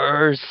the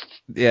worst.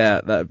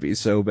 Yeah, that'd be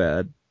so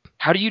bad.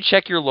 How do you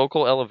check your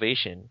local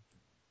elevation?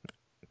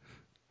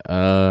 It's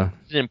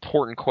an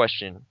important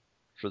question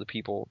for the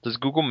people. Does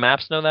Google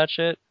Maps know that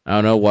shit? I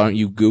don't know. Why don't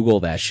you Google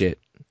that shit?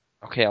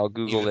 Okay, I'll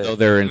Google Even it. though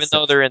they're Even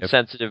though they're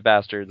insensitive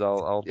bastards,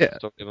 I'll Yeah.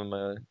 still give them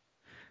a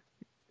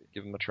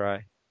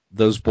try.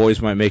 Those boys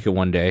might make it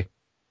one day.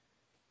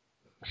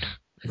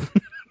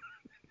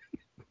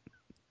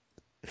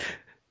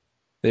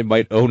 They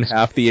might own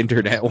half the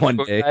internet one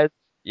day. Guys,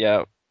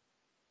 yeah.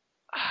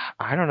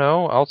 I don't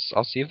know. I'll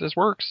see if this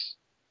works.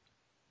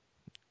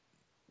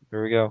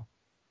 Here we go.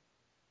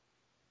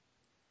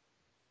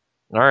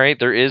 All right,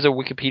 there is a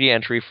Wikipedia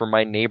entry for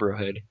my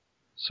neighborhood.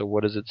 So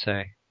what does it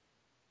say?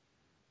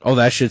 Oh,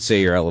 that should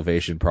say your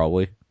elevation,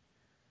 probably.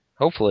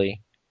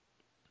 Hopefully.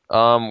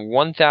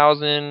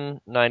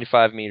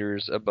 1,095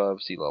 meters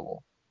above sea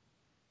level.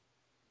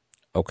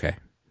 Okay.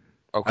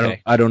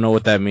 Okay. I don't know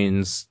what that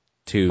means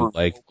to, For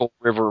like... local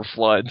river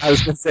floods. I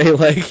was gonna say,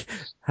 like,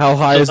 how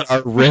high is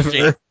our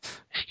river?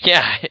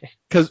 Yeah.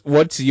 Because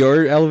what's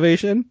your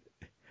elevation?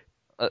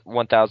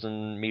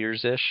 1,000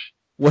 meters-ish.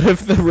 What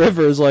if the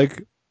river is,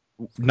 like,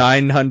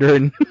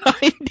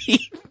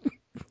 990.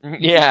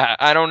 Yeah,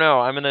 I don't know.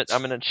 I'm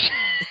gonna.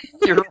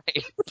 You're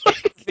right.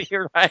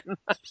 You're right.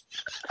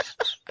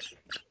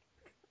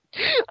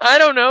 I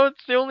don't know.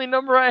 It's the only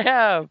number I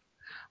have.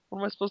 What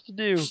am I supposed to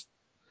do?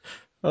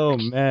 Oh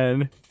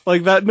man,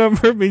 like that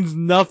number means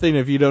nothing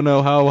if you don't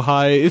know how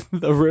high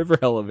the river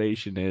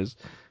elevation is.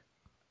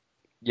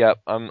 Yep,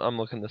 I'm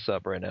looking this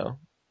up right now.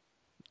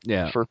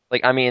 Yeah. For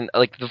like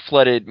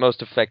the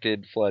most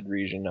affected flood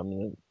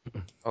region.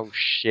 Oh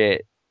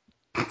shit.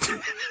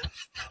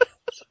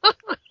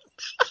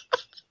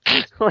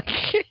 Like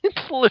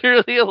it's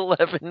literally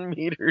 11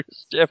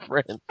 meters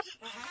difference.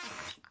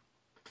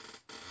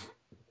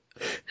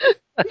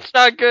 That's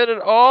not good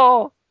at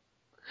all.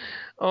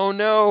 Oh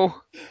no.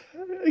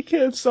 I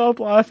can't stop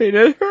laughing.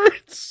 It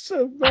hurts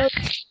so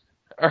much.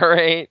 All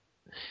right.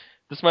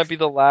 This might be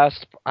the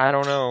last. I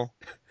don't know.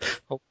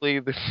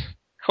 Hopefully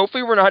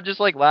we're not just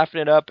like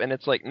laughing it up and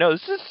it's like, no,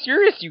 this is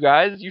serious, you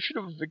guys. You should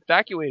have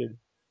evacuated.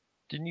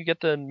 Didn't you get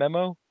the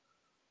memo?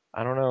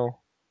 I don't know.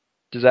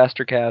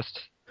 Disaster cast.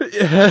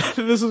 Yeah,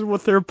 this is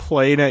what they're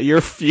playing at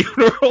your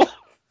funeral.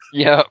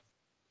 Yep.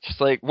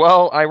 Just like,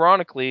 well,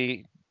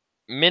 ironically,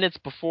 minutes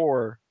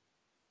before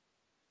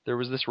there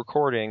was this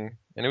recording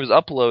and it was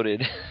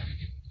uploaded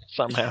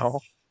somehow.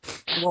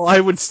 Well, I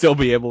would still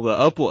be able to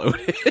upload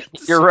it.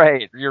 You're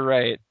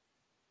right.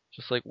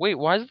 Just like, wait,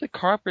 why is the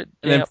carpet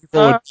And then damp?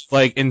 people would be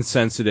like,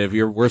 insensitive,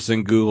 you're worse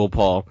than Google,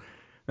 Paul.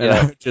 And Yeah.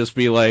 I would just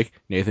be like,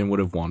 Nathan would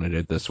have wanted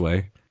it this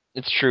way.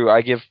 It's true.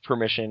 I give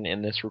permission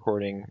in this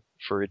recording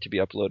for it to be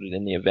uploaded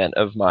in the event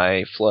of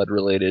my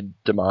flood-related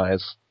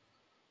demise.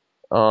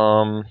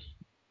 Damn.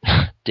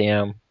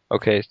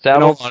 Okay, In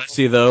saddles. all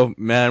honesty, though,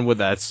 man, would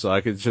that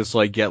suck? It's just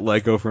like get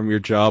let go from your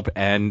job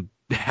and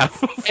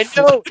have a I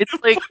know. It's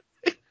like,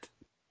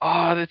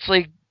 it's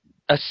like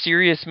a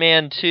Serious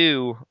Man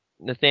 2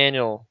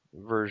 Nathaniel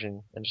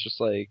version, and it's just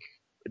like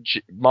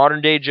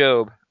modern day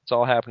Job. It's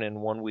all happening in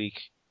 1 week.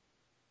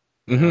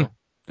 You Mm-hmm. know?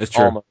 It's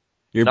true. Almost.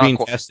 You're Not being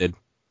quite. tested.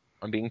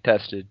 I'm being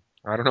tested.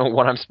 I don't know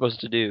what I'm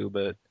supposed to do,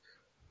 but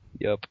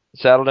yep.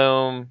 Saddle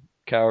Dome,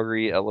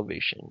 Calgary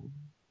elevation.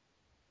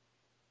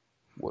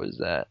 What is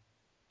that?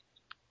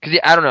 Because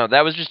I don't know.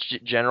 That was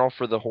just general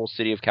for the whole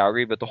city of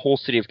Calgary, but the whole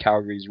city of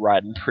Calgary is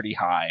riding pretty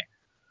high.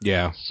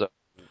 Yeah. So,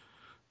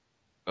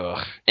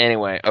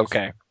 anyway,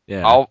 okay.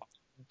 Yeah. I'll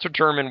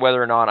determine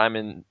whether or not I'm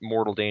in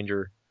mortal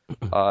danger.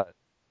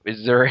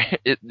 Is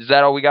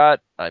that all we got?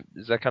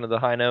 Is that kind of the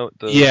high note?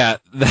 Yeah,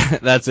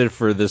 that's it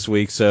for this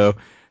week. So,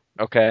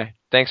 Okay.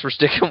 Thanks for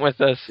sticking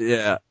with us.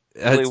 yeah,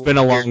 it's been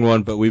a long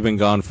one, but we've been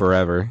gone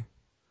forever.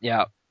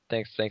 Yeah.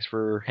 Thanks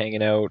for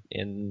hanging out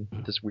in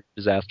this weird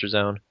disaster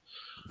zone.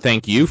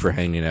 Thank you for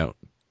hanging out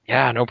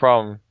Yeah, no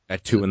problem.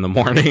 at 2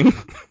 a.m.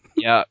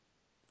 Yeah.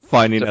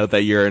 Finding out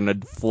that you're in a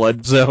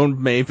flood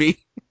zone, maybe.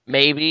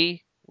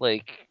 Maybe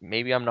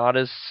I'm not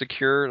as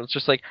secure. It's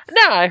just like,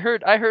 nah, I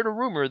heard a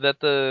rumor that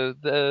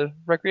the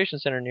recreation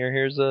center near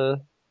here is a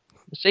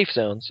safe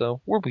zone,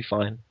 so we'll be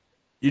fine.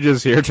 You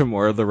just hear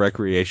tomorrow the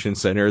recreation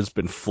center has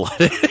been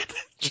flooded.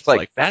 Just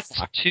like that's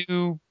fuck.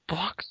 2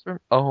 blocks from.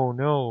 Oh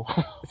no.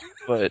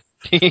 But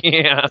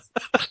yeah.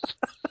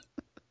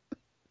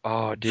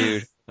 Oh,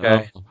 dude.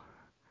 Okay. Oh.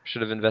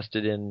 Should have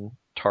invested in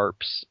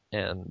tarps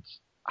and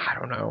I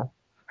don't know.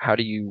 How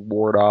do you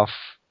ward off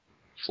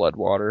flood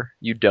water?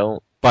 You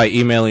don't. By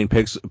emailing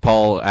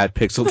Paul at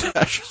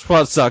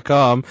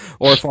pixel-response.com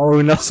or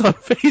following us on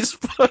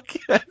Facebook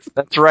at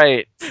That's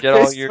right. Get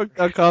all your.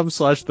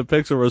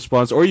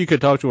 Facebook.com/thepixelresponse, or you could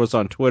talk to us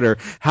on Twitter.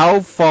 How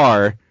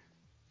far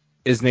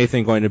is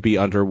Nathan going to be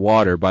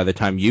underwater by the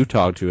time you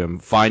talk to him?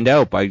 Find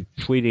out by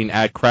tweeting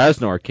at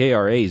Krasnor,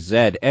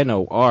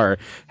 Kraznor.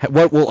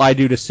 What will I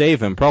do to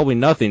save him? Probably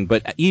nothing,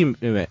 but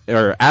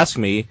ask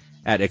me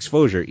at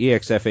Exposure,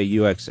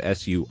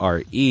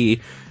 EXFAUXSURE,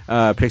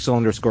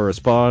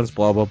 pixel_response,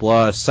 blah, blah,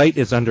 blah. Site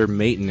is under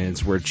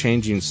maintenance. We're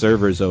changing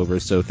servers over,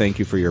 so thank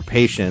you for your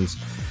patience.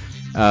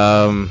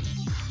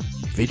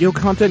 Video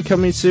content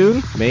coming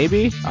soon?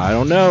 Maybe? I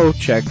don't know.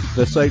 Check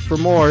the site for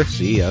more.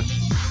 See ya.